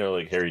 Yeah, you know,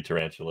 like hairy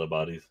tarantula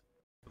bodies.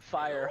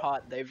 Fire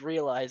hot. They've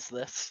realized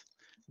this.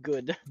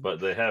 Good. But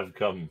they have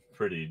come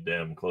pretty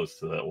damn close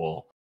to that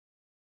wall.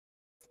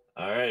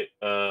 Alright,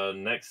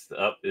 next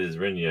up is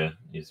Rinya.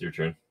 It's your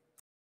turn.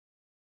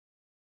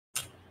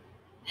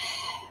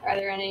 Are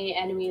there any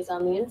enemies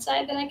on the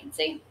inside that I can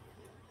see?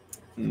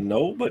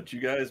 No, but you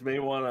guys may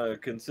want to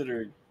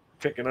consider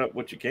picking up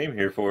what you came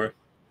here for.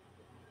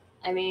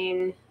 I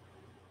mean,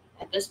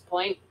 at this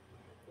point,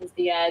 is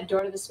the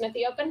door to the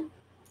smithy open?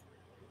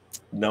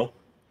 No.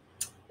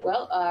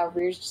 Well,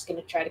 Rear's just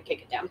gonna try to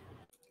kick it down.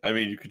 I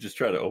mean, you could just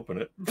try to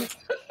open it.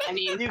 I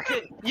mean,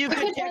 You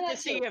could check to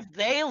see if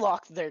they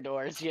locked their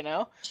doors, you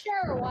know?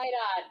 sure, why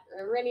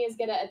not? Rennie is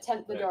gonna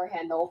attempt the door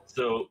handle.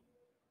 So,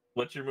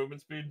 what's your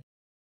movement speed?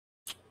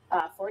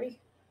 40.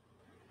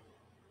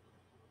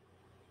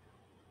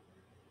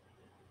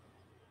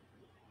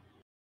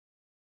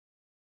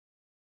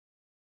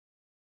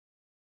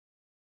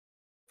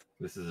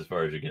 This is as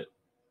far as you get.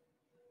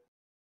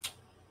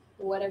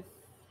 What if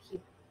he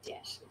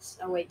dashes?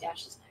 Oh wait,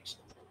 dash is an action.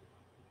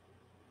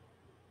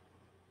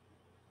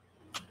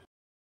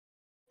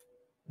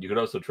 You could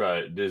also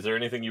try. Is there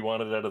anything you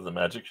wanted out of the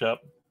magic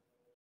shop?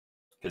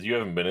 Because you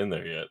haven't been in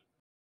there yet.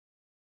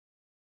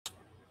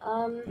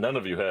 None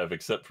of you have,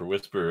 except for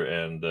Whisper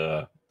and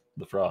the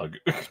frog.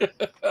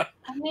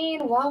 I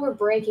mean, while we're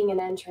breaking and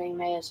entering,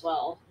 may as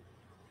well.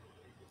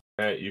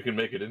 All right, you can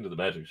make it into the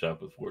magic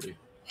shop with 40.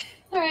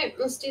 All right,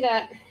 let's do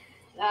that.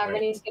 Right.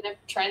 Rennie's gonna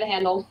try the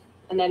handle,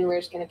 and then we're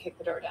just gonna kick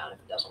the door down if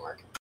it doesn't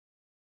work.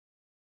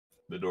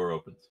 The door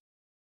opens.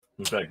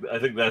 In fact, I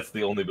think that's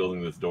the only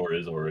building this door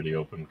is already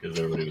open because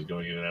everybody was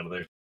going in and out of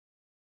there.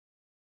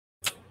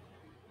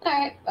 All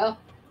right, well,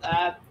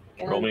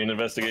 Roll me an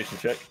investigation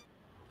check.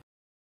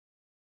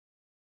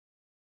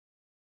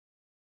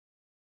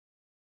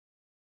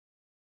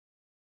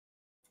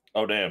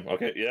 Oh, damn.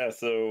 Okay, yeah,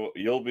 so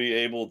you'll be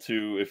able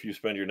to, if you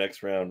spend your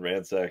next round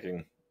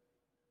ransacking,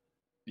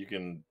 you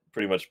can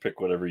pretty much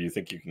pick whatever you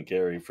think you can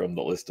carry from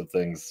the list of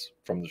things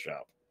from the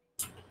shop.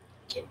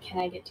 Can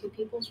I get 2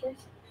 people's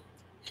worth?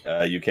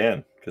 You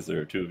can, because there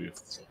are 2 of you.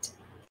 Sweet.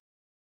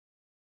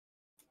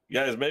 You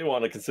guys may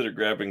want to consider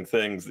grabbing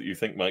things that you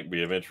think might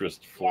be of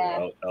interest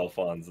for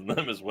Alphonse and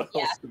them as well.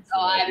 Yeah,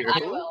 I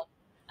will.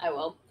 I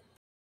will.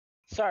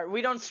 Sorry,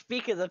 we don't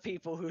speak of the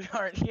people who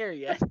aren't here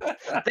yet.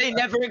 They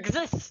never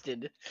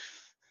existed.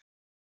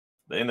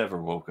 They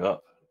never woke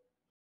up.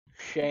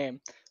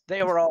 Shame.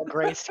 They were all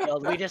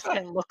grayscaled. We just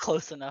didn't look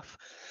close enough.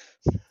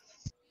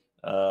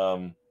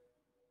 All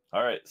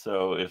right,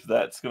 so if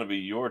that's going to be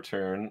your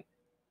turn,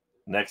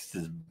 next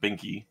is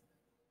Binky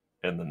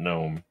and the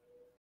gnome.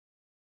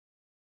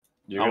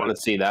 I want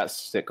to see that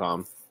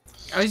sitcom.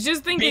 I was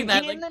just thinking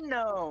that. Binky and the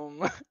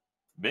gnome.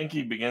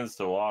 Binky begins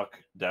to walk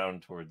down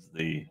towards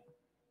the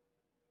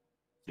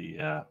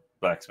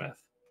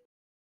blacksmith.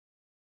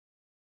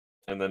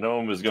 And the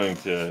gnome is going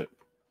to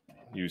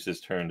use his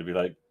turn to be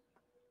like,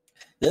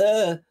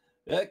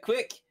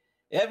 quick,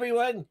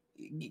 everyone,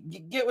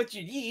 get what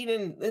you need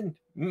and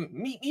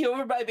meet me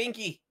over by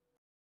Binky.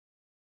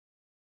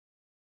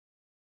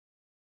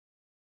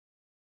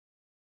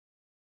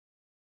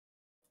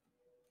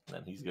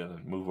 and he's going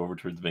to move over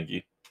towards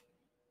Binky.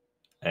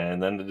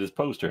 And then it is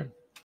Poe's turn.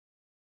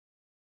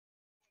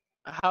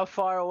 How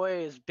far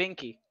away is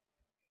Binky?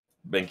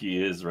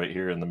 Binky is right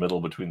here in the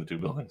middle between the 2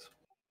 buildings.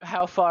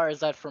 How far is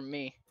that from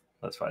me?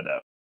 Let's find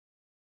out.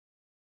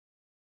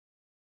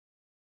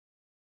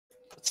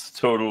 It's a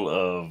total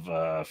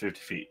of 50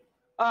 feet.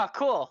 Ah,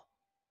 cool.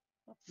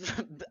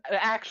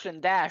 Action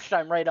dashed.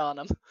 I'm right on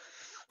him.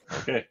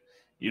 Okay.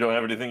 You don't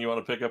have anything you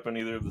want to pick up in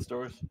either of the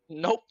stores?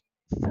 Nope.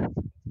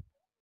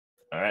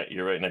 All right,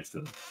 you're right next to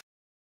them.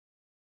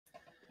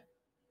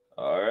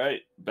 All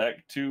right,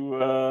 back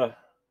to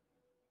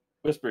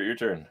Whisper, your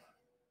turn.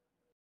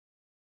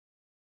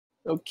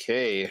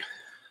 Okay.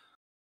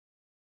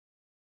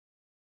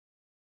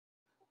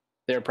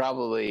 They're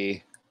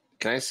probably...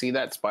 Can I see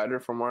that spider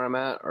from where I'm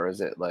at? Or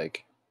is it,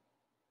 like,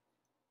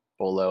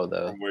 below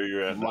the From where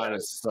you're at line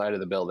of sight of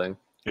the building?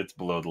 It's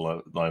below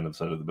the line of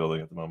sight of the building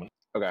at the moment.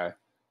 Okay.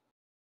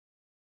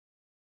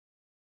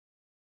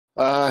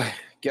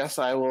 Guess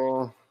I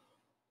will...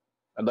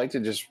 I'd like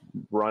to just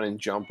run and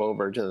jump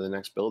over to the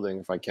next building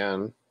if I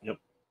can. Yep.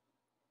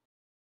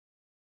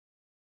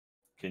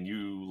 Can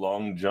you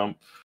long jump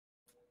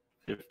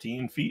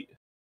 15 feet?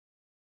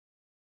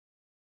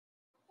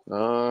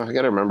 I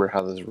gotta remember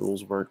how those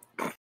rules work.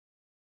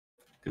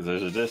 Because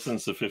there's a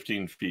distance of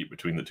 15 feet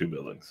between the 2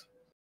 buildings.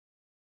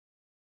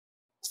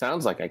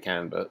 Sounds like I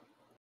can, but...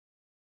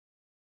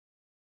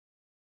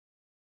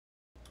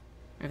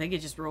 I think you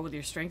just roll with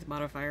your strength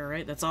modifier,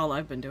 right? That's all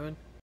I've been doing.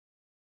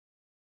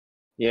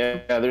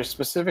 Yeah, there's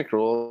specific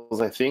rules.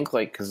 I think,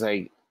 like, because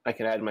I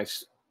can add my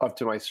up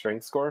to my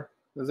strength score,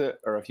 is it?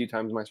 Or a few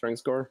times my strength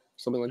score?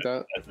 Something like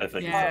that? I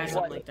think Yeah, so.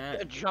 something like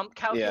that. A jump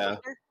calculator?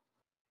 Yeah.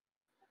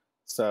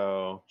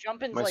 So...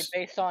 Jumping's My like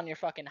based on your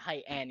fucking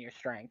height and your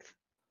strength.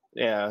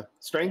 Yeah,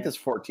 strength is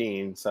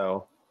 14,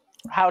 so...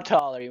 How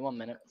tall are you? 1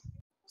 minute.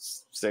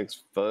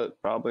 6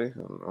 foot, probably. I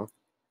don't know.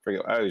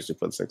 Forget. I usually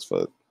put 6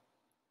 foot.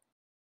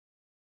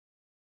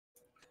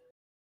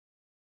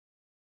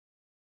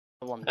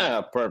 1 minute.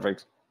 Yeah,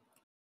 perfect.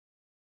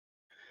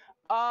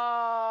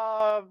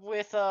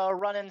 With a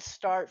run and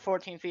start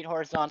 14 feet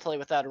horizontally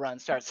without a run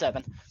start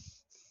 7.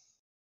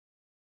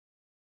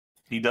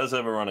 He does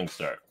have a running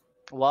start.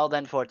 Well,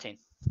 then 14.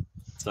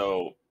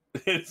 So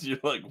you're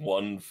like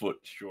 1 foot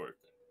short.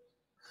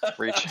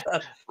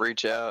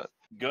 Reach out.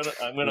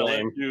 I'm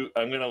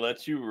gonna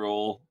let you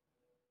roll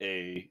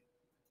a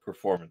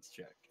performance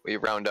check. We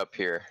round up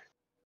here.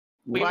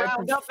 We Why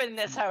round up in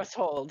this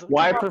household.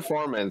 Why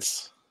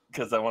performance?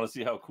 Because I want to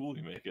see how cool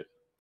you make it.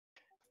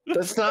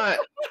 That's not...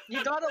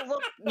 You gotta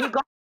look. You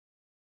got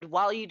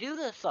while you do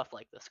this stuff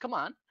like this. Come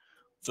on.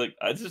 It's like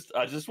I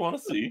just want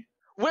to see.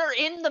 We're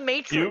in the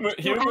Matrix. Humor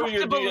You your have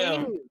to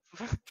DM.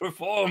 believe.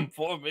 Perform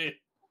for me.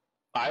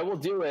 I will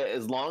do it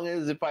as long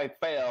as if I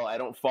fail, I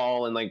don't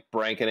fall and like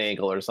break an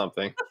ankle or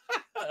something.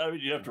 I mean,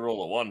 you have to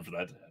roll a 1 for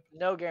that to happen.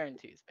 No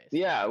guarantees, basically.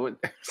 Yeah. No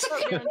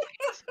guarantees.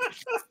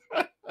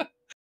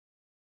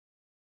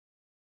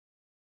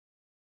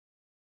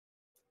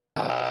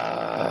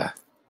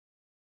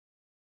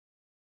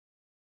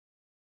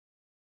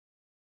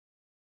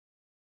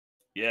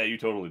 Yeah, you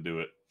totally do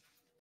it.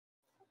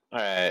 All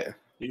right.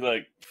 He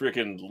like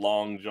freaking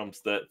long jumps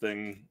that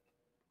thing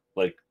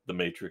like the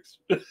Matrix.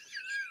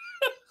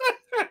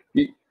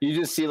 You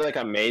just see like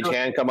a mage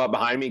hand come up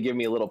behind me, give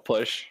me a little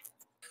push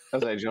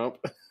as I jump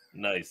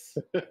Nice.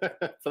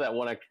 for that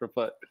one extra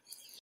foot.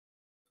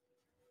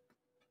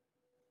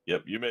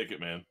 Yep, you make it,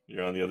 man.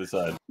 You're on the other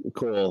side.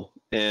 Cool.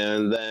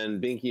 And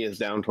then Binky is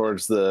down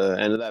towards the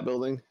end of that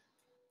building.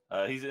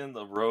 He's in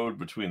the road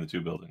between the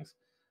two buildings.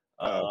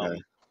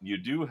 Okay. You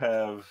do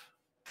have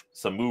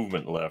some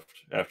movement left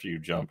after you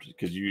jumped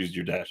because you used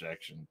your dash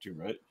action too,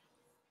 right?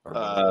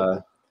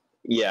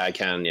 Yeah, I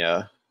can.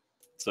 Yeah.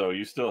 So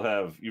you still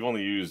have. You've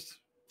only used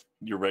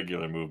your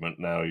regular movement.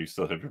 Now you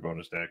still have your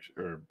bonus action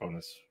or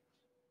bonus.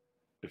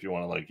 If you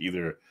want to like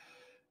either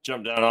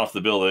jump down off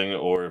the building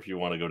or if you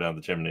want to go down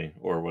the chimney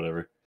or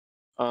whatever.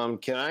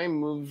 Can I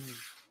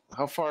move?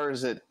 How far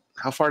is it?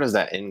 How far does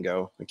that inn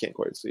go? I can't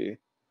quite see.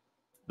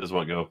 Does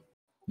what go?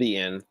 The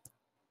inn.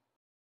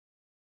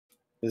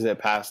 Is it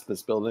past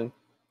this building?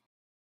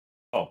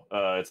 Oh,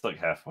 it's like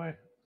halfway.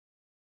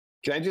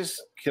 Can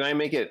I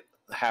make it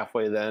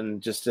halfway then,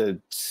 just to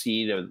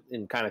see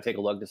and kind of take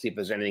a look to see if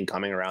there's anything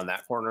coming around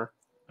that corner?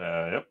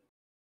 Yep.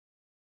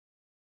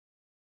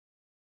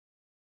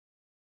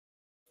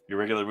 Your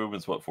regular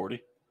movement's what,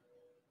 40?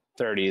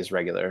 30 is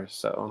regular,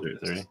 so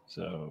 30.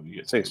 So you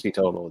get 60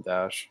 total with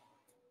dash.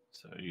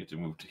 So you get to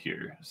move to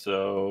here.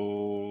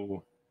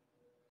 So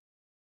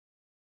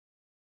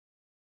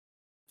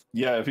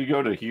yeah, if you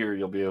go to here,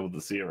 you'll be able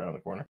to see around the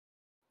corner.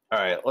 All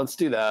right, let's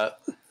do that.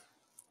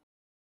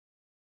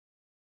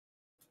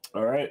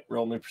 All right,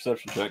 roll me a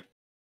perception check.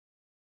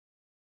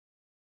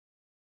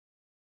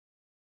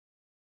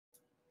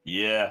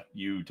 Yeah,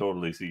 you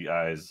totally see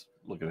eyes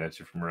looking at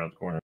you from around the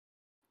corner.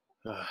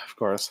 Of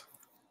course.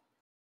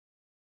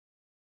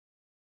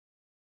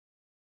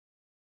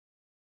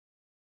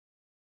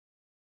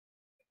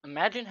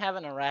 Imagine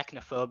having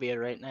arachnophobia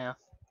right now.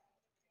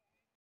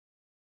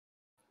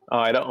 Oh,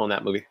 I don't own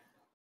that movie.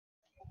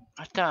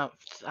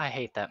 I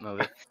hate that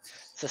movie.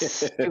 It's a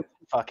stupid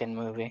fucking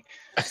movie.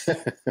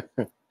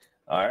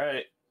 All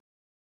right.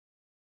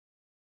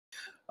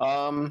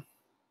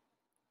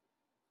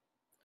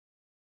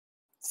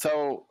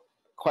 So,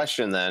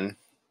 question then.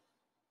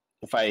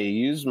 If I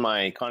use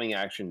my cunning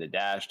action to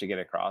dash to get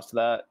across to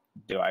that,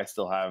 do I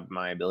still have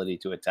my ability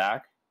to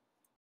attack?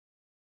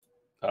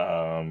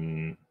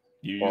 You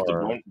used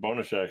a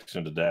bonus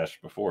action to dash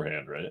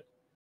beforehand, right?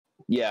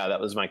 Yeah, that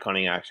was my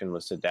cunning action,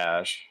 was to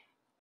dash.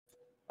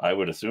 I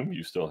would assume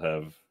you still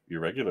have your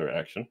regular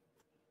action.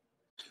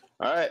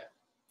 All right.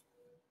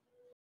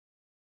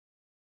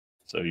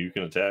 So you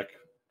can attack.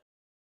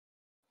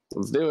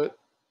 Let's do it.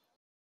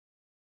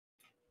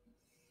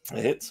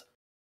 It hits.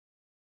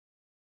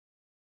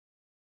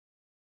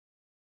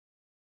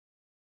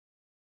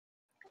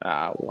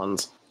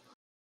 Ones.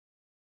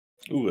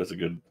 Ooh, that's a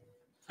good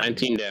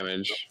 19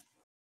 damage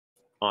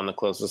on the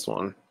closest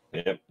one.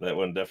 Yep, that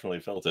one definitely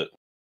felt it.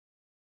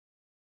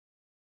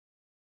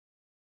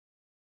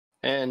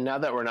 And now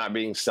that we're not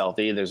being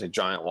stealthy, there's a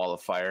giant wall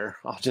of fire.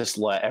 I'll just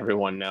let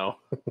everyone know.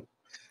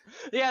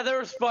 Yeah, there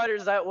were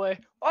spiders that way.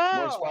 Oh!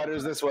 More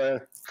spiders this way.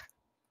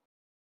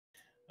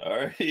 All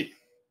right.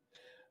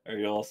 Are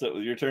you all set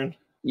with your turn?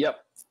 Yep.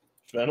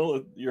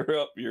 Fennel, you're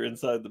up. You're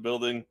inside the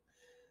building.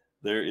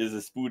 There is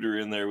a spooter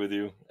in there with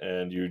you,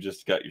 and you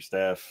just got your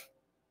staff,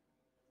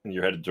 and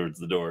you're headed towards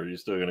the door. Are you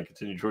still going to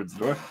continue towards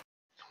the door?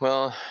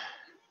 Well,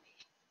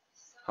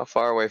 how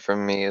far away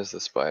from me is the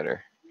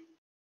spider?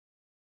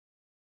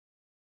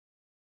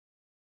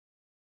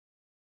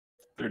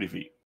 30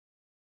 feet.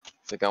 I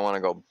think I want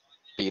to go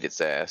beat its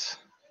ass.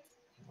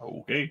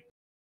 Okay.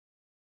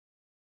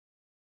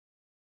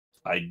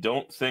 I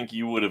don't think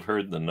you would have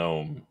heard the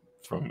gnome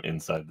from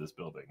inside this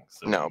building.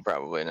 So No,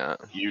 probably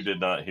not. you did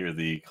not hear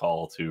the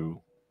call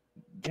to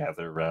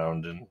gather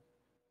around and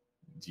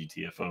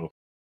GTFO.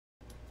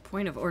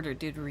 Point of order,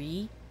 did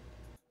Ree?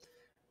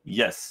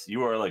 Yes,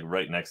 you are like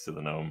right next to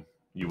the gnome.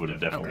 You would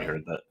have definitely Okay.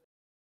 heard that.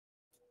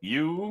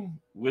 You,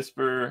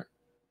 Whisper,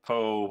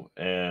 Poe,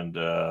 and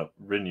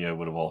Rinya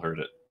would have all heard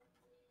it.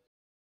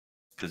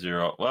 Because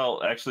you're all,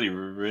 well, actually,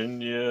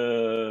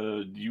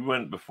 Rinya, you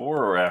went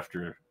before or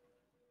after?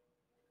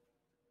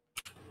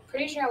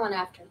 Pretty sure I went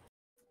after.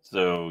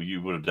 So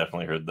you would have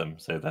definitely heard them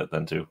say that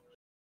then too.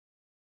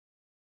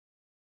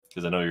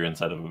 Because I know you're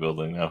inside of a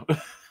building now.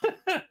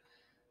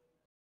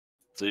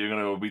 So you're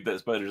gonna go beat that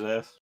spider's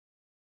ass?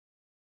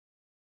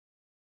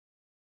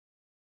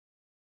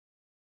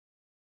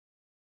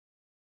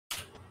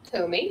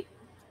 Who, me?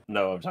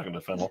 No, I'm talking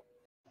to Fennel.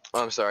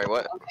 Oh, I'm sorry,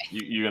 what?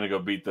 Okay. You're gonna go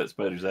beat that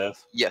spider's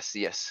ass? Yes,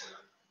 yes.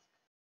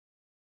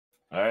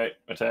 Alright,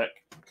 attack.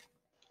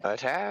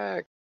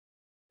 Attack!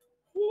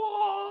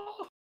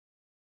 Whoa!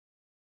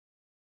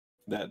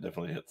 That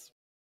definitely hits.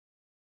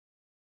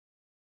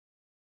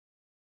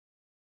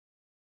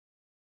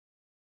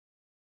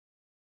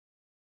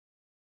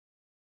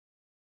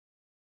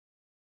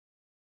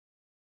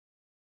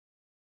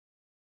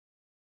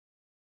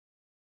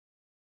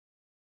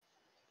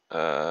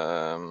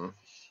 Flurry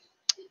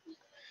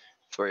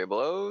of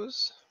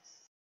blows.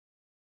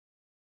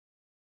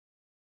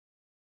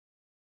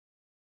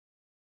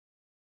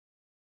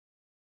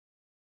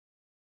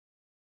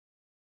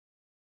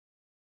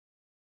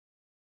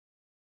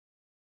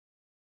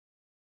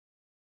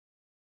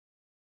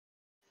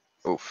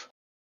 Oof.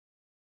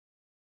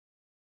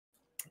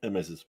 It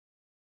misses.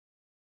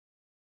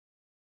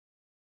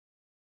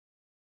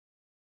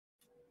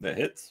 That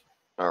hits.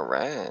 All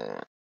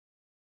right.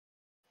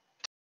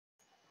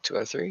 2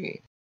 out of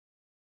 3.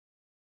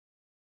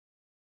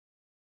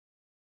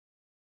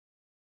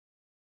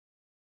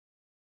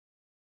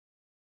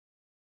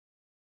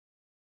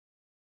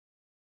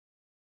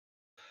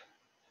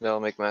 That'll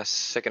make my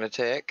second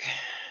attack.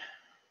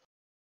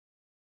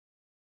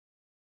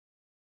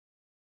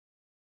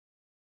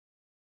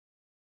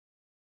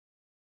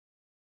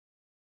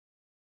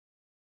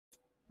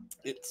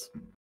 It's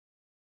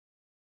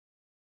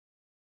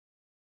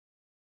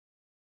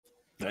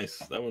nice.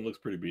 That one looks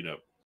pretty beat up.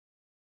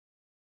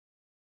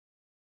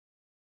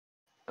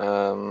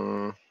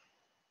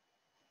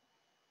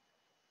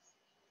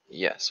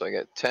 Yeah, so I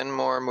got 10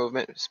 more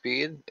movement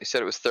speed. You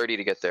said it was 30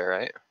 to get there,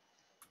 right?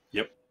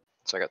 Yep.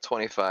 So I got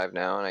 25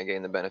 now, and I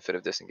gain the benefit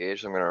of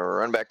disengage. So I'm going to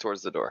run back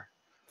towards the door.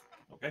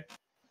 Okay.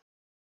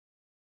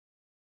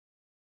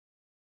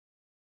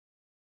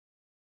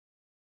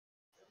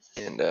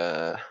 And,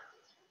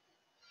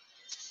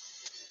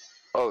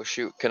 oh,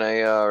 shoot. Can I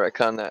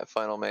retcon that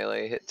final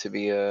melee hit to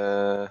be,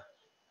 wait,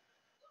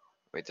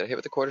 did I hit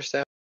with the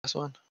quarterstaff last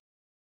one?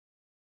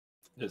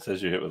 It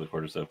says you hit with a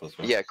quarterstaff plus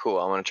 1. Yeah, cool.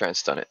 I'm going to try and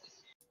stun it.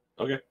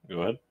 Okay,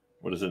 go ahead.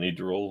 What does it need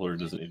to roll, or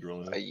does it need to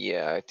roll anything?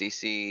 Yeah,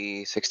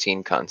 DC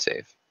 16 con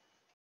save.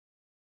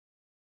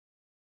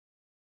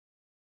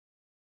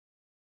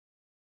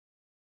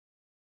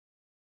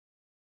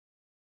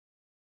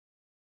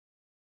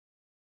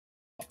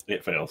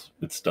 It fails.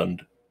 It's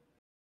stunned.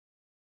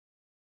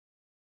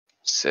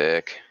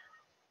 Sick.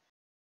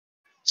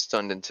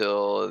 Stunned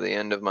until the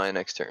end of my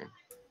next turn.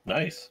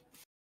 Nice.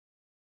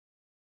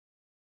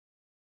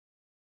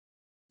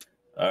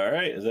 All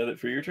right, is that it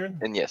for your turn?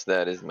 And yes,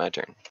 that is my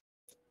turn.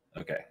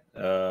 Okay.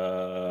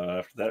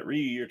 After that,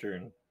 your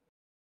turn.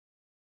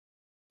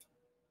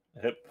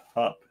 Hip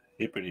hop,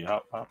 hippity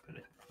hop,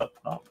 hoppity hop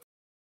hop.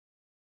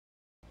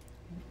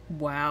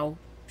 Wow.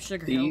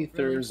 Sugar Hill.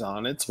 Ether's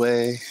on its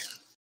way.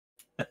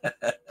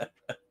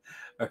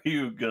 Are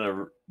you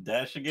gonna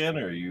dash again,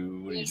 or what are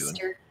you doing?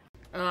 Easter.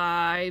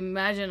 I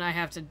imagine I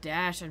have to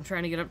dash. I'm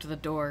trying to get up to the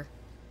door.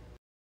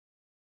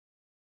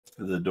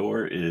 The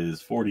door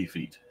is 40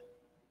 feet.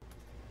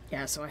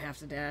 Yeah, so I have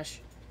to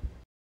dash.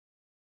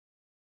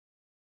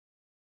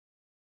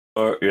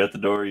 Or you're at the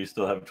door. You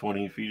still have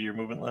 20 feet of your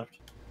movement left.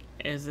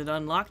 Is it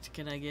unlocked?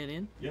 Can I get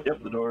in?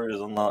 Yep, the door is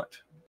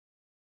unlocked.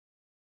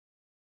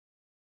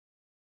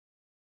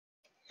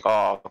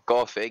 Oh,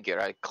 go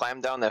figure. I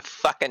climbed down that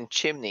fucking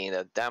chimney.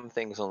 The damn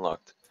thing's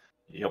unlocked.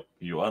 Yep,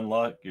 you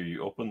unlock.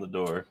 You open the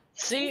door.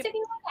 See, Seems to be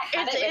like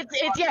I had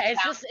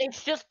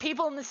it's just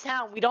people in this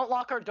town. We don't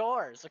lock our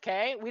doors,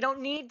 okay? We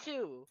don't need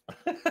to.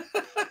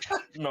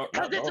 No,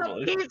 Because not it's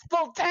normally. a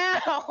peaceful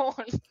town.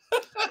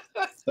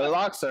 The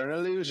locks are an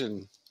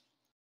illusion.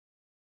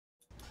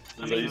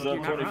 So you still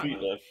have 20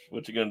 feet left.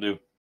 What you gonna do?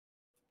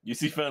 You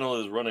see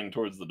Fennel is running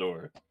towards the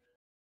door.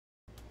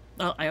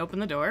 Well, I open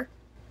the door,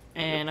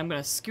 and I'm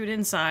gonna scoot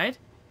inside.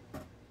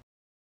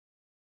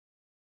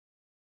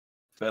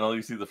 Fennel,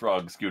 you see the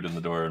frog scoot in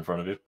the door in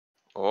front of you.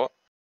 Oh,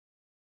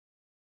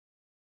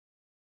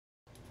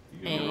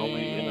 You can roll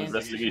me an And-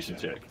 investigation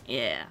check.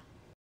 Yeah.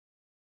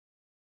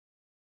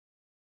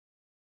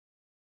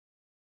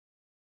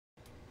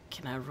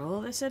 Can I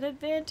roll this at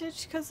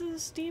advantage because of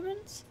this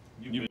demons?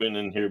 You've been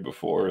in here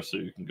before, so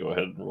you can go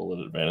ahead and roll at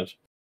advantage.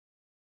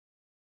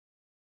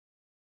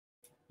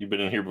 You've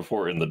been in here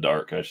before in the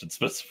dark, I should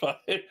specify.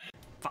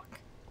 Fuck.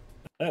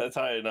 That's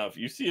high enough.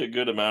 You see a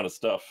good amount of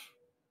stuff.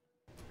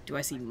 Do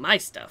I see my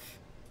stuff?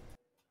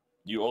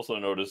 You also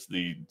notice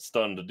the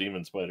stunned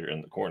demon spider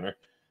in the corner.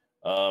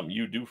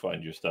 You do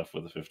find your stuff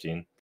with a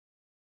 15.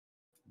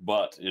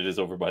 But it is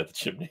over by the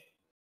chimney.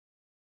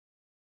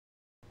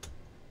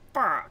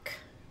 Fuck.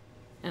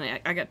 And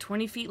I got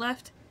 20 feet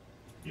left?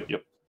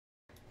 Yep.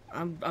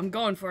 I'm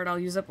going for it. I'll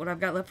use up what I've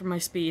got left from my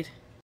speed.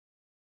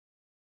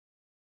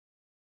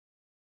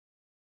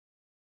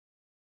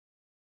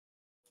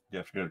 You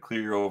have to go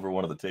clear over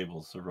one of the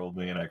tables, so roll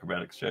me an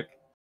acrobatics check.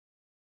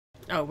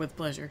 Oh, with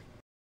pleasure.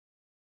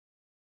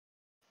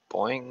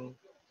 boing.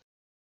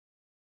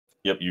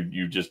 Yep,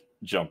 you just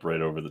jump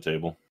right over the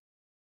table.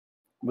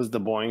 Was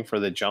the boing for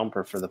the jump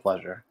or for the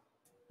pleasure?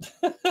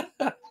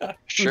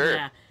 Sure.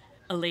 Yeah.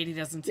 A lady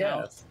doesn't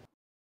tell.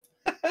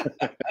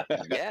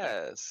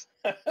 Yes.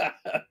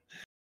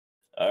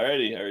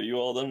 Alrighty, are you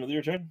all done with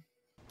your turn?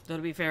 Though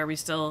to be fair, we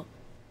still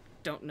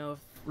don't know if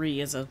Ree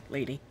is a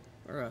lady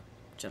or a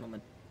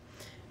gentleman.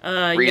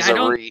 Ree's yeah,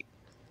 a Ree.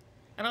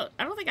 I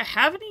don't think I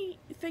have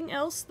anything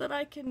else that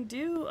I can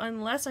do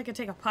unless I can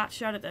take a pot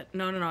shot at that.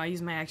 No, I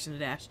use my action to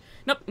dash.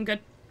 Nope, I'm good.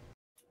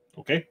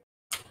 Okay.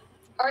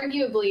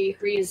 Arguably,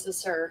 Ree is a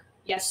sir.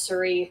 Yes,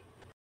 sirree.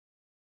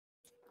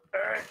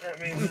 Alright, that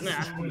means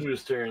it's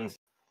Who's turns.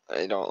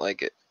 I don't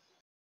like it.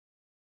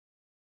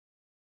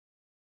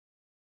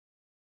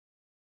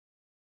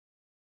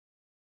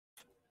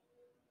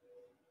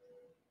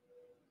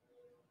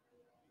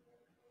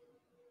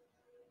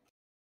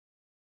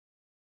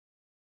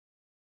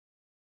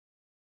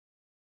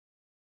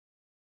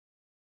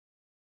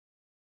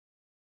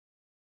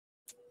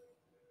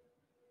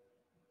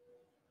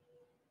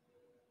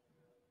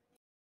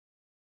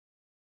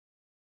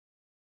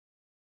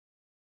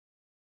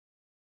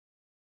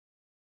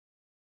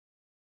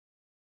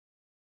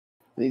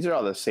 These are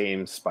all the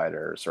same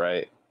spiders,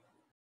 right?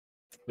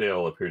 They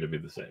all appear to be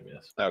the same,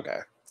 yes. Okay.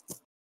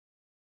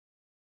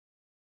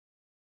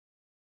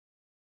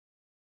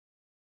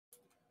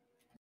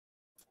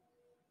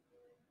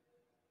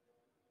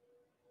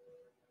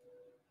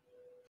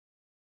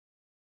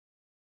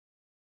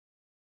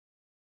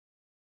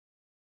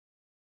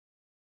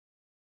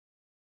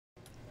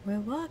 We're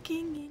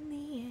walking in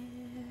the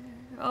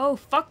air. Oh,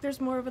 fuck,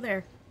 there's more over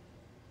there.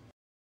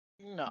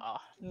 No,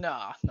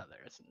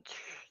 there isn't.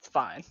 It's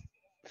fine.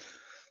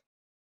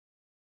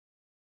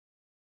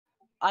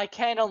 I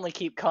can only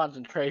keep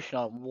concentration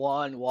on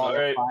one wall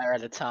of fire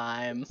at a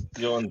time.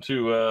 Going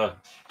to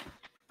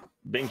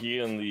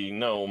Binky and the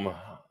gnome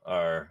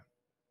are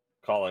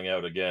calling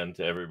out again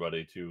to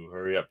everybody to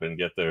hurry up and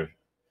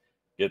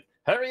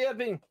hurry up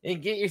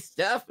and get your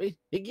stuff and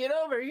get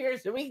over here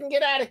so we can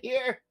get out of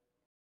here.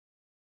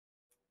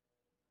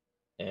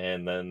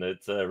 And then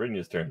it's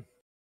Rinya's turn.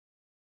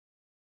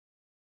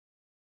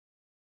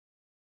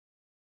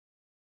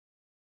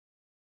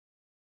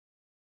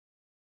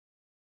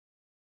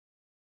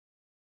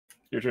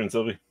 Your turn,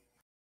 Sylvie.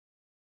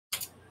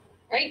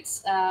 Right.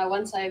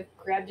 Once I've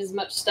grabbed as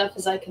much stuff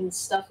as I can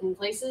stuff in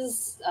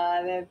places,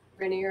 the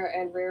Rainier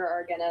and Rear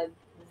are gonna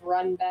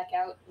run back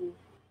out and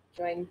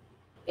join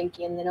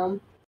Binky and the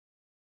gnome.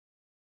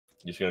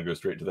 You're just gonna go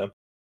straight to them?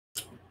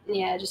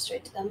 Yeah, just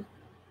straight to them.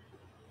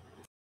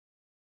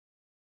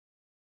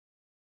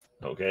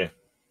 Okay.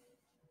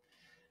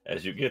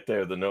 As you get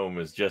there, the gnome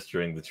is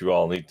gesturing that you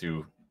all need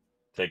to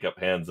take up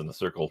hands in a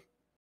circle.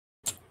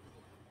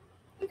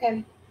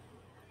 Okay.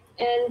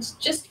 And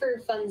just for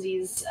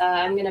funsies,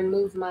 I'm going to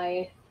move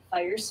my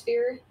fire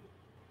sphere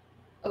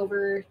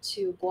over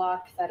to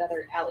block that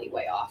other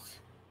alleyway off.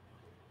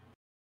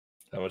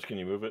 How much can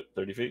you move it?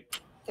 30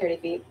 feet? 30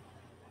 feet.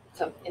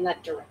 So, in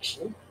that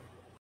direction.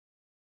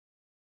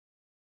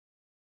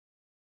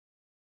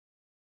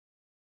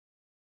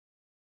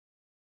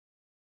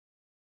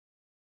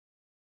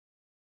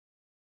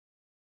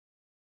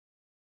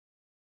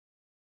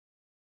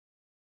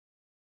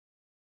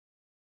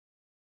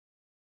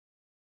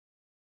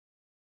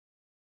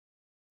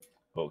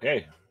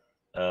 Okay.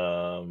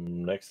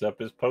 Next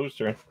up is Poe's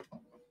turn.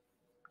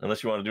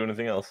 Unless you want to do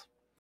anything else.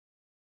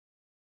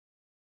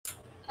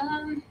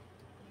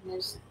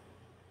 There's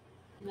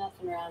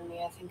nothing around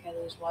me. I think I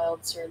lose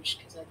Wild Surge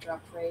because I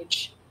dropped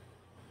Rage.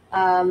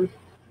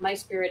 My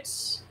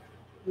spirit's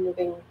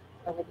moving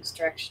over this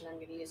direction. I'm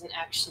going to use an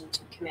action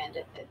to command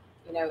it that,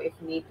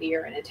 if need be,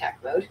 or in attack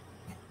mode.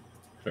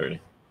 30.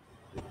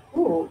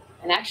 Ooh,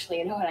 and actually,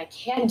 you know what I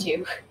can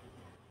do?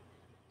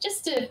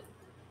 Just to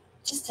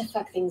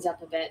fuck things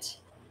up a bit.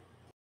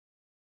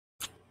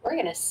 We're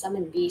gonna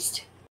summon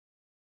Beast.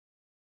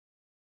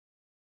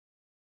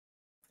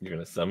 You're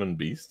gonna summon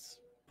beasts?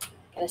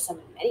 Gonna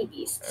summon many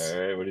beasts.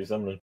 Alright, what are you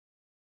summoning?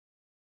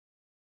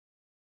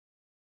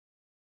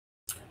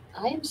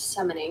 I am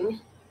summoning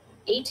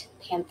 8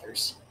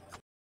 panthers.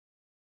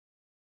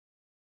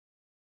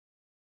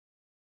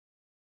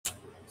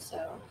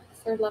 So,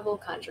 3rd level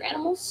conjure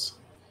animals.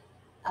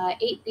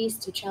 8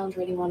 beasts to challenge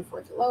rating 1/4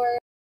 or lower.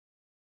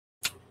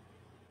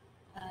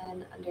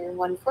 And under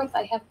 1/4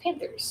 I have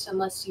panthers,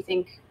 unless you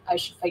think I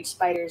should fight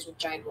spiders with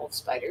giant wolf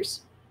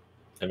spiders.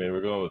 I mean,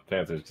 we're going with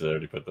panthers because I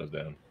already put those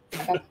down.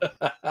 Okay.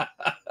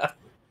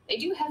 They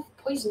do have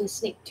poisonous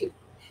snake too.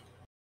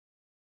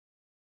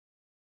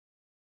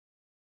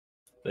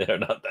 They are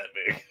not that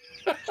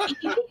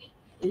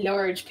big.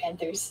 Large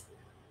panthers.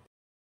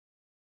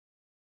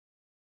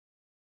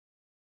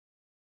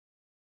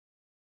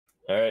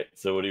 Alright,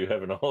 so what are you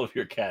having all of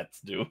your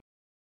cats do?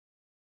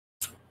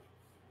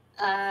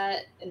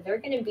 They're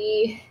gonna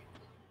be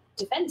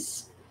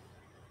defense.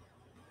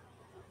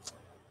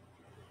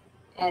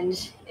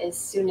 And as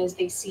soon as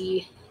they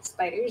see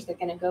spiders, they're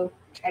gonna go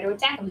try to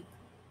attack them.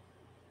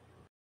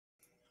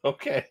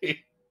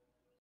 Okay.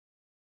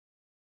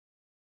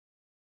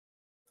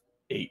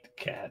 8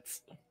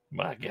 cats.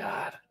 My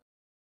god.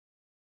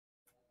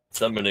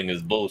 Summoning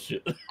is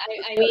bullshit.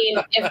 I mean,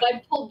 if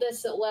I pulled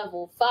this at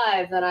level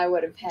 5, then I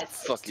would have had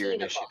 16 Fuck your of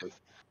them. initiative.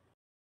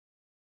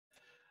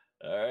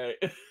 Alright.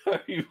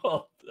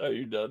 Are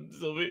you done,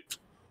 Sylvie?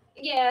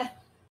 Yeah.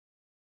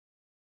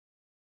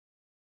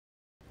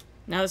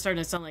 Now it's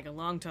starting to sound like a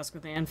long tusk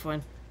with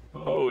Anfwin.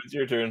 Oh, it's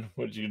your turn.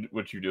 What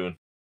you doing?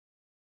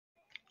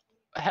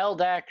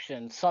 Held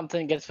action.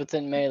 Something gets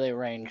within melee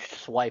range.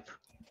 Swipe.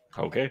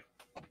 Okay.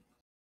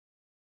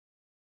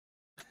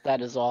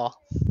 That is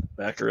all.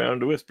 Back around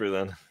to Whisper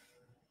then.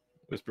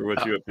 Whisper,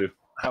 what you up to?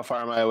 How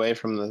far am I away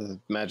from the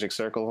magic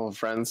circle of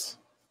friends?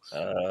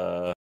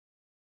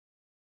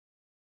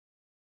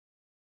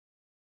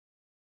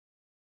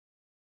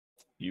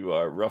 You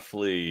are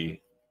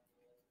roughly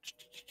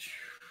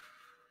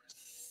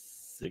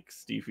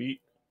 60 feet.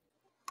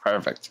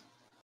 Perfect.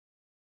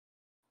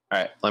 All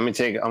right, I'm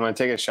gonna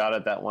take a shot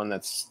at that one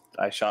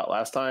I shot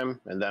last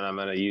time, and then I'm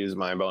gonna use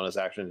my bonus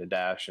action to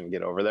dash and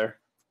get over there.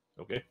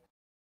 Okay.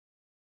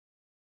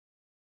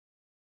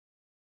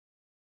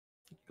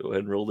 Go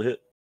ahead and roll the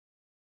hit.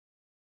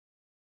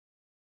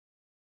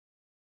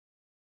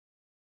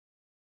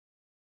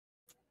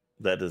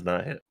 That does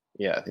not hit.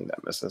 Yeah, I think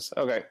that misses.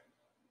 Okay.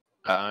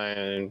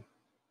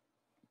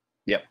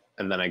 Yep,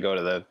 and then I go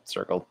to the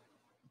circle.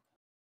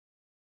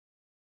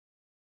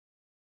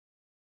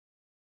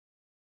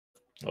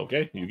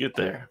 Okay, you get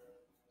there.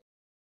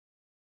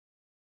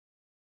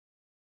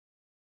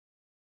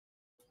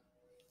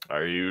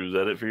 Is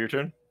that it for your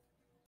turn?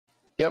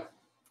 Yep.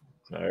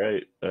 All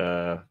right.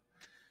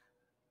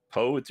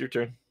 Poe, it's your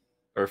turn.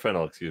 Or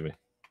Fennel, excuse me.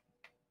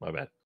 My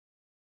bad.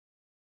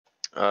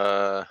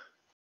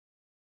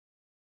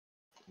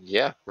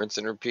 Yeah, rinse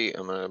and repeat.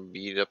 I'm gonna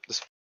beat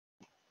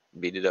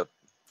it up.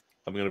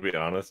 I'm gonna be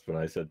honest. When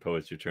I said Poe,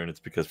 it's your turn, it's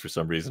because for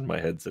some reason my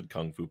head said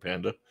Kung Fu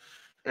Panda.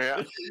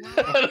 Yeah.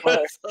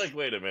 It's like,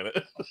 wait a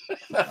minute.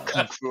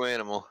 Kung Fu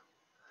animal.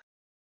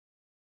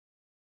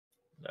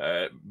 All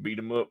right, beat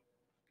him up.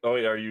 Oh,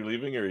 wait, are you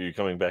leaving or are you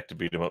coming back to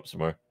beat him up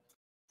some more?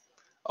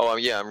 Oh,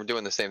 yeah, I'm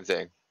doing the same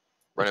thing.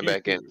 Running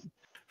back in.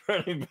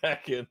 Running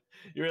back in.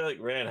 You were like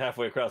ran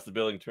halfway across the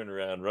building, turn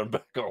around, run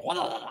back. Go.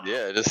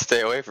 Yeah, just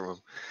stay away from him.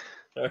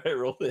 All right,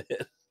 roll the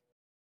hit.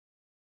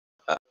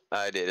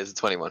 I did. It's a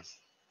 21.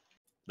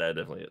 That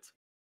definitely is.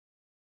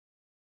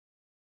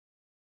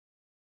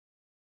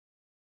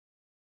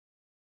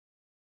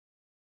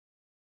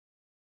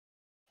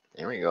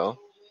 There we go.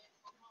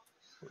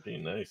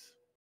 14, nice.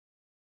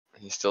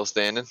 He's still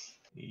standing?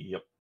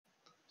 Yep.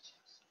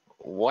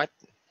 What?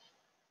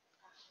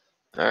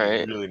 All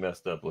right. Really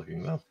messed up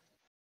looking though.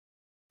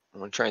 I'm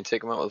gonna try and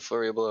take him out with a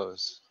flurry of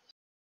blows.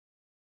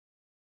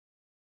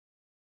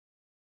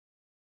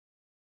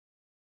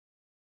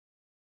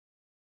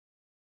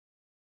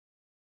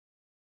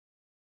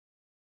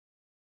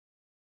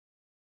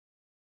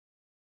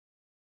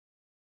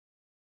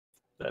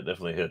 That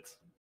definitely hits.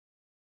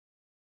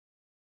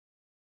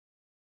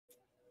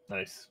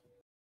 Nice.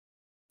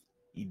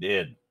 He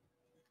did.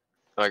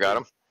 I got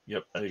him.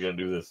 Yep. How you gonna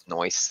do this?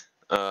 Nice.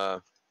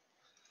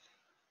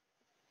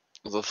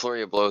 The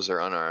flurry of blows are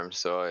unarmed,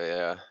 so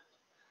I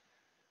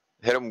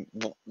hit him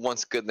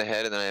once good in the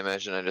head, and then I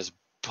imagine I just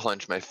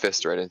punch my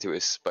fist right into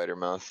his spider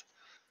mouth.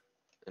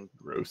 And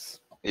gross.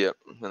 Yep,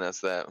 and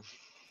that's that.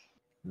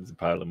 It's a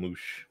pile of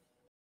moosh.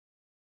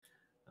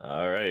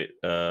 All right.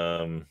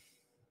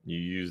 You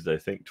used, I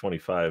think,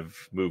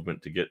 25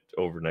 movement to get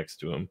over next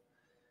to him.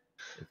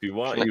 If you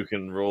want, you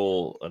can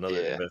roll another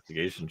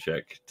investigation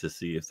check to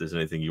see if there's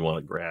anything you want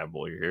to grab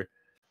while you're here.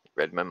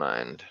 Read my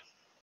mind.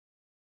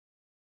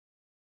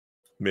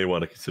 You may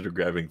want to consider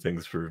grabbing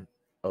things for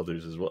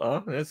others as well.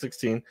 Oh, that's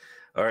 16.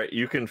 All right,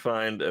 you can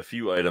find a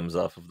few items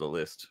off of the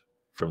list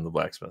from the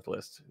blacksmith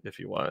list if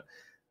you want,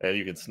 and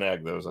you can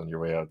snag those on your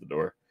way out the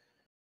door.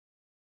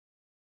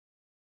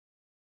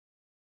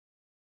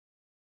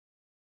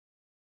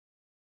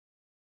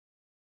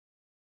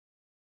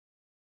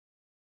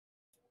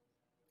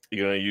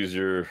 You gonna use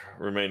your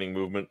remaining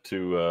movement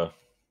to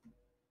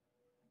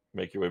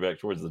make your way back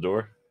towards the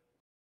door?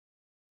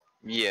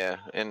 Yeah,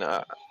 and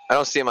I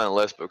don't see him on the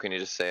list, but can you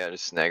just say I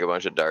just snag a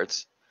bunch of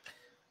darts?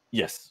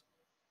 Yes.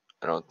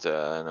 I don't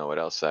know what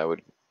else I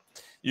would.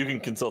 You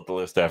can consult the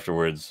list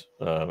afterwards,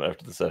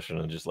 after the session,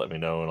 and just let me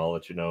know, and I'll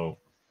let you know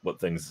what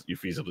things you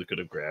feasibly could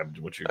have grabbed,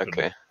 what you could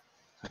have.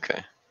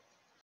 Okay.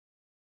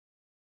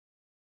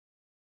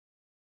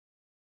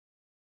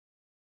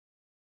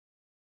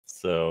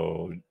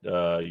 So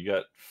you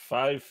got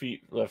 5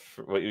 feet left.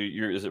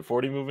 Is it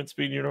 40 movement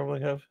speed you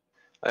normally have?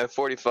 I have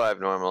 45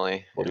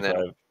 normally. 45.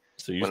 And then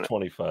so use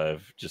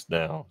 25 just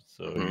now.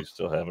 So you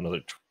still have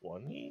another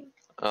 20?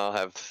 I'll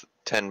have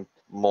 10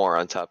 more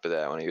on top of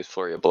that. When I use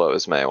Flurry of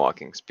Blows, my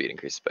walking speed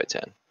increases by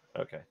 10.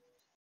 Okay.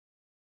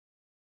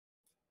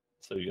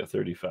 So you got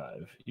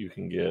 35. You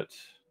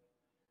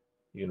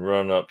can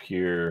run up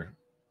here,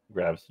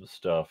 grab some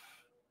stuff.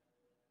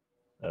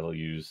 That'll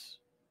use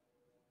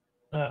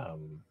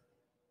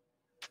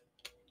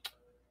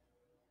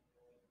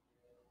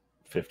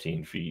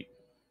 15 feet,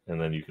 and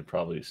then you could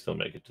probably still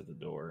make it to the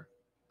door.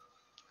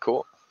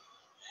 Cool.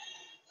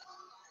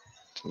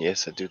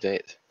 Yes, I do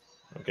that.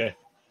 Okay.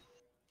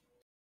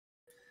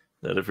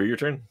 That it for your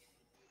turn?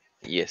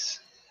 Yes.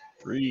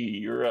 3,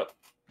 you're up.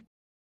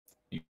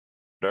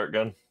 Dart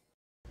gun?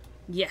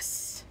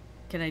 Yes.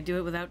 Can I do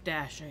it without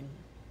dashing?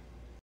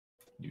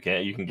 You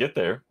can't. You can get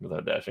there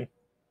without dashing.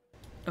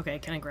 Okay,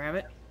 can I grab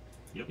it?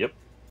 Yep.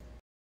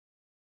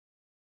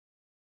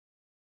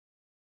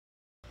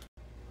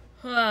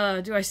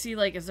 Do I see,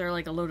 is there,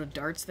 a load of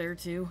darts there,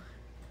 too?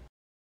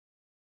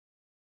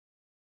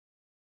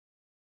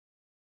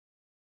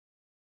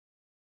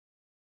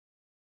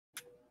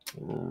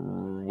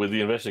 With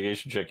the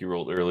investigation check you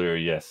rolled earlier,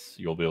 yes,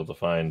 you'll be able to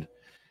find.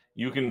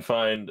 You can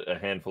find a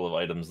handful of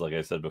items, like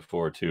I said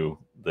before, too,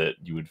 that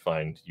you would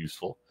find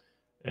useful,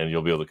 and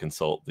you'll be able to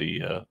consult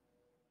the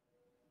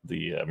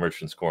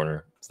merchant's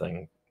corner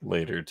thing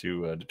later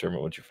to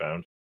determine what you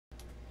found.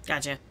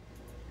 Gotcha.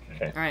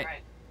 Okay. All right.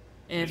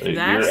 If So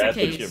that's you're the at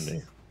case, the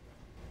chimney.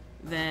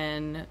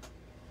 then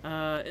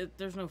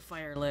there's no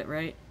fire lit,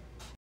 right?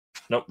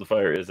 Nope, the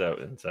fire is out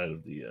inside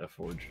of the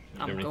forge.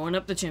 I'm going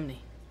up the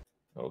chimney.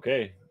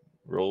 Okay.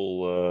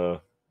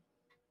 Roll.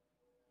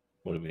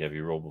 What did we have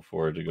you roll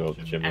before to go up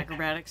the chimney?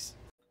 Acrobatics.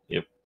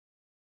 Yep.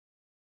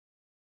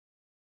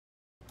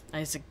 I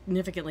have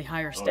significantly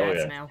higher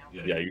stats now.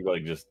 Yeah, you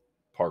like just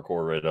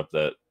parkour right up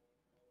that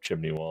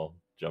chimney wall,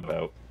 jump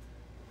out.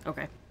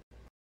 Okay.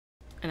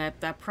 And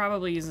that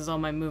probably uses all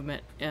my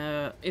movement.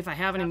 If I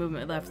have any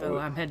movement left, though,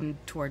 I'm heading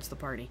towards the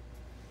party.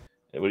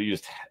 It would have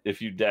used,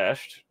 if you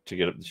dashed to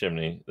get up the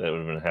chimney, that would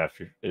have been half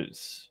your.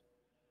 It's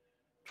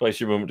twice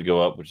your movement to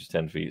go up, which is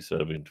 10 feet, so that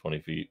would have been 20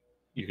 feet.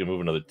 You can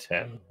move another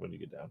 10 when you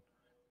get down.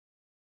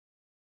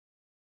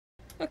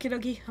 Okie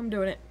dokie, I'm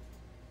doing it.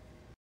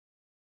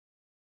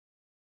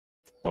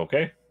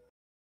 Okay.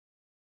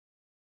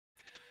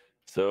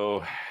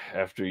 So,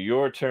 after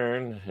your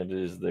turn, it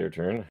is their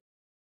turn.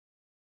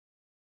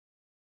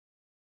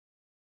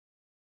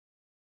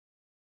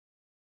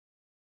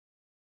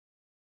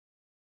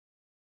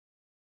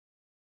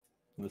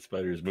 The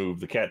spiders move.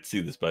 The cats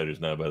see the spiders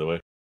now, by the way.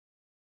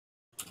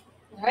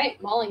 All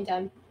right, mauling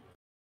time.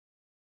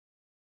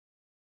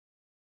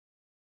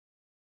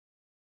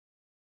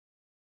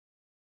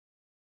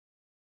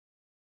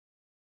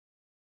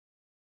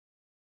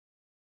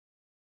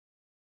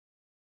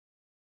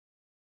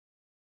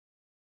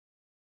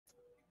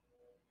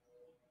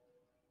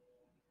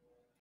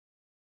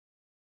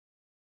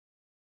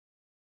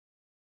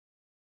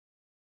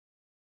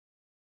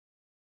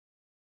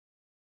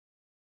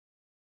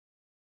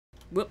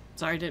 Whoop,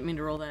 sorry, didn't mean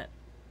to roll that.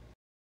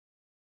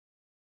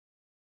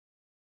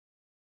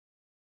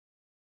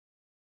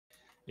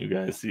 You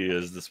guys see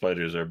as the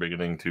spiders are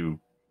beginning to...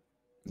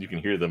 You can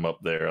hear them up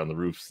there on the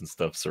roofs and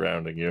stuff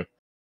surrounding you.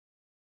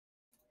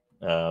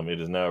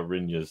 It is now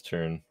Rinya's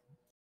turn.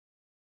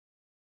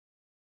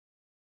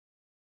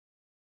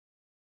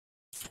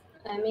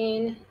 I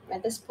mean,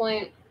 at this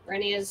point,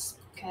 Rennia's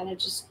kind of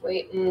just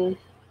waiting.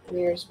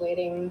 Weir's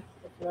waiting.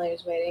 The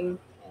familiar's waiting.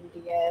 And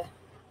the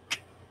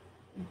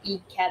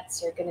beat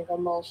cats are gonna go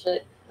mull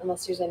shit.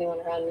 Unless there's anyone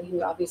around me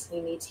who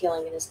obviously needs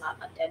healing and is not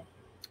undead.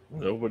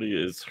 Nobody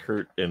is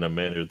hurt in a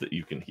manner that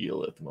you can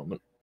heal at the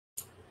moment.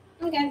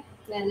 Okay,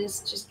 then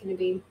it's just gonna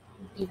be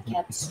beat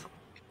cats.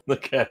 The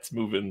cats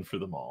move in for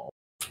them all.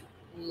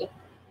 Yep.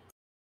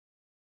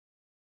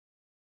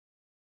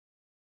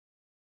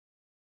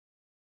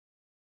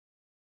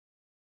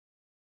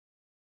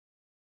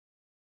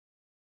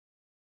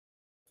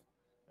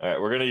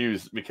 Alright, we're gonna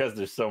use, because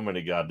there's so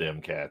many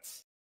goddamn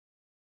cats,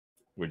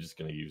 we're just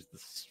gonna use the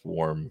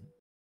swarm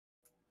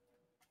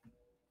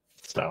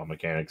style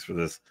mechanics for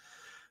this.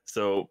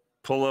 So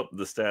pull up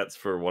the stats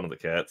for one of the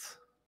cats.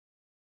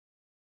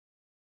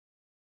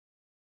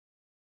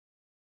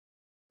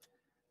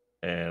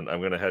 And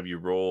I'm gonna have you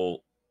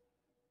roll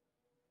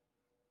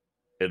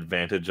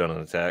advantage on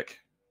an attack.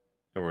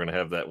 And we're gonna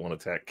have that one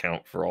attack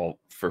count for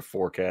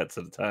 4 cats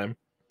at a time.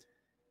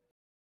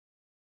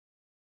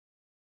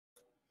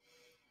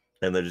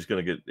 And they're just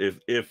gonna get,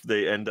 if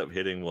they end up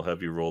hitting, we'll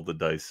have you roll the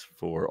dice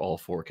for all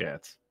 4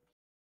 cats.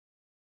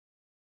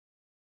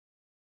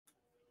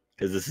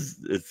 Because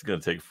it's gonna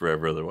take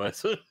forever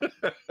otherwise.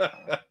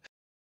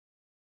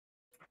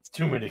 It's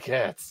too many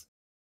cats.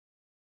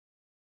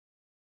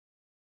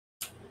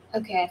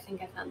 Okay, I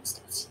think I found the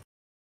stats.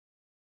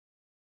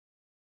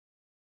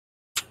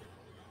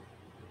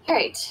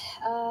 Alright,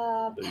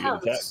 So you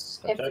pounce.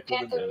 attack If the with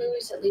panther advantage.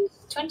 moves at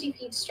least 20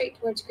 feet straight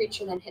towards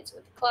creature, then hits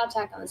with a claw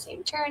attack on the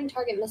same turn,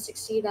 target must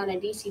succeed on a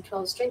DC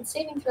 12 strength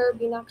saving throw or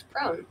be knocked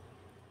prone.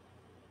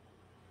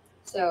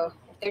 So,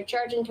 if they're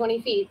charging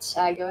 20 feet,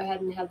 I go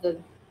ahead and have the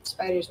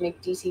spiders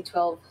make DC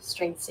 12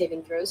 strength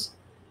saving throws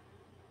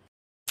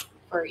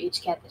for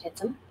each cat that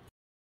hits them.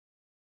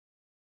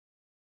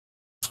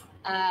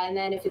 And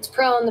then if it's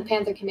prone, the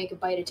panther can make a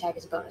bite attack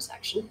as a bonus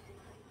action.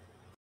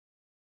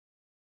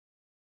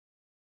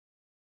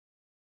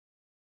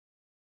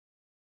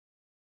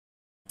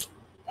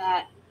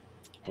 That.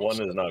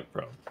 One is knocked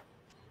prone.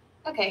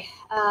 Okay,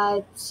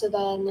 so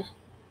then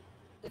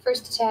the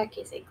first attack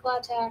is a claw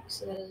attack,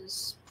 so that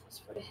is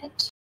 +4 to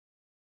hit.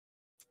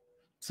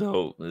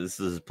 So this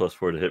is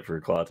 +4 to hit for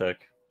a claw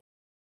attack.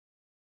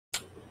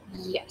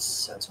 Yes,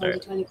 so it's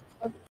Alright.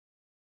 1d20.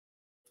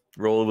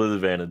 Roll with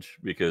advantage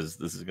because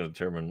this is going to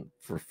determine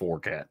for 4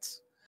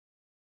 cats.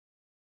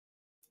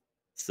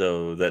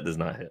 So that does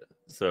not hit.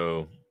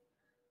 So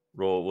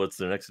roll. What's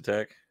the next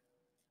attack?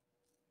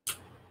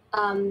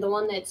 The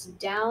one that's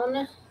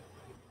down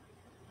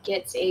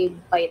gets a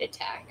bite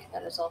attack.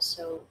 That is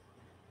also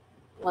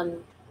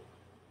one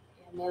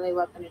melee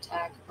weapon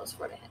attack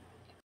 +4 to hit.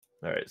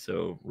 All right.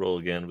 So roll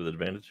again with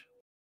advantage.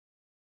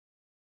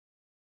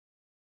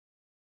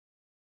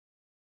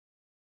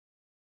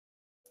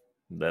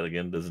 That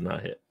again does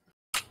not hit.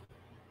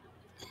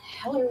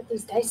 Hell are with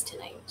these dice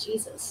tonight?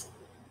 Jesus.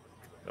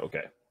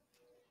 Okay.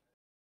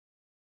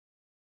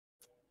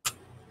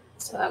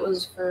 So that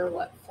was for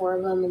what, 4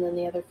 of them, and then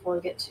the other 4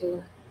 get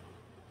to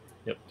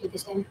do the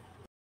same.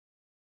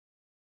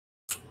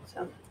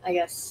 So I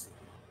guess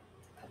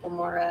a couple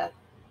more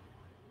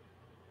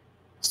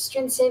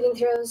strength saving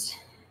throws.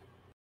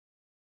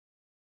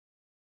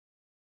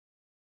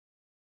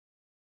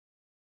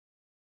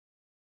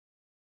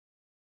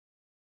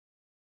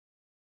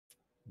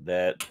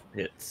 That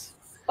hits.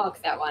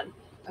 Fuck that one.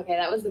 Okay,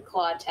 that was the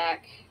claw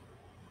attack.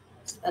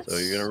 So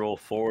you're gonna roll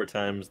 4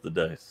 times the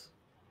dice.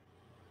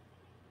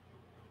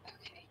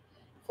 Okay.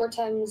 4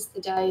 times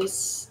the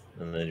dice.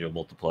 And then you'll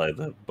multiply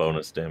the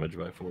bonus damage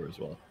by 4 as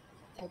well.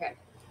 Okay.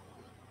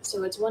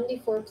 So it's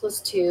 1d4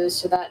 plus 2,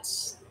 so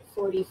that's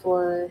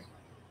 4d4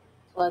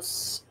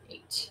 plus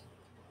 8.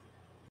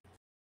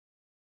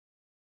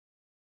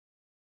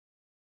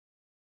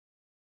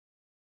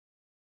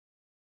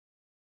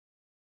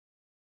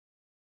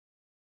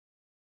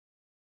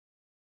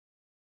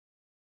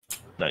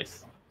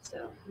 Nice.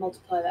 So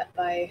multiply that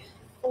by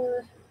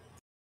 4.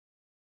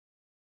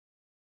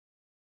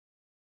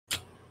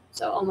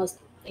 So almost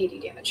 80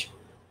 damage.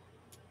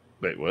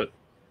 Wait, what?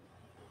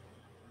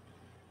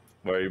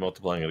 Why are you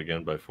multiplying it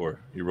again by 4?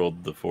 You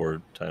rolled the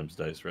 4 times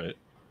dice, right?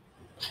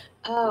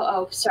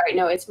 Oh, sorry.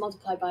 No, it's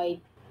multiplied by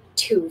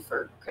 2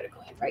 for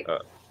critical hit, right?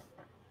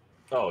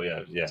 Oh,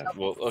 yeah.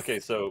 Well, okay,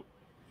 so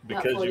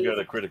because you got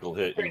a critical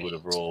hit, you would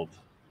have rolled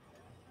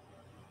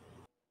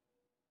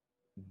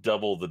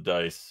double the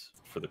dice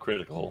for the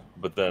critical,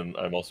 but then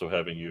I'm also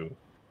having you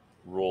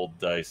roll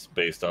dice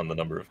based on the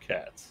number of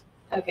cats.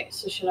 Okay,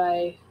 so should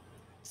I...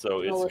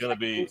 So it's going to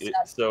be...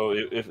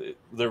 if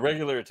the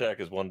regular attack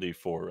is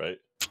 1d4, right?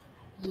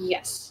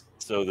 Yes.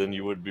 So then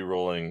you would be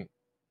rolling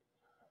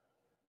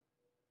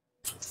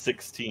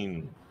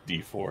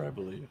 16d4, I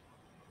believe.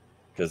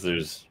 Because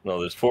there's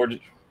 4,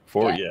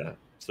 yeah.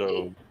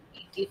 So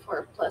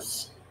 8d4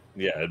 plus...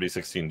 Yeah, it'd be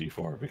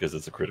 16d4 because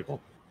it's a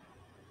critical.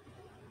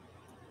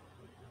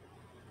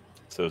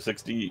 So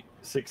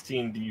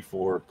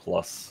 16d4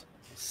 plus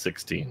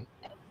 16.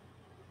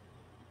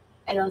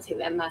 I don't think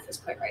that math is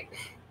quite right.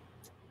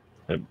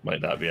 It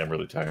might not be. I'm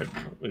really tired.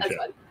 That's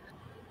fine.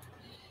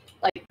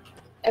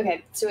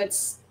 Okay, so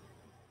it's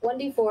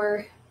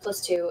 1d4 plus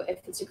 2.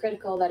 If it's a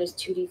critical, that is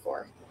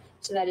 2d4.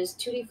 So that is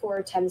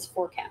 2d4 times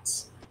 4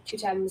 cats. 2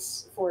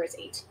 times 4 is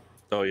 8.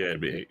 Oh, yeah,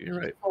 it'd be 8. You're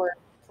right. 4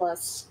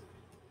 plus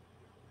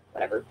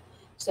whatever.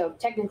 So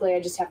technically,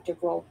 I just have to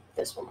roll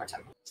this one more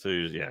time. So,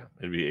 yeah,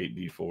 it'd be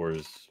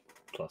 8d4s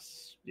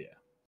plus, yeah.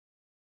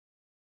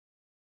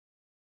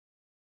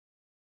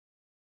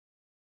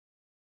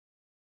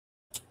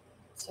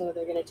 So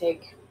they're going to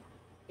take,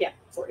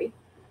 40.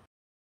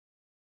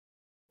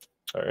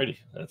 Alrighty,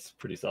 that's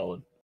pretty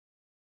solid.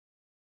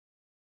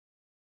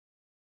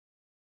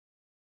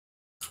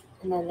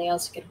 And then they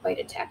also get a bite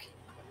attack.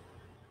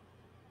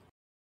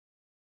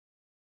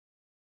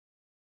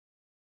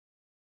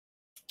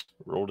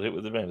 Roll to hit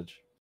with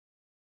advantage.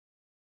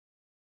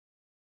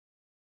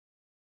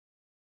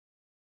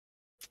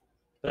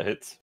 That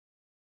hits.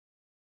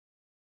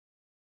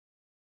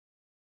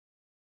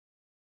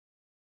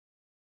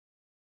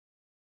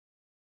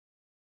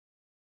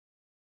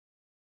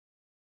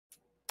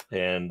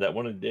 And that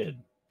one it did.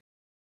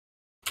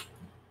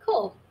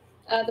 Cool.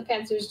 The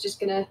Panther's just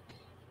gonna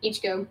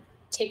each go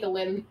take a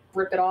limb,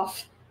 rip it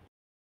off.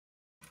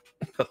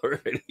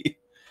 Alrighty.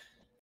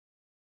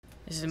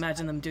 I just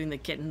imagine them doing the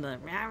kitten, the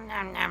nom,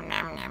 nom, nom,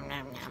 nom, nom,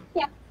 nom,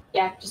 nom.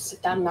 Yeah, just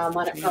sit down and nom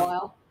on it for a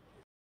while.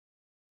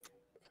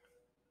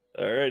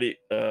 Alrighty.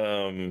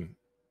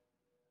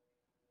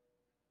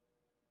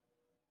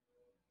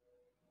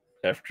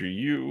 After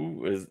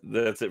you,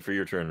 that's it for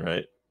your turn,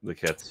 right? The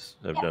cats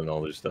have done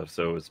all their stuff.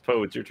 So it's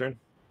Poe, it's your turn.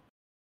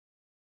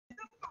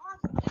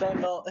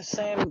 Same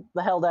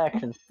the held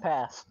action.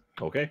 Pass.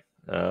 Okay.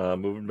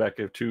 Moving back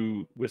up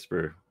to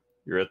Whisper.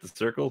 You're at the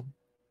circle.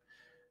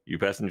 You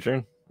passing your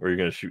turn? Or are you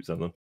going to shoot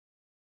something?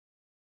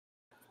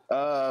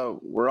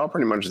 We're all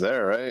pretty much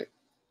there, right?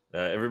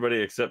 Everybody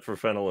except for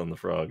Fennel and the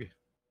frog.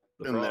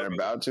 They're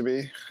about to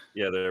be?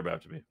 Yeah, they're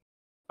about to be.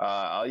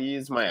 I'll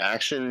use my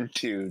action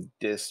to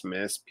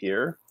dismiss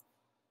Pier.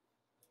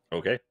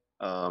 Okay.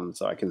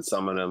 So I can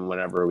summon him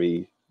whenever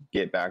we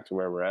get back to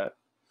where we're at.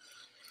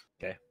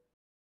 Okay.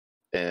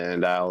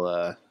 And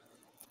I'll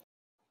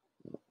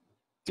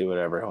do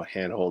whatever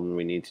hand holding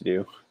we need to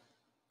do.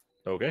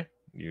 Okay.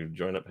 You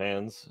join up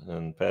hands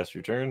and pass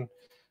your turn.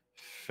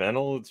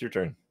 Fennel, it's your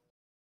turn.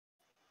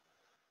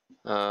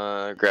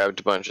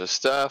 Grabbed a bunch of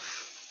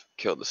stuff,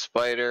 killed the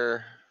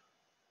spider.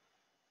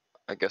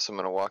 I guess I'm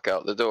gonna walk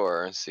out the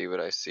door and see what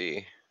I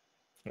see.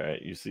 All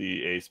right. You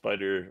see a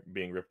spider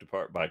being ripped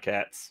apart by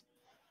cats.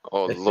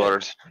 Oh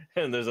Lord!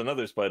 And there's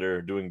another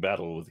spider doing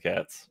battle with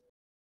cats.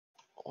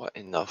 What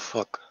in the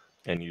fuck?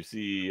 And you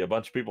see a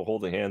bunch of people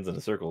holding hands in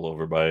a circle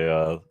over by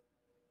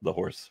the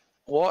horse.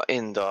 What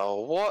in the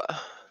what?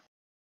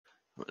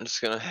 I'm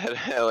just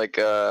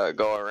gonna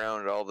go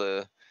around all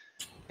the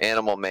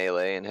animal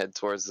melee and head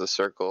towards the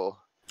circle.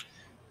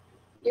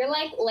 You're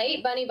like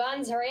late, Bunny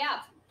Buns. Hurry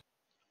up.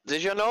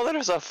 Did you know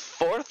there's a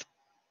fourth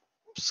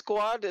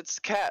squad? It's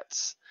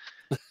cats.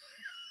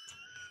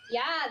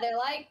 Yeah, they're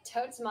like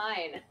totes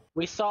mine.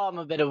 We saw him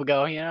a bit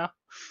ago, you know?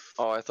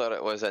 Oh, I thought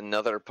it was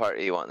another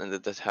party wanting the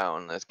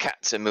town. There's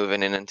cats and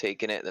moving in and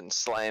taking it, and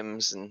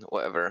slimes and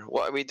whatever.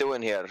 What are we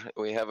doing here?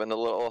 We having a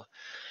little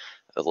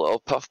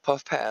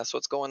puff pass.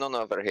 What's going on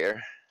over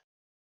here?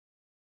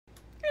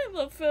 I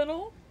love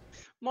Fennel.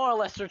 More or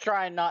less, we're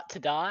trying not to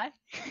die,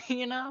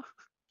 you know?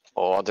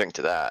 Oh, I'll drink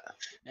to that.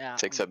 Yeah.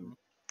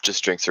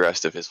 Just drinks the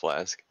rest of his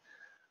flask.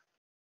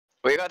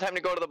 We got time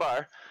to go to the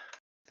bar.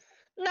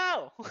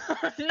 No!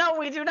 No,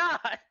 we do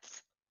not!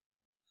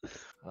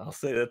 I'll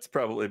say that's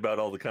probably about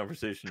all the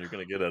conversation you're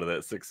going to get out of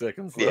that 6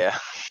 seconds. Though. Yeah.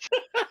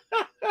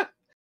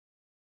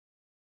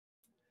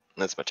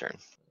 That's my turn.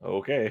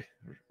 Okay.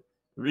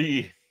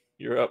 Ree,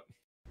 you're up.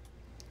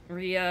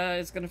 Rhea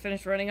is gonna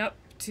finish running up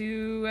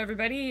to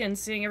everybody and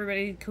seeing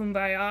everybody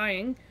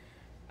kumbaya-ing.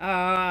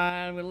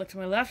 I'm gonna look to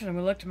my left and I'm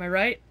gonna look to my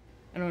right.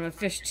 And I'm gonna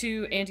fish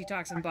 2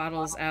 antitoxin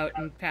bottles out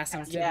and pass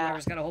them to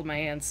whoever's gotta hold my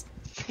hands.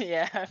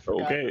 Yeah, I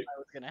forgot Okay. that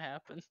was gonna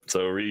happen.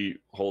 So Ree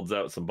holds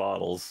out some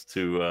bottles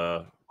to,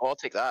 I'll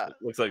take that.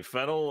 looks like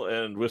Fennel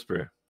and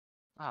Whisper.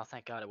 Oh,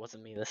 thank God it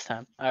wasn't me this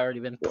time. I already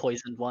been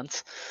poisoned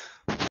once.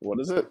 What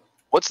is it?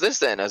 What's this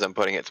then? As I'm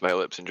putting it to my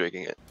lips and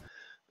drinking it.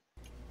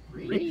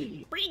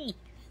 Ree.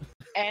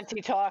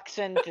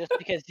 Antitoxin, just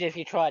because if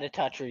you try to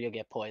touch her, you'll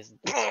get poisoned.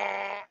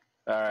 All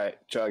right,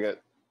 chug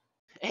it.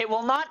 It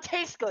will not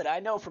taste good, I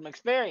know from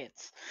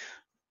experience.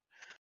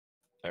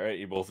 All right,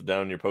 you both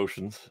down your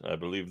potions. I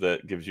believe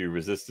that gives you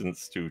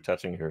resistance to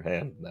touching her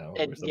hand now.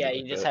 Yeah,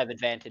 you just have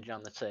advantage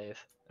on the save.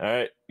 All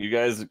right, you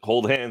guys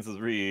hold hands as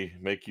Ree.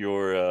 Make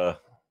your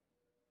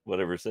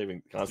whatever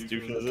saving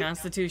Constitution is it?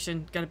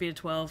 Constitution, gotta be a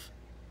 12.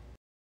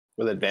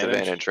 With advantage?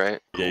 Advantage, right?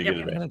 Yeah, you Yep.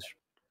 get advantage.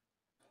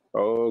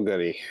 Oh,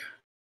 goody.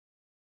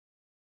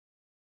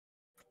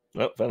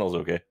 Oh, Fennel's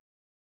okay.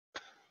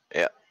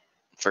 Yeah.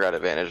 Forgot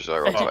advantage, so I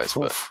rolled twice,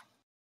 but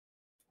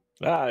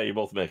Ah, you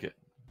both make it.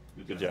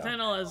 Good job.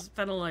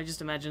 Fennel, I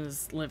just imagine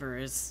his liver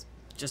is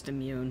just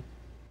immune.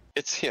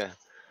 it's yeah.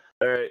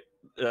 All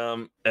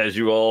right. As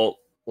you all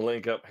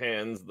link up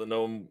hands, the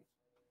gnome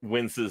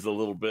winces a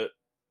little bit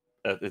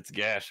at its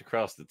gash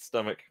across its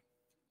stomach.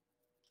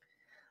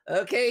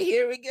 Okay,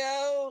 here we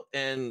go.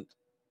 And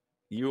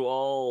you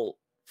all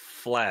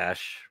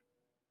flash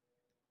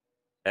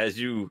as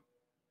you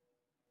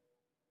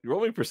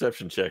roll me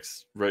perception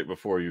checks right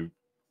before you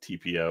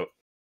TP out.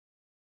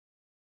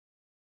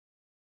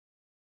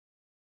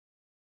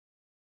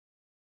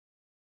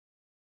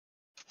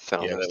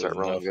 Fennel's Yeah, gonna that start was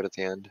rolling enough. good at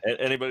the end.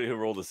 Anybody who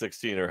rolled a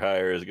 16 or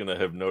higher is going to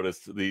have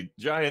noticed the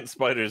giant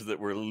spiders that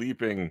were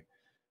leaping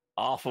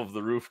off of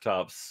the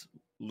rooftops,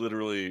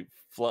 literally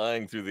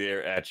flying through the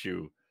air at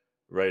you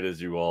right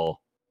as you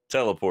all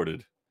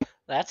teleported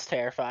That's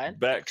terrifying.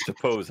 back to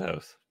Poe's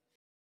house.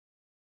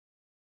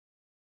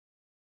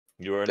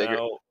 You are Bigger-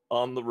 now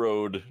on the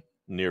road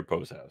near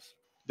Poe's house.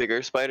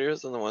 Bigger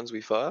spiders than the ones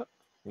we fought?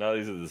 Now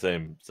these are the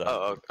same size.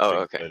 Oh, big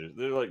okay. Spiders.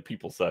 They're like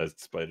people-sized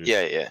spiders.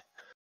 Yeah.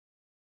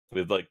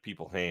 With like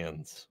people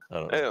hands. I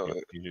don't know. Oh,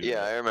 if you knew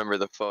yeah, I that. remember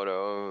the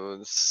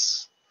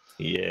photos.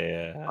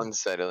 Yeah.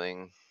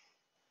 Unsettling.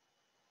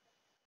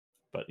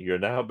 But you're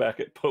now back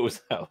at Poe's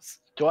house.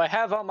 Do I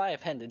have all my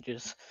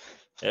appendages?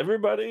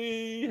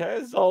 Everybody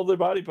has all their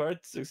body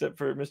parts except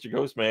for Mr.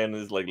 Ghostman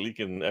is like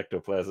leaking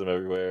ectoplasm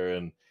everywhere,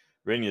 and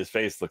Rynya's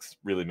face looks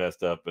really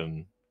messed up,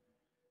 and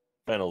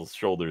Fennel's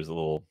shoulder's a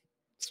little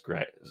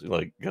scratch,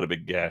 like got a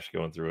big gash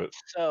going through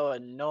So a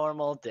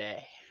normal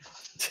day.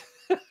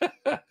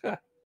 it.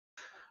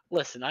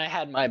 Listen, I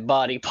had my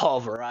body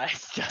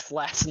pulverized just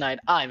last night.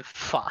 I'm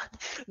fine.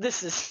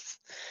 This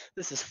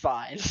is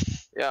fine.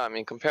 Yeah, I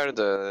mean, compared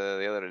to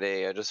the other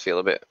day, I just feel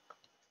a bit,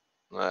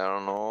 I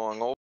don't know,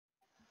 hungover.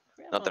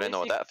 Not that I know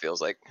what that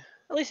feels like.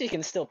 At least you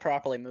can still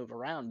properly move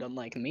around,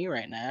 unlike me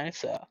right now,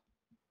 so.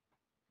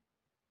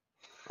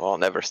 Well, I'll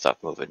never stop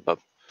moving, but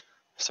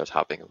start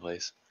hopping in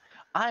place.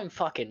 I'm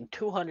fucking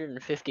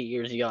 250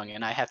 years young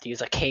and I have to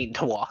use a cane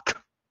to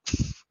walk.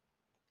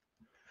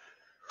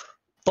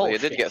 Well, you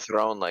did Bullshit. get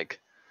thrown, like,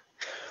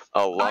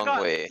 a long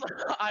way.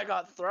 I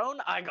got thrown,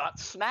 I got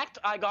smacked,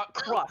 I got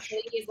crushed.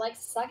 He's like,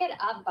 suck it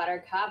up,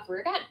 Buttercup.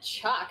 We got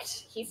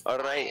chucked. He's All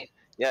fine. right.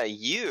 Yeah,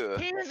 you.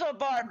 He's a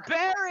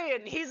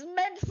barbarian! He's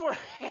meant for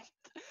it!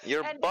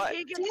 Your And butt.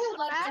 Dude,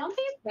 like, don't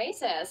be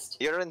racist.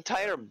 Your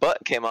entire butt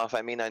came off.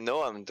 I mean, I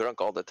know I'm drunk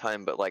all the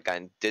time, but, like,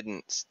 I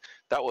didn't.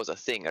 That was a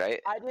thing,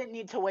 right? I didn't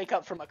need to wake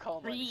up from a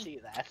coma to see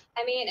that.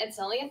 I mean, it's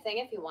only a thing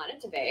if you want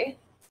it to be.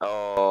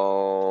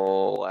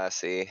 Oh, I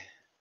see.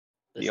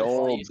 This The is why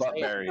old you butt stay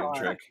in the burying barn.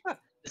 trick.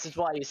 This is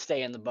why you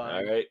stay in the barn.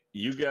 All right,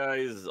 you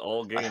guys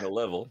all gain a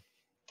level,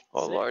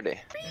 Oh, Sick. lordy.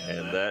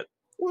 and that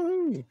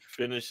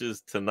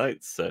finishes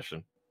tonight's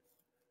session.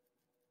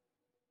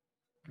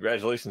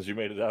 Congratulations, you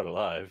made it out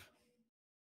alive.